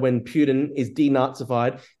much better when Putin is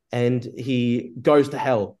denazified and he goes to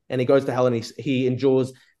hell. And he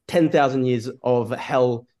endures 10,000 years of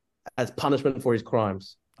hell as punishment for his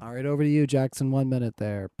crimes. All right, over to you, Jackson. 1 minute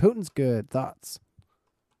there. Putin's good. Thoughts?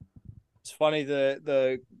 It's funny,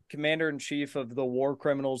 the commander-in-chief of the war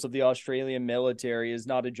criminals of the Australian military is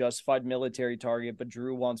not a justified military target, but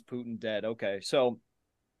Drew wants Putin dead. Okay, so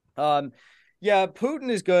yeah,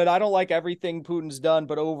 Putin is good. I don't like everything Putin's done,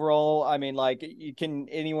 but overall, I mean, like,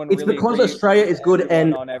 anyone it's really because Australia is good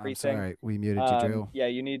and on everything. Sorry, we muted you, Drew. Yeah,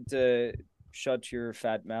 you need to shut your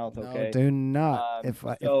fat mouth, okay? No, do not.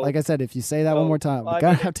 Like I said, if you say that one more time, we're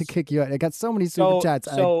going to have to kick you out. I got so many super chats.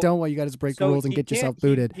 I don't want you guys to break the rules and get yourself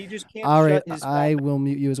booted. He just can't. All right, I will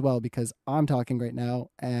mute you as well because I'm talking right now,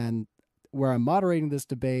 and where I'm moderating this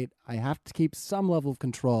debate, I have to keep some level of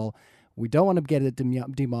control. We don't want to get it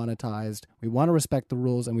demonetized. We want to respect the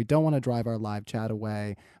rules, and we don't want to drive our live chat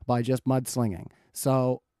away by just mudslinging.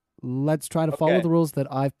 So let's try to follow the rules that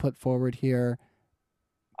I've put forward here.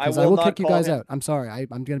 I will kick you guys out. I'm sorry.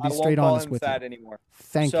 I'm going to be straight honest with you. Anymore.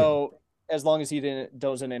 Thank you. So as long as he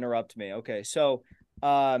doesn't interrupt me. Okay. So,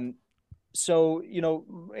 anyways,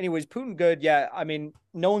 Putin good. Yeah. I mean,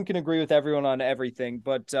 no one can agree with everyone on everything,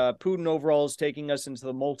 but Putin overall is taking us into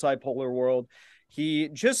the multipolar world. He,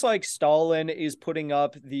 just like Stalin, is putting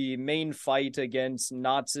up the main fight against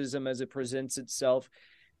Nazism as it presents itself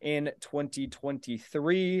in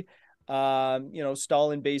 2023.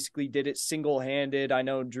 Stalin basically did it single-handed. I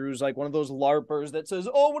know Drew's like one of those LARPers that says,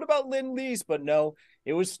 oh, what about Lend-Lease? But no,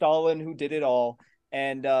 it was Stalin who did it all.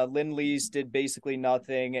 and Lend-Lease did basically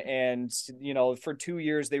nothing. And, for 2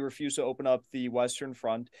 years, they refused to open up the Western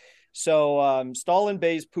Front. So Stalin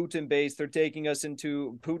base, Putin base,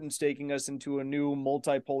 Putin's taking us into a new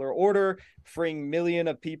multipolar order, freeing millions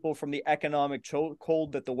of people from the economic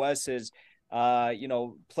chokehold that the West has,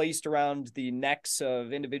 placed around the necks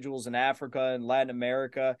of individuals in Africa and Latin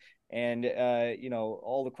America and,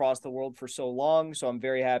 all across the world for so long. So I'm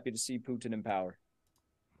very happy to see Putin in power.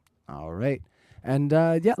 All right. And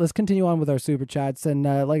let's continue on with our super chats. And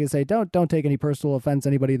like I say, don't take any personal offense,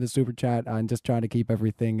 anybody in the super chat. I'm just trying to keep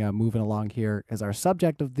everything moving along here, as our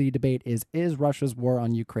subject of the debate is Russia's war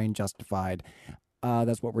on Ukraine justified?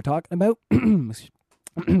 That's what we're talking about.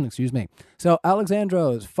 Excuse me. So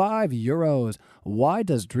Alexandros, €5. Why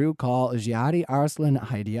does Drew call Jihadi Arslan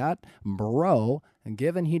Haydiat bro,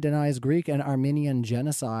 given he denies Greek and Armenian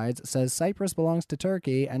genocides, says Cyprus belongs to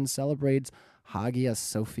Turkey, and celebrates Hagia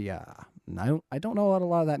Sophia? I don't know what a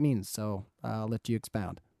lot of that means, so I'll let you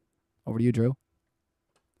expound. Over to you, Drew.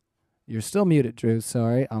 You're still muted, Drew.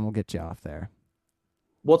 Sorry, we'll get you off there.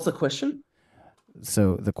 What's the question?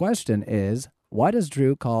 So the question is, why does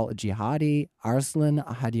Drew call Jihadi Arslan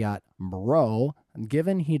Haydiat bro,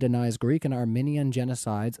 given he denies Greek and Armenian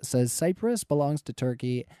genocides, says Cyprus belongs to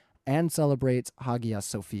Turkey, and celebrates Hagia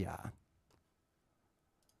Sophia?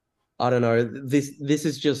 I don't know. This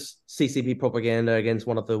is just CCP propaganda against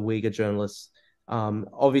one of the Uyghur journalists.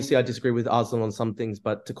 Obviously, I disagree with Arslan on some things,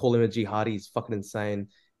 but to call him a jihadi is fucking insane.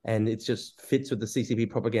 And it just fits with the CCP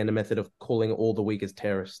propaganda method of calling all the Uyghurs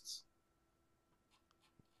terrorists.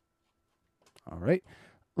 All right.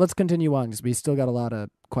 Let's continue on, because we still got a lot of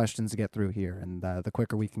questions to get through here. And the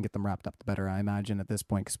quicker we can get them wrapped up, the better, I imagine, at this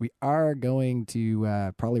point, because we are going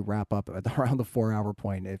to probably wrap up at around the 4-hour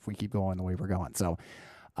point if we keep going the way we're going. So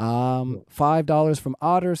 $5 from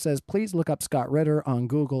Otter says, please look up Scott Ritter on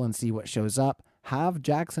Google and see what shows up. Have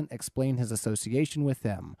Jackson explain his association with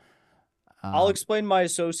him. I'll explain my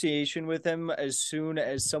association with him as soon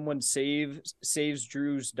as someone saves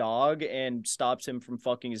Drew's dog and stops him from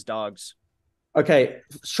fucking his dogs. Okay,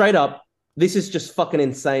 straight up, this is just fucking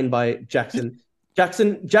insane by Jackson.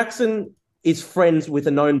 Jackson is friends with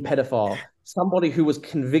a known pedophile, somebody who was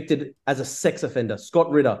convicted as a sex offender, Scott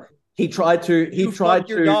Ritter. He tried to rape a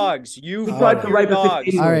 15-year-old.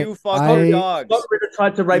 Scott Ritter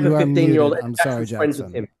tried to rape a 15-year-old. I'm sorry,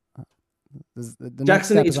 Jackson.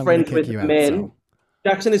 Jackson is friends with a man.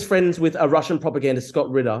 Jackson is friends with a Russian propagandist, Scott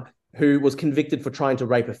Ritter, who was convicted for trying to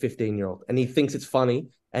rape a 15-year-old. And he thinks it's funny.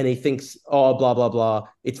 And he thinks, oh, blah, blah, blah.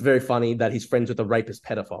 It's very funny that he's friends with a rapist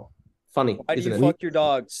pedophile. Funny. Why do you fuck your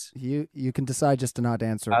dogs? You can decide just to not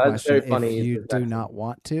answer a question if you do not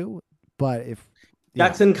want to. But if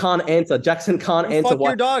Jackson can't answer. Jackson can't answer. Fuck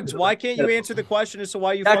your dogs. Why can't you answer the question as to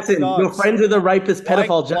why you fuck your dogs? You're friends with a rapist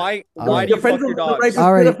pedophile. Why do you fuck your dogs?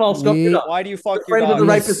 Why do you fuck your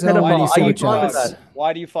dogs?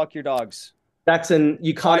 Why do you fuck your dogs? Jackson,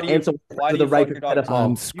 you can't answer with a rapist pedophile.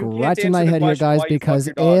 I'm scratching my head here, guys, because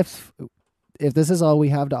if this is all we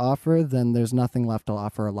have to offer, then there's nothing left to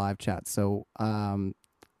offer a live chat. So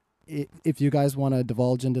if you guys want to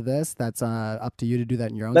divulge into this, that's up to you to do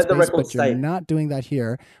that in your own space, but you're not doing that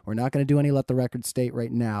here. We're not going to do any Let the Record State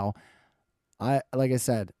right now. Like I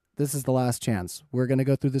said, this is the last chance. We're going to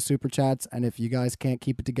go through the super chats, and if you guys can't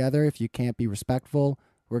keep it together, if you can't be respectful,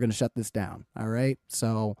 we're going to shut this down. All right?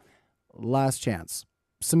 So last chance.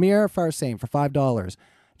 Samir Farsain for $5.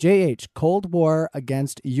 JH, Cold War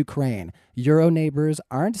against Ukraine. Euro neighbors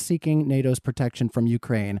aren't seeking NATO's protection from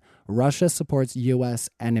Ukraine. Russia supports U.S.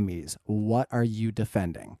 enemies. What are you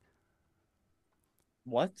defending?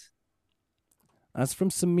 What? That's from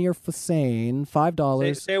Samir Farsain.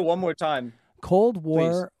 $5. Say it one more time. Cold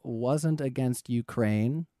War wasn't against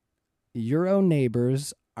Ukraine. Euro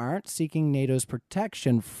neighbors aren't seeking NATO's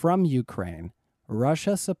protection from Ukraine.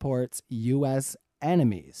 Russia supports U.S.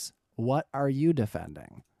 enemies. What are you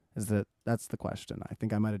defending? That's the question. I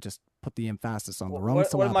think I might have just put the emphasis on the wrong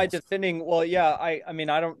syllables. What am I defending? Well, yeah, I mean,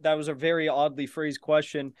 I don't. That was a very oddly phrased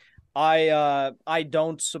question. I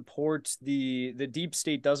don't support the deep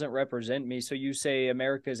state. Doesn't represent me. So you say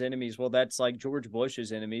America's enemies. Well, that's like George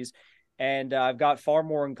Bush's enemies. And I've got far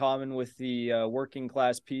more in common with the working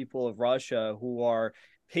class people of Russia, who are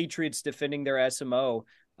patriots defending their SMO,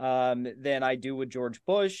 than I do with George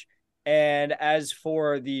Bush. And as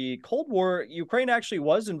for the Cold War, Ukraine actually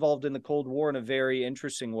was involved in the Cold War in a very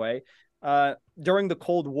interesting way. During the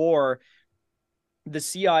Cold War, the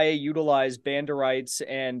CIA utilized Banderites,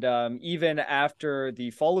 and even after the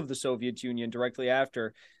fall of the Soviet Union, directly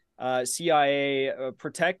after, CIA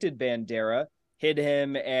protected Bandera, hid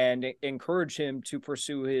him, and encouraged him to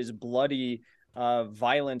pursue his bloody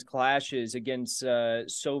violent clashes against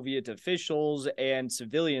Soviet officials and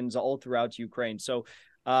civilians all throughout Ukraine. So,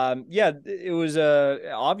 it was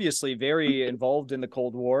obviously very involved in the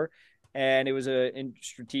Cold War, and it was a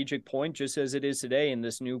strategic point, just as it is today in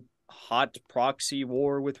this new hot proxy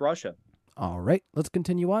war with Russia. All right, let's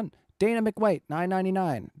continue on. Dana McWhite,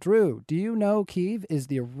 $9.99. Drew, do you know Kyiv is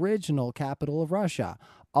the original capital of Russia?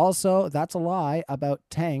 Also, that's a lie about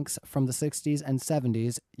tanks from the 60s and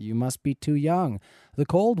 70s. You must be too young. The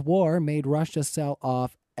Cold War made Russia sell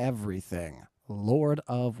off everything. Lord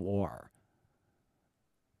of War.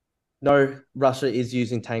 No, Russia is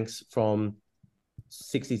using tanks from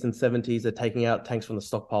 60s and 70s. They're taking out tanks from the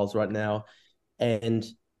stockpiles right now. And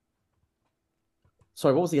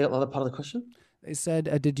sorry, what was the other part of the question? They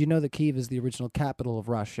said, did you know that Kyiv is the original capital of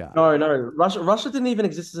Russia? No. Russia didn't even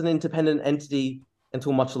exist as an independent entity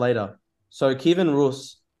until much later. So Kievan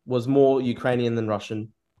Rus was more Ukrainian than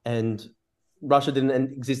Russian, and Russia didn't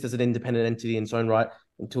exist as an independent entity in its own right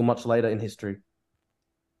until much later in history.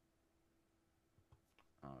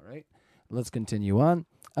 All right, let's continue on.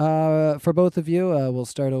 For both of you, we'll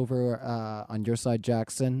start over on your side,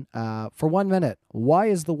 Jackson. For 1 minute, why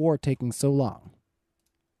is the war taking so long?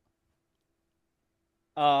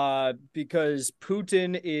 Because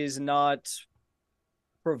Putin is not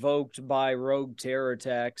provoked by rogue terror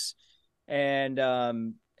attacks,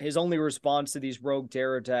 and his only response to these rogue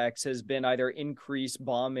terror attacks has been either increased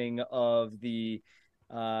bombing of the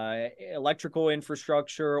electrical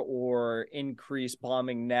infrastructure or increased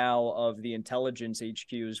bombing now of the intelligence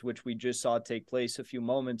HQs, which we just saw take place a few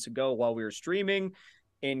moments ago while we were streaming.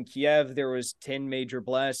 In Kiev, there was 10 major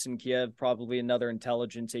blasts in Kiev, probably another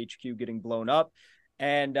intelligence HQ getting blown up.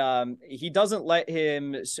 And he doesn't let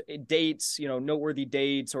him dates, noteworthy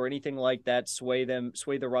dates or anything like that sway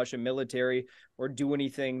the Russian military or do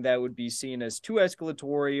anything that would be seen as too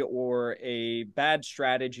escalatory or a bad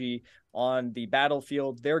strategy on the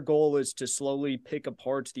battlefield. Their goal is to slowly pick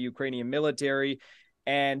apart the Ukrainian military.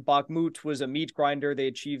 And Bakhmut was a meat grinder. They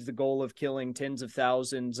achieved the goal of killing tens of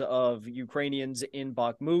thousands of Ukrainians in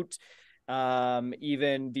Bakhmut.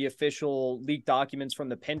 Even the official leaked documents from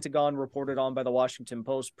the Pentagon reported on by the Washington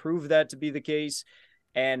Post prove that to be the case.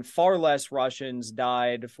 And far less Russians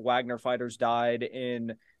died, Wagner fighters died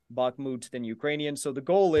in Bakhmut than Ukrainians. So the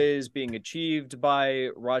goal is being achieved by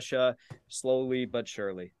Russia slowly but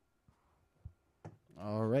surely.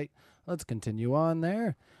 All right, let's continue on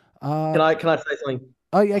there. Can I say something?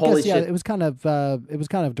 Oh, yeah, I guess shit. It was kind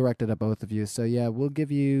of directed at both of you. So yeah, we'll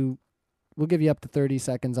give you up to 30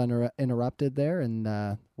 seconds uninterrupted there, and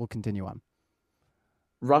we'll continue on.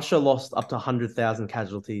 Russia lost up to 100,000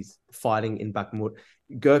 casualties fighting in Bakhmut.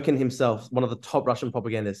 Gherkin himself, one of the top Russian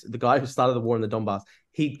propagandists, the guy who started the war in the Donbass,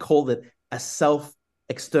 he called it a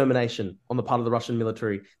self-extermination on the part of the Russian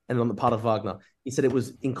military and on the part of Wagner. He said it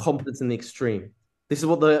was incompetence in the extreme. This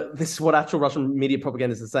is what actual Russian media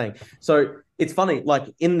propagandists are saying. So it's funny, like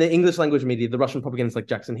in the English language media, the Russian propagandists like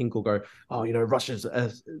Jackson Hinkle go, "Oh, Russia's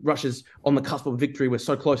on the cusp of victory. We're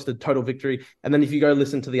so close to total victory." And then if you go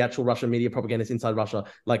listen to the actual Russian media propagandists inside Russia,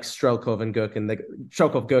 like Strelkov and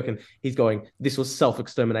Gherkin, he's going, "This was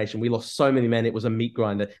self-extermination. We lost so many men. It was a meat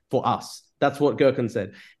grinder for us." That's what Gherkin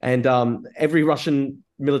said. And every Russian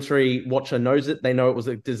military watcher knows it. They know it was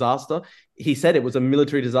a disaster. He said it was a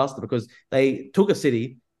military disaster because they took a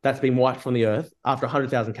city that's been wiped from the earth after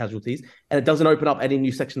 100,000 casualties, and it doesn't open up any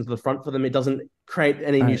new sections of the front for them. It doesn't create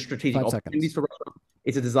any new strategic opportunities for Russia.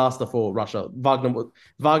 It's a disaster for Russia.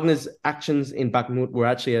 Wagner's actions in Bakhmut were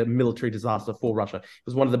actually a military disaster for Russia. It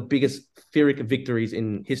was one of the biggest Pyrrhic victories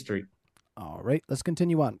in history. All right, let's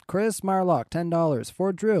continue on. Chris Marlock, $10.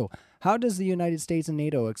 For Drew, how does the United States and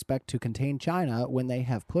NATO expect to contain China when they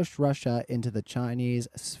have pushed Russia into the Chinese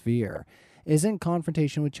sphere? Isn't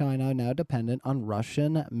confrontation with China now dependent on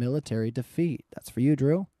Russian military defeat? That's for you,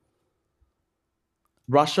 Drew.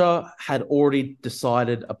 Russia had already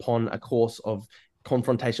decided upon a course of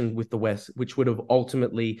confrontation with the West, which would have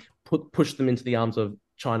ultimately pushed them into the arms of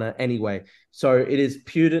China anyway. So it is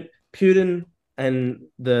Putin and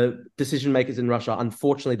the decision makers in Russia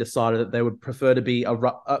unfortunately decided that they would prefer to be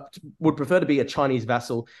a Chinese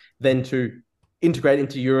vassal than to integrate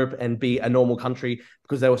into Europe and be a normal country,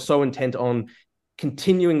 because they were so intent on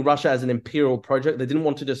continuing Russia as an imperial project. They didn't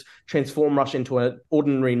want to just transform Russia into an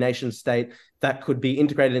ordinary nation state that could be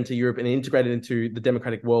integrated into Europe and integrated into the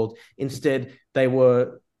democratic world. Instead, they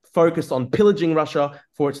were focused on pillaging Russia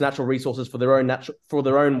for its natural resources, for their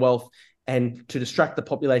own wealth. And to distract the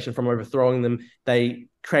population from overthrowing them, they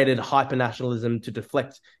created hyper-nationalism to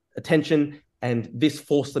deflect attention, and this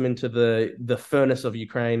forced them into the furnace of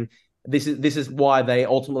Ukraine. This is why they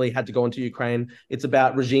ultimately had to go into Ukraine. It's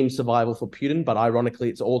about regime survival for Putin, but ironically,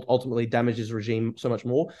 it's ultimately damaged his regime so much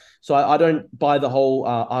more. So I don't buy the whole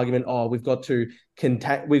argument. Oh, we've got to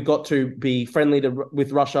be friendly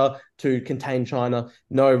with Russia to contain China.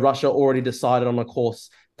 No, Russia already decided on a course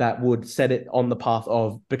that would set it on the path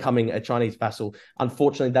of becoming a Chinese vassal.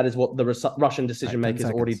 Unfortunately, that is what the Russian decision makers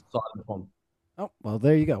already decided upon. Oh, well,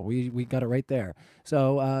 there you go. We got it right there.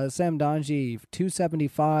 So, Sam Donji,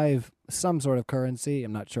 275, some sort of currency.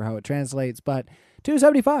 I'm not sure how it translates, but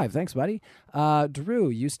 275. Thanks, buddy. Drew,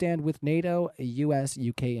 you stand with NATO,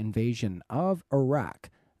 U.S.-UK invasion of Iraq.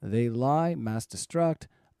 They lie, mass destruct,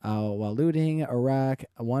 while looting Iraq,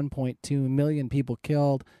 1.2 million people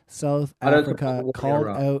killed. South Africa called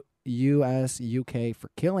out U.S.-UK for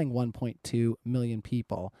killing 1.2 million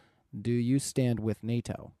people. Do you stand with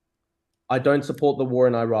NATO? I don't support the war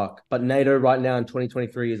in Iraq, but NATO right now in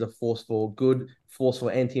 2023 is a force for good, force for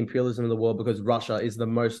anti-imperialism in the world, because Russia is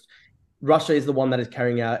the one that is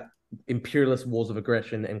carrying out imperialist wars of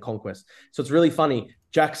aggression and conquest. So it's really funny.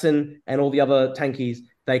 Jackson and all the other tankies,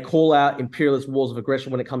 they call out imperialist wars of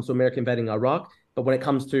aggression when it comes to America invading Iraq, but when it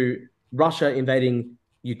comes to Russia invading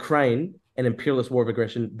Ukraine, an imperialist war of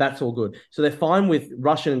aggression, that's all good. So they're fine with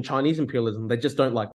Russian and Chinese imperialism. They just don't like